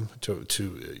calling him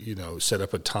to set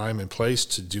up a time and place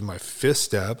to do my 5th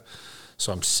step.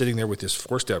 So I'm sitting there with this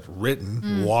 4-step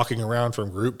written, walking around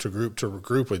from group to group to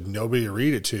group with nobody to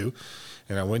read it to.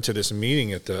 And I went to this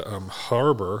meeting at the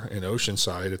harbor in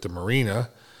Oceanside at the marina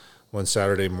one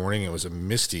Saturday morning. It was a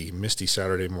misty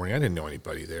Saturday morning. I didn't know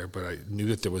anybody there, but I knew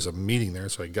that there was a meeting there.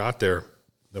 So I got there.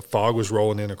 The fog was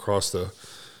rolling in across the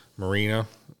marina.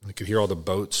 I could hear all the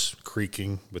boats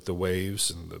creaking with the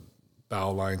waves and the bow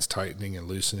lines tightening and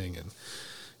loosening. And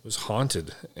it was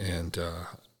haunted. And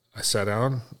I sat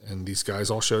down, and these guys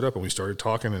all showed up, and we started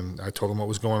talking, and I told them what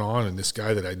was going on. And this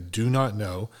guy that I do not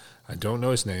know, I don't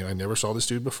know his name, I never saw this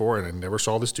dude before, and I never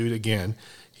saw this dude again.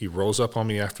 He rolls up on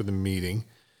me after the meeting.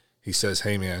 He says,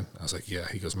 hey, man. I was like, yeah.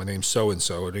 He goes, my name's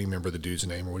so-and-so. I don't even remember the dude's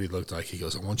name or what he looked like. He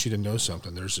goes, I want you to know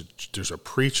something. There's a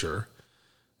preacher,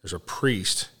 there's a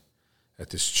priest at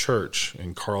this church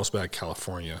in Carlsbad,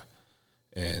 California,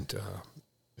 and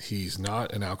he's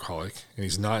not an alcoholic, and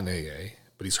he's not an AA,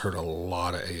 but he's heard a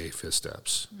lot of AA 5th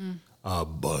steps, a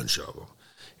bunch of them.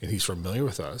 And he's familiar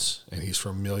with us, and he's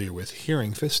familiar with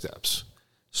hearing 5th steps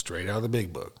straight out of the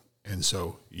big book. And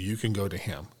so you can go to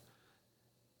him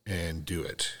and do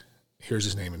it. Here's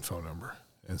his name and phone number.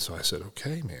 And so I said,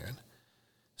 okay, man.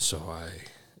 So I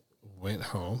went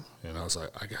home, and I was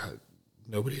like, I got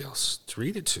nobody else to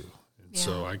read it to. And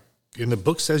so and the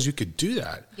book says you could do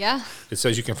that. Yeah. It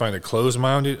says you can find a closed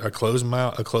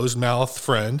mouth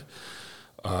friend.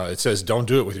 It says, don't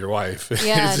do it with your wife.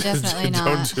 Yeah, definitely not.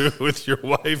 Don't do it with your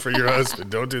wife or your husband.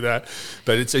 Don't do that.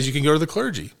 But it says you can go to the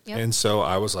clergy. Yep. And so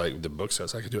I was like, the book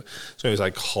says I could do it. So anyways,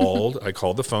 I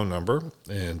called the phone number,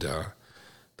 and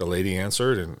the lady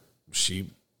answered, and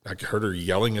I heard her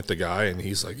yelling at the guy, and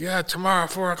he's like, yeah, tomorrow,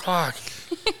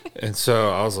 4:00. And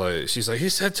so I was like, she's like, he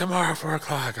said tomorrow,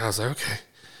 4:00. I was like, okay.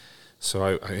 So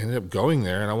I ended up going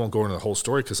there, and I won't go into the whole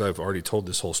story because I've already told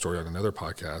this whole story on another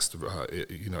podcast,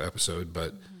 episode.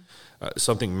 But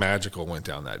something magical went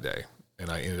down that day, and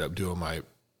I ended up doing my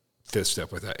 5th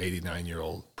step with that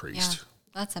 89-year-old priest.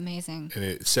 That's amazing. And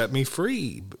it set me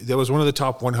free. That was one of the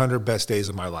top 100 best days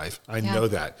of my life. I know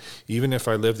that. Even if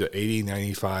I lived at 80,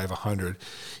 95, 100,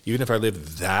 even if I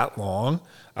lived that long,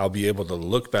 I'll be able to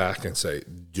look back and say,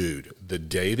 dude, the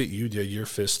day that you did your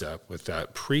fifth step with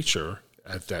that preacher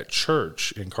at that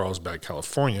church in Carlsbad,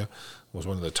 California, was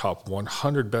one of the top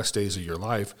 100 best days of your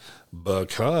life,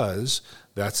 because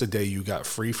that's the day you got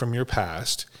free from your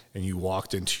past and you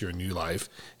walked into your new life.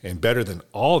 And better than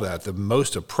all that, the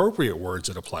most appropriate words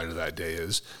that apply to that day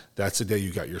is, that's the day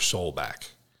you got your soul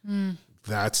back.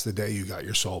 That's the day you got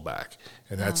your soul back.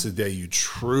 And that's the day you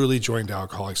truly joined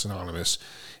Alcoholics Anonymous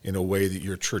in a way that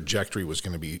your trajectory was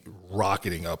going to be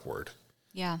rocketing upward.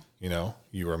 Yeah. You know,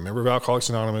 you were a member of Alcoholics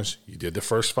Anonymous. You did the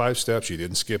first 5 steps. You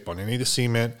didn't skip on any of the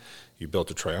cement. You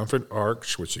built a triumphant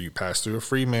arch, which you passed through a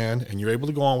free man, and you're able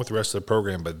to go on with the rest of the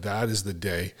program. But that is the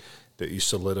day that you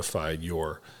solidified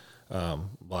your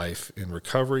life in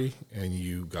recovery, and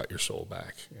you got your soul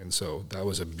back. And so that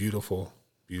was a beautiful,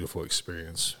 beautiful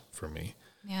experience for me.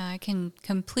 Yeah, I can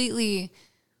completely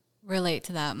relate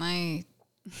to that. My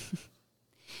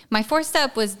 4th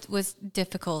step was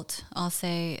difficult. I'll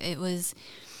say it was,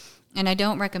 and I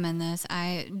don't recommend this.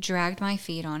 I dragged my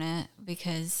feet on it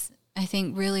because I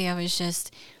think really I was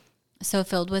just so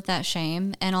filled with that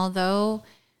shame. And although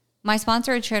my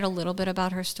sponsor had shared a little bit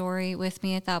about her story with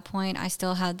me at that point, I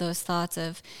still had those thoughts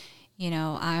of, you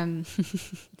know,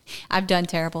 I've done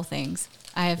terrible things.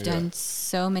 I have done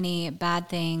so many bad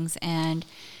things. And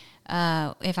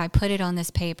if I put it on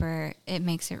this paper, it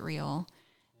makes it real.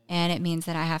 And it means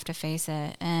that I have to face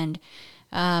it. And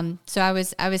so I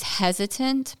was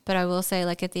hesitant, but I will say,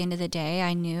 like, at the end of the day,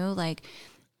 I knew, like,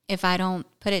 if I don't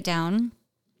put it down,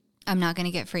 I'm not going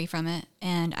to get free from it.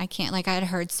 And I can't, like, I had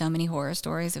heard so many horror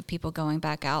stories of people going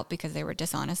back out because they were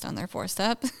dishonest on their 4th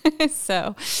step.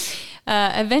 So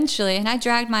eventually, and I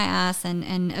dragged my ass,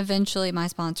 and eventually my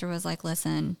sponsor was like,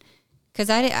 listen, because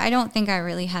I don't think I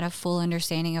really had a full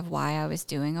understanding of why I was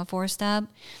doing a 4th step.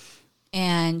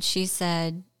 And she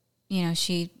said, you know,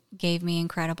 she gave me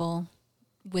incredible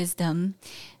wisdom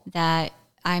that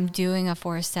I'm doing a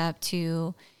 4th step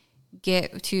to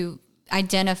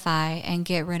identify and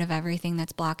get rid of everything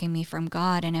that's blocking me from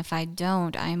God. And if I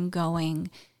don't, I'm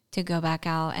going to go back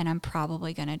out and I'm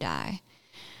probably going to die.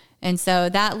 And so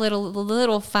that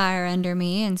little fire under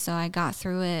me. And so I got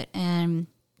through it. And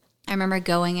I remember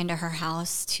going into her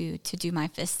house to do my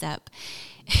 5th step.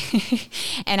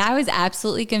 And I was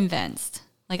absolutely convinced,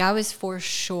 like, I was for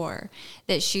sure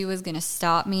that she was going to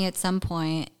stop me at some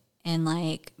point and,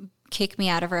 like, kick me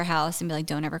out of her house and be like,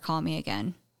 don't ever call me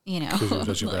again. You know,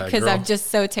 because I'm just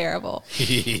so terrible.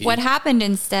 What happened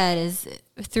instead is,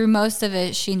 through most of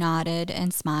it, she nodded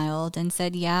and smiled and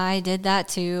said, yeah, I did that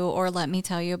too. Or let me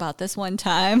tell you about this one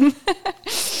time.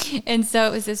 And so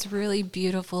it was this really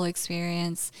beautiful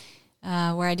experience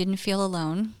where I didn't feel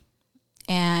alone.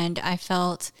 And I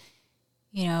felt,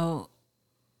 you know,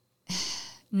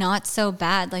 not so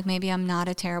bad. Like, maybe I'm not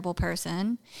a terrible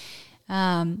person.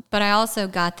 But I also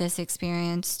got this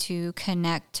experience to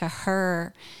connect to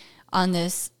her on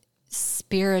this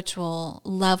spiritual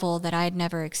level that I'd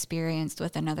never experienced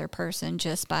with another person,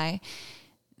 just by,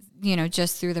 you know,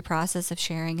 just through the process of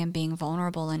sharing and being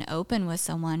vulnerable and open with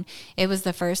someone. It was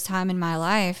the first time in my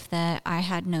life that I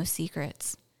had no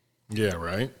secrets. Yeah,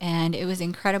 right. And it was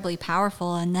incredibly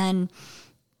powerful. And then,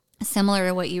 similar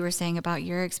to what you were saying about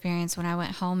your experience, when I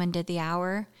went home and did the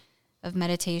hour of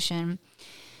meditation,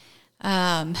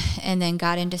 and then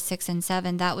got into 6 and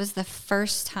 7, that was the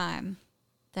first time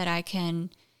that I can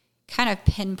kind of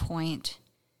pinpoint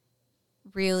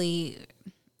really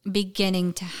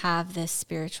beginning to have this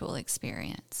spiritual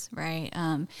experience, right?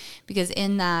 Because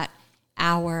in that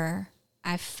hour,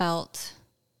 I felt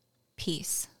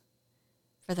peace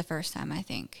for the first time, I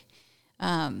think.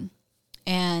 And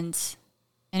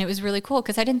it was really cool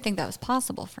because I didn't think that was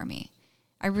possible for me.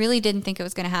 I really didn't think it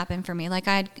was going to happen for me. Like,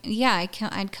 I'd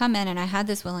come in and I had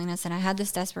this willingness and I had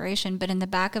this desperation, but in the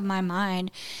back of my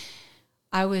mind,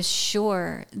 I was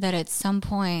sure that at some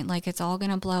point, like, it's all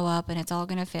going to blow up and it's all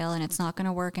going to fail and it's not going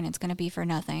to work and it's going to be for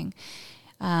nothing.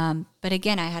 But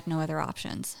again, I had no other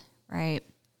options, right?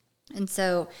 And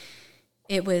so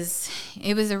it was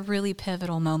a really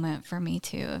pivotal moment for me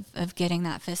too, of getting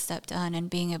that 5th step done and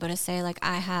being able to say, like,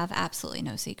 I have absolutely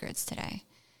no secrets today,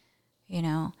 you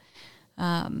know?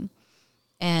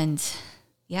 And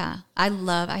yeah,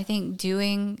 I think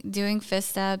doing 5th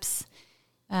steps,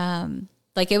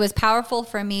 like, it was powerful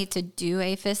for me to do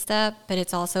a 5th step, but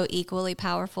it's also equally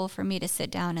powerful for me to sit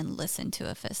down and listen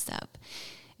to a 5th step.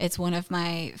 It's one of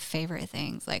my favorite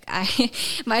things. Like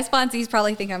my sponsees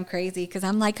probably think I'm crazy because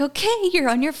I'm like, okay, you're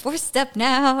on your 4th step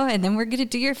now, and then we're gonna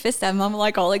do your 5th step. And I'm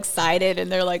like all excited,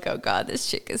 and they're like, oh God, this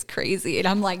chick is crazy. And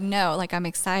I'm like, no, like I'm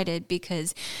excited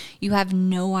because you have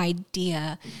no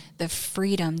idea the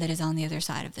freedom that is on the other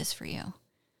side of this for you.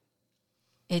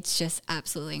 It's just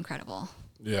absolutely incredible.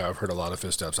 Yeah, I've heard a lot of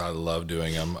 5th steps. I love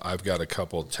doing them. I've got a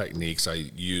couple techniques I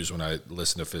use when I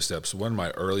listen to 5th steps. One of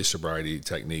my early sobriety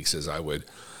techniques is I would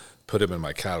put them in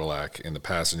my Cadillac in the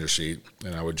passenger seat,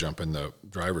 and I would jump in the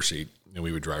driver's seat, and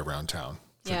we would drive around town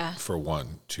for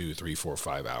 1, 2, 3, 4,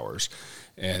 5 hours.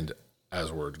 And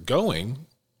as we're going,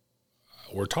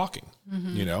 we're talking,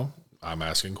 you know. I'm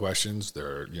asking questions.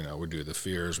 We do the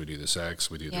fears, we do the sex,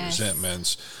 we do the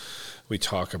resentments. We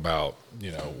talk about,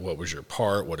 what was your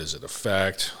part? What does it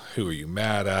affect? Who are you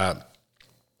mad at?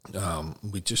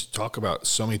 We just talk about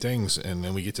so many things, and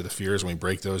then we get to the fears and we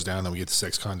break those down, and we get to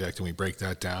sex conduct and we break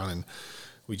that down, and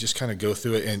we just kind of go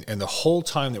through it. And the whole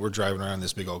time that we're driving around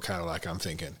this big old Cadillac, I'm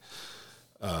thinking,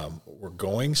 we're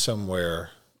going somewhere,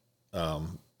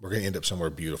 we're going to end up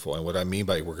somewhere beautiful. And what I mean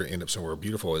by we're going to end up somewhere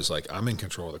beautiful is like I'm in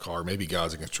control of the car. Maybe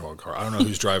God's in control of the car. I don't know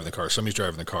who's driving the car. Somebody's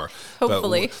driving the car.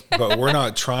 Hopefully. But we're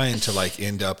not trying to like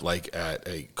end up like at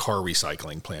a car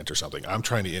recycling plant or something. I'm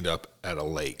trying to end up at a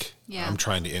lake. Yeah. I'm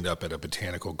trying to end up at a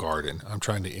botanical garden. I'm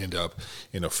trying to end up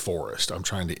in a forest. I'm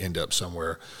trying to end up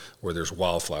somewhere where there's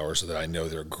wildflowers that I know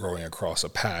they're growing across a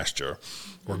pasture.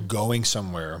 We're going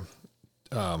somewhere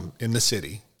in the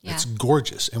city. Yeah. It's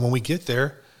gorgeous. And when we get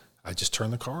there, I just turn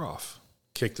the car off,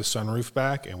 kick the sunroof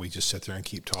back, and we just sit there and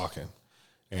keep talking.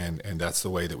 And that's the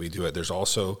way that we do it. There's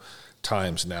also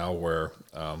times now where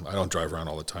I don't drive around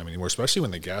all the time anymore, especially when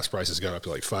the gas prices got up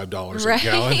to like $5 a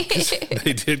gallon.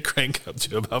 They did crank up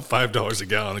to about $5 a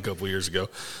gallon a couple of years ago.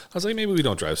 I was like, maybe we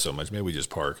don't drive so much. Maybe we just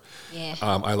park. Yeah.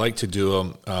 I like to do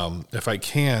them, if I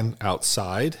can,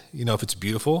 outside. If it's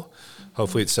beautiful.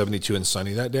 Hopefully it's 72 and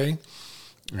sunny that day.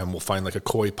 And we'll find like a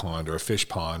koi pond or a fish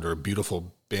pond or a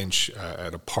beautiful bench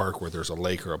at a park where there's a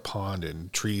lake or a pond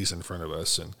and trees in front of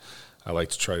us. And I like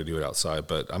to try to do it outside,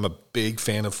 but I'm a big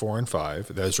fan of 4 and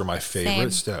 5. Those are my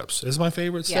favorite steps. This is my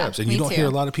favorite steps. And you don't hear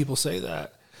a lot of people say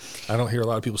that. I don't hear a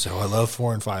lot of people say, I love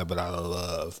 4 and 5, but I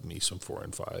love me some 4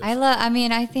 and 5.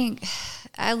 I think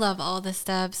I love all the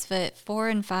steps, but 4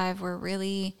 and 5 were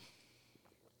really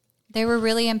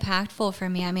impactful for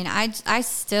me. I mean, I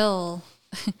still,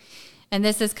 and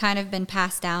this has kind of been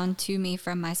passed down to me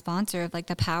from my sponsor of like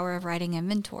the power of writing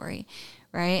inventory,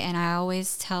 right? And I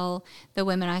always tell the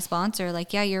women I sponsor,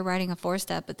 like, yeah, you're writing a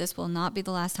 4-step, but this will not be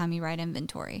the last time you write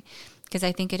inventory, because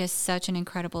I think it is such an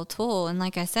incredible tool. And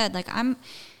like I said, like I'm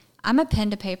a pen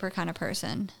to paper kind of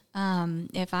person.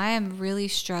 If I am really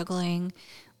struggling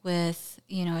with,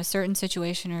 a certain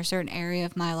situation or a certain area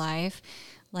of my life,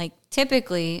 like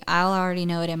typically I'll already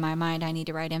know it in my mind, I need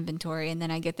to write inventory. And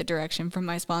then I get the direction from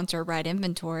my sponsor, write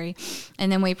inventory.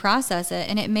 And then we process it.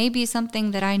 And it may be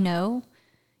something that I know,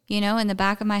 in the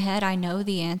back of my head, I know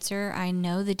the answer. I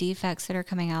know the defects that are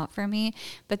coming out for me,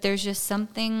 but there's just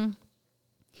something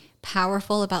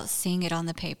powerful about seeing it on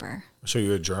the paper. So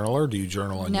you're a journaler? Do you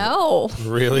journal? No.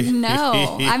 Really?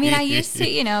 No. I mean, I used to,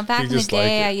 back in the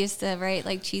day, I used to write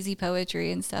like cheesy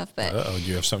poetry and stuff. But do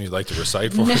you have something you'd like to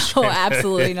recite for us? No,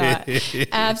 absolutely not.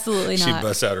 Absolutely not. She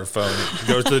busts out her phone,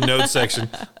 goes to the notes section.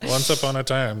 Once upon a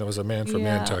time, there was a man from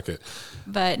Nantucket.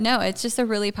 But no, it's just a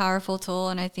really powerful tool.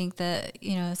 And I think that,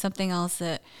 something else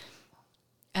that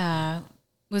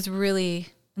was really,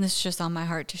 and this is just on my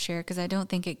heart to share, because I don't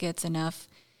think it gets enough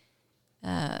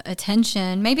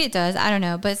attention. Maybe it does. I don't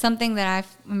know. But something that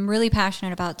I'm really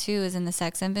passionate about too is in the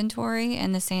sex inventory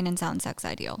and the sane and sound sex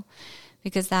ideal,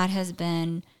 because that has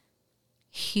been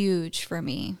huge for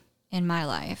me in my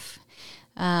life.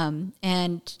 And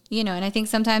I think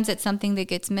sometimes it's something that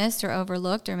gets missed or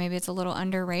overlooked, or maybe it's a little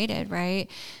underrated. Right.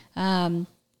 And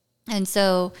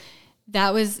so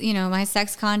that was, my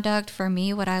sex conduct for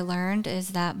me. What I learned is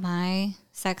that my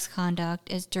sex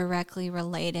conduct is directly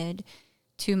related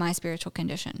to my spiritual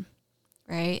condition,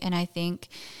 right? And I think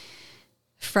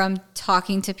from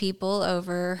talking to people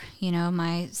over,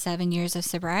 my 7 years of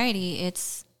sobriety,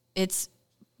 it's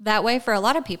that way for a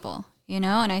lot of people, and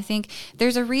I think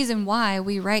there's a reason why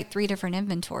we write 3 different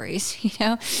inventories,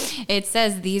 It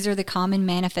says these are the common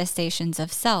manifestations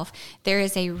of self. There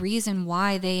is a reason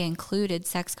why they included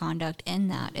sex conduct in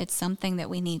that. It's something that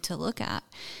we need to look at.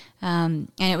 And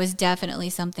it was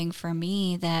definitely something for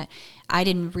me that I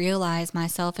didn't realize my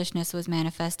selfishness was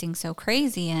manifesting so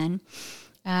crazy in.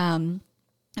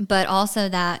 But also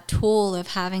that tool of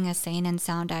having a sane and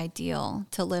sound ideal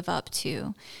to live up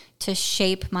to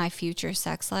shape my future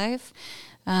sex life.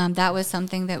 That was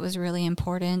something that was really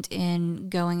important in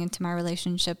going into my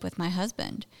relationship with my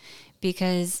husband,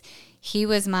 because he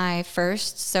was my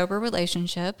first sober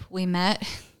relationship. We met,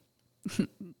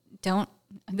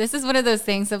 this is one of those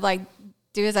things of like,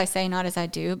 do as I say, not as I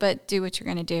do, but do what you're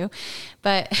going to do.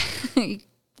 But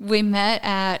we met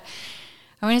at,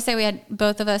 I want to say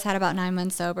both of us had about 9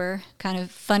 months sober. Kind of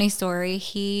funny story.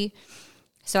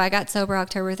 So I got sober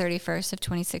October 31st of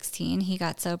 2016. He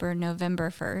got sober November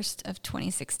 1st of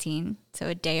 2016. So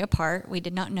a day apart. We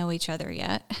did not know each other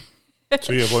yet.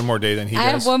 So you have one more day than he does? I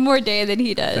have one more day than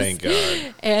he does. Thank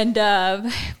God.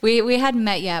 And we hadn't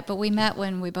met yet, but we met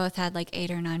when we both had like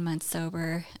 8 or 9 months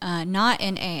sober. Not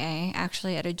in AA,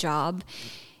 actually at a job.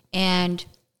 And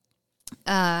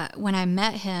when I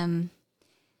met him,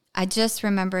 I just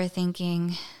remember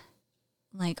thinking,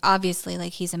 like, obviously,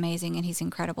 like, he's amazing and he's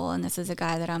incredible, and this is a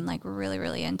guy that I'm, like, really,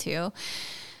 really into.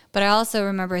 But I also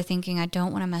remember thinking, I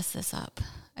don't want to mess this up.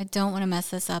 I don't want to mess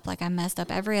this up like I messed up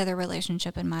every other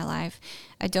relationship in my life.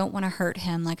 I don't want to hurt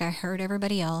him like I hurt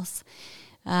everybody else.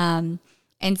 And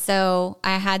so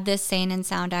I had this sane and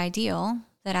sound ideal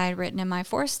that I had written in my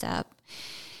 4-step.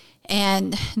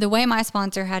 And the way my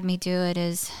sponsor had me do it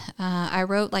is I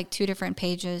wrote like 2 different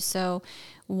pages. So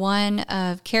one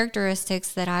of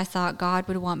characteristics that I thought God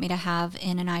would want me to have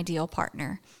in an ideal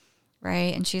partner,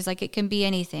 right? And she's like, it can be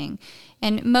anything.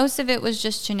 And most of it was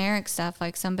just generic stuff,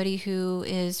 like somebody who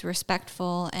is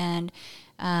respectful and,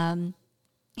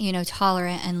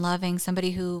 tolerant and loving,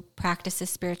 somebody who practices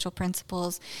spiritual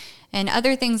principles, and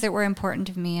other things that were important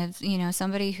to me. Of,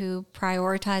 somebody who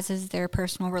prioritizes their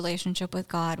personal relationship with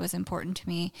God was important to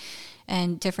me,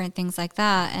 and different things like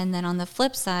that. And then on the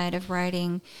flip side of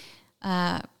writing,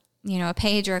 a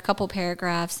page or a couple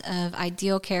paragraphs of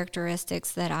ideal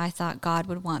characteristics that I thought God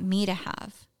would want me to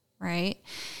have, right?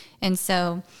 And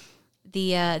so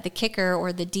the kicker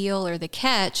or the deal or the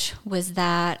catch was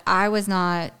that I was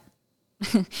not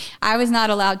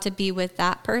allowed to be with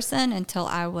that person until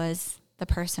I was the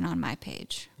person on my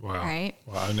page. Wow. Right?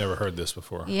 Wow, I've never heard this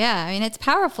before. Yeah, I mean, it's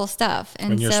powerful stuff.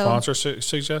 And your sponsor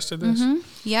suggested this? Mm-hmm,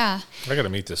 yeah. I got to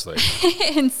meet this lady.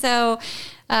 And so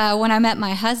when I met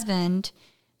my husband,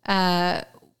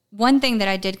 one thing that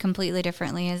I did completely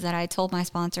differently is that I told my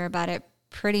sponsor about it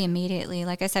pretty immediately.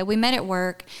 Like I said, we met at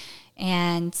work,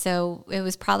 and so it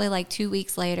was probably like 2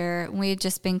 weeks later. We had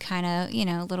just been kind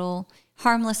of, little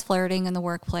harmless flirting in the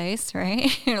workplace, right?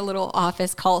 A little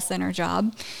office call center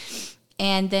job.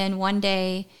 And then one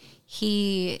day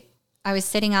I was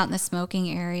sitting out in the smoking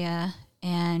area,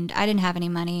 and I didn't have any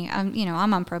money.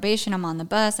 I'm on probation. I'm on the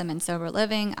bus. I'm in sober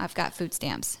living. I've got food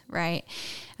stamps, right?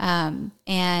 And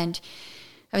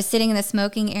I was sitting in the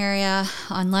smoking area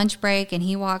on lunch break, and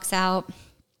he walks out,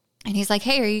 and he's like,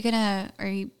 "Hey, are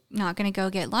you not gonna go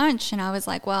get lunch?" And I was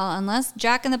like, "Well, unless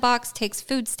Jack in the Box takes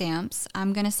food stamps,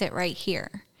 I'm gonna sit right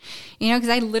here." Because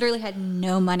I literally had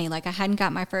no money. Like, I hadn't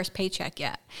got my first paycheck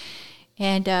yet.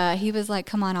 And he was like,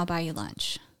 "Come on, I'll buy you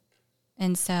lunch."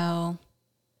 And so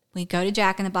we go to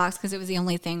Jack in the Box because it was the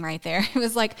only thing right there. It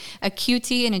was like a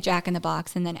QT and a Jack in the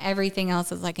Box, and then everything else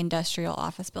was like industrial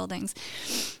office buildings.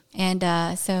 And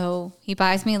so he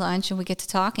buys me lunch, and we get to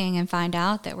talking and find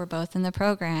out that we're both in the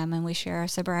program, and we share our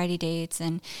sobriety dates,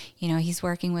 and, he's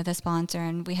working with a sponsor,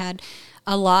 and we had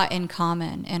a lot in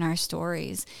common in our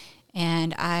stories.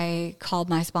 And I called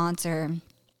my sponsor,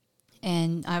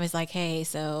 and I was like, "Hey,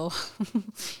 so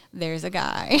there's a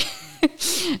guy."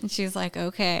 And she's like,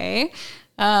 "Okay."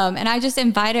 And I just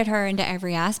invited her into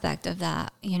every aspect of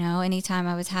that. Anytime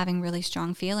I was having really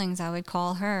strong feelings, I would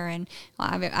call her, and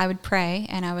I would pray,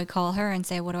 and I would call her and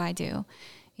say, "What do I do?"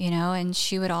 And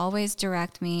she would always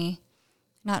direct me,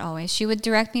 not always, she would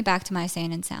direct me back to my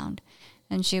sane and sound.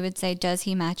 And she would say, "Does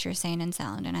he match your sane and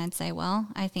sound?" And I'd say, "Well,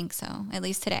 I think so, at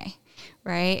least today."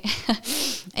 Right?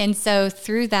 And so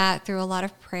through a lot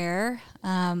of prayer,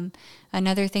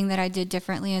 another thing that I did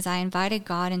differently is I invited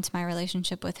God into my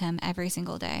relationship with him every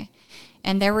single day.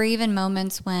 And there were even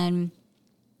moments when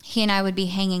he and I would be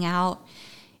hanging out,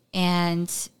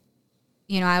 and,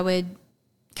 I would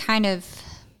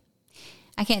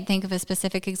I can't think of a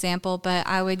specific example, but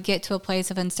I would get to a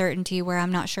place of uncertainty where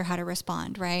I'm not sure how to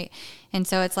respond, right? And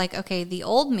so it's like, okay, the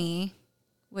old me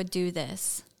would do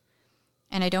this,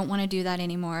 and I don't want to do that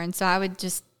anymore. And so I would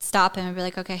just stop him and be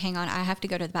like, "Okay, hang on. I have to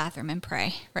go to the bathroom and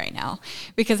pray right now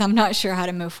because I'm not sure how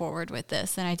to move forward with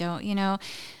this." And I don't,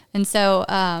 And so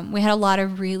we had a lot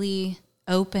of really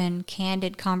open,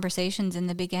 candid conversations in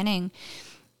the beginning.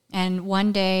 And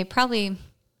one day, probably,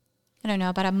 I don't know,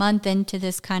 about a month into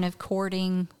this kind of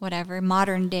courting, whatever,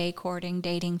 modern day courting,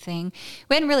 dating thing,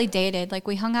 we hadn't really dated. Like,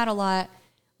 we hung out a lot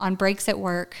on breaks at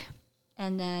work.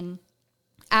 And then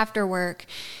after work,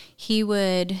 he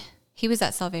was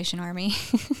at Salvation Army.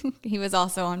 He was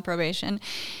also on probation.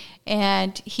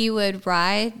 And he would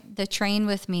ride the train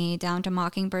with me down to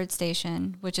Mockingbird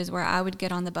Station, which is where I would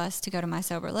get on the bus to go to my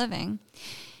sober living.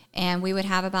 And we would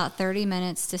have about 30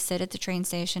 minutes to sit at the train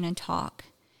station and talk.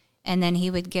 And then he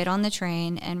would get on the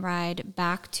train and ride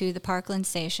back to the Parkland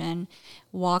station,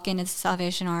 walk into the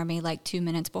Salvation Army like 2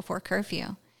 minutes before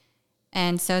curfew.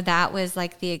 And so that was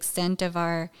like the extent of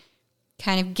our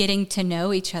kind of getting to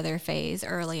know each other phase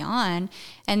early on.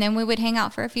 And then we would hang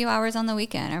out for a few hours on the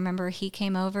weekend. I remember he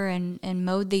came over and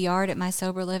mowed the yard at my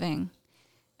sober living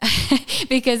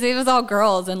because it was all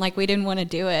girls and like we didn't want to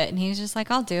do it. And he was just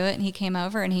like, I'll do it. And he came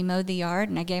over and he mowed the yard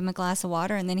and I gave him a glass of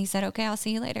water. And then he said, okay, I'll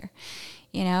see you later.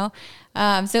 You know?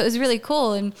 So it was really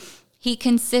cool. And he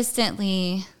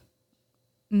consistently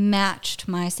matched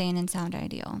my sane and sound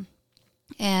ideal.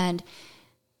 And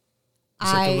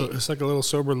it's like a little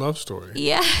sober love story.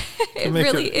 Yeah, it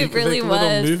really was. A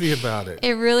little movie about it.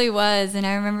 It really was. And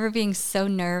I remember being so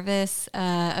nervous.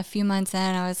 A few months in,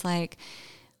 I was like,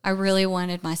 I really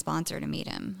wanted my sponsor to meet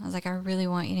him. I was like, I really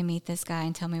want you to meet this guy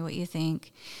and tell me what you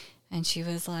think. And she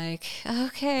was like,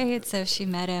 okay. And so she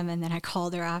met him, and then I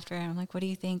called her after, and I'm like, what do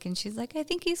you think? And she's like, I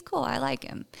think he's cool. I like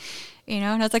him. You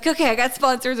know, and I was like, okay, I got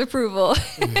sponsor's approval.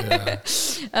 Yeah.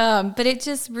 But it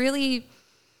just really...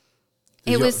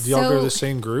 Do y'all go to the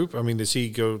same group? I mean, does he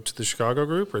go to the Chicago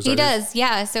group? Or is he does,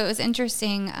 yeah. So it was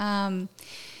interesting. A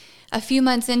few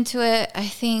months into it, I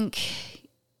think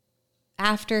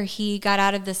after he got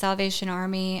out of the Salvation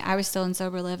Army, I was still in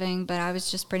sober living, but I was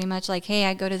just pretty much like, hey,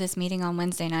 I go to this meeting on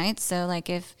Wednesday nights. So like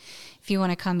if you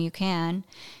want to come, you can.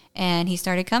 And he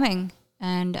started coming.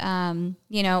 And,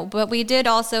 you know, but we did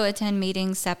also attend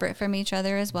meetings separate from each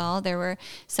other as well. There were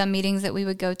some meetings that we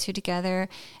would go to together.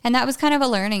 And that was kind of a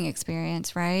learning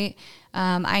experience, right?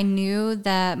 I knew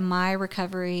that my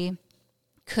recovery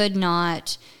could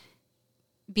not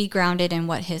be grounded in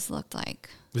what his looked like.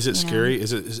 Is it scary?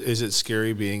 Is it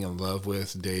scary being in love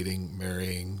with, dating,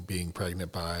 marrying, being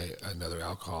pregnant by another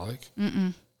alcoholic?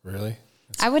 Mm-mm. Really?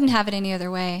 I wouldn't have it any other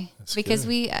way. That's because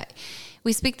good.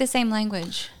 we speak the same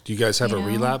language. Do you guys have a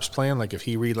relapse plan? Like if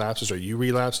he relapses or you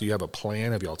relapse, do you have a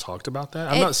plan? Have y'all talked about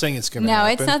that? I'm not saying it's going to happen.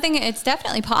 No, it's nothing. It's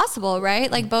definitely possible, right?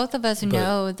 Like both of us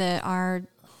know that our,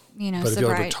 But have you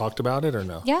ever talked about it or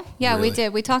no? Yeah, really? We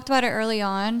did. We talked about it early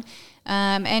on.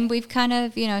 And we've kind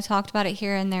of, talked about it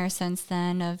here and there since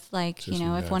then of like, Just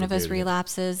if one of us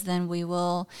relapses, then we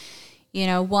will,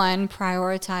 one,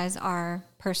 prioritize our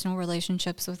personal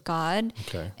relationships with God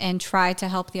and try to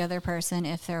help the other person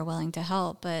if they're willing to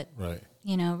help. But,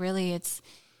 really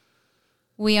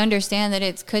we understand that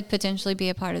it could potentially be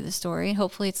a part of the story.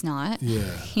 Hopefully it's not. Yeah.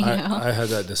 I had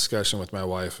that discussion with my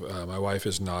wife. My wife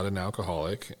is not an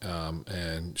alcoholic,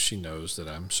 and she knows that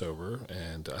I'm sober.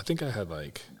 And I think I had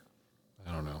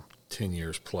 10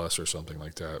 years plus or something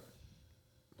like that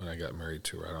when I got married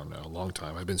to her. I don't know, a long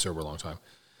time. I've been sober a long time.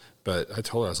 But I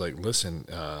told her, I was like, listen,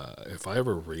 if I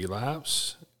ever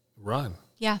relapse, run.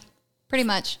 Yeah, pretty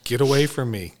much. Get away from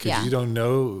me because you don't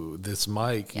know this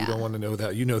Mike. Yeah. You don't want to know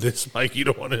that. You know this Mike. You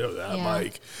don't want to know that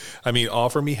Mike. I mean,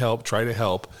 offer me help. Try to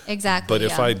help. Exactly. But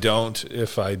if I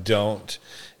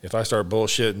start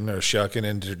bullshitting or shucking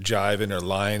and jiving or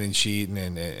lying and cheating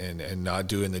and not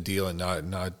doing the deal and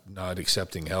not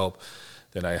accepting help,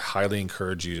 then I highly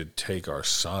encourage you to take our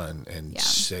son and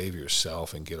save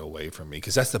yourself and get away from me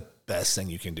because that's the best thing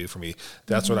you can do for me.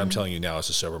 That's what I'm telling you now as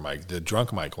a sober Mike. The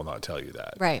drunk Mike will not tell you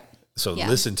that. Right. So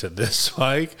listen to this,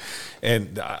 Mike.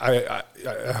 And I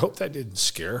hope that didn't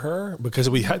scare her because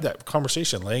we had that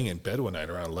conversation laying in bed one night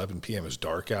around 11 p.m. It was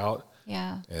dark out.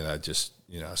 Yeah. And I just,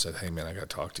 I said, hey, man, I got to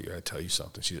talk to you. I got to tell you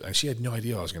something. She had no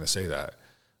idea I was going to say that.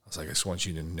 I was like, I just want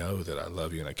you to know that I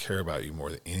love you and I care about you more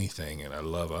than anything. And I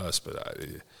love us, but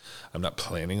I'm not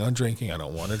planning on drinking. I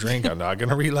don't want to drink. I'm not going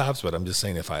to relapse, but I'm just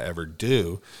saying if I ever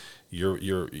do,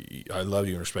 I love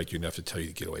you and respect you enough to tell you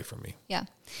to get away from me. Yeah.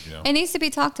 It needs to be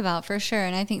talked about for sure.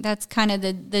 And I think that's kind of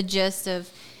the gist of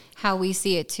how we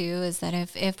see it too, is that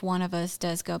if one of us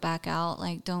does go back out,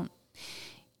 like don't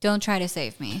try to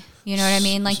save me. You know what I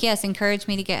mean? Like, yes, encourage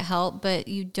me to get help, but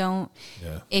you don't,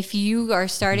 if you are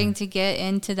starting to get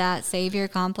into that savior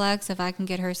complex, if I can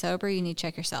get her sober, you need to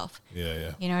check yourself. Yeah.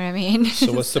 Yeah. You know what I mean?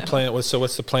 So what's the plan? What's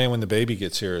the plan when the baby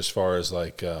gets here as far as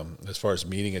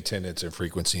meeting attendance and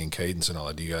frequency and cadence and all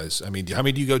that? Do you guys, how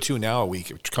many do you go to now a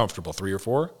week? Comfortable 3 or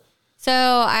 4? So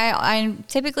I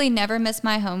typically never miss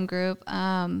my home group.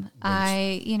 Lately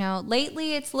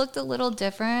it's looked a little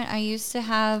different. I used to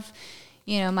have,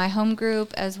 my home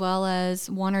group as well as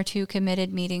 1 or 2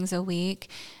 committed meetings a week.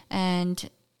 And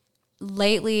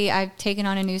lately I've taken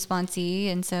on a new sponsee,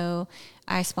 and so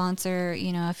I sponsor,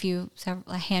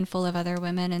 a handful of other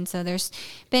women. And so there's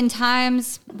been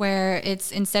times where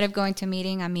it's, instead of going to a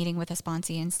meeting, I'm meeting with a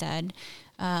sponsee instead,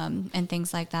 and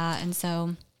things like that. And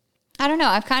so I don't know,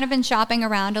 I've kind of been shopping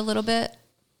around a little bit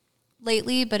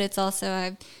lately, but it's also,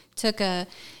 I've took a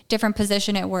different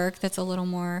position at work that's a little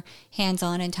more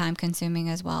hands-on and time consuming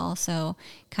as well. So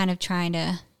kind of trying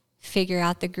to figure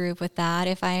out the groove with that.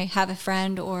 If I have a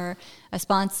friend or a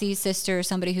sponsee sister or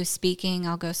somebody who's speaking,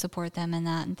 I'll go support them in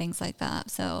that and things like that.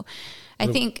 So I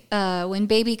think when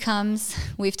baby comes,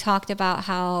 we've talked about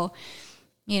how,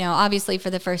 obviously for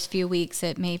the first few weeks,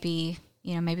 it may be,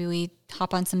 maybe we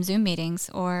hop on some Zoom meetings,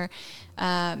 or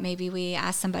maybe we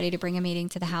ask somebody to bring a meeting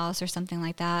to the house or something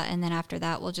like that. And then after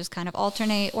that, we'll just kind of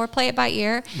alternate or play it by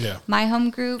ear. Yeah. My home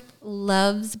group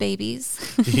loves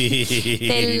babies.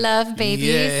 They love babies.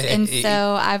 Yay. And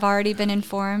so I've already been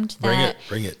informed that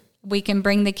bring it. We can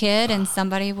bring the kid and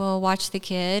somebody will watch the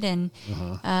kid. And,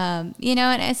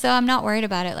 and so I'm not worried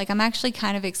about it. Like, I'm actually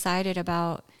kind of excited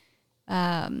about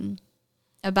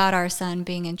our son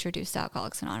being introduced to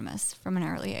Alcoholics Anonymous from an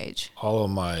early age. All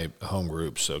of my home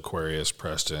groups, Aquarius,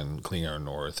 Preston, Clean Air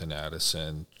North, and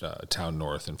Addison, Town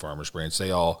North, and Farmers Branch,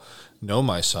 they all know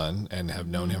my son and have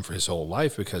known him for his whole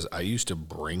life, because I used to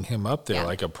bring him up there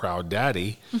like a proud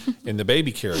daddy in the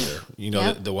baby carrier.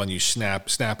 The one you snap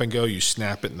and go, you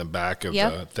snap it in the back of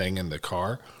the thing in the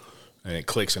car, and it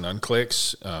clicks and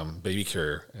unclicks, baby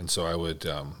carrier. And so I would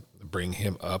bring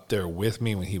him up there with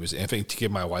me when he was infant to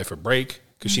give my wife a break,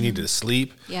 because she needed to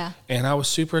sleep. Yeah. And I was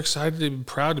super excited and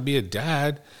proud to be a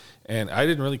dad. And I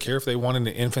didn't really care if they wanted an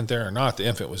infant there or not. The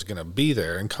infant was going to be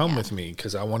there and come with me,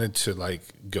 because I wanted to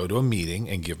go to a meeting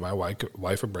and give my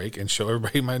wife a break and show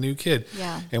everybody my new kid.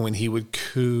 Yeah. And when he would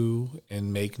coo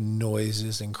and make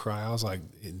noises and cry, I was like,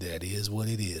 that is what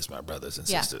it is, my brothers and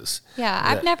sisters. Yeah.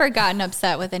 I've never gotten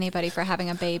upset with anybody for having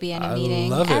a baby in a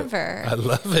meeting ever. I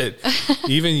love it.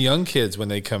 Even young kids, when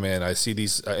they come in, I see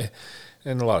these...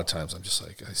 And a lot of times I'm just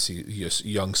like, I see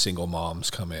young single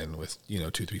moms come in with, 2,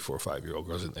 3, 4, 5-year-old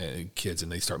girls and kids,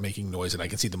 and they start making noise, and I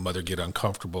can see the mother get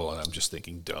uncomfortable, and I'm just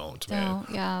thinking, don't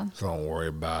worry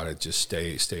about it. Just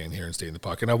stay in here and stay in the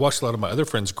pocket. And I watched a lot of my other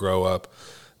friends grow up,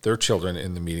 their children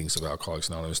in the meetings of Alcoholics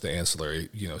Anonymous, the ancillary,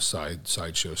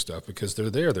 sideshow stuff, because they're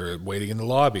there. They're waiting in the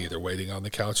lobby. They're waiting on the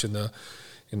couch in the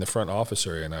front office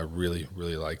area, and I really,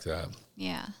 really like that.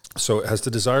 Yeah. So has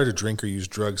the desire to drink or use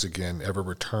drugs again ever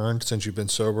returned since you've been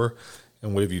sober?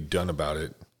 And what have you done about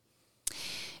it?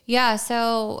 Yeah,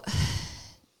 so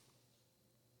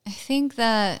I think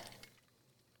that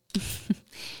I'm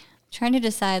trying to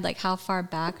decide how far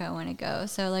back I want to go.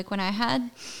 So when I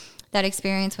had that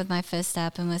experience with my fifth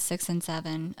step and was 6 and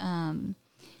 7,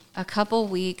 a couple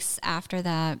weeks after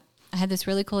that, I had this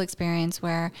really cool experience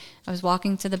where I was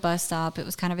walking to the bus stop. It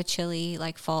was kind of a chilly,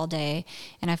 fall day,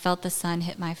 and I felt the sun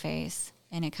hit my face,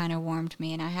 and it kind of warmed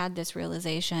me. And I had this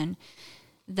realization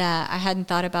that I hadn't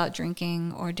thought about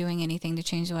drinking or doing anything to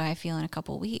change the way I feel in a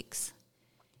couple weeks.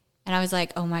 And I was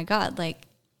like, oh my God,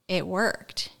 it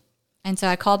worked. And so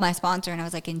I called my sponsor, and I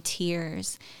was in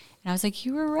tears. And I was like,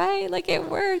 you were right. It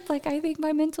worked. I think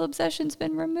my mental obsession's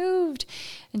been removed.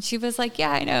 And she was like,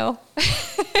 yeah, I know.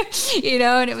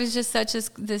 And it was just such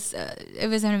it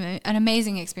was an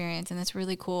amazing experience and this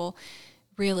really cool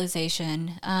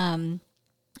realization. And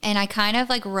I kind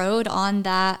of rode on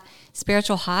that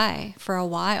spiritual high for a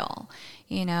while.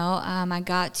 I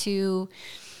got to,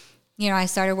 I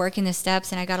started working the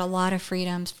steps, and I got a lot of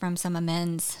freedoms from some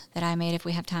amends that I made. If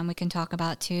we have time, we can talk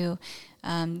about too.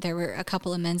 There were a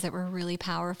couple of amends that were really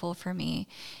powerful for me.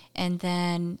 And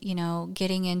then,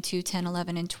 getting into 10,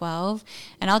 11, and 12.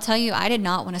 And I'll tell you, I did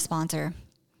not want to sponsor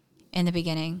in the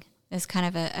beginning. It's kind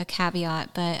of a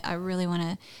caveat, but I really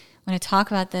want to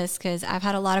talk about this because I've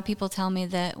had a lot of people tell me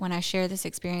that when I share this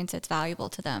experience, it's valuable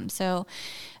to them. So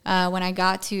when I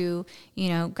got through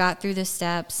the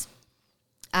steps,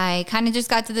 I kind of just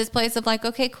got to this place of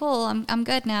okay, cool, I'm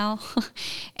good now.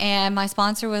 And my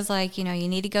sponsor was like, you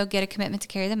need to go get a commitment to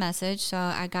carry the message. So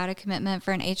I got a commitment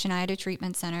for an H&I at a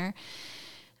treatment center.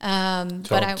 Tell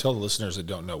the listeners that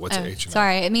don't know what's an H&I.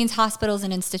 Sorry, it means hospitals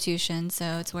and institutions.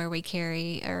 So it's where we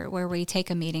where we take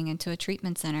a meeting into a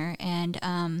treatment center.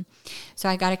 And so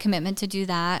I got a commitment to do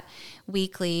that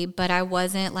weekly, but I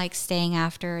wasn't staying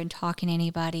after and talking to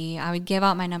anybody. I would give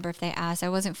out my number if they asked. I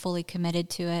wasn't fully committed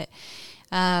to it.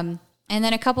 And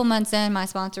then a couple months in, my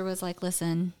sponsor was like,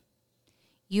 listen,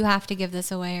 you have to give this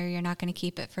away or you're not going to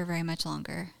keep it for very much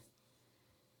longer.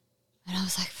 And I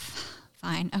was like,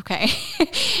 fine, okay.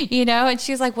 And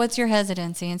she's like, what's your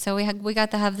hesitancy? And so we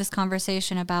got to have this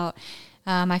conversation about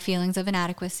my feelings of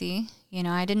inadequacy.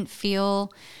 I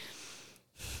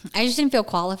just didn't feel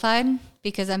qualified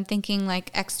because I'm thinking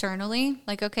like externally,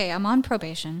 like, okay, I'm on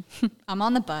probation. I'm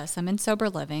on the bus. I'm in sober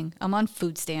living. I'm on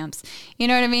food stamps. You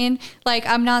know what I mean? Like,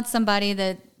 I'm not somebody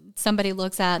that somebody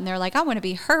looks at and they're like, I want to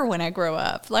be her when I grow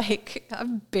up. Like,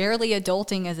 I'm barely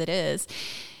adulting as it is.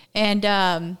 And,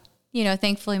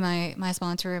 thankfully my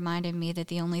sponsor reminded me that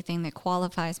the only thing that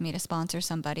qualifies me to sponsor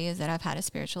somebody is that I've had a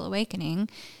spiritual awakening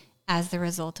as the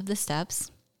result of the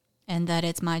steps, and that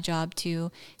it's my job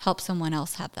to help someone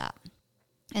else have that.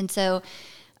 And so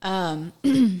I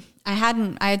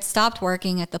had stopped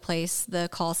working at the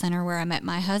call center where I met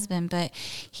my husband, but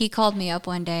he called me up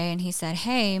one day and he said,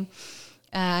 hey,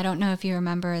 I don't know if you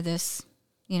remember this,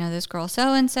 this girl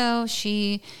so-and-so,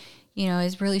 she,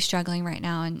 is really struggling right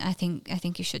now. And I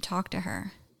think you should talk to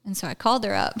her. And so I called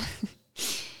her up.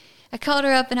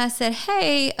 And I said,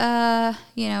 hey,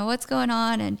 what's going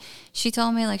on? And she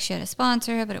told me like she had a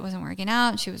sponsor, but it wasn't working out.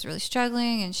 And she was really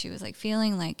struggling, and she was like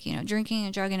feeling like, drinking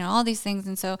and drugging and all these things.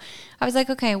 And so I was like,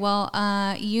 okay, well,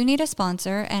 you need a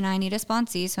sponsor and I need a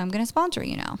sponsee. So I'm going to sponsor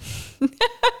you now.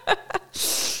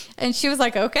 And she was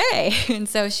like, okay. And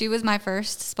so she was my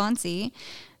first sponsee.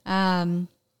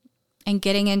 And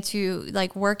getting into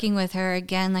like working with her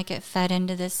again, like it fed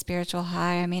into this spiritual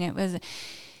high. I mean, it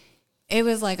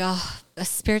was like a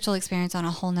spiritual experience on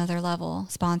a whole nother level,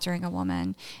 sponsoring a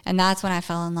woman. And that's when I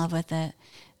fell in love with it.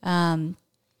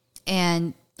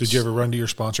 And did you ever run to your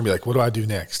sponsor and be like, what do I do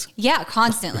next? Yeah,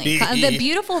 constantly. The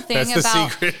beautiful thing That's the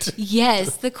secret.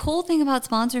 Yes, the cool thing about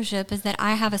sponsorship is that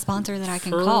I have a sponsor that I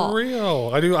can call. For real.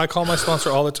 I do. I call my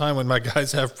sponsor all the time when my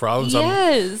guys have problems.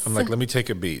 Yes. I'm like, let me take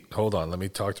a beat. Hold on. Let me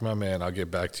talk to my man. I'll get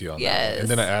back to you on that. And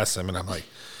then I ask him and I'm like,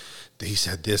 he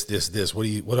said this. What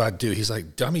do I do? He's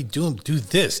like, dummy, do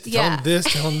this. Tell him this,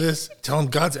 tell him this. Tell him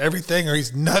God's everything or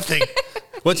he's nothing.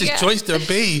 What's his choice to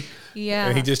be? Yeah.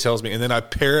 And he just tells me. And then I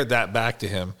parrot that back to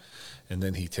him. And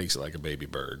then he takes it like a baby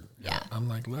bird. Yeah. I'm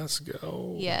like, let's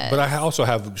go. Yeah. But I also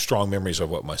have strong memories of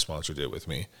what my sponsor did with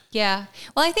me. Yeah.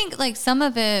 Well, I think like some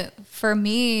of it for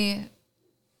me,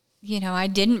 I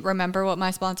didn't remember what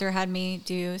my sponsor had me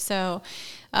do. So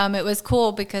it was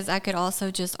cool because I could also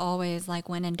just always like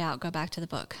when in doubt, go back to the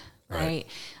book. Right.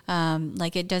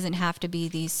 Like it doesn't have to be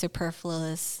these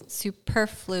superfluous,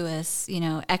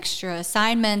 extra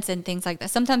assignments and things like that.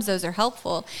 Sometimes those are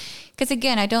helpful because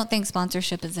again, I don't think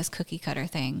sponsorship is this cookie cutter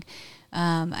thing.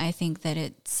 I think that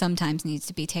it sometimes needs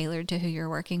to be tailored to who you're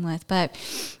working with, but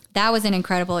that was an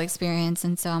incredible experience.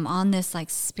 And so I'm on this like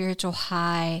spiritual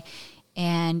high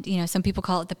and, some people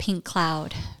call it the pink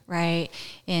cloud, right?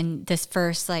 In this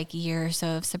first like year or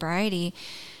so of sobriety.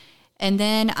 And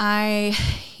then I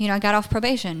got off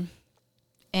probation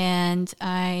and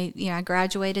I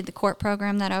graduated the court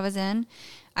program that I was in.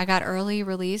 I got early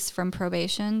release from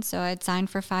probation. So I'd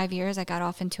signed for 5 years. I got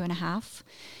off in 2.5.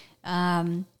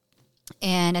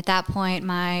 And at that point,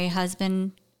 my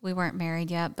husband, we weren't married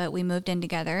yet, but we moved in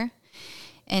together.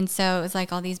 And so it was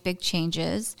like all these big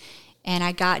changes. And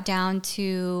I got down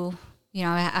to,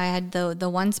 I had the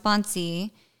one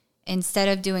sponsee. Instead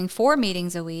of doing 4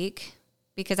 meetings a week,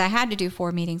 because I had to do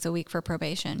 4 meetings a week for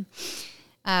probation.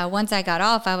 Once I got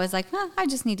off, I was like, I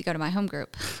just need to go to my home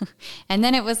group. And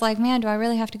then it was like, man, do I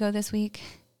really have to go this week?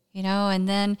 And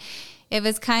then it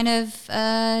was kind of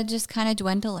just kind of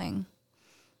dwindling.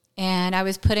 And I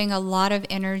was putting a lot of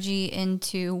energy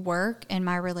into work and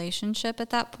my relationship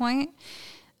at that point.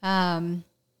 And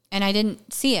I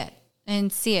didn't see it.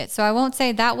 So I won't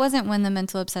say that wasn't when the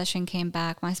mental obsession came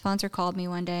back. My sponsor called me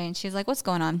one day and she was like, what's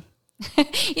going on?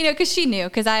 Because she knew,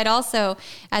 because I had also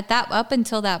up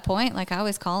until that point, like I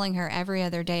was calling her every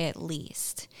other day at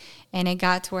least. And it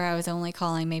got to where I was only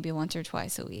calling maybe once or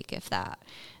twice a week, if that.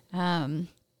 And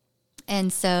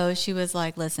so she was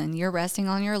like, listen, you're resting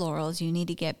on your laurels. You need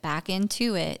to get back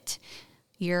into it.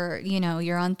 You're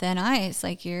on thin ice.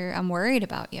 Like I'm worried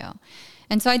about you.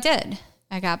 And so I did.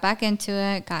 I got back into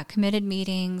it, got committed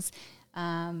meetings,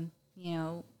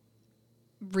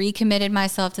 recommitted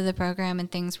myself to the program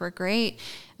and things were great.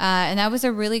 And that was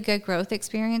a really good growth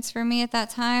experience for me at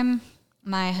that time.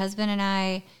 My husband and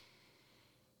I,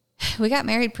 we got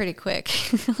married pretty quick.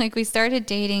 Like we started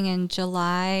dating in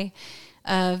July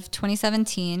of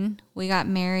 2017. We got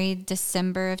married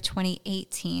December of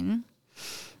 2018.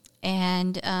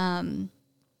 And then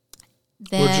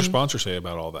what did your sponsor say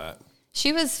about all that?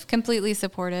 She was completely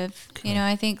supportive. Okay.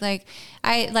 I think like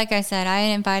I said, I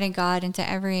invited God into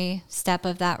every step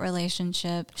of that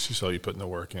relationship. She saw you putting the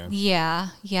work in. Yeah.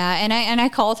 Yeah. And I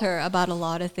called her about a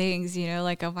lot of things,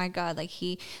 like, oh my God, like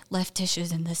he left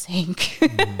dishes in the sink.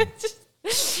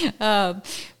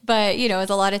 But, you know,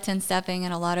 it's a lot of 10 stepping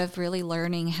and a lot of really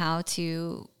learning how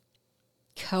to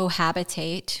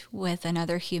cohabitate with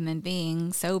another human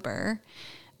being sober,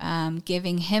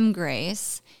 giving him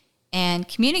grace and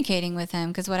communicating with him.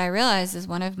 Because what I realized is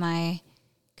one of my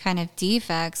kind of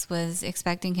defects was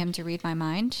expecting him to read my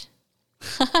mind,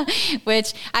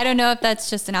 which I don't know if that's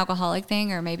just an alcoholic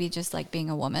thing or maybe just like being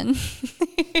a woman.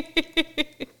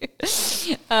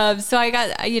 So I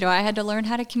got, you know, I had to learn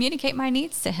how to communicate my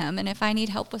needs to him and if I need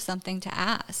help with something to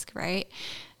ask, right?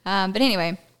 But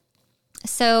anyway,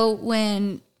 so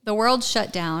when the world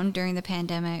shut down during the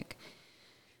pandemic,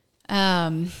 you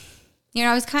know,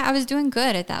 I was doing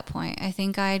good at that point. I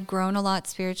think I had grown a lot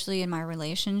spiritually in my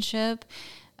relationship.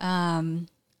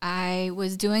 I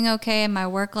was doing okay in my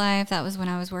work life. That was when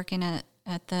I was working at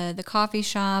the coffee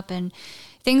shop and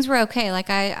things were okay. Like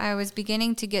I was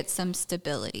beginning to get some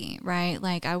stability, right?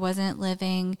 Like I wasn't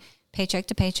living paycheck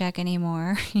to paycheck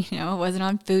anymore. You know, I wasn't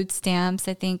on food stamps.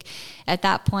 I think at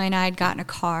that point I had gotten a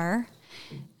car.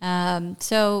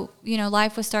 So, you know,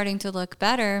 life was starting to look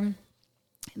better,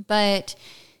 but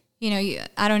you know,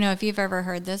 I don't know if you've ever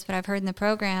heard this, but I've heard in the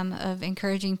program of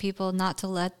encouraging people not to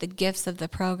let the gifts of the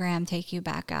program take you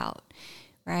back out.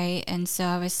 Right. And so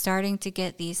I was starting to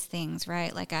get these things,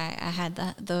 right? Like I had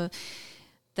the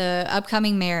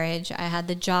upcoming marriage, I had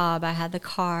the job, I had the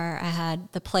car, I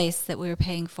had the place that we were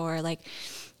paying for. Like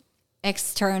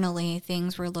externally,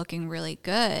 things were looking really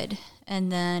good.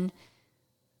 And then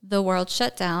the world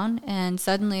shut down and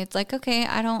suddenly it's like, okay,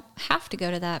 I don't have to go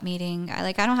to that meeting.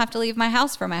 I don't have to leave my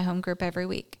house for my home group every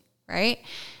week. Right.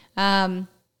 You're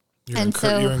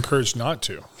encouraged not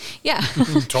to. Yeah.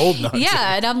 You're told not to.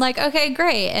 Yeah. And I'm like, okay,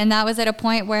 great. And that was at a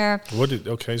point where.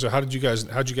 So how'd you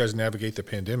guys navigate the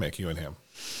pandemic, you and him?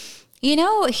 You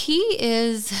know, he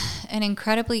is an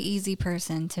incredibly easy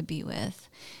person to be with.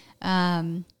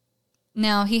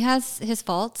 Now he has his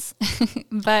faults,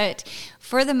 but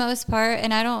for the most part,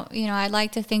 and I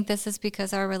like to think this is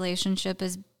because our relationship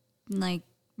is like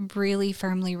really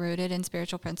firmly rooted in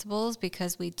spiritual principles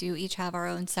because we do each have our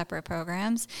own separate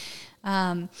programs.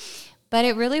 But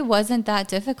it really wasn't that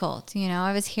difficult. You know,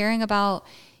 I was hearing about,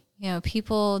 you know,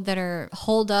 people that are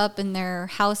holed up in their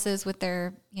houses with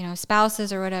their, you know,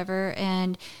 spouses or whatever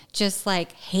and just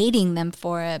like hating them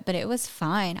for it. But it was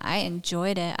fine. I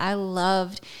enjoyed it. I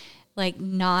loved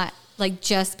not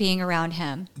just being around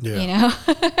him, you know?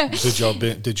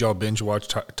 Did y'all binge watch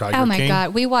Tiger King? Oh my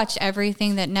God. We watched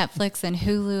everything that Netflix and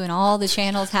Hulu and all the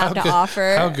channels have to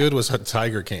offer. How good was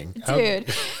Tiger King?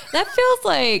 Dude, that feels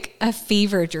like a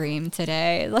fever dream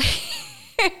today.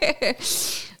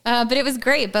 But it was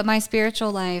great. But my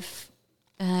spiritual life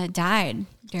died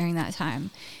during that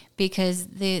time because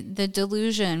the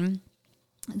delusion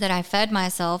that I fed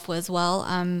myself was, well,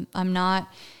 I'm not,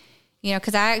 you know,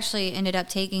 because I actually ended up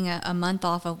taking a month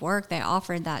off of work. They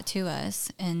offered that to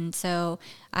us. And so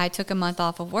I took a month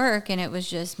off of work and it was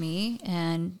just me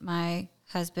and my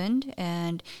husband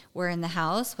and we're in the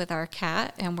house with our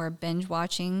cat and we're binge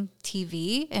watching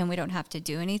TV and we don't have to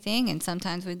do anything. And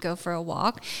sometimes we'd go for a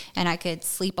walk and I could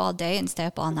sleep all day and stay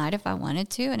up all night if I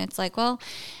wanted to. And it's like, well,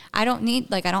 I don't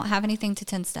have anything to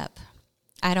 10 step.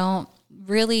 I don't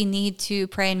really need to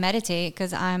pray and meditate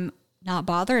because I'm not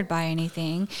bothered by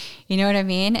anything. You know what I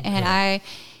mean? And I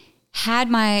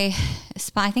had I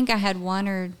think I had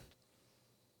one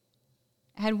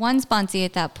sponsee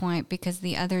at that point because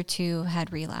the other two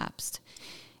had relapsed.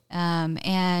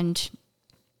 And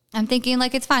I'm thinking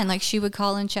like, it's fine. Like she would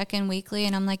call and check in weekly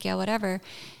and I'm like, yeah, whatever.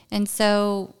 And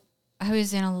so I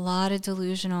was in a lot of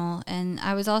delusional and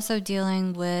I was also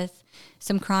dealing with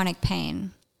some chronic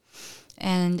pain.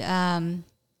 And,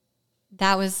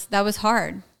 that was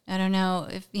hard. I don't know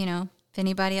if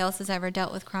anybody else has ever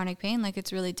dealt with chronic pain. Like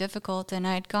it's really difficult. And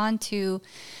I'd gone to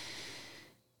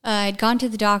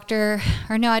the doctor,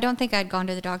 or no, I don't think I'd gone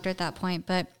to the doctor at that point,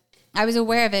 but I was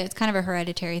aware of it. It's kind of a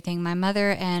hereditary thing. My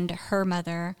mother and her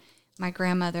mother, my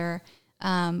grandmother,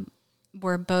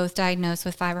 were both diagnosed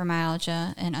with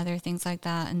fibromyalgia and other things like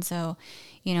that. And so,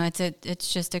 you know,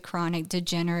 it's just a chronic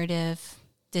degenerative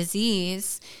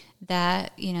disease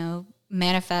that, you know,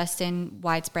 manifests in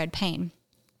widespread pain.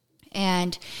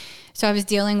 And so I was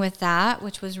dealing with that,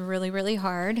 which was really, really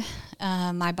hard.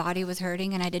 My body was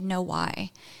hurting and I didn't know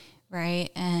why, right?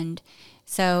 And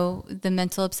so the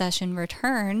mental obsession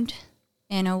returned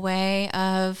in a way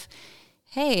of,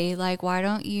 hey, like, why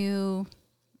don't you,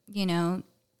 you know,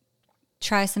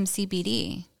 try some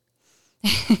CBD?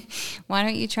 Why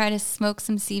don't you try to smoke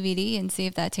some CBD and see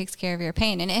if that takes care of your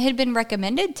pain? And it had been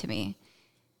recommended to me.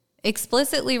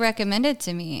 explicitly recommended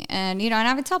to me. And, and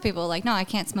I would tell people like, no, I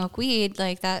can't smoke weed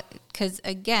like that. Because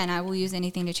again, I will use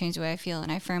anything to change the way I feel.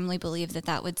 And I firmly believe that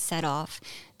that would set off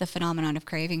the phenomenon of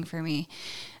craving for me.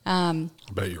 I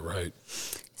bet you're right.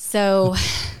 So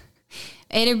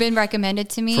it had been recommended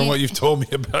to me. From what you've told me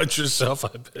about yourself,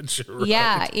 I bet you're right.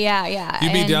 Yeah.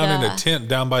 You'd be down in a tent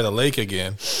down by the lake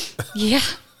again. Yeah.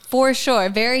 For sure,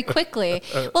 very quickly.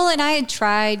 Well, and I had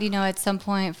tried, at some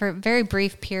point for very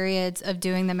brief periods of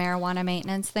doing the marijuana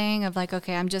maintenance thing of like,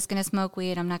 okay, I'm just going to smoke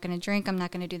weed. I'm not going to drink. I'm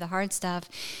not going to do the hard stuff.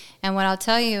 And what I'll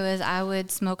tell you is I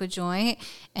would smoke a joint,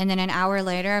 and then an hour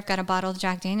later, I've got a bottle of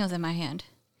Jack Daniels in my hand,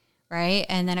 right?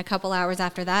 And then a couple hours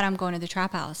after that, I'm going to the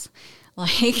trap house.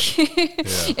 Like,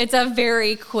 It's a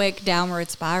very quick downward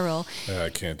spiral. Yeah,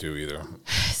 I can't do either.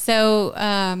 So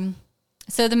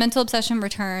the mental obsession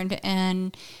returned,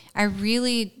 and I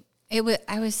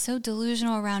was so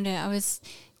delusional around it. I was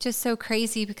just so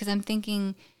crazy because I'm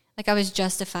thinking like I was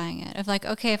justifying it of like,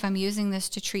 okay, if I'm using this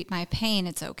to treat my pain,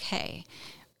 it's okay.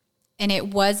 And it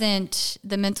wasn't,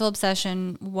 the mental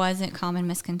obsession wasn't common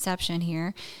misconception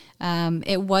here.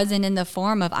 It wasn't in the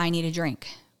form of I need a drink.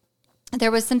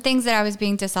 There was some things that I was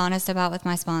being dishonest about with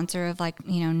my sponsor of like,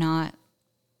 not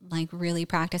like really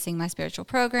practicing my spiritual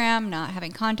program, not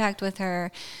having contact with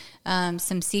her,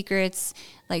 some secrets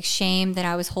like shame that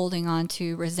I was holding on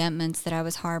to, resentments that I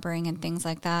was harboring and things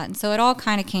like that. And so it all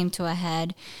kind of came to a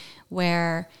head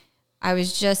where I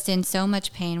was just in so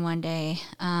much pain one day,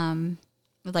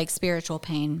 like spiritual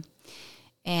pain.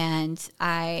 And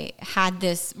I had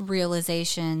this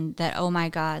realization that, oh my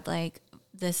God, like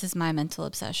this is my mental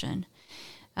obsession.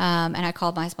 And I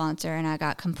called my sponsor and I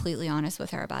got completely honest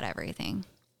with her about everything.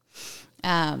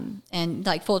 And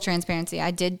like full transparency,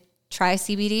 I did try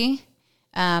CBD.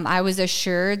 I was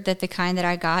assured that the kind that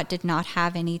I got did not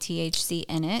have any THC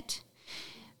in it,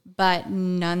 but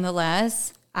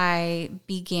nonetheless, I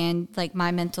began like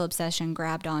my mental obsession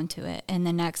grabbed onto it. And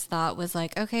the next thought was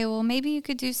like, okay, well, maybe you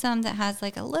could do some that has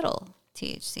like a little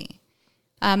THC.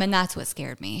 And that's what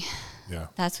scared me. Yeah.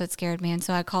 That's what scared me. And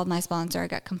so I called my sponsor. I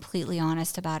got completely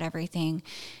honest about everything.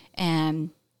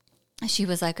 And she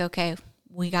was like, okay,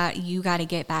 you got to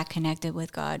get back connected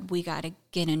with God. We got to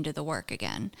get into the work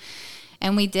again.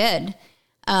 And we did.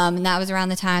 And that was around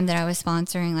the time that I was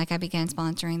sponsoring, like I began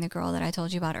sponsoring the girl that I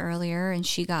told you about earlier. And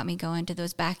she got me going to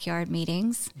those backyard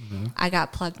meetings. Mm-hmm. I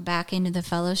got plugged back into the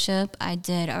fellowship. I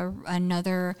did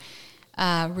another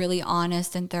really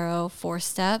honest and thorough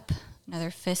 4-step, another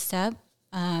 5th step,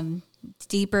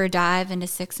 deeper dive into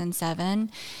 6 and 7.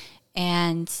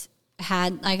 And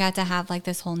I got to have like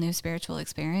this whole new spiritual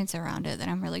experience around it that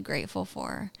I'm really grateful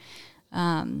for.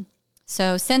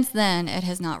 So since then it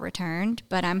has not returned,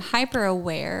 but I'm hyper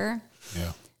aware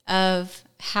of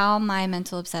how my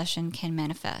mental obsession can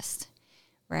manifest,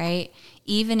 right?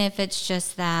 Even if it's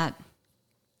just that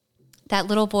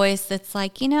little voice that's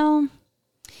like, you don't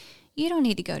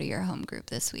need to go to your home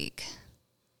group this week,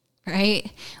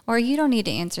 right? Or you don't need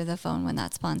to answer the phone when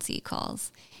that sponsee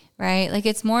calls. Right? Like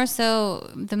it's more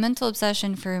so the mental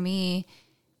obsession for me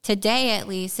today, at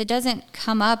least, it doesn't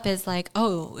come up as like,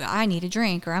 oh, I need a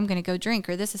drink or I'm going to go drink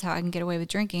or this is how I can get away with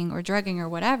drinking or drugging or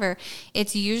whatever.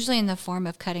 It's usually in the form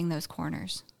of cutting those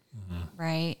corners. Mm-hmm.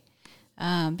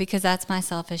 Right? Because that's my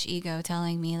selfish ego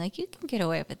telling me like, you can get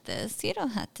away with this. You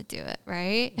don't have to do it.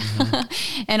 Right?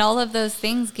 Mm-hmm. And all of those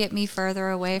things get me further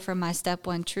away from my step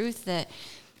one truth that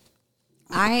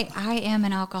I am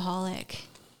an alcoholic.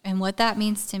 And what that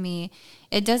means to me,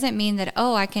 it doesn't mean that,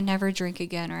 oh, I can never drink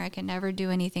again or I can never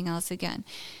do anything else again.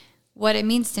 What it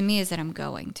means to me is that I'm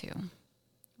going to,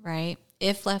 right?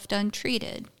 If left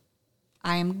untreated,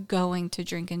 I am going to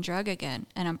drink and drug again,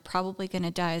 and I'm probably going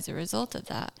to die as a result of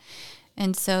that.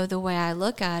 And so the way I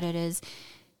look at it is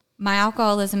my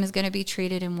alcoholism is going to be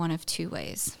treated in one of 2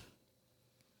 ways.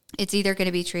 It's either going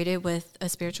to be treated with a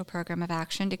spiritual program of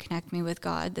action to connect me with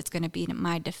God that's going to be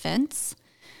my defense,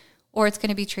 or it's going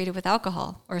to be treated with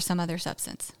alcohol or some other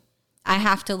substance. I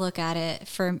have to look at it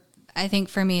I think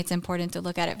for me, it's important to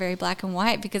look at it very black and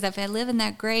white, because if I live in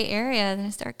that gray area, then I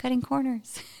start cutting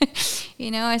corners.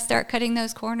 I start cutting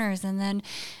those corners, and then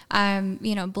I'm,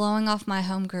 blowing off my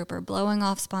home group or blowing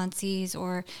off sponsees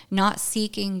or not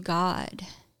seeking God,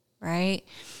 right?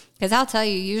 Because I'll tell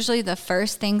you, usually the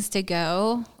first things to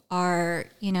go are,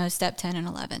 step 10 and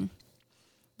 11.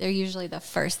 They're usually the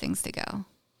first things to go.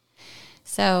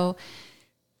 So,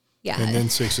 yeah. And then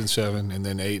 6 and 7, and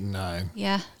then 8 and 9.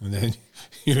 Yeah. And then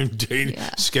you're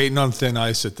skating on thin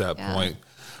ice at that point.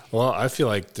 Well, I feel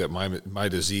like that my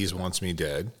disease wants me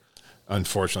dead.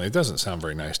 Unfortunately, it doesn't sound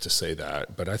very nice to say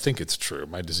that, but I think it's true.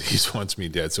 My disease wants me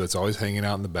dead. So it's always hanging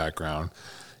out in the background.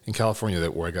 in California,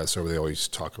 that where I got sober, they always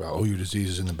talk about, oh, your disease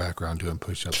is in the background doing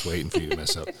push-ups, waiting for you to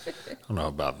mess up. I don't know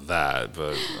about that,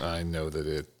 but I know that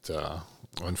it,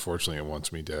 unfortunately, it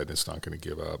wants me dead. It's not going to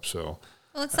give up. So,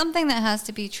 well, it's something that has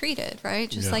to be treated, right?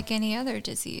 Just like any other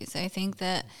disease. I think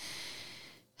that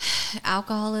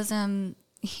alcoholism,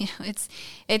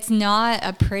 it's not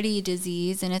a pretty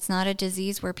disease, and it's not a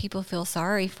disease where people feel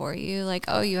sorry for you. Like,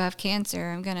 oh, you have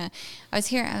cancer.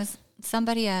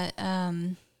 Somebody at, I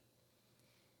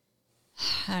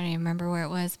don't even remember where it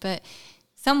was, but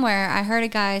somewhere I heard a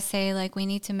guy say, like, we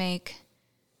need to make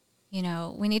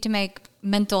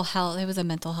mental health. It was a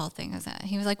mental health thing.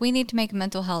 He was like, we need to make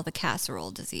mental health a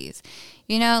casserole disease.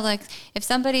 Like if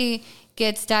somebody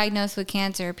gets diagnosed with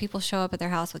cancer, people show up at their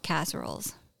house with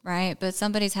casseroles, right? But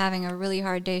somebody's having a really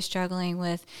hard day struggling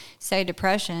with, say,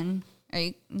 depression.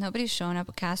 Nobody's showing up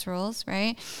with casseroles,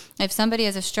 right? If somebody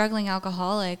is a struggling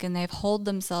alcoholic and they've holed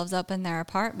themselves up in their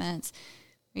apartments,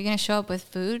 are you going to show up with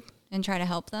food and try to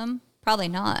help them? Probably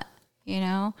not,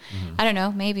 Mm-hmm. I don't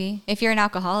know, maybe. If you're an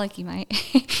alcoholic, you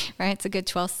might, right? It's a good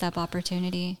 12-step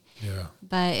opportunity. Yeah.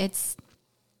 But it's,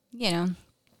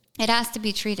 it has to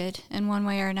be treated in one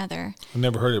way or another. I've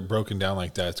never heard it broken down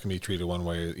like that. It's going to be treated one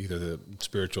way, either the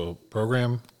spiritual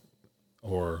program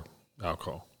or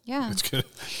alcohol. Yeah. It's going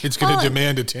to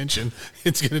demand attention.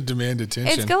 It's going to demand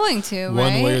attention. It's going to, right?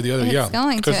 One way or the other, It's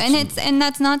going to. And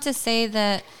that's not to say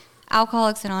that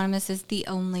Alcoholics Anonymous is the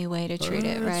only way to treat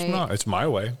it, right? It's not. It's my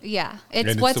way. Yeah.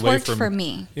 It's what's worked for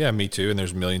me. Yeah, me too. And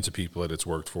there's millions of people that it's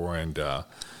worked for, and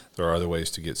there are other ways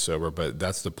to get sober, but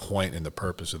that's the point and the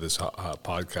purpose of this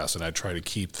podcast. And I try to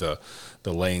keep the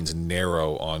lanes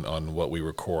narrow on what we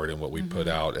record and what we put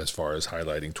out as far as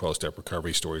highlighting 12-step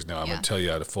recovery stories. Now, I'm going to tell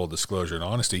you out of full disclosure and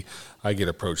honesty, I get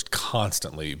approached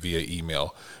constantly via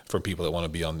email from people that want to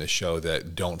be on this show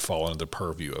that don't fall under the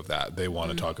purview of that. They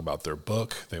want to talk about their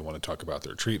book. They want to talk about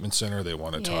their treatment center. They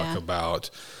want to talk about...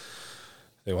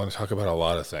 They want to talk about a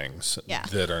lot of things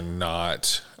that are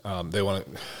not. They want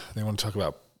to talk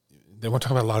about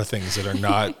a lot of things that are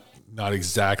not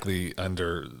exactly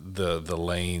under the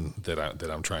lane that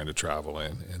I'm trying to travel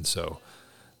in, and so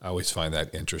I always find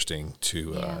that interesting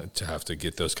to have to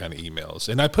get those kind of emails.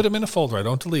 And I put them in a folder. I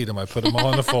don't delete them. I put them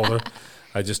all in a folder.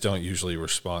 I just don't usually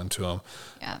respond to them.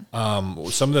 Yeah.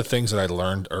 Some of the things that I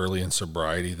learned early in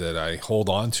sobriety that I hold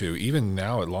on to, even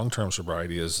now at long-term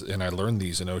sobriety, and I learned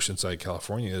these in Oceanside,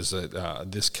 California, is that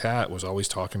this cat was always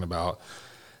talking about.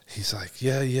 He's like,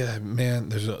 yeah, man,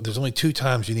 there's only 2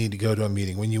 times you need to go to a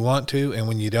meeting, when you want to and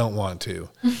when you don't want to.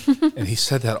 And he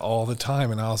said that all the time.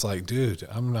 And I was like, dude,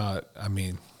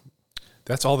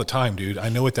 that's all the time, dude. I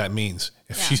know what that means.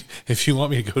 If you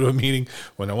want me to go to a meeting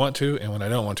when I want to and when I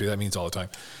don't want to, that means all the time.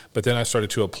 But then I started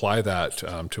to apply that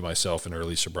to myself in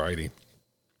early sobriety.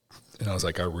 And I was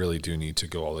like, I really do need to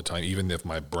go all the time, even if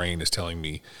my brain is telling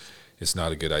me it's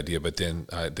not a good idea. But then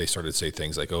they started to say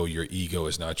things like, oh, your ego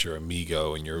is not your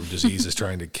amigo, and your disease is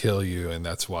trying to kill you. And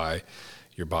that's why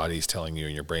your body's telling you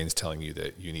and your brain's telling you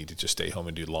that you need to just stay home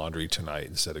and do laundry tonight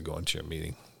instead of going to a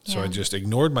meeting. So I just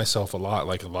ignored myself a lot.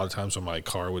 Like a lot of times when my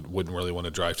car wouldn't really want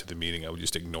to drive to the meeting, I would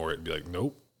just ignore it and be like,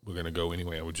 nope, we're going to go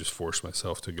anyway. I would just force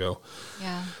myself to go.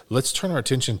 Yeah. Let's turn our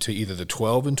attention to either the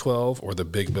 12 and 12 or the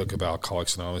Big Book of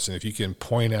Alcoholics Anonymous. And if you can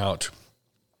point out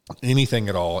anything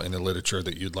at all in the literature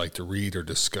that you'd like to read or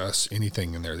discuss,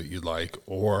 anything in there that you'd like,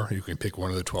 or you can pick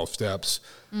one of the 12 steps.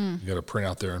 You got a print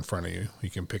out there in front of you. You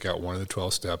can pick out one of the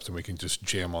 12 steps and we can just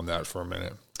jam on that for a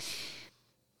minute.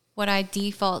 What I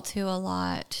default to a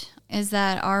lot is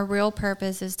that our real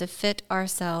purpose is to fit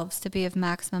ourselves to be of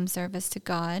maximum service to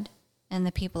God and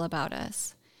the people about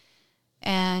us.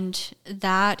 And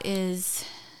that is,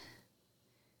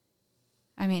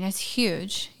 it's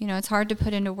huge. It's hard to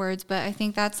put into words, but I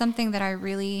think that's something that I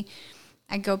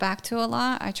go back to a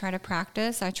lot. I try to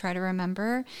practice. I try to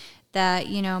remember that,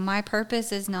 my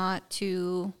purpose is not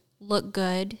to look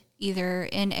good either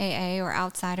in AA or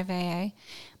outside of AA.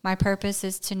 My purpose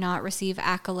is to not receive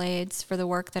accolades for the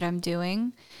work that I'm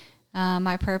doing.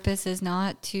 My purpose is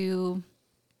not to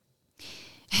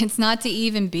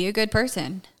even be a good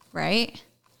person, right?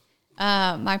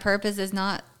 My purpose is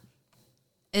not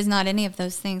any of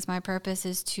those things. My purpose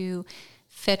is to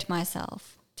fit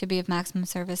myself, to be of maximum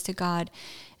service to God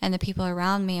and the people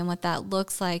around me. And what that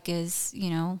looks like is,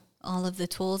 all of the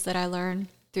tools that I learned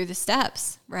through the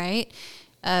steps, right?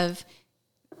 Of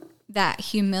that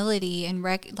humility and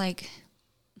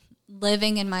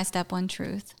living in my step 1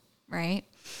 truth, right?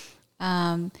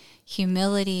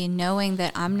 Humility, knowing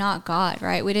that I'm not God,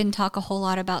 right? We didn't talk a whole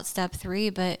lot about step 3,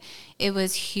 but it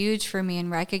was huge for me in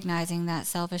recognizing that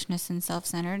selfishness and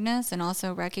self-centeredness, and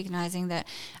also recognizing that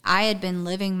I had been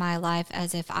living my life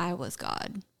as if I was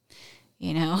God,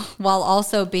 while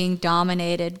also being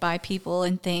dominated by people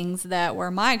and things that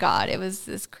were my God. It was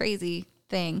this crazy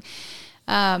thing.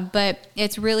 But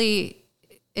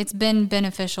it's been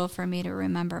beneficial for me to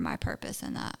remember my purpose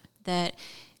in that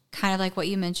kind of like what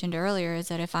you mentioned earlier, is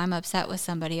that if I'm upset with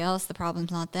somebody else, the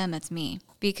problem's not them, it's me.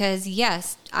 Because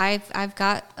yes, I've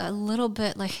got a little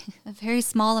bit, like a very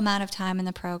small amount of time in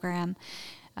the program.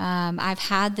 I've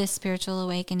had this spiritual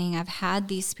awakening. I've had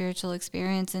these spiritual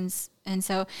experiences. And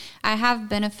so I have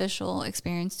beneficial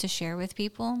experience to share with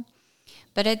people.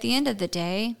 But at the end of the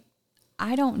day,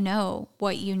 I don't know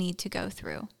what you need to go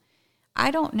through. I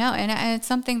don't know. And it's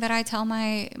something that I tell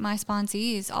my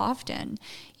sponsees often.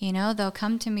 They'll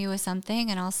come to me with something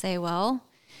and I'll say, well,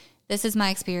 this is my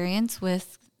experience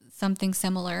with something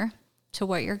similar to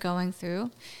what you're going through.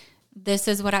 This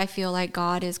is what I feel like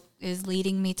God is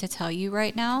leading me to tell you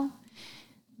right now.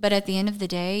 But at the end of the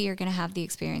day, you're going to have the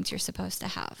experience you're supposed to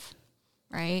have.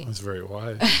 Right? That's very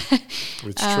wise.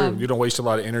 It's true. You don't waste a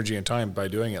lot of energy and time by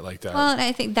doing it like that. Well, and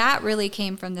I think that really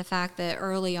came from the fact that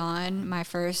early on, my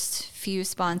first few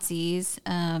sponsees,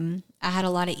 I had a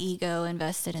lot of ego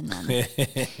invested in them.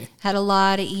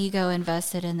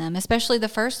 Especially the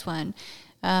first one,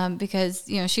 because,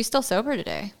 she's still sober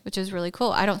today, which is really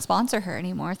cool. I don't sponsor her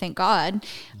anymore, thank God,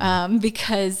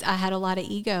 because I had a lot of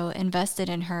ego invested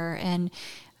in her, and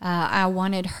I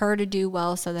wanted her to do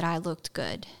well so that I looked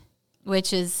good.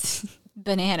 Which is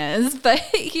bananas, but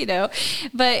either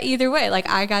way, like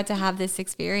I got to have this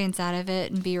experience out of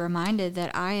it and be reminded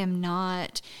that I am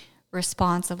not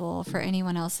responsible for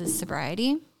anyone else's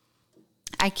sobriety.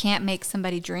 I can't make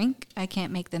somebody drink. I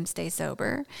can't make them stay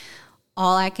sober.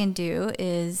 All I can do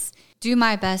is do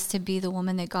my best to be the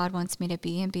woman that God wants me to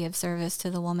be and be of service to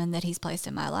the woman that He's placed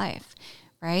in my life.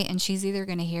 Right? And she's either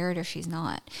going to hear it or she's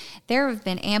not. There have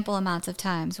been ample amounts of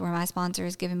times where my sponsor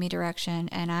has given me direction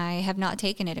and I have not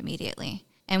taken it immediately.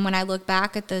 And when I look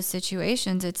back at those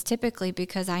situations, it's typically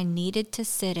because I needed to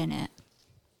sit in it.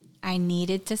 I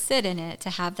needed to sit in it to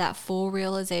have that full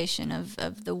realization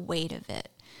of the weight of it,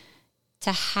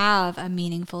 to have a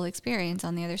meaningful experience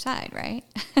on the other side, right?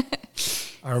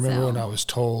 I remember when I was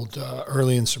told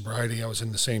early in sobriety, I was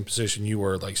in the same position you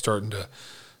were, like starting to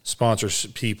sponsor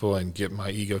people and get my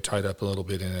ego tied up a little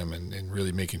bit in them and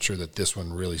really making sure that this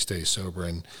one really stays sober.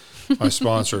 And my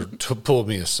sponsor pulled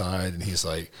me aside and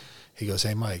he goes,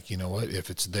 hey, Mike, you know what?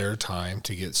 If it's their time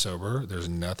to get sober, there's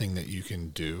nothing that you can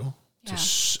do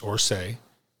or say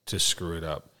to screw it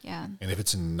up. Yeah. And if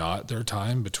it's not their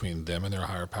time between them and their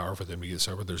higher power for them to get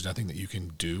sober, there's nothing that you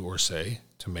can do or say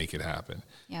to make it happen.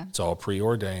 Yeah. It's all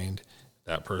preordained.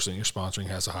 That person you're sponsoring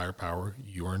has a higher power.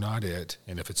 You are not it.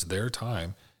 And if it's their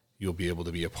time, you'll be able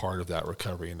to be a part of that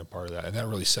recovery and a part of that. And that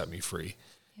really set me free.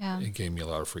 Yeah. It gave me a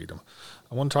lot of freedom.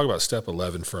 I want to talk about step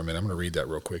 11 for a minute. I'm going to read that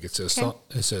real quick. It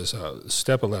says,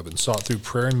 step 11, sought through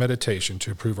prayer and meditation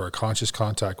to improve our conscious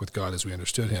contact with God as we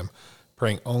understood Him,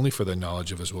 praying only for the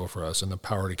knowledge of His will for us and the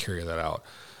power to carry that out.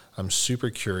 I'm super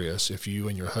curious if you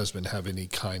and your husband have any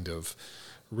kind of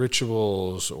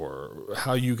rituals or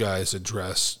how you guys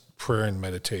address prayer and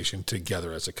meditation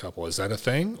together as a couple. Is that a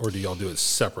thing, or do y'all do it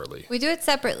separately? We do it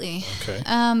separately. Okay.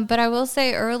 But I will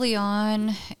say early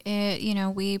on,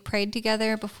 we prayed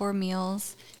together before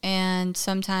meals, and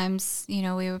sometimes, we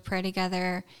would pray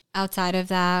together. Outside of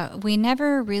that, we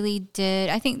never really did.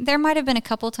 I think there might have been a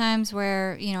couple times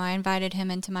where, I invited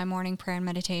him into my morning prayer and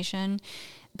meditation,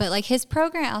 but like his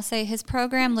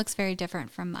program looks very different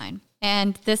from mine.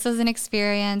 And this was an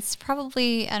experience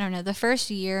probably, I don't know, the first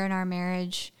year of our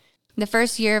marriage,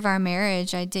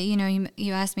 I did,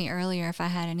 you asked me earlier if I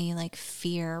had any like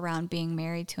fear around being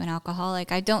married to an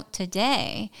alcoholic. I don't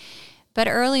today, but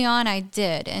early on I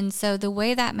did. And so the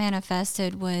way that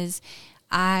manifested was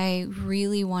I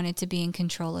really wanted to be in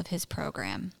control of his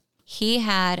program. He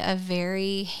had a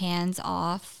very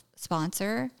hands-off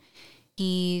sponsor.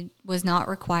 He was not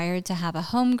required to have a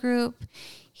home group.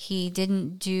 He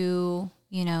didn't do,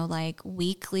 like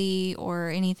weekly or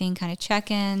anything kind of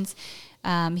check-ins.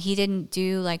 He didn't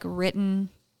do like written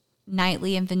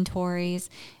nightly inventories.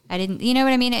 I didn't, you know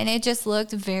what I mean? And it just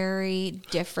looked very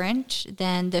different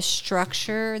than the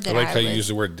structure that I like how you use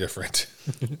the word different.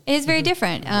 It is very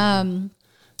different.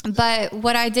 But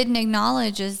what I didn't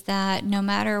acknowledge is that no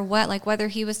matter what, like whether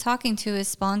he was talking to his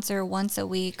sponsor once a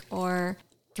week or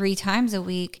 3 times a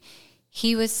week,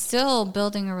 he was still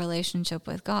building a relationship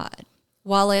with God.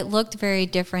 While it looked very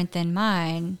different than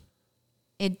mine,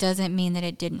 it doesn't mean that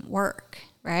it didn't work,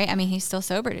 right? I mean, he's still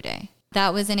sober today.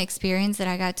 That was an experience that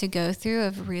I got to go through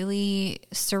of really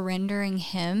surrendering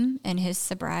him and his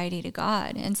sobriety to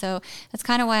God. And so that's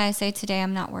kind of why I say today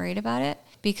I'm not worried about it.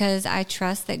 because I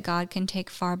trust that God can take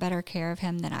far better care of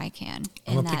him than I can.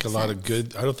 I don't think a lot of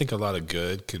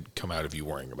good could come out of you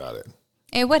worrying about it.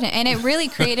 It wouldn't. And it really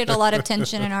created a lot of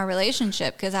tension in our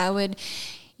relationship because I would,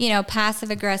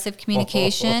 passive aggressive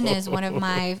communication is one of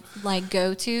my like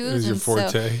go-tos. Is your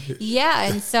forte? So,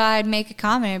 yeah. And so I'd make a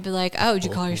comment. I'd be like, "Oh, did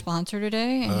you call your sponsor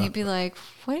today?" And he'd be like,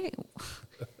 "What?"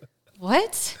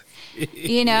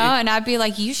 And I'd be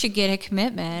like, "You should get a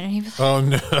commitment." And he'd be like, "Oh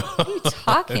no, what are you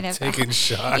talking about?" Taking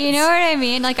shots. You know what I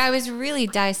mean? Like I was really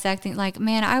dissecting. Like,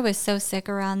 man, I was so sick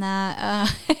around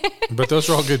that. But those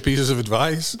are all good pieces of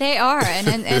advice. They are,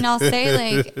 and I'll say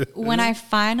like when I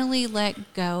finally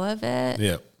let go of it,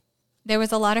 yeah, there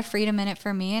was a lot of freedom in it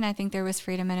for me, and I think there was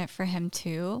freedom in it for him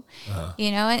too.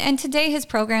 And today his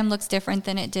program looks different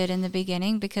than it did in the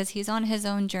beginning because he's on his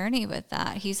own journey with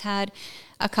that. He's had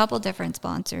a couple different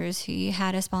sponsors. He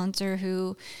had a sponsor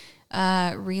who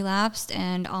relapsed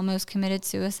and almost committed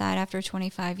suicide after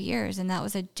 25 years, and that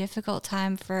was a difficult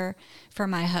time for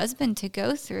my husband to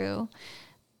go through.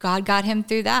 God got him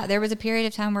through that. There was a period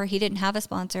of time where he didn't have a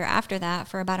sponsor after that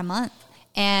for about a month.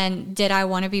 And did I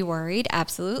want to be worried?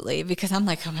 Absolutely. Because I'm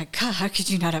like, oh my God, how could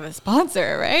you not have a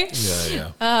sponsor, right?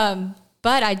 Yeah.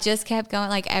 But I just kept going,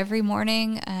 like every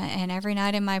morning and every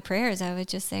night in my prayers, I would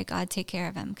just say, God, take care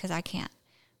of him because I can't.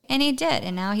 And he did.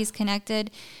 And now he's connected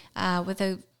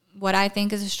with what I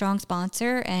think is a strong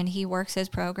sponsor, and he works his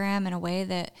program in a way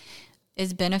that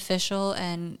is beneficial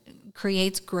and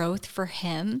creates growth for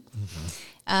him.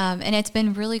 Mm-hmm. And it's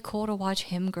been really cool to watch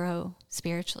him grow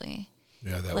spiritually.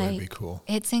 Yeah, that would be cool.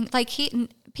 It's like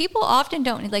people often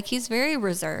don't, like he's very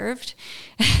reserved.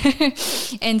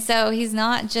 And so he's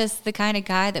not just the kind of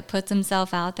guy that puts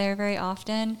himself out there very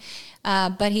often.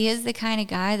 But he is the kind of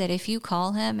guy that if you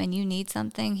call him and you need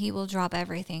something, he will drop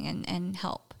everything and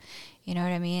help. You know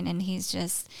what I mean? And he's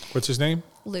just... What's his name?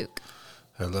 Luke.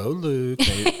 Hello, Luke.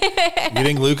 You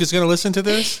think Luke is going to listen to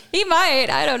this? He might.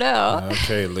 I don't know.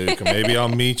 Okay, Luke. Maybe I'll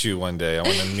meet you one day. I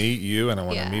want to meet you, and I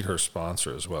want to meet her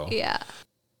sponsor as well. Yeah.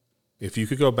 If you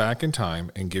could go back in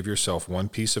time and give yourself one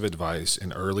piece of advice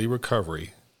in early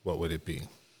recovery, what would it be?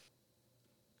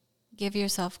 Give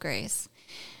yourself grace.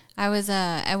 I was,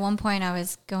 at one point, I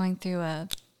was going through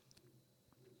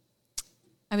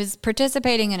I was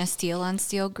participating in a Steel on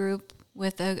Steel group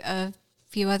with a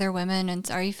few other women. And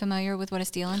are you familiar with what a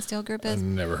Steel on Steel group is? I've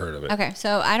never heard of it. Okay,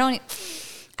 so I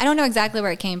don't know exactly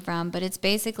where it came from, but it's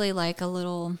basically like a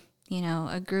little,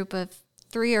 a group of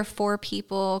 3 or 4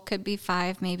 people, could be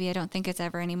 5 maybe. I don't think it's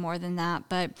ever any more than that.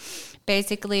 But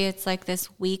basically it's like this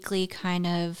weekly kind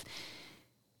of,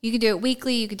 you could do it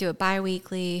weekly, you could do it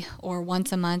bi-weekly, or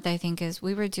once a month, I think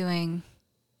we were doing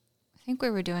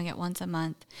it once a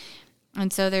month.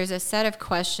 And so there's a set of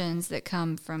questions that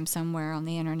come from somewhere on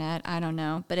the internet. I don't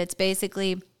know. But it's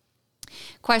basically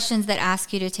questions that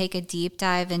ask you to take a deep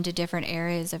dive into different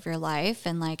areas of your life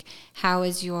and like how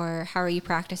are you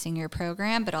practicing your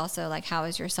program, but also like how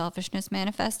is your selfishness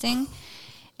manifesting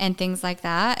and things like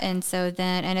that. And so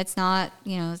then, and it's not,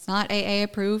 it's not AA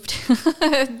approved,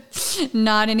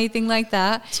 not anything like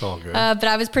that. It's all good. But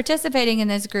I was participating in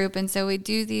this group, and so we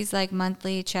do these like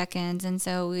monthly check-ins, and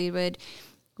so we would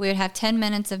have 10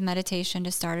 minutes of meditation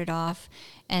to start it off,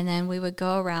 and then we would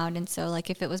go around. And so like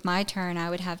if it was my turn, I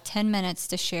would have 10 minutes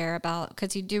to share about,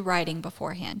 because you do writing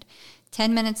beforehand,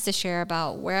 10 minutes to share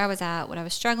about where I was at, what I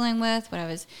was struggling with, what I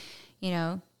was,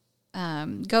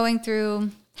 going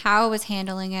through, how I was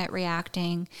handling it,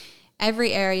 reacting,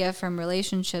 every area from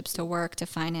relationships to work to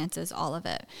finances, all of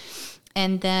it.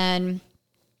 And then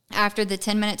after the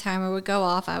 10-minute timer would go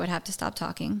off, I would have to stop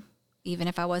talking, even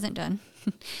if I wasn't done.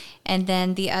 And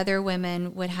then the other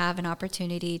women would have an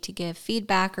opportunity to give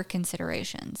feedback or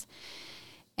considerations.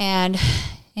 And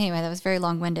anyway, that was very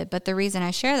long-winded. But the reason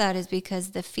I share that is because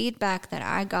the feedback that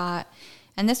I got,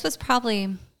 and this was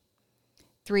probably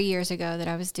 3 years ago that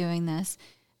I was doing this,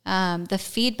 the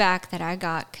feedback that I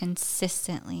got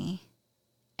consistently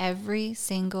every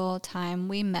single time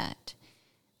we met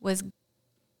was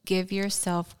give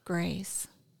yourself grace.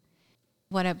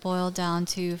 What it boiled down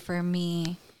to for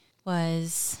me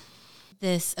was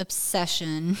this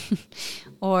obsession,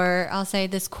 or I'll say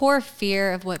this core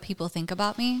fear of what people think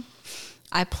about me.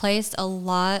 I placed a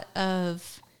lot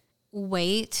of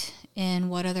weight in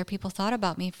what other people thought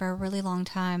about me for a really long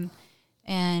time.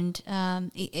 And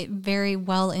it very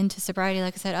well into sobriety,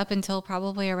 like I said, up until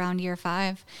probably around year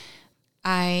 5.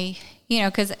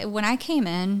 Because when I came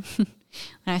in,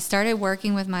 when I started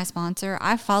working with my sponsor,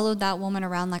 I followed that woman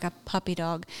around like a puppy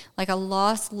dog, like a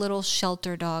lost little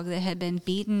shelter dog that had been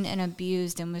beaten and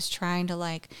abused and was trying to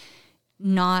like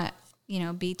not,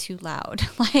 be too loud.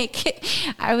 Like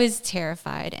I was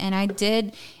terrified. And I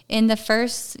did in the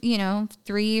first,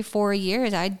 3-4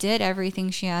 years, I did everything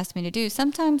she asked me to do,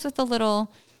 sometimes with a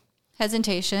little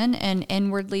hesitation and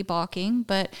inwardly balking,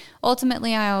 but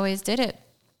ultimately I always did it.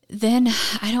 Then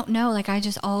I don't know, like I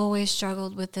just always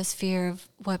struggled with this fear of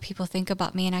what people think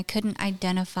about me, and I couldn't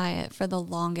identify it for the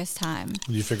longest time.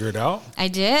 You figure it out? I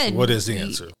did. What is the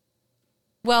answer?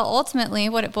 Well, ultimately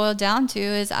what it boiled down to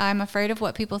is I'm afraid of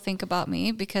what people think about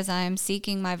me because I'm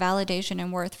seeking my validation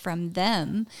and worth from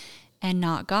them and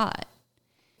not God.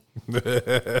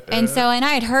 And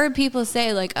I had heard people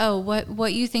say like, oh,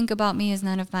 what you think about me is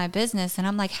none of my business. And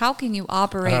I'm like, how can you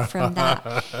operate from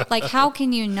that? Like, how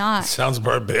can you not? Sounds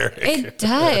barbaric. It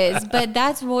does. But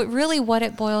that's what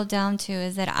it boiled down to,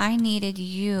 is that I needed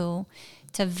you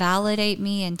to validate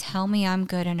me and tell me I'm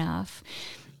good enough.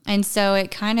 And so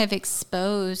it kind of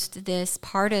exposed this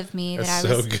part of me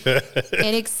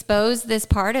it exposed this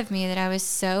part of me that I was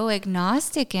so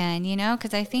agnostic in,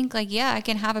 because I think like, yeah, I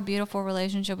can have a beautiful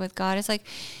relationship with God. It's like,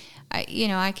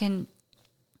 I can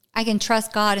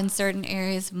trust God in certain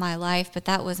areas of my life, but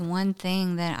that was one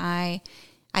thing that I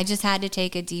just had to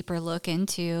take a deeper look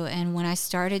into. And when I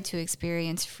started to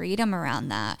experience freedom around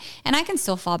that, and I can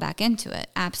still fall back into it,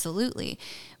 absolutely,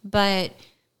 but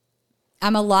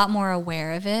I'm a lot more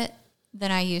aware of it than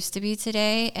I used to be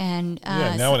today. And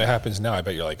now when it happens now, I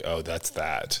bet you're like, oh, that's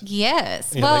that.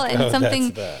 Yes. You're well, like, and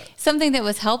something that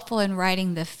was helpful in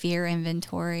writing the fear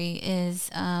inventory is,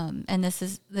 and this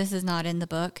is not in the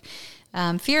book.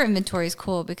 Fear inventory is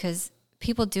cool because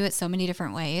people do it so many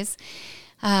different ways.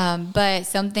 But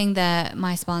something that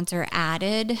my sponsor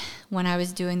added when I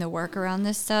was doing the work around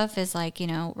this stuff is like,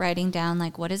 writing down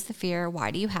like, what is the fear?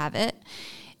 Why do you have it?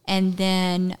 And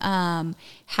then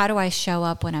how do I show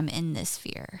up when I'm in this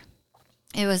fear?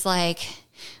 It was like,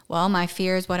 well, my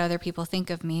fear is what other people think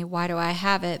of me. Why do I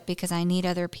have it? Because I need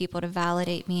other people to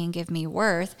validate me and give me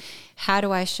worth. How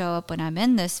do I show up when I'm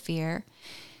in this fear?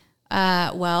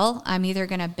 Well, I'm either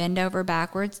going to bend over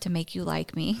backwards to make you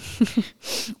like me,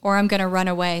 or I'm going to run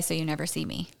away so you never see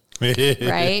me.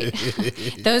 Right?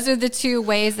 Those are the two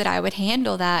ways that I would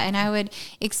handle that. And I would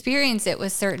experience it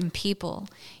with certain people,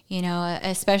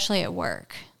 especially at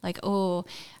work. Like, oh,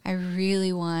 I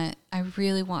really want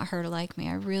her to like me.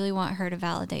 I really want her to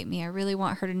validate me. I really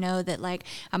want her to know that like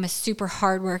I'm a super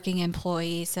hardworking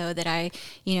employee so that I,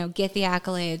 get the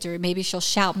accolades, or maybe she'll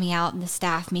shout me out in the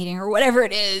staff meeting or whatever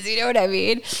it is. You know what I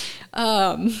mean?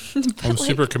 I'm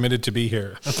super committed to be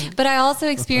here. But I also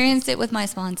experienced it with my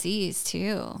sponsees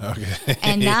too. Okay.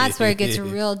 And that's where it gets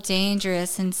real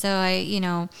dangerous. And so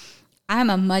I'm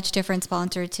a much different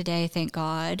sponsor today, thank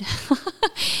God.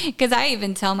 Because I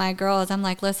even tell my girls, I'm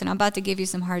like, listen, I'm about to give you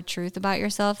some hard truth about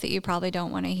yourself that you probably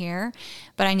don't want to hear,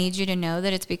 but I need you to know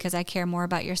that it's because I care more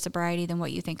about your sobriety than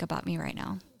what you think about me right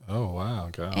now. Oh, wow.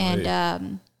 God. And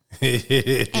and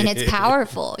it's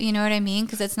powerful, you know what I mean?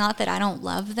 Because it's not that I don't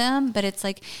love them, but it's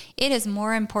like, it is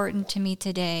more important to me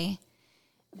today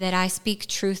that I speak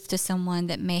truth to someone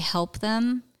that may help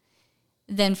them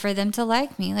than for them to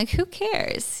like me. Like, who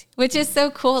cares? Which is so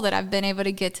cool that I've been able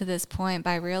to get to this point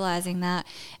by realizing that.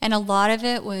 And a lot of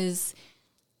it was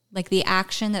like the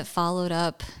action that followed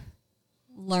up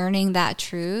learning that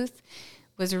truth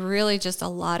was really just a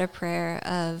lot of prayer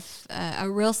of a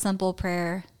real simple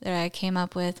prayer that I came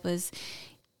up with was,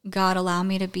 God, allow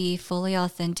me to be fully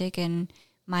authentic in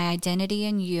my identity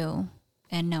in you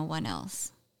and no one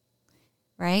else.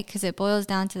 Right? Because it boils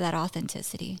down to that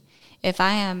authenticity. If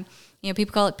I am,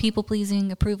 people call it people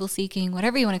pleasing, approval seeking,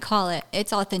 whatever you want to call it,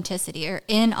 it's authenticity or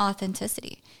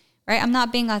inauthenticity, right? I'm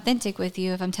not being authentic with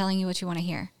you if I'm telling you what you want to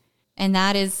hear. And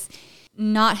that is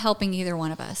not helping either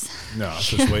one of us. No, it's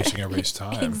just wasting everybody's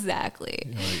time. Exactly.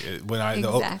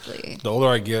 The older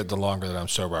I get, the longer that I'm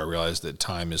sober, I realize that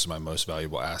time is my most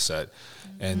valuable asset.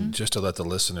 Mm-hmm. And just to let the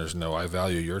listeners know, I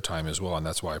value your time as well. And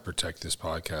that's why I protect this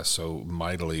podcast so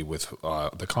mightily with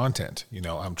the content.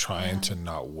 I'm trying to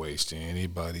not waste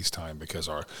anybody's time because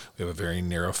we have a very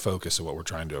narrow focus of what we're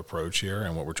trying to approach here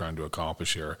and what we're trying to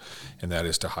accomplish here. And that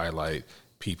is to highlight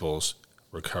people's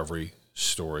recovery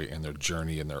story and their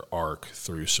journey and their arc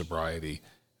through sobriety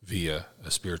via a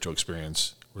spiritual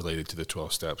experience related to the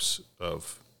 12 steps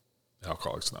of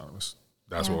Alcoholics Anonymous.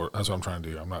 That's what I'm trying to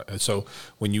do. So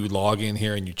when you log in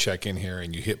here and you check in here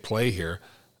and you hit play here,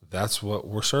 that's what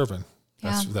we're serving.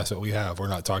 That's what we have. We're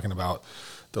not talking about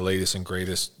the latest and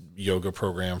greatest yoga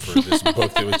program for this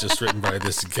book that was just written by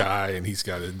this guy, and he's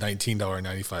got a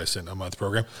 $19.95 a month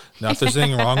program. Not that there's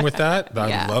anything wrong with that.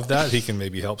 I would love that. He can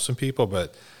maybe help some people,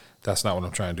 but that's not what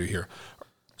I'm trying to do here.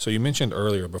 So you mentioned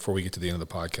earlier, before we get to the end of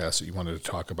the podcast, that you wanted to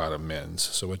talk about amends.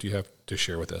 So what do you have to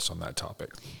share with us on that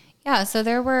topic? Yeah, so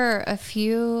there were a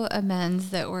few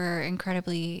amends that were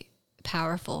incredibly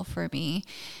powerful for me.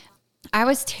 I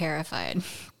was terrified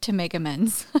to make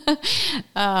amends.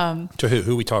 To who?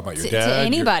 Who we talk about? Your dad? To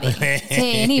anybody. To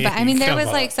anybody. I mean, there was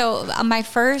like, so my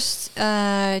first you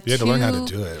had to learn how to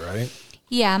do it, right?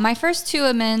 Yeah, my first two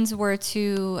amends were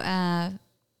to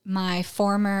my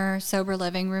former sober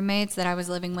living roommates that I was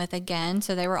living with again.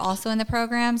 So they were also in the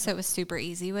program, so it was super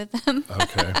easy with them.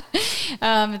 Okay.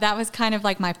 That was kind of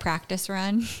like my practice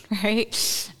run, right?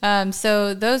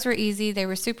 So those were easy. They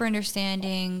were super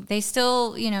understanding. They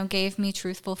still, gave me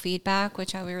truthful feedback,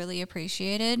 which I really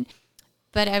appreciated.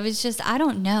 But I was just, I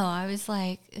don't know. I was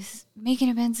like, making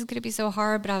amends is going to be so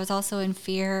hard, but I was also in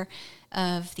fear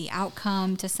of the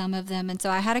outcome to some of them. And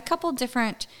so I had a couple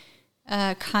different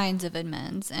kinds of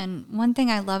amends. And one thing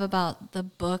I love about the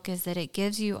book is that it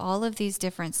gives you all of these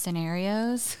different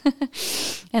scenarios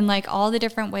and like all the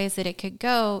different ways that it could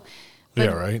go. But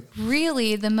yeah, right.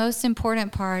 Really, the most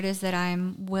important part is that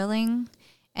I'm willing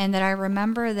and that I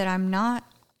remember that I'm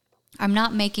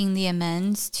not making the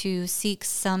amends to seek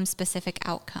some specific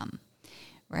outcome,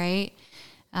 right?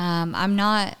 I'm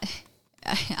not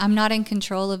in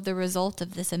control of the result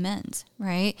of this amends,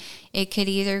 right? It could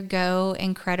either go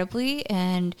incredibly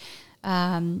and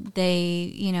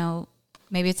they,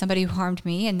 maybe it's somebody who harmed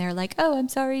me and they're like, oh, I'm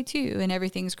sorry too, and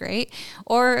everything's great.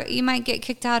 Or you might get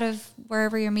kicked out of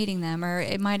wherever you're meeting them, or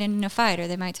it might end in a fight, or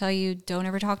they might tell you, don't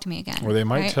ever talk to me again. Or they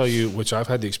might tell you, which I've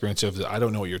had the experience of, that I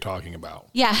don't know what you're talking about.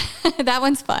 Yeah, that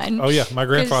one's fun. Oh yeah, my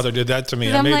grandfather did that to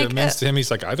me. I made like, amends to him. He's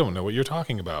like, I don't know what you're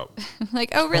talking about. I'm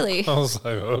like, oh really? I was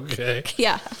like, okay.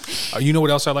 Yeah. You know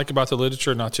what else I like about the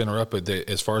literature? Not to interrupt, but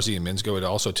as far as the amends go, it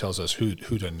also tells us who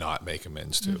to not make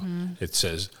amends to. Mm-hmm. It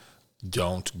says,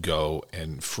 don't go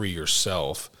and free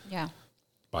yourself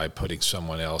by putting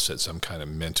someone else at some kind of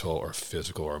mental or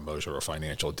physical or emotional or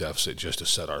financial deficit just to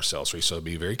set ourselves free. So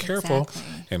be very careful.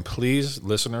 Exactly. And please,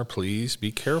 listener, please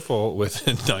be careful with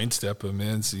 9-step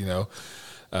amends,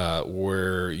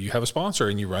 where you have a sponsor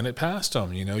and you run it past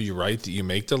them. You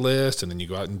make the list and then you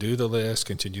go out and do the list,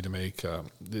 continue to make,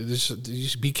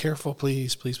 just be careful,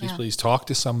 please, please, please, please talk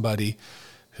to somebody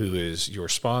who is your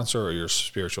sponsor or your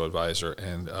spiritual advisor.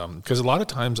 And because a lot of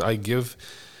times I give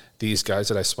these guys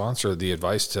that I sponsor the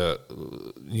advice to,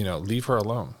 leave her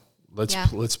alone.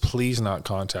 Let's please not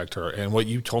contact her. And what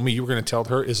you told me you were going to tell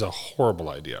her is a horrible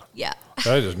idea. Yeah.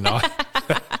 That is not,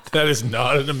 that is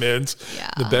not an amends. Yeah.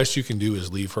 The best you can do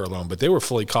is leave her alone. But they were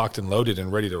fully cocked and loaded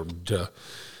and ready to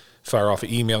fire off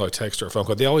an email or text or a phone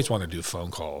call. They always want to do phone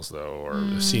calls, though,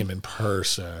 or see them in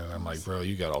person. I'm like, bro,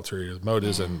 you got ulterior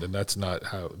motives, and that's not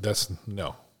how,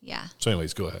 no. Yeah. So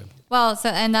anyways, go ahead. Well,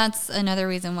 and that's another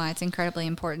reason why it's incredibly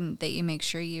important that you make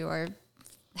sure you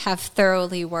have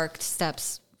thoroughly worked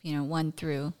steps, 1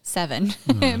 through 7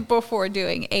 before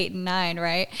doing 8 and 9,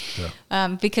 right?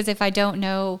 Yeah. Because if I don't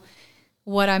know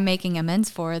what I'm making amends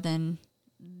for, then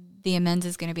the amends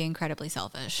is going to be incredibly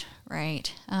selfish,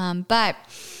 right?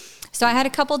 So I had a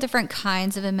couple different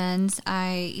kinds of amends.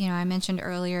 I mentioned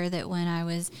earlier that when I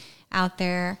was out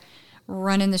there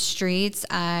running the streets,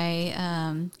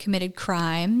 I committed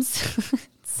crimes.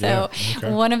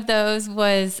 One of those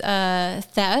was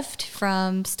theft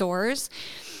from stores.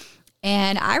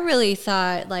 And I really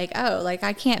thought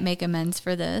I can't make amends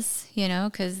for this,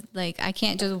 because I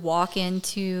can't just walk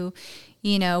into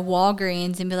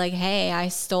Walgreens and be like, hey, I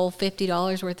stole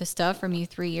 $50 worth of stuff from you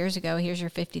 3 years ago. Here's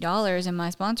your $50. And my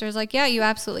sponsor is like, yeah, you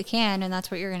absolutely can. And that's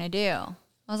what you're going to do.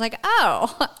 I was like,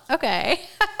 oh, okay.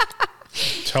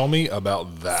 Tell me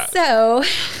about that. So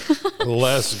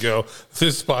let's go.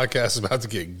 This podcast is about to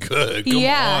get good. Come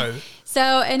on.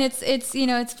 So, and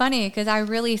it's funny because I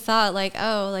really thought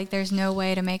there's no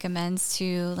way to make amends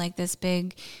to this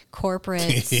big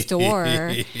corporate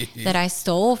store that I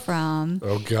stole from.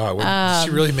 Oh God. Did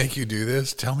she really make you do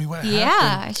this? Tell me what happened.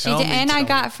 Yeah, she did. And I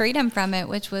got freedom from it,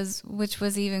 which was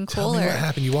even cooler. Tell me what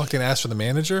happened. You walked in and asked for the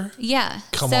manager? Yeah.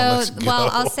 Come on, let's go. Well,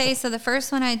 I'll say, so the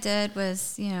first one I did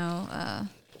was,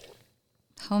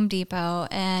 Home Depot,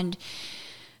 and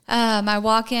I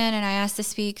walk in and I asked to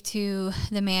speak to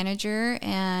the manager,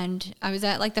 and I was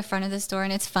at the front of the store.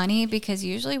 And it's funny because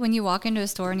usually when you walk into a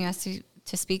store and you ask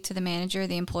to speak to the manager,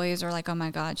 the employees are like, oh my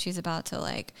God, she's about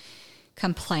to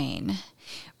complain.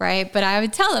 Right. But I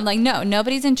would tell them no,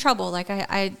 nobody's in trouble.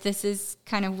 This is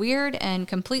kind of weird and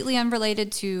completely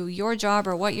unrelated to your job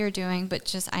or what you're doing, but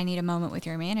just, I need a moment with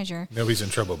your manager. Nobody's in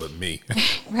trouble but me.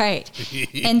 Right.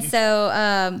 And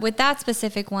so with that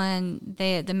specific one,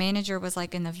 the manager was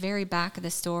in the very back of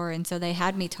the store. And so they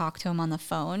had me talk to him on the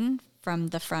phone from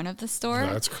the front of the store.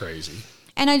 That's crazy.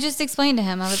 And I just explained to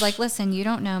him, I was like, listen, you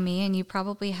don't know me and you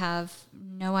probably have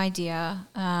no idea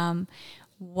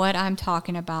what I'm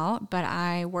talking about, but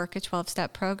I work a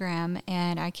 12-step program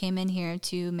and I came in here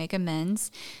to make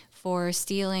amends for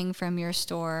stealing from your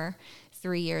store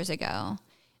 3 years ago.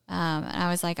 And I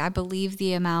was like, I believe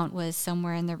the amount was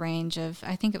somewhere in the range of,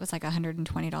 I think it was like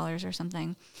 $120 or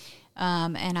something.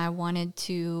 And I wanted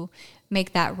to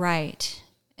make that right.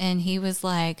 And he was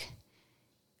like,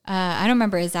 I don't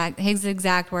remember his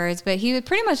exact words, but he was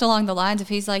pretty much along the lines of,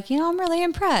 he's like, you know, I'm really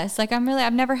impressed. Like,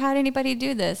 I've never had anybody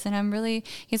do this. And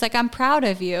he's like, I'm proud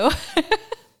of you.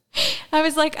 I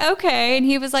was like, okay. And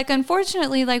he was like,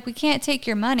 unfortunately, like, we can't take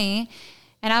your money.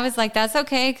 And I was like, that's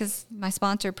okay. Cause my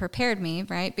sponsor prepared me,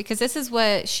 right? Because this is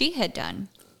what she had done.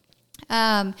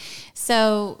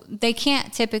 So they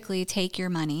can't typically take your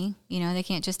money, you know, they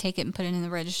can't just take it and put it in the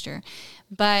register.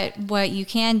 But what you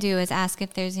can do is ask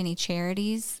if there's any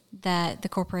charities that the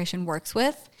corporation works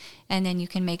with, and then you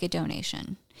can make a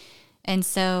donation. And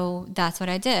so that's what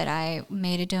I did. I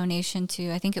made a donation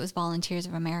to, I think it was Volunteers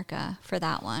of America for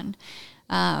that one.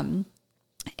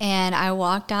 And I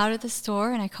walked out of the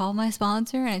store and I called my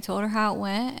sponsor and I told her how it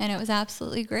went, and it was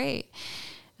absolutely great.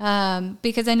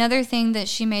 Because another thing that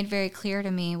she made very clear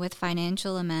to me with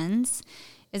financial amends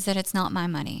is that it's not my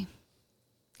money,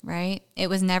 right? It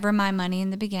was never my money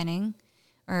in the beginning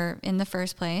or in the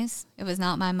first place. It was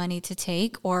not my money to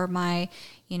take, or my,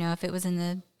 you know, if it was in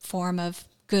the form of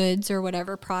goods or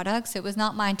whatever products, it was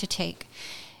not mine to take.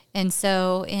 And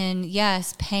so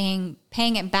yes, paying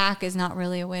it back is not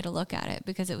really a way to look at it,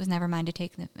 because it was never mine to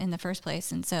take in the first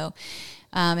place. And so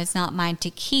it's not mine to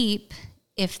keep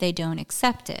if they don't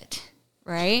accept it,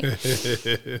 right?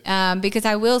 Because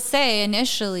I will say,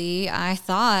 initially, I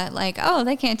thought like, oh,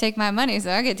 they can't take my money,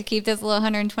 so I get to keep this little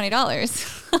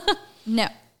 $120. No,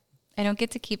 I don't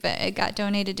get to keep it. It got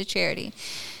donated to charity.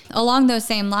 Along those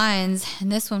same lines,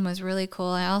 and this one was really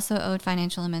cool, I also owed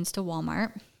financial amends to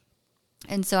Walmart.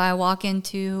 And so I walk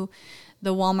into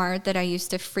the Walmart that I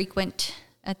used to frequent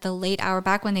at the late hour,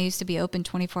 back when they used to be open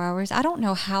 24 hours. I don't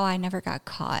know how I never got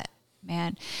caught,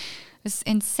 man. It was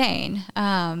insane.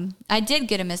 I did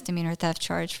get a misdemeanor theft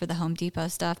charge for the Home Depot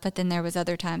stuff, but then there was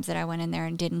other times that I went in there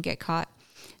and didn't get caught.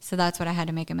 So that's what I had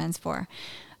to make amends for.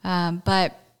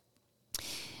 But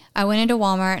I went into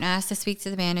Walmart and asked to speak to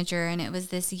the manager, and it was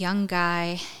this young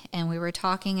guy, and we were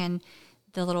talking in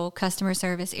the little customer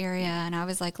service area, and I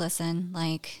was like, listen,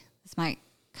 like, this might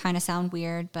kind of sound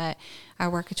weird, but I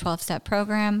work a 12-step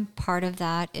program. Part of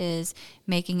that is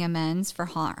making amends for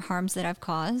harms that I've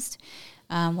caused.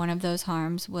 One of those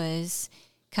harms was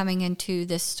coming into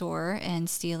this store and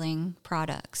stealing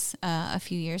products a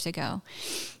few years ago.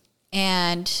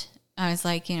 And I was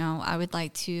like, you know, I would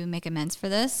like to make amends for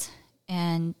this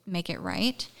and make it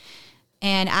right.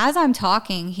 And as I'm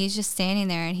talking, he's just standing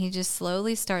there and he just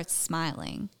slowly starts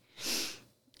smiling.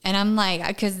 And I'm like,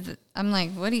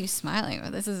 what are you smiling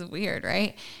about? This is weird,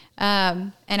 right?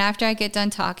 And after I get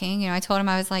done talking, you know, I told him,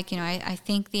 I was like, you know, I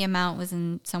think the amount was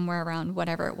in somewhere around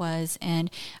whatever it was. And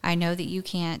I know that you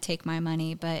can't take my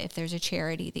money, but if there's a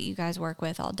charity that you guys work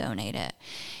with, I'll donate it.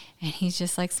 And he's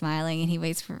just like smiling, and he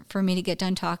waits for me to get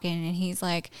done talking. And he's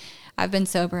like, I've been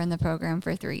sober in the program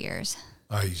for 3 years.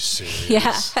 Are you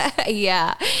serious?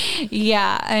 Yeah.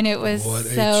 And it was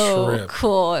so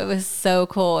cool. It was so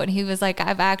cool. And he was like,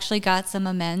 I've actually got some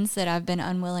amends that I've been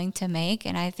unwilling to make,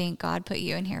 and I think God put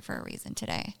you in here for a reason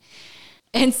today.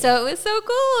 And so it was so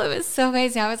cool. It was so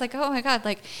amazing. I was like, oh my God.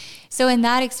 Like, so in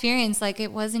that experience, like,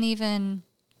 it was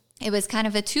kind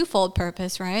of a twofold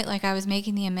purpose, right? Like, I was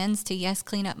making the amends to, yes,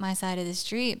 clean up my side of the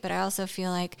street, but I also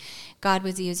feel like God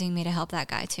was using me to help that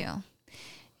guy too.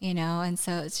 You know, and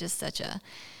so it's just such a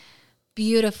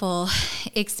beautiful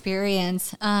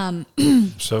experience.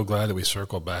 So glad that we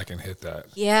circled back and hit that.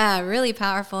 Yeah, really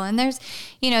powerful. And there's,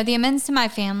 you know, the amends to my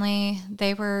family,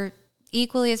 they were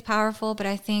equally as powerful, but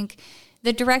I think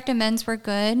the direct amends were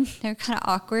good. They're kind of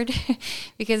awkward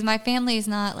because my family is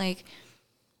not like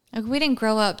we didn't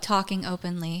grow up talking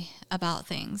openly about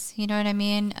things. You know what I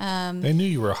mean? They knew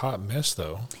you were a hot mess,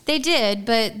 though. They did,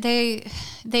 but they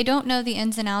don't know the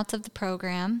ins and outs of the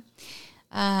program.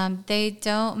 They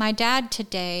don't. My dad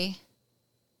today,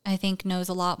 I think, knows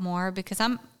a lot more because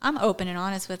I'm open and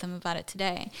honest with him about it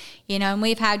today. You know, and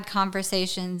we've had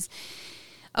conversations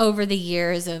over the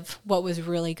years of what was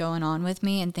really going on with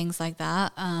me and things like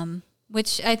that,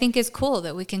 which I think is cool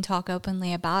that we can talk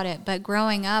openly about it. But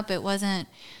growing up, it was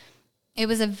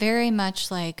a very much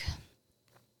like,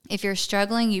 if you're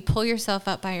struggling, you pull yourself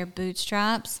up by your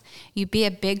bootstraps, you be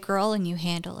a big girl and you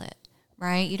handle it,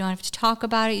 right? You don't have to talk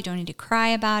about it. You don't need to cry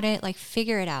about it. Like,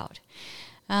 figure it out.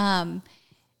 And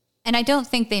I don't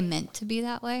think they meant to be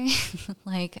that way.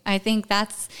 Like, I think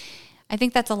that's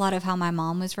a lot of how my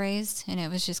mom was raised, and it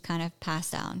was just kind of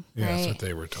passed down. Yeah, right? that's what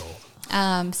they were told.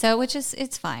 So, which is,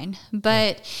 it's fine.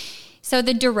 But so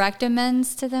the direct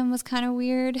amends to them was kind of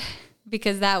weird,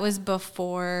 because that was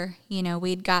before,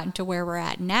 we'd gotten to where we're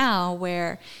at now,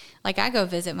 where like I go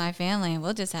visit my family and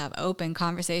we'll just have open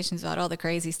conversations about all the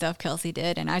crazy stuff Kelsey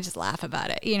did. And I just laugh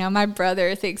about it. My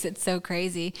brother thinks it's so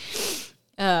crazy.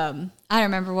 I don't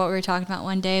remember what we were talking about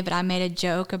one day, but I made a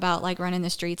joke about like running the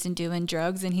streets and doing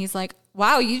drugs. And he's like,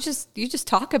 wow, you just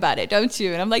talk about it, don't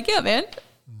you? And I'm like, yeah, man,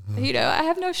 I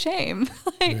have no shame.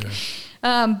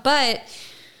 But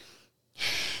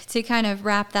to kind of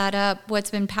wrap that up,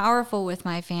 what's been powerful with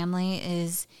my family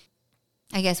is,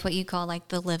 I guess what you call like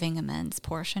the living amends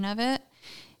portion of it,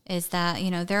 is that,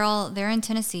 they're in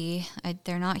Tennessee.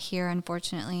 They're not here,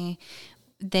 unfortunately.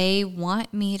 They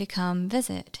want me to come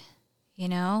visit, we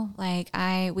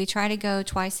try to go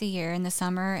twice a year in the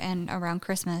summer and around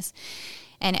Christmas.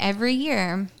 And every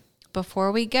year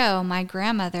before we go, my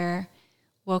grandmother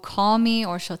will call me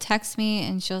or she'll text me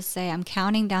and she'll say, I'm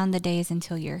counting down the days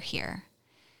until you're here.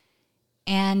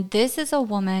 And this is a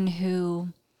woman who,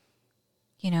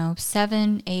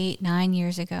 7, 8, 9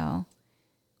 years ago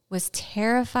was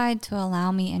terrified to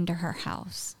allow me into her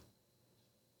house.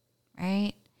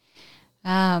 Right?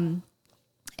 And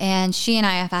she and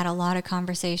I have had a lot of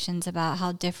conversations about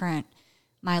how different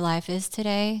my life is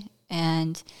today,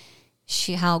 and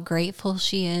how grateful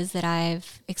she is that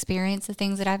I've experienced the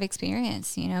things that I've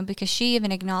experienced, because she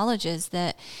even acknowledges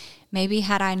that maybe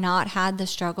had I not had the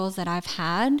struggles that I've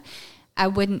had, I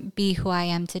wouldn't be who I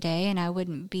am today, and I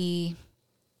wouldn't be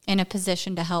in a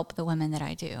position to help the women that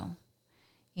I do.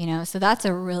 So that's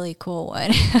a really cool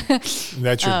one. That's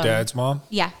your dad's mom?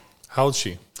 Yeah. How old is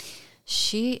she?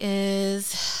 She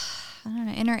is, I don't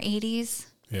know, in her 80s.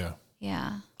 Yeah.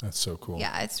 Yeah. That's so cool.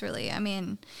 Yeah, it's really,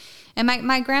 and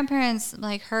my grandparents,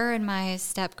 like her and my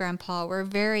step-grandpa, were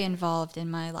very involved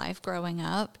in my life growing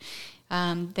up.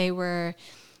 They were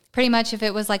pretty much, if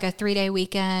it was like a 3-day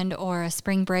weekend or a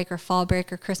spring break or fall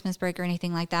break or Christmas break or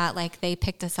anything like that, like they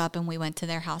picked us up and we went to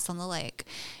their house on the lake.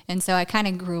 And so I kind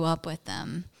of grew up with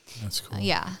them. That's cool.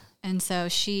 Yeah. And so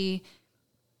she,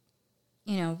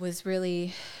 was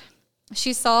really,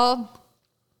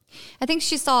 I think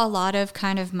she saw a lot of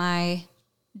kind of my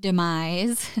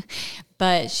demise,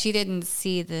 but she didn't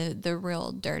see the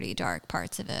real dirty, dark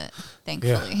parts of it,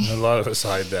 thankfully. Yeah, a lot of us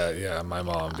hide that. Yeah, my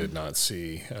mom did not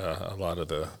see a lot of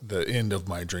the end of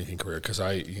my drinking career, because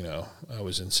I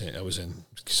was in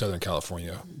Southern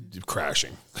California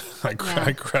crashing. I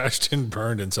crashed and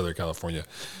burned in Southern California,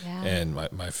 and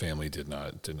my family did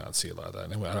not see a lot of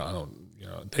that. And I don't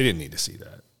they didn't need to see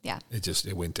that. Yeah,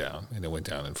 it went down, and it went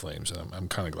down in flames, and I'm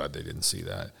kind of glad they didn't see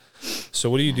that. So,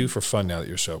 what do you do for fun now that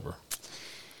you're sober?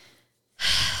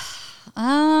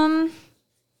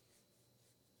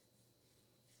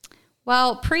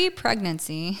 Well,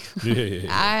 pre-pregnancy,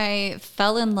 I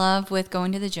fell in love with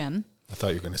going to the gym. I thought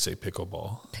you were going to say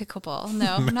pickleball. Pickleball.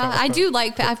 No. I do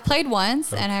I've played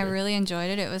once and I really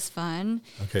enjoyed it. It was fun.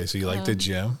 Okay. So you like the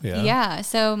gym? Yeah. Yeah.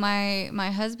 So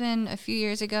my husband, a few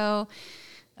years ago,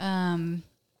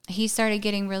 he started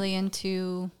getting really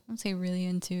into, I won't say really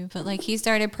into, but like he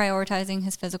started prioritizing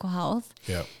his physical health.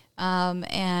 Yeah.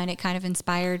 And it kind of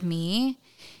inspired me.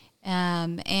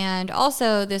 And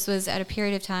also this was at a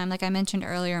period of time, like I mentioned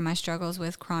earlier, my struggles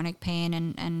with chronic pain,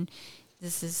 and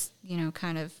this is,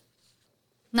 kind of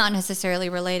not necessarily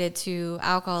related to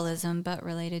alcoholism, but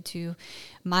related to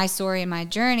my story and my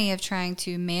journey of trying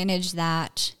to manage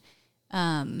that,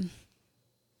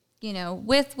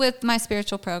 with my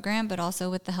spiritual program, but also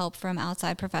with the help from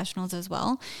outside professionals as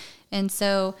well. And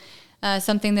so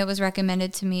something that was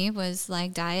recommended to me was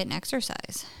like diet and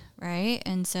exercise, right?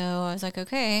 And so I was like,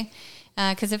 okay,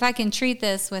 because if I can treat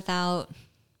this without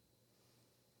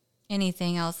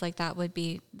anything else, like that would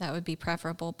be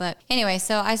preferable. But anyway,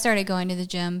 so I started going to the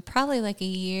gym probably like a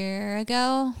year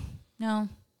ago. No,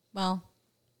 well,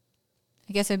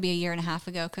 I guess it would be a year and a half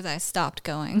ago, because I stopped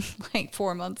going like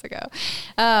 4 months ago.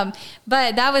 But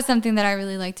that was something that I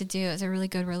really like to do. It was a really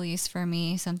good release for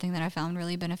me, something that I found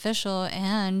really beneficial,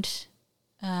 and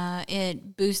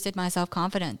it boosted my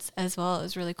self-confidence as well. It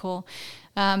was really cool.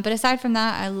 But aside from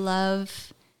that, I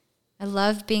love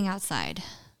being outside.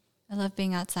 I love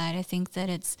being outside. I think that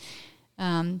it's,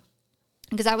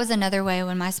 because that was another way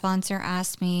when my sponsor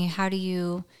asked me, how do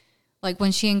you, like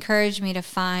when she encouraged me to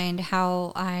find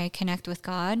how I connect with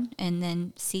God and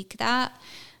then seek that,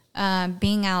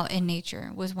 being out in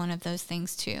nature was one of those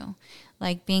things too.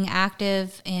 Like being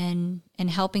active in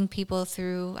helping people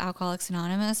through Alcoholics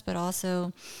Anonymous, but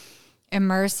also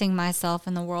immersing myself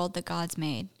in the world that God's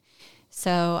made.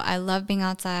 So I love being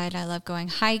outside. I love going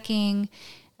hiking,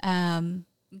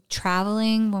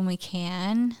 traveling when we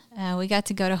can. We got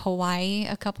to go to Hawaii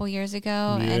a couple years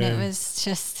ago, and it was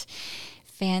just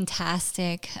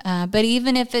fantastic. But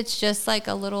even if it's just like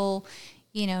a little,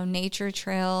 nature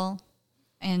trail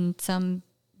in some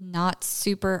not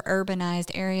super urbanized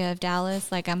area of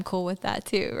Dallas, like I'm cool with that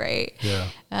too, right? Yeah.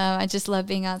 I just love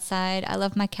being outside. I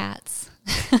love my cats.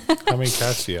 How many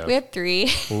cats do you have? We have 3.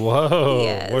 Whoa.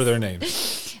 Yes. What are their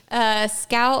names?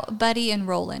 Scout, Buddy, and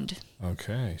Roland.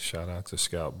 Okay. Shout out to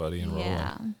Scout, Buddy, and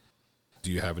Roland.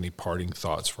 Do you have any parting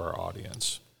thoughts for our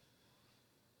audience?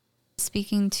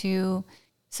 Speaking to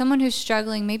someone who's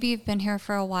struggling, maybe you've been here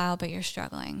for a while, but you're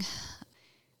struggling,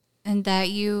 and that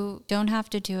you don't have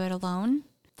to do it alone.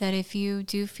 That if you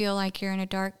do feel like you're in a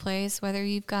dark place, whether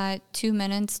you've got 2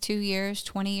 minutes, 2 years,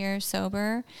 20 years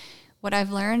sober, what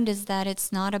I've learned is that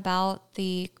it's not about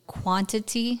the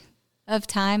quantity of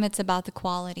time, it's about the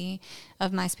quality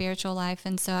of my spiritual life.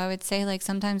 And so I would say, like,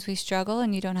 sometimes we struggle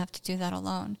and you don't have to do that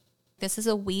alone. This is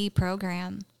a we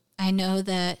program. I know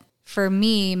that for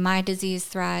me, my disease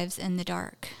thrives in the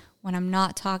dark. When I'm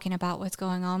not talking about what's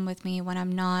going on with me, when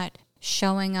I'm not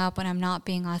showing up, when I'm not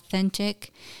being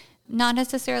authentic, not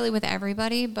necessarily with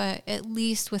everybody, but at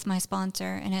least with my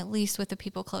sponsor and at least with the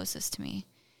people closest to me.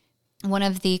 One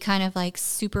of the kind of like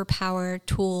superpower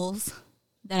tools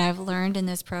that I've learned in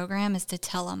this program is to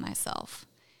tell on myself,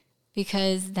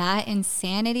 because that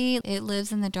insanity, it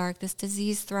lives in the dark. This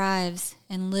disease thrives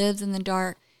and lives in the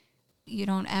dark. You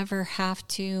don't ever have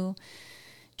to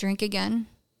drink again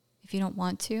if you don't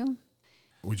want to.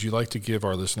 Would you like to give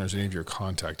our listeners any of your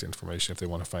contact information if they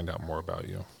want to find out more about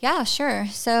you? Yeah, sure.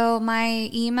 So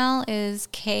my email is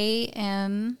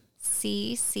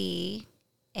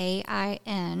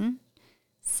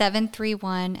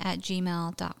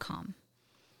kmccain731@gmail.com.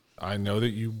 I know that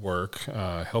you work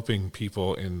helping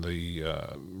people in the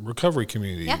recovery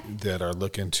community that are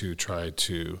looking to try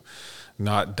to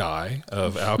not die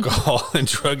of alcohol and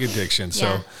drug addiction.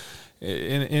 So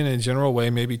in a general way,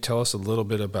 maybe tell us a little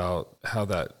bit about how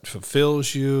that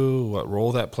fulfills you, what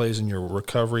role that plays in your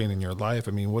recovery and in your life.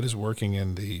 I mean, what is working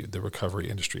in the recovery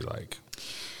industry like?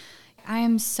 I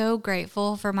am so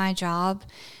grateful for my job,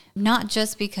 not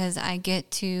just because I get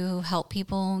to help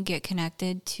people get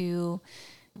connected to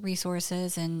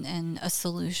resources and a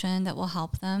solution that will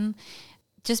help them,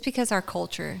 just because our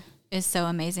culture is so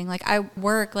amazing. Like, I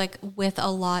work like with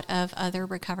a lot of other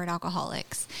recovered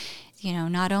alcoholics.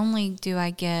 Not only do I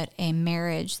get a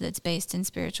marriage that's based in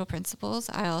spiritual principles,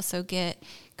 I also get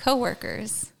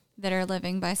coworkers that are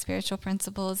living by spiritual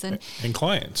principles and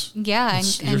clients. Yeah.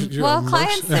 You're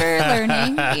clients that are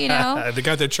learning, They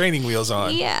got their training wheels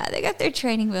on. Yeah, they got their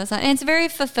training wheels on. And it's very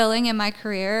fulfilling in my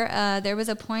career. There was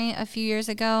a point a few years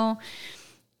ago,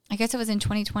 I guess it was in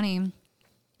 2020,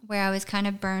 where I was kind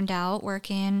of burned out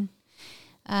working,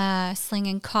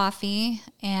 slinging coffee,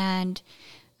 and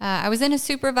I was in a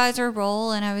supervisor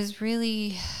role, and I was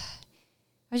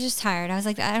just tired. I was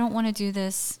like, I don't want to do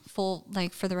this for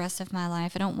the rest of my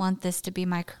life. I don't want this to be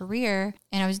my career.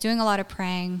 And I was doing a lot of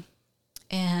praying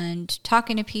and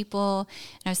talking to people,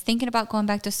 and I was thinking about going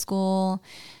back to school.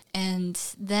 And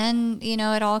then,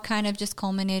 it all kind of just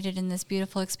culminated in this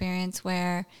beautiful experience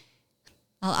where,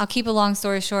 I'll keep a long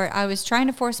story short, I was trying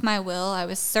to force my will. I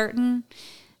was certain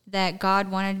that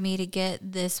God wanted me to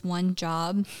get this one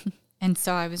job. And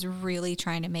so I was really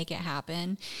trying to make it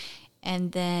happen.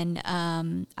 And then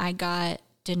I got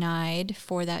denied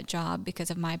for that job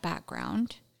because of my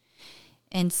background.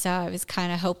 And so I was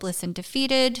kind of hopeless and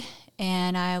defeated.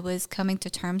 And I was coming to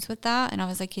terms with that. And I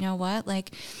was like, you know what?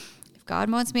 Like, if God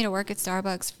wants me to work at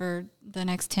Starbucks for the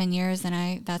next 10 years,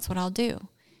 then that's what I'll do.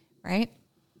 Right?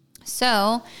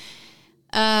 So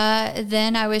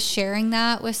then I was sharing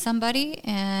that with somebody,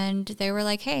 and they were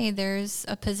like, hey, there's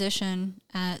a position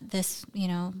at this,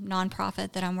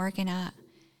 nonprofit that I'm working at.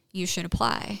 You should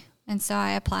apply. And so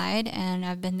I applied, and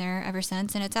I've been there ever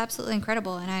since, and it's absolutely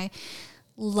incredible. And I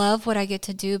love what I get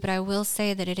to do, but I will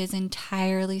say that it is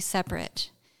entirely separate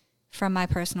from my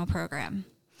personal program.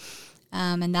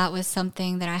 And that was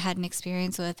something that I had an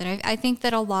experience with. And I think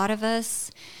that a lot of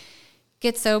us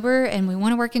get sober and we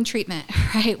want to work in treatment,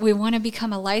 right? We want to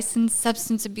become a licensed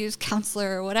substance abuse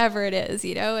counselor or whatever it is,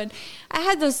 and I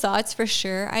had those thoughts for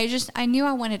sure. I knew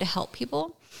I wanted to help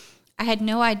people. I had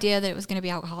no idea that it was going to be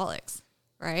alcoholics,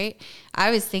 right? I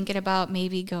was thinking about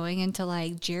maybe going into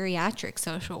like geriatric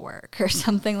social work or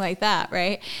something like that,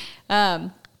 right?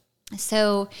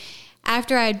 So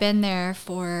after I'd been there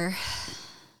for,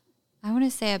 I want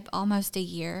to say almost a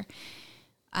year,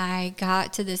 I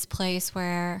got to this place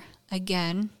where,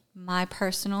 again, my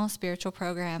personal spiritual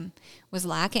program was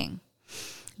lacking.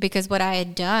 Because what I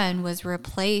had done was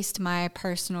replaced my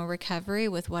personal recovery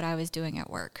with what I was doing at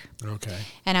work. Okay.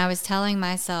 And I was telling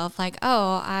myself like,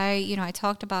 oh, I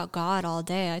talked about God all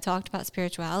day. I talked about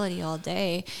spirituality all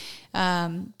day.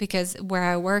 Because where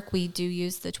I work, we do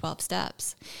use the 12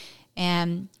 steps.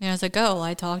 And I was like, oh,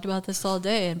 I talked about this all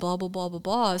day and blah, blah, blah, blah,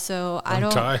 blah. So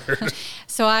I'm tired.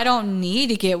 So I don't need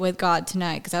to get with God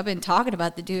tonight because I've been talking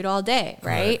about the dude all day,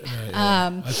 right?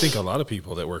 Yeah. I think a lot of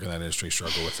people that work in that industry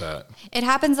struggle with that. It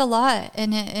happens a lot.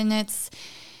 And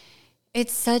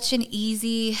it's such an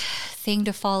easy thing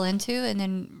to fall into and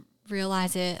then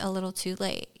realize it a little too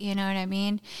late. You know what I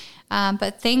mean?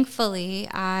 But thankfully,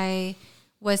 I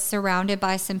was surrounded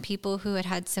by some people who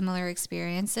had similar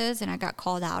experiences, and I got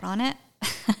called out on it.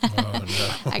 Oh,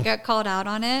 no. I got called out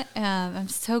on it. I'm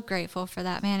so grateful for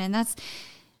that, man. And that's,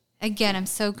 again, I'm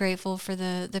so grateful for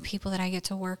the people that I get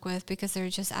to work with because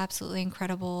they're just absolutely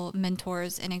incredible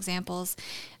mentors and examples.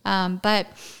 But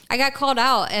I got called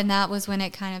out, and that was when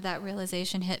that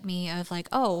realization hit me of like,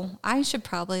 oh, I should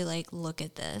probably like look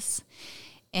at this.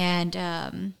 And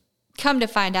come to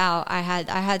find out, I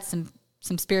had some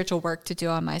spiritual work to do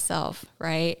on myself,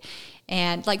 right?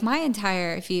 And like my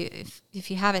entire, if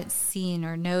you haven't seen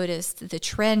or noticed the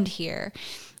trend here,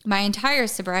 my entire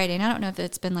sobriety, and I don't know if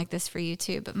it's been like this for you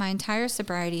too, but my entire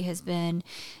sobriety has been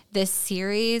this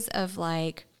series of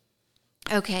like,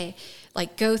 okay,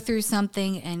 like go through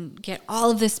something and get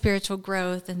all of this spiritual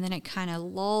growth, and then it kind of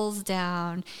lulls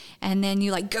down, and then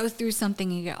you like go through something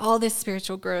and you get all this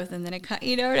spiritual growth, and then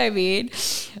you know what I mean?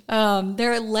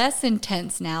 They're less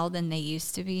intense now than they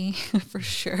used to be, for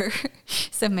sure.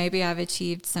 So maybe I've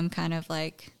achieved some kind of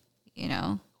like,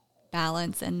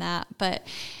 balance in that,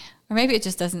 or maybe it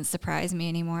just doesn't surprise me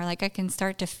anymore. Like I can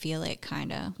start to feel it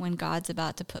kind of when God's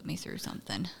about to put me through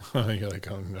something. You're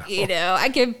like, oh no. I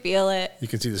can feel it. You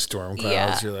can see the storm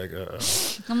clouds. Yeah. You're like,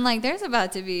 uh-oh. I'm like, there's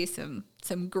about to be some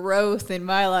growth in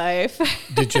my life.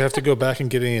 Did you have to go back and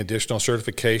get any additional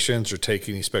certifications or take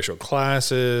any special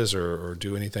classes or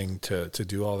do anything to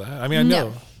do all that? I mean, I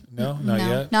know. No, not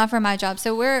yet. Not for my job.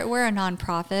 So we're a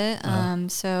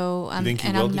nonprofit. So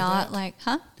I'm not like,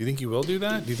 huh? Do you think you will do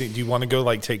that? Do you want to go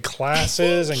like take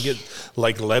classes and get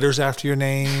like letters after your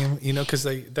name? Because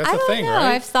that's a thing, know.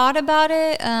 right? I've thought about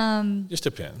it. Just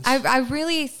depends. I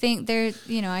really think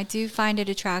I do find it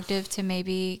attractive to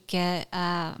maybe get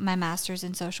my master's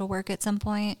in social work at some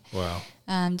point. Wow.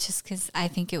 Just because I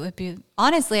think it would be,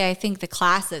 honestly, I think the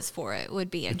classes for it would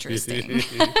be interesting.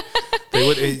 They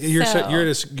would.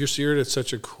 You're at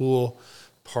such a cool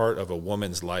part of a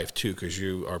woman's life too, because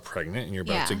you are pregnant and you're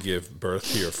about to give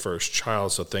birth to your first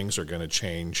child. So things are going to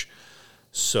change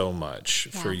so much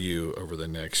for you over the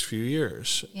next few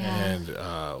years. Yeah. And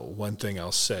one thing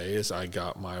I'll say is I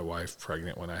got my wife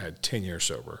pregnant when I had 10 years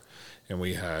sober, and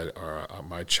we had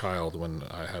my child when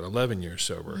I had 11 years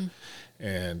sober. Mm.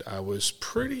 And I was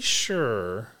pretty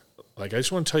sure, like, I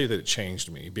just want to tell you that it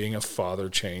changed me. Being a father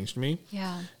changed me.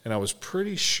 Yeah. And I was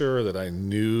pretty sure that I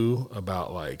knew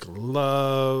about, like,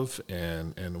 love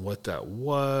and what that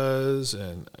was.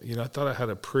 And, I thought I had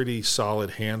a pretty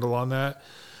solid handle on that.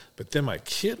 But then my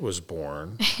kid was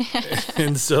born.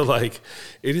 And so, like,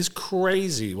 it is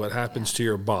crazy what happens to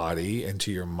your body and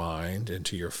to your mind and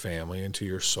to your family and to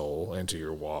your soul and to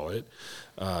your wallet.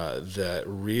 That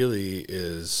really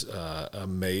is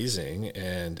amazing,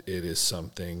 and it is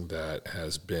something that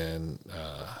has been,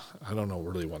 I don't know,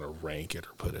 really want to rank it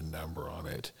or put a number on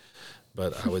it,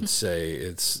 but I would say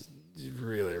it's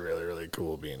really, really, really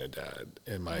cool being a dad.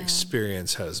 And my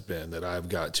experience has been that I've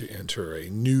got to enter a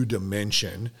new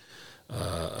dimension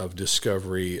of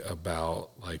discovery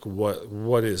about, like,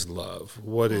 what is love?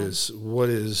 What is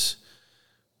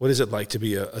it like to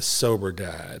be a sober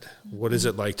dad? What is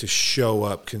it like to show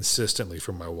up consistently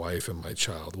for my wife and my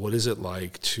child? What is it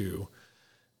like to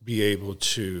be able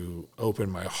to open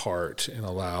my heart and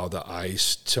allow the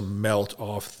ice to melt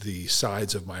off the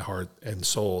sides of my heart and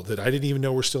soul that I didn't even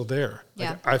know were still there?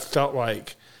 Yeah. Like, I felt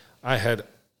like I had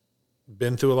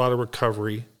been through a lot of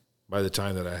recovery by the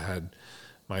time that I had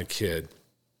my kid.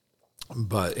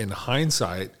 But in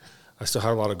hindsight, I still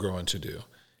had a lot of growing to do.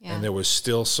 Yeah. And there was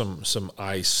still some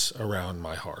ice around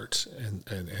my heart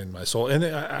and my soul. And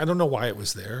I don't know why it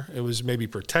was there. It was maybe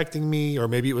protecting me, or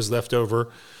maybe it was left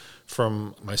over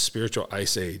from my spiritual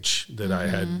ice age that I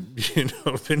had,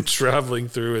 been traveling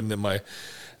through. And then my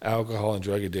alcohol and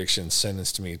drug addiction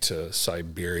sentenced me to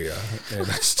Siberia. And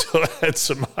I still had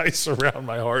some ice around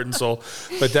my heart and soul.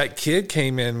 But that kid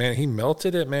came in, man. He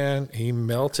melted it, man. He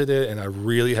melted it. And I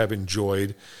really have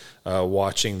enjoyed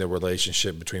watching the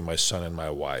relationship between my son and my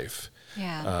wife.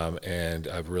 Yeah. And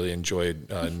I've really enjoyed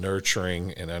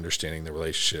nurturing and understanding the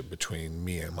relationship between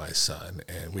me and my son.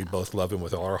 And we both love him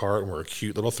with all our heart. And we're a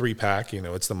cute little 3-pack. You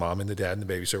know, it's the mom and the dad and the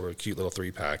baby. So we're a cute little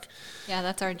 3-pack. Yeah,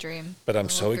 that's our dream. But I'm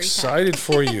so excited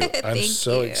for you. I'm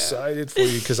so excited for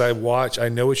you because I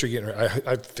know what you're getting.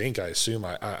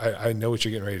 I know what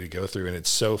you're getting ready to go through. And it's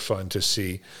so fun to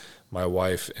see my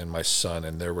wife and my son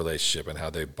and their relationship and how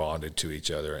they bonded to each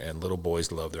other. And little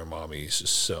boys love their mommies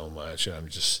so much. And I'm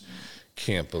just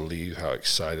can't believe how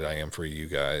excited I am for you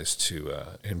guys to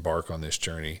embark on this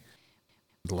journey.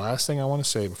 The last thing I want to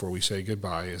say before we say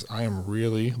goodbye is I am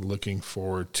really looking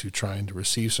forward to trying to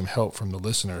receive some help from the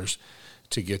listeners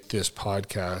to get this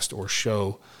podcast or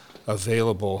show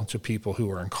available to people who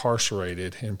are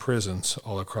incarcerated in prisons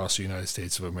all across the United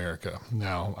States of America.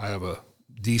 Now, I have a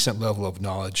decent level of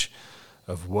knowledge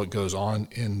of what goes on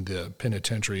in the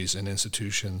penitentiaries and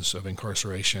institutions of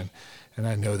incarceration. And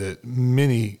I know that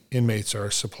many inmates are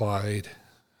supplied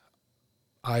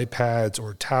iPads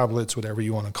or tablets, whatever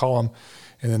you want to call them.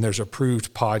 And then there's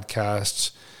approved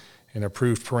podcasts and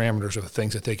approved parameters of the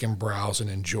things that they can browse and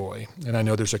enjoy. And I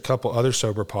know there's a couple other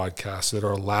sober podcasts that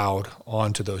are allowed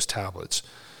onto those tablets.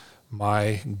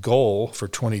 My goal for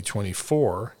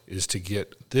 2024 is to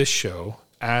get this show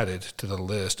added to the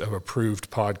list of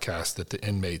approved podcasts that the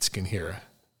inmates can hear.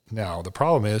 Now, the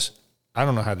problem is I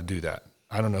don't know how to do that.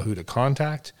 I don't know who to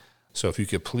contact. So if you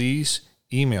could please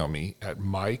email me at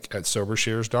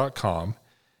mike@sobershares.com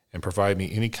and provide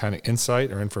me any kind of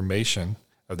insight or information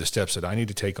of the steps that I need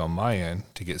to take on my end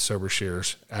to get Sober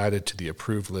Shares added to the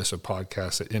approved list of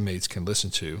podcasts that inmates can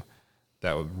listen to,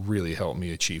 that would really help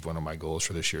me achieve one of my goals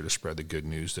for this year, to spread the good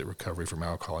news that recovery from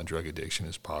alcohol and drug addiction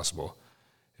is possible.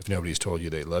 If nobody's told you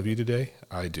they love you today,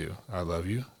 I do. I love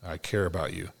you. I care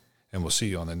about you. And we'll see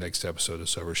you on the next episode of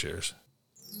Sober Shares.